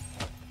 sorry.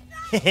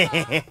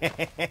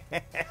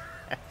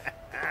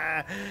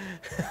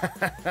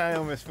 I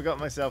almost forgot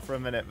myself for a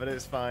minute, but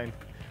it's fine.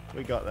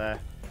 We got there.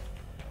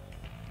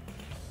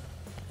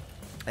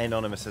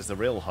 Anonymous says the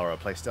real horror,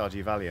 play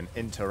Stardew Valley and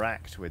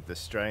interact with the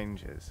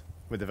strangers.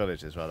 With the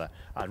villagers, rather.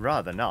 I'd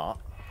rather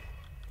not.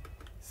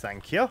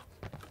 Thank you.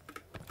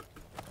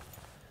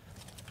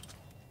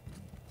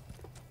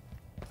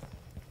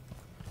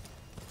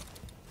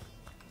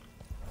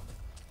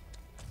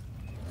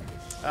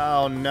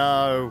 Oh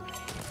no.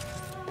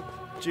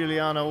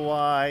 Juliana,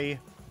 why?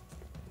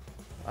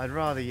 I'd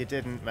rather you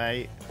didn't,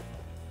 mate.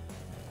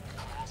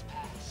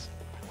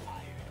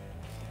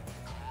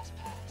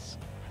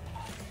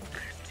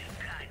 There's two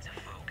kinds of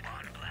folk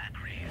on Black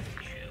Reef.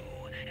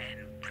 You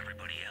and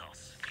everybody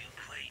else. You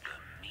play the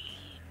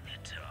mean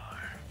guitar.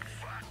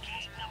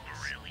 Fucking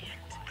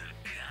brilliant. The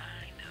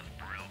kind of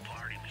brill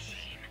party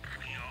machine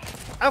we all...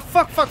 Oh,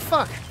 fuck, fuck,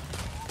 fuck!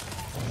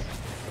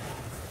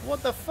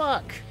 What the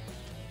fuck?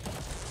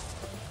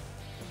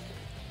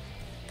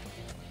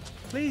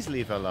 Please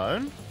leave her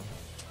alone.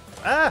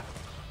 Ah!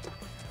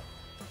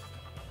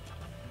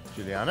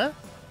 Juliana?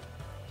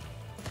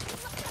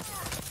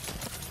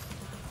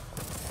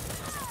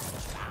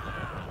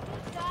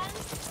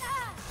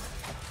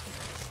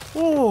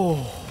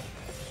 Oh!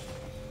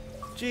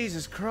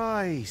 Jesus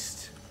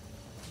Christ!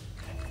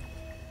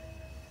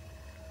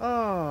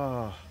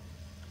 Oh!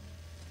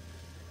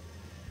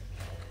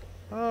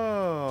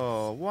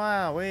 Oh!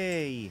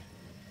 Wowee!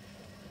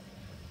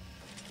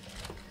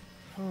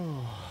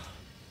 Oh!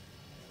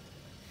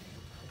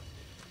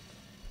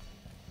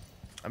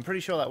 I'm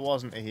pretty sure that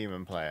wasn't a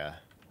human player.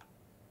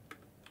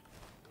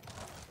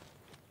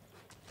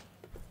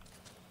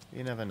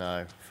 You never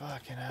know.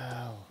 Fucking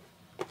hell.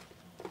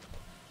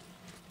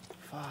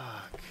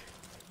 Fuck.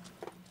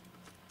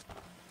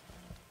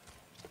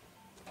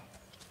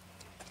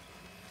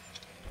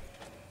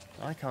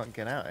 I can't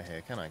get out of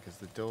here, can I? Because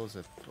the doors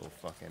are all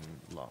fucking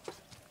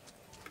locked.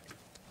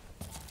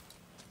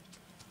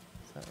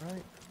 Is that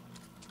right?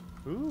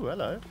 Ooh,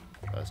 hello.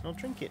 Personal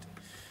trinket.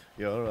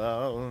 Your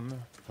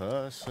own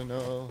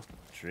personal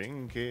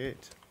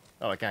trinket.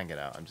 Oh, I can get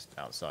out. I'm just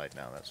outside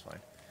now. That's fine.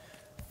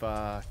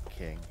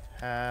 Fucking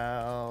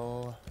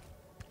hell.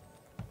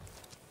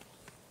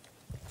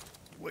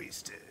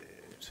 Wasted.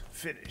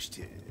 Finished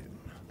him.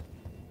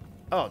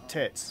 Oh,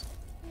 tits.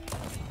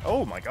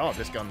 Oh my god,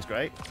 this gun's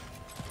great.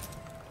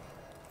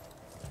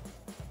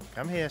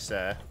 Come here,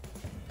 sir.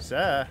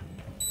 Sir.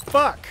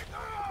 Fuck!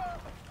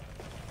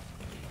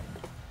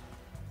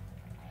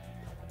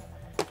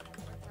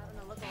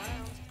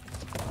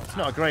 It's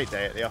not a great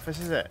day at the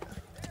office, is it?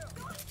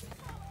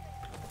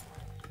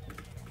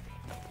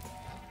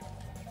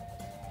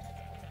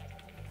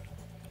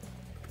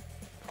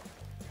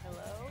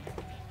 Hello?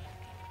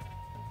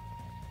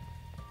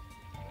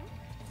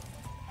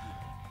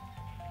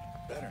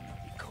 Better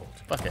not be Colt.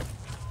 Fuck it.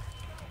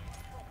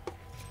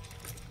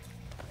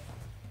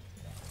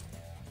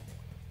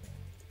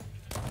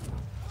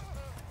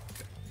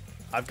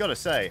 I've got to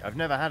say, I've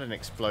never had an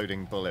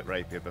exploding bullet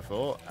rapier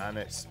before, and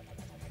it's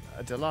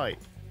a delight.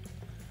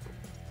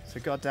 It's a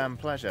goddamn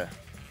pleasure.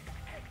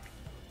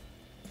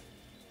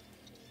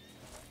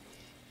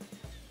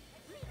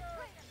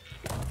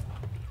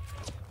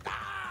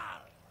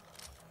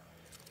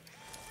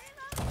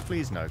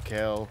 Please no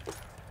kill.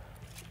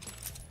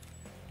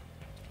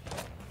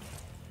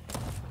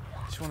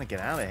 Just want to get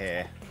out of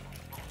here.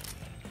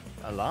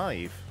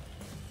 Alive.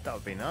 That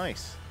would be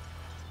nice.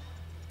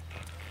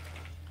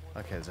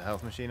 Okay, there's a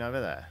health machine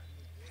over there.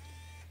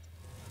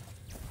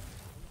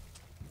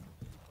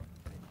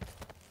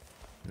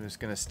 I'm just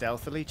going to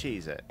stealthily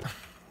cheese it.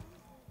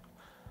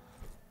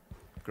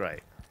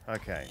 Great.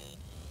 Okay.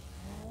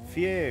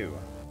 Phew.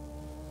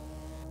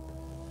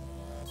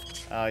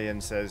 Aryan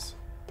says,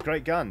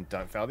 great gun.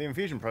 Don't fail the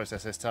infusion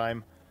process this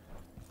time.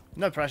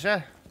 No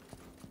pressure.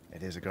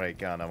 It is a great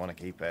gun. I want to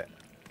keep it.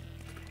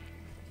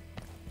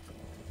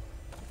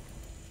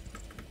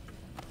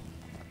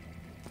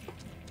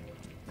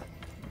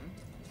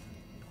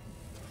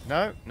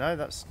 No, no,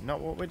 that's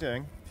not what we're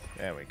doing.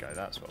 There we go,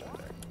 that's what we're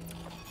doing.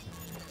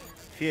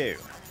 Phew.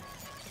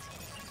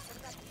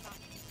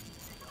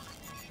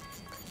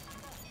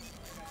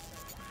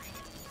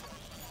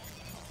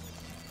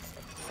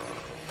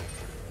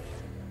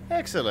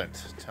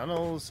 Excellent.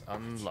 Tunnels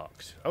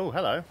unlocked. Oh,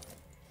 hello.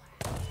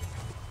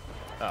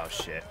 Oh,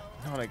 shit.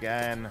 Not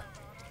again.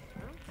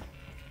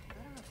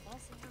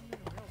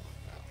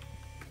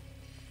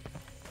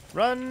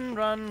 Run,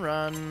 run,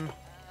 run.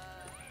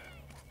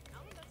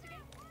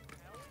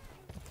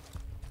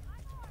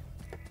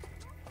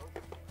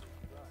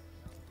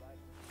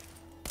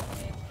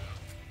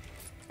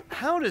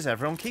 How does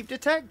everyone keep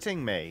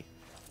detecting me?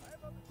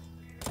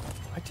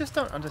 I just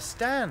don't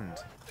understand.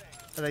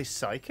 Are they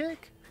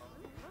psychic?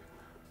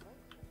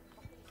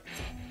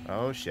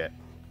 Oh shit.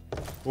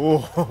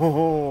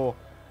 Oh,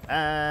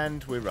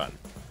 and we run.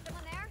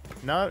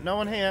 No, no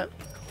one here.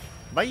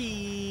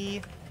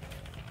 Bye.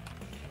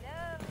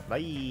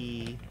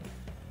 Bye.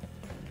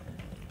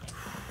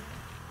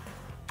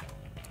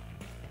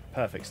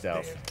 Perfect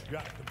stealth. There's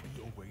got to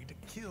be a way to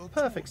kill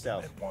Perfect two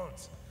of them stealth. at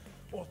once.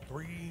 Or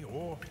 3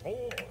 or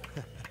 4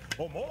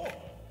 or more.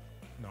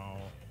 No,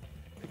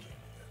 they can't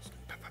be that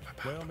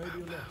stupid. Well,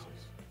 maybe Alexis.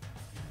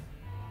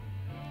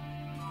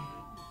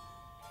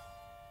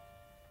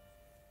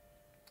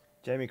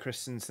 Jamie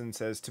Christensen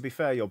says, to be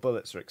fair, your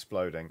bullets are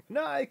exploding.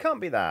 No, it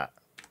can't be that.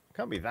 It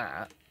can't be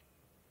that.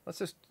 That's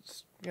just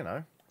you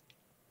know,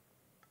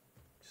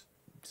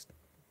 it's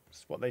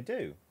what they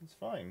do. It's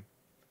fine.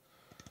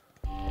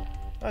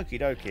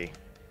 Okie dokie.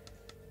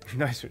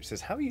 Nice Rich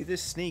says, how are you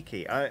this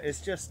sneaky?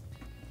 It's just...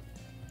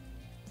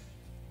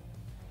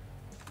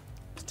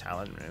 It's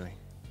talent, really.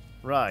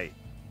 Right.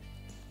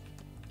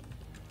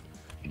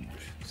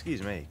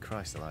 Excuse me.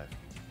 Christ alive.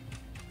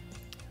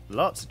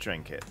 Lots of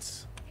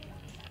trinkets.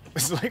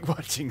 It's like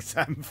watching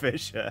Sam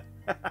Fisher.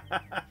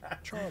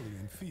 Charlie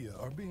and Fia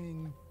are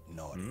being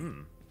naughty.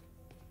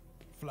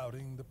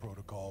 Flouting the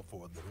protocol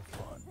for a little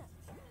fun.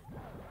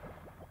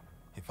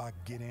 If I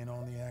get in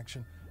on the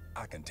action,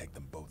 I can take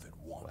them both at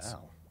once.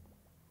 Wow.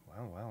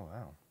 Wow, wow,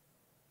 wow.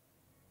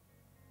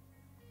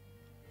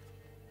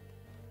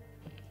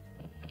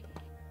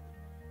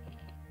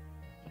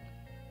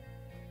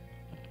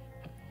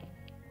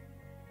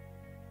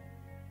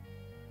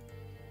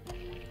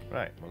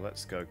 Right, well,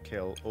 let's go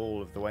kill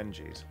all of the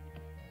Wenjis.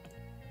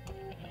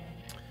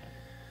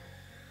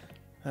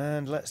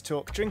 And let's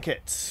talk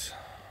trinkets.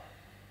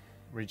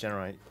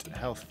 Regenerate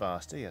health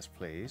faster, yes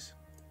please.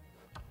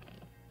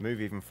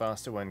 Move even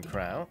faster when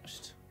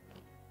crouched.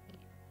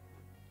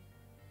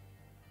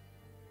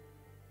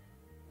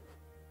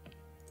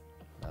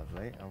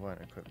 Lovely, I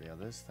won't equip the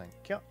others, thank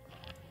you.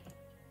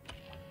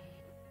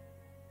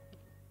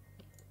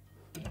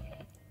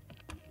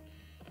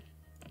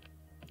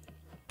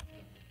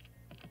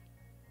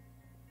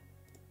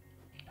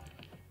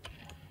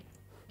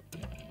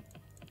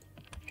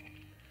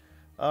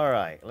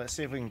 Alright, let's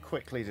see if we can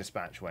quickly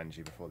dispatch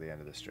Wenji before the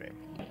end of the stream.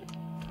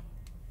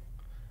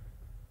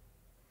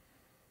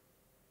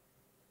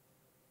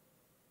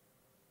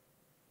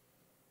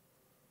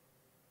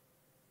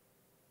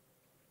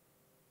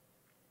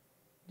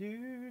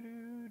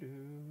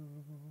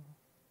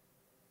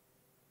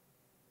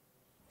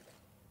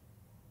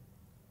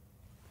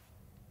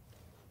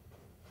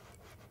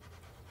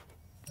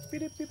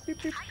 Beep, beep,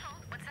 beep, beep. Hi,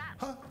 Colt. What's up?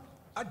 Huh?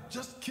 I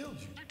just killed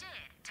you. You did,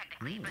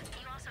 technically, but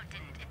you also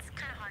didn't. It's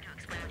kind of hard to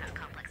explain without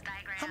complex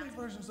diagrams. How many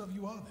versions of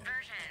you are there?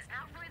 Versions,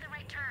 not really the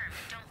right term.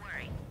 Don't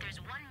worry.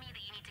 There's one me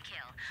that you need to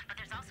kill, but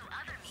there's also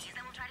other me's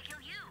that will try to kill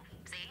you.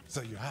 See?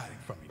 So you're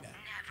hiding from me now.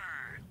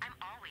 Never. I'm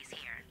always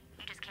here.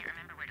 You just can't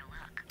remember where to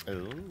look.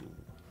 Ooh,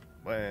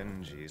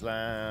 Wenji's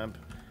lab.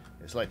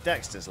 It's like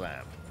Dexter's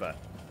lab, but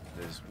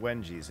there's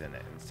Wenji's in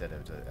it instead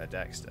of a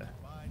Dexter.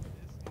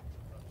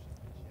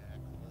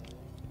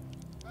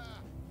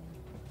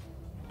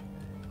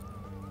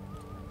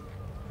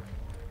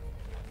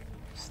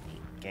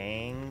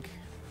 Gang.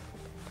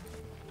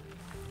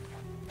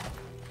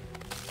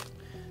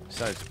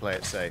 Decided to play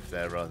it safe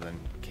there rather than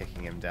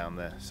kicking him down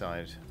the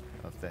side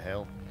of the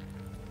hill.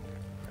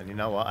 And you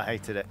know what? I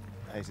hated it.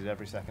 I hated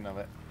every second of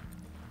it.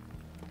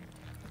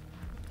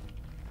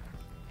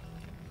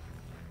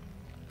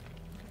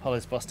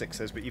 Hollis Bostic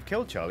says, but you've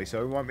killed Charlie,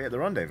 so we won't be at the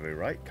rendezvous,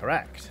 right?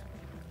 Correct.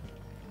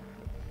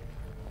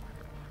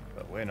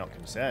 But we're not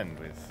concerned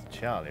with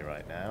Charlie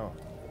right now.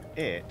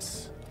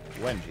 It's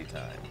Wenji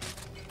time.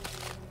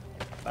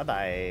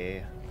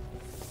 Bye-bye.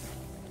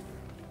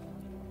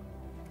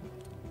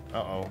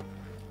 Uh-oh.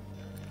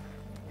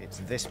 It's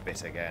this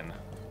bit again.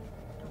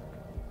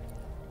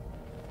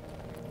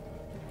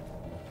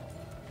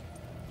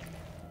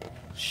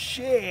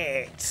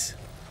 Shit!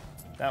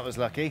 That was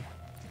lucky.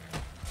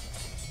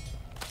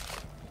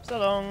 So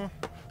long.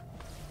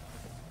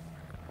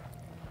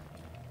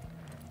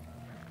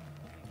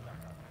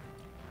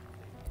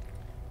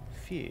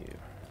 Phew.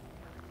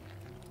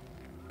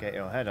 Get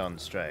your head on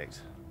straight.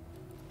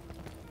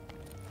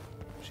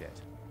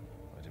 Shit.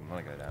 I didn't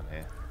want to go down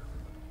here.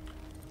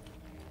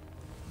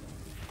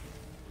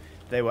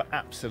 They were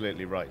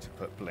absolutely right to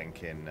put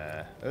Blink in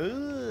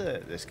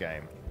this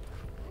game.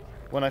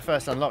 When I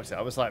first unlocked it,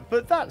 I was like,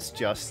 but that's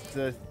just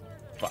the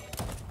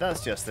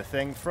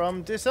thing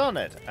from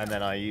Dishonored. And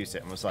then I used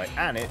it and was like,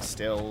 and it's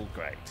still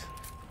great.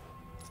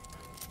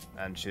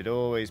 And should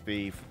always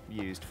be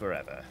used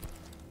forever.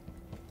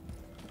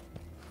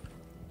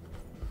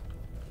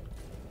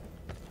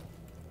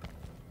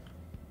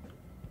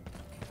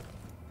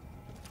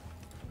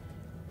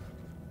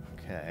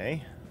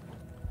 Okay.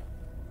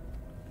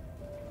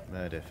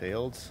 Murder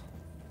fields.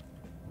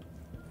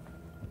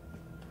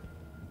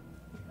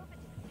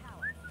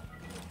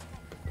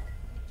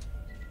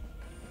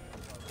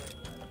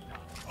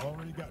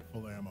 Already got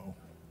full ammo.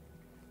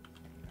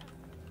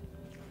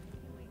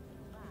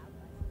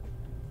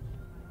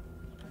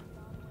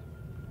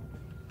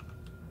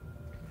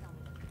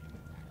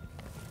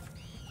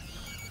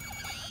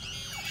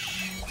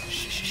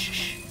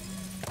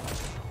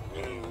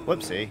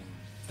 Whoopsie.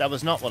 That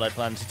was not what I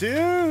planned to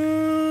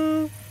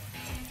do.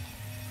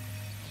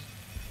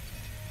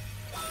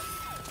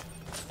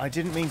 I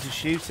didn't mean to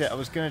shoot it. I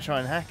was going to try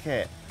and hack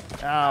it.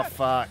 Ah,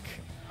 fuck.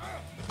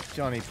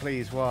 Johnny,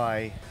 please,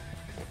 why?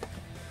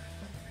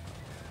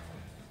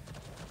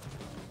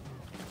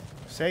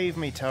 Save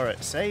me,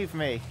 turret. Save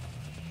me.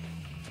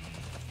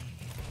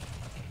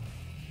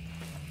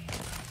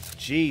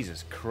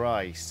 Jesus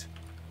Christ.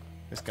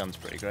 This gun's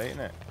pretty great, isn't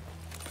it?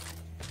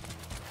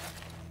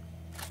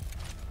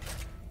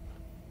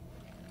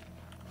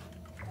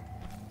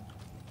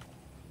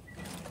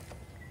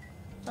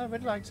 I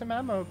would like some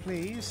ammo,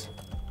 please.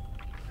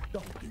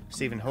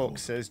 Stephen Hawke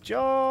says,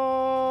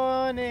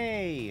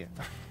 Johnny!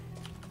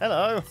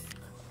 Hello.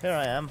 Here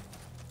I am.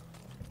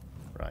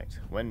 Right.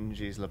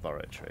 Wenji's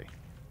laboratory.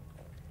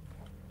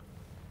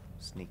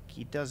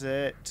 Sneaky does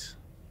it.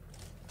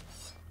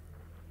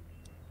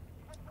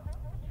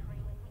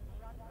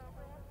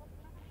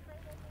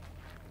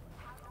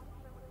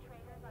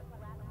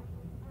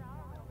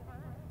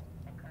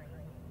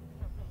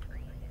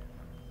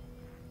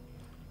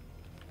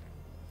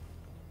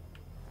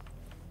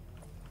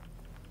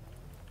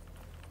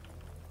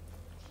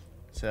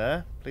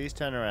 Sir, please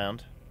turn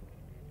around.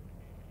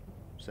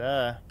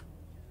 Sir.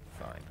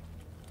 Fine.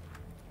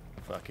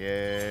 Fuck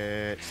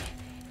it.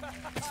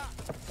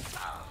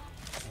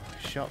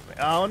 Shot me.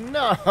 Oh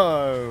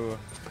no!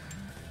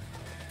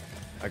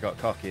 I got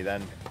cocky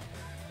then.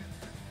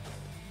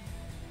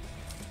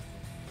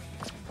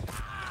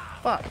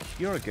 Fuck,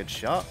 you're a good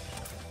shot.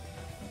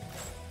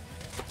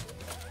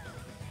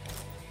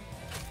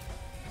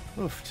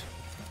 Oofed.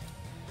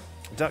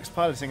 Duck's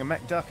piloting a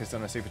mech duck has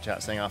done a super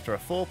chat saying, after a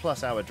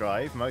 4+ hour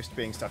drive, most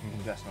being stuck in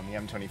congestion on the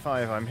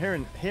M25, I'm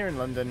here in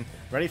London,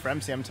 ready for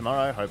MCM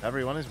tomorrow. Hope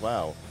everyone is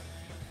well.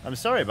 I'm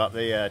sorry about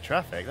the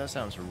traffic. That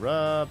sounds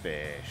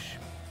rubbish.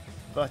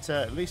 But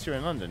at least you're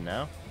in London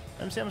now.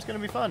 MCM's going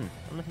to be fun.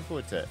 I'm looking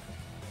forward to it.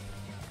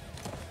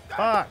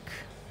 Fuck!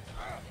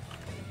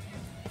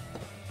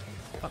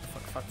 Fuck,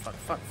 fuck, fuck, fuck,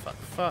 fuck, fuck,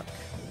 fuck.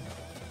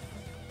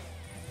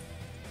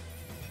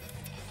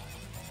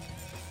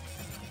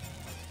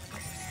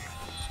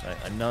 Right,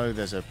 I know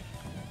there's a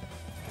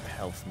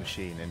health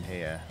machine in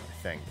here,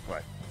 I think.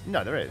 Right.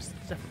 No, there is.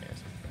 There definitely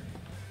is.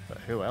 But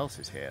who else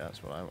is here?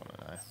 That's what I want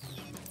to know.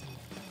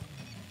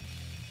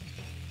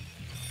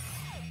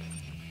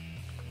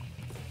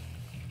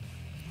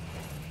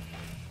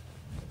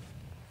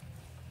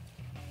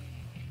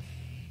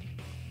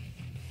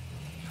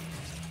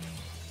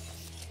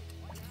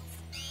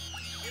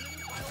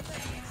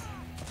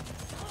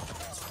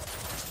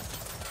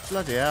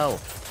 Bloody hell.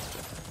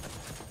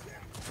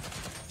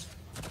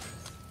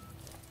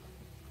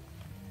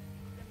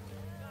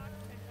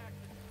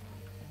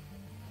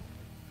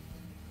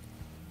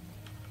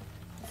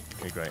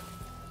 Okay, great.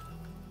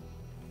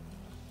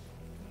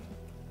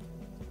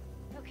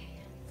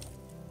 Okay.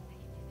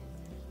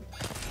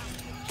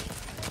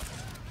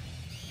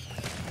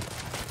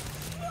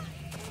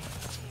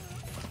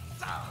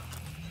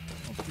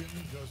 I'm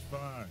feeling just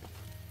fine.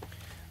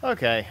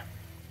 Okay.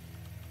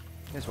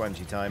 It's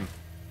Wenji time.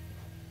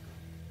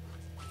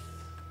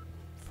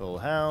 Full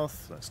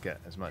health. Let's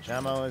get as much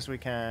ammo as we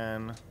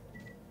can.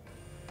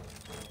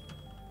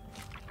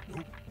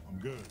 Nope, I'm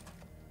good.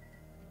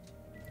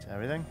 Is that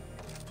everything?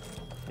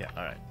 Yeah,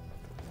 alright.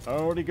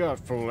 Already got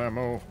full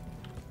ammo.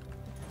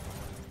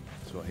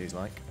 That's what he's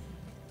like.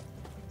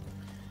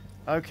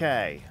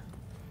 Okay.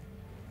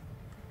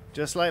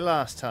 Just like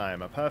last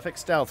time, a perfect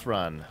stealth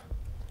run.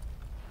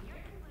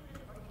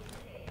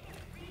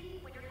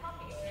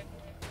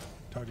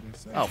 Targeting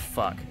safe. Oh,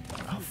 fuck.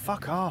 Oh,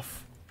 fuck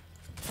off.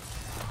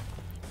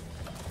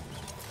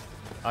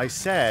 I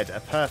said a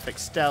perfect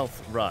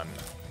stealth run.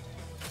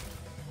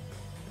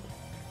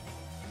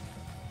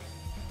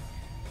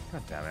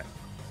 God damn it.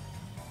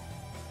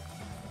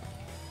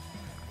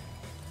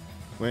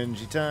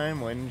 Wengie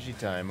time,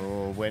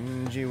 oh,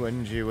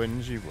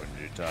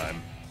 Wengie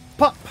time.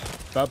 Pop!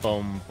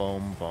 Ba-boom,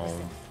 boom,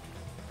 boom.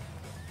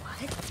 What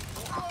the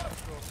fuck?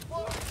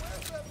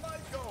 Where's that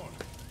light going?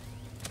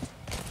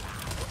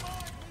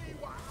 Remind me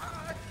why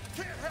I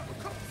can't have a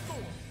Colt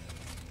storm.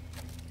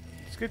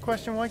 It's a good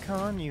question. Why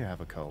can't you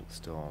have a Colt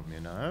storm,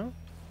 you know?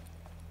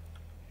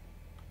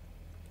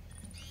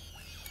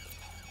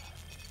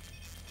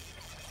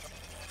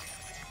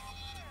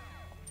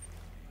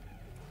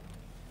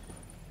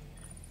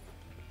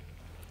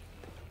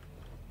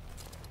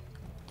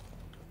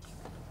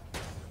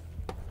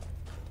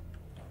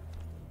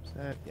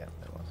 Yeah,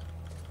 there was.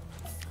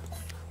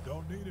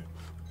 Don't need it.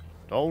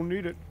 Don't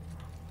need it.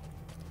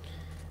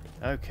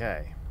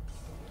 Okay.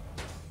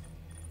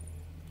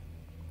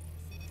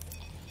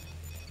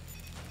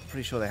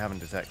 Pretty sure they haven't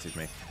detected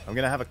me. I'm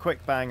going to have a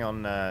quick bang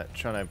on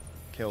trying to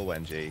kill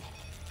Wengie,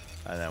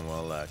 and then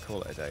we'll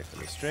call it a day for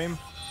the stream.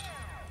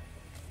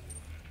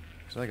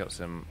 So I got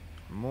some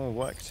more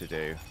work to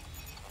do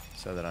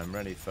so that I'm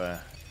ready for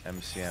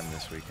MCM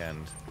this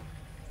weekend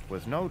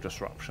with no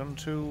disruption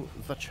to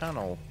the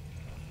channel.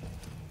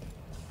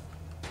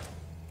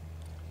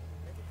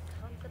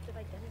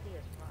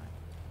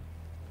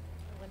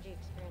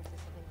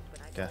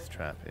 Death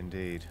trap,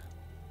 indeed.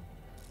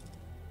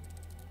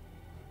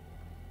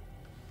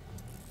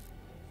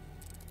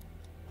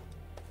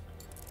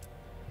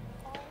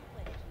 All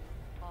wedges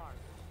are,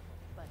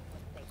 but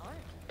what they aren't,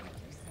 are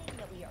you saying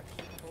that we are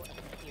capable of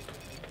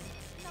experiencing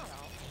this? Not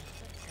all,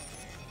 but some.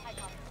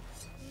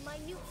 Hypothesis.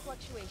 Minute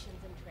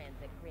fluctuations in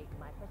transit create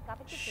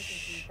microscopic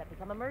deficiencies that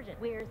become emergent.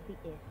 Where's the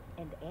if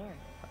and and?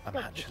 I'm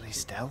actually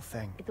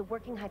stealthing. It's a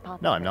working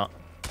hypothesis. No, I'm not.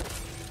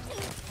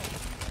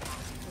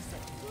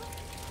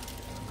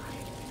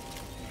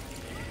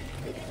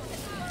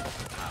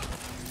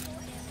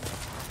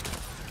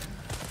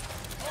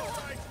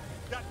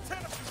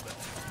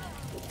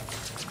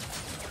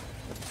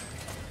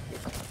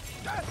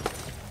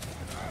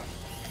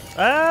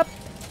 Up!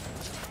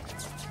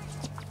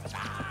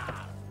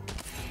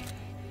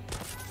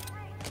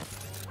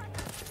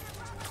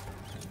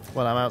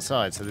 Well, I'm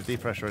outside, so the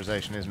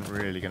depressurization isn't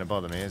really going to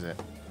bother me, is it?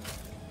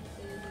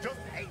 Just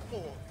 8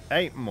 more.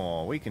 8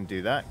 more. We can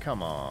do that.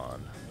 Come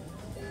on.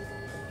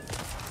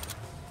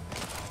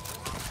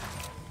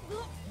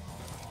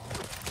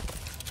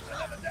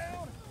 Another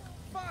down.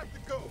 5 to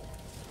go.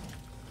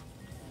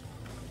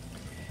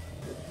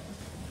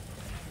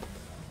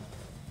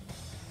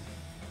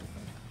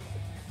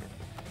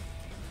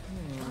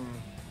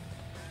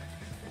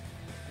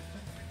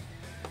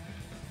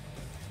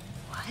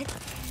 What?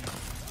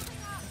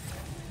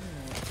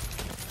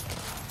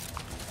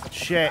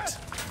 Shit.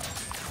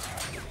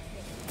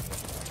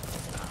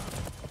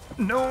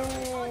 No.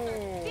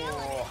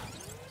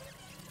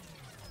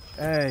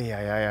 Hey,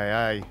 ay, ay, ay,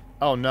 ay.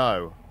 Oh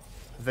no.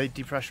 Have they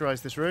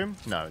depressurized this room?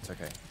 No, it's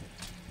okay.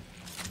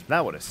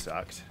 That would have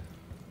sucked.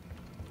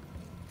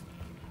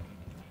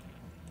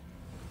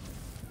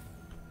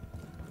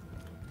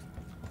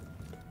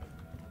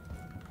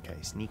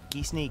 Okay,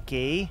 sneaky,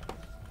 sneaky.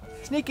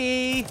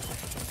 Sneaky!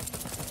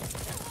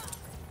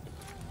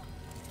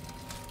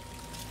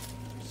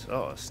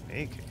 So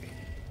sneaky.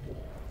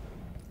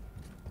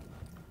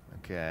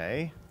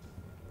 Okay.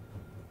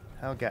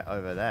 I'll get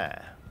over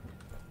there.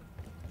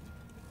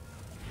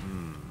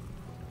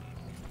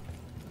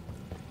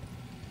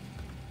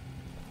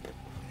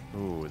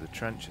 Ooh, the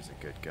trench is a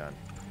good gun.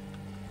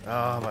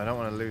 Oh, but I don't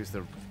want to lose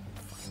the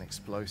fucking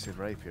explosive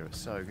rapier.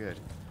 It's so good.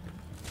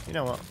 You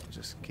know what?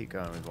 Just keep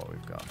going with what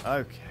we've got.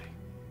 Okay.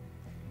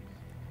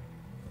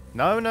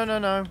 No, no, no,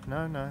 no.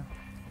 No, no.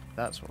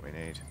 That's what we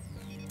need.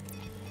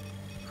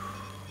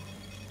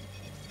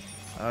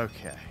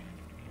 Okay.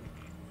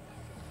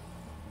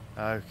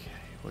 Okay,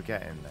 we're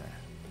getting there.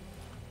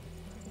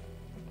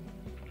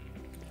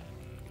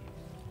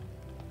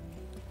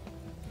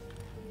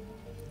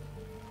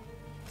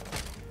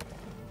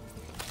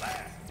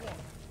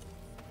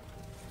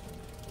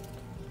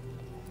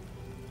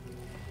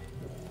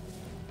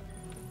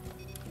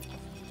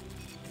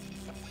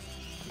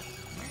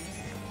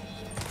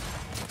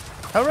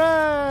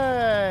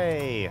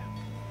 Hooray!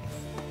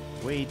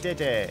 We did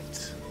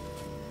it.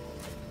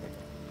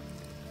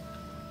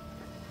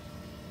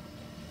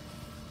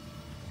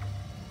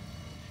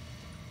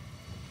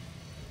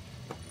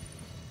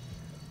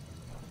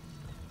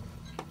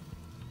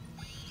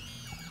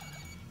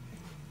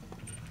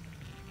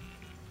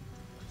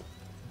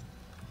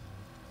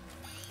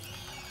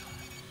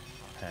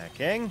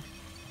 Checking.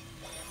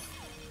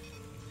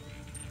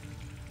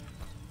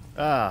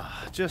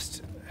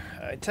 Just...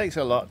 it takes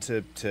a lot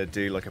to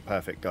do like a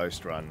perfect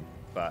ghost run,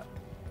 but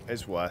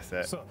it's worth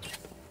it. So,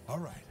 all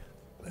right,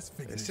 let's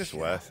figure It's this just shit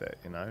worth out. it,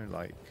 you know,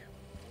 like...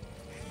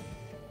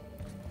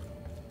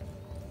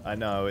 I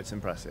know, it's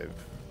impressive.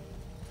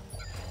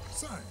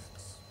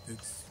 Science.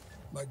 It's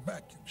like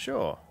vacuum.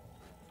 Sure.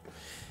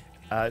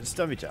 Just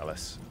don't be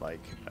jealous.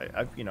 Like,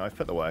 I've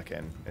put the work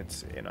in.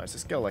 It's, it's a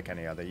skill like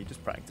any other. You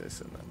just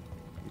practice and then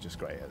you're just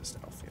great at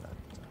stuff, you know.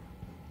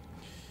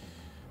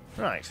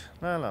 So. Right.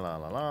 La la la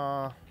la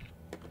la.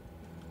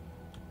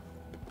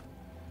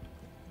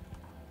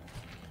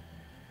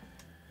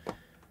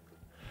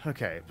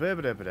 Okay.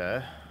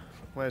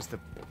 Where's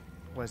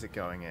it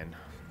going in?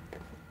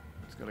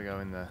 It's got to go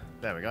in the...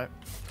 There we go.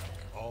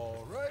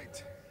 All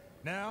right.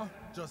 Now,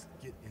 just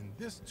get in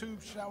this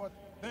tube shower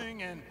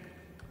thing and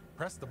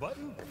press the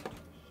button.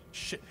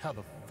 Shit, how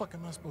the fuck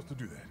am I supposed to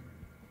do that?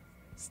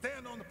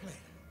 Stand on the plate.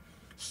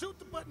 Shoot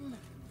the button.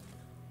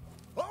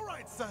 All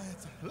right,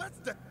 science, let's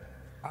do...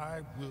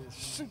 I will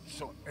shoot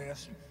your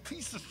ass, you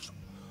piece of shit.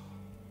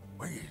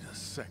 Wait a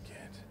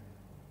second.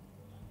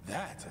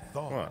 That's a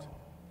thought. What?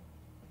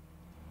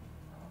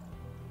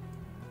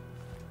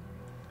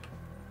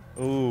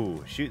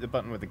 Ooh, shoot the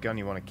button with the gun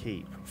you want to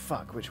keep.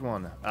 Fuck, which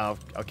one? I'll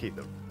keep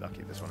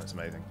this one. It's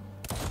amazing.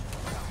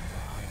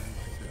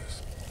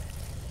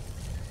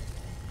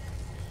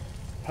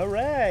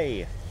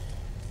 Hooray!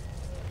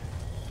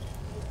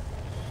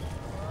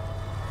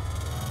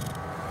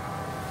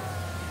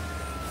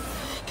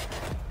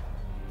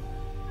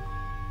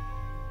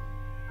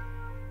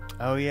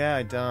 Oh yeah,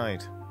 I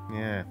died.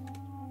 Yeah.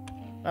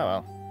 Oh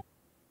well.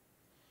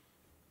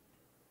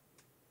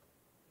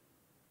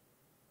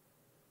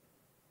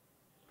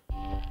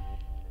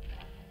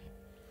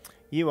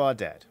 You are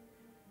dead.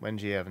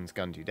 Wenji Evans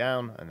gunned you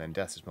down, and then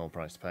death's a small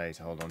price to pay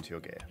to hold on to your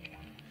gear.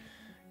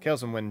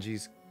 Kills and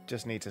Wenji's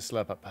just need to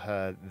slurp up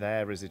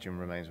their residuum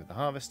remains with the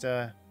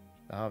harvester.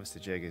 The harvester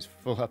jig is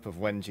full up of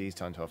Wenji's.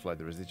 Time to offload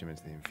the residuum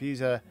into the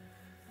infuser.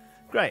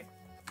 Great.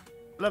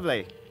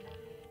 Lovely.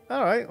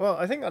 Alright, well,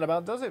 I think that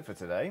about does it for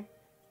today.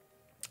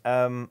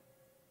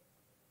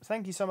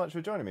 Thank you so much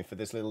for joining me for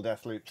this little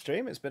Deathloop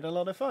stream. It's been a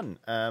lot of fun.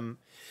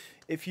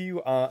 If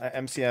you are at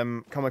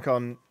MCM Comic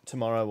Con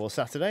tomorrow or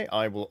Saturday,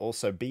 I will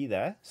also be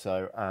there.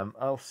 So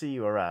I'll see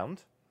you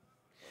around.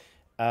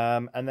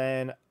 And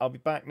then I'll be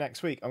back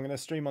next week. I'm going to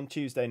stream on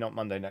Tuesday, not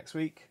Monday next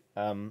week.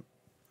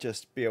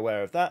 Just be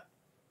aware of that.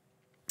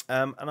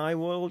 And I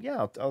will,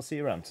 yeah, I'll see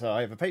you around. So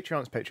I have a Patreon.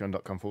 It's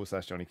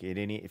patreon.com/Johnny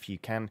Chiodini. If you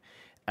can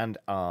and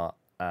are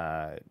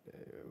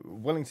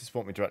willing to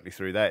support me directly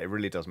through there, it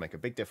really does make a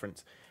big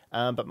difference.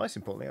 But most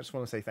importantly, I just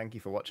want to say thank you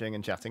for watching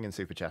and chatting and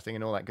super chatting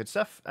and all that good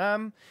stuff.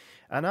 And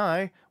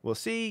I will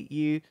see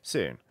you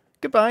soon.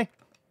 Goodbye.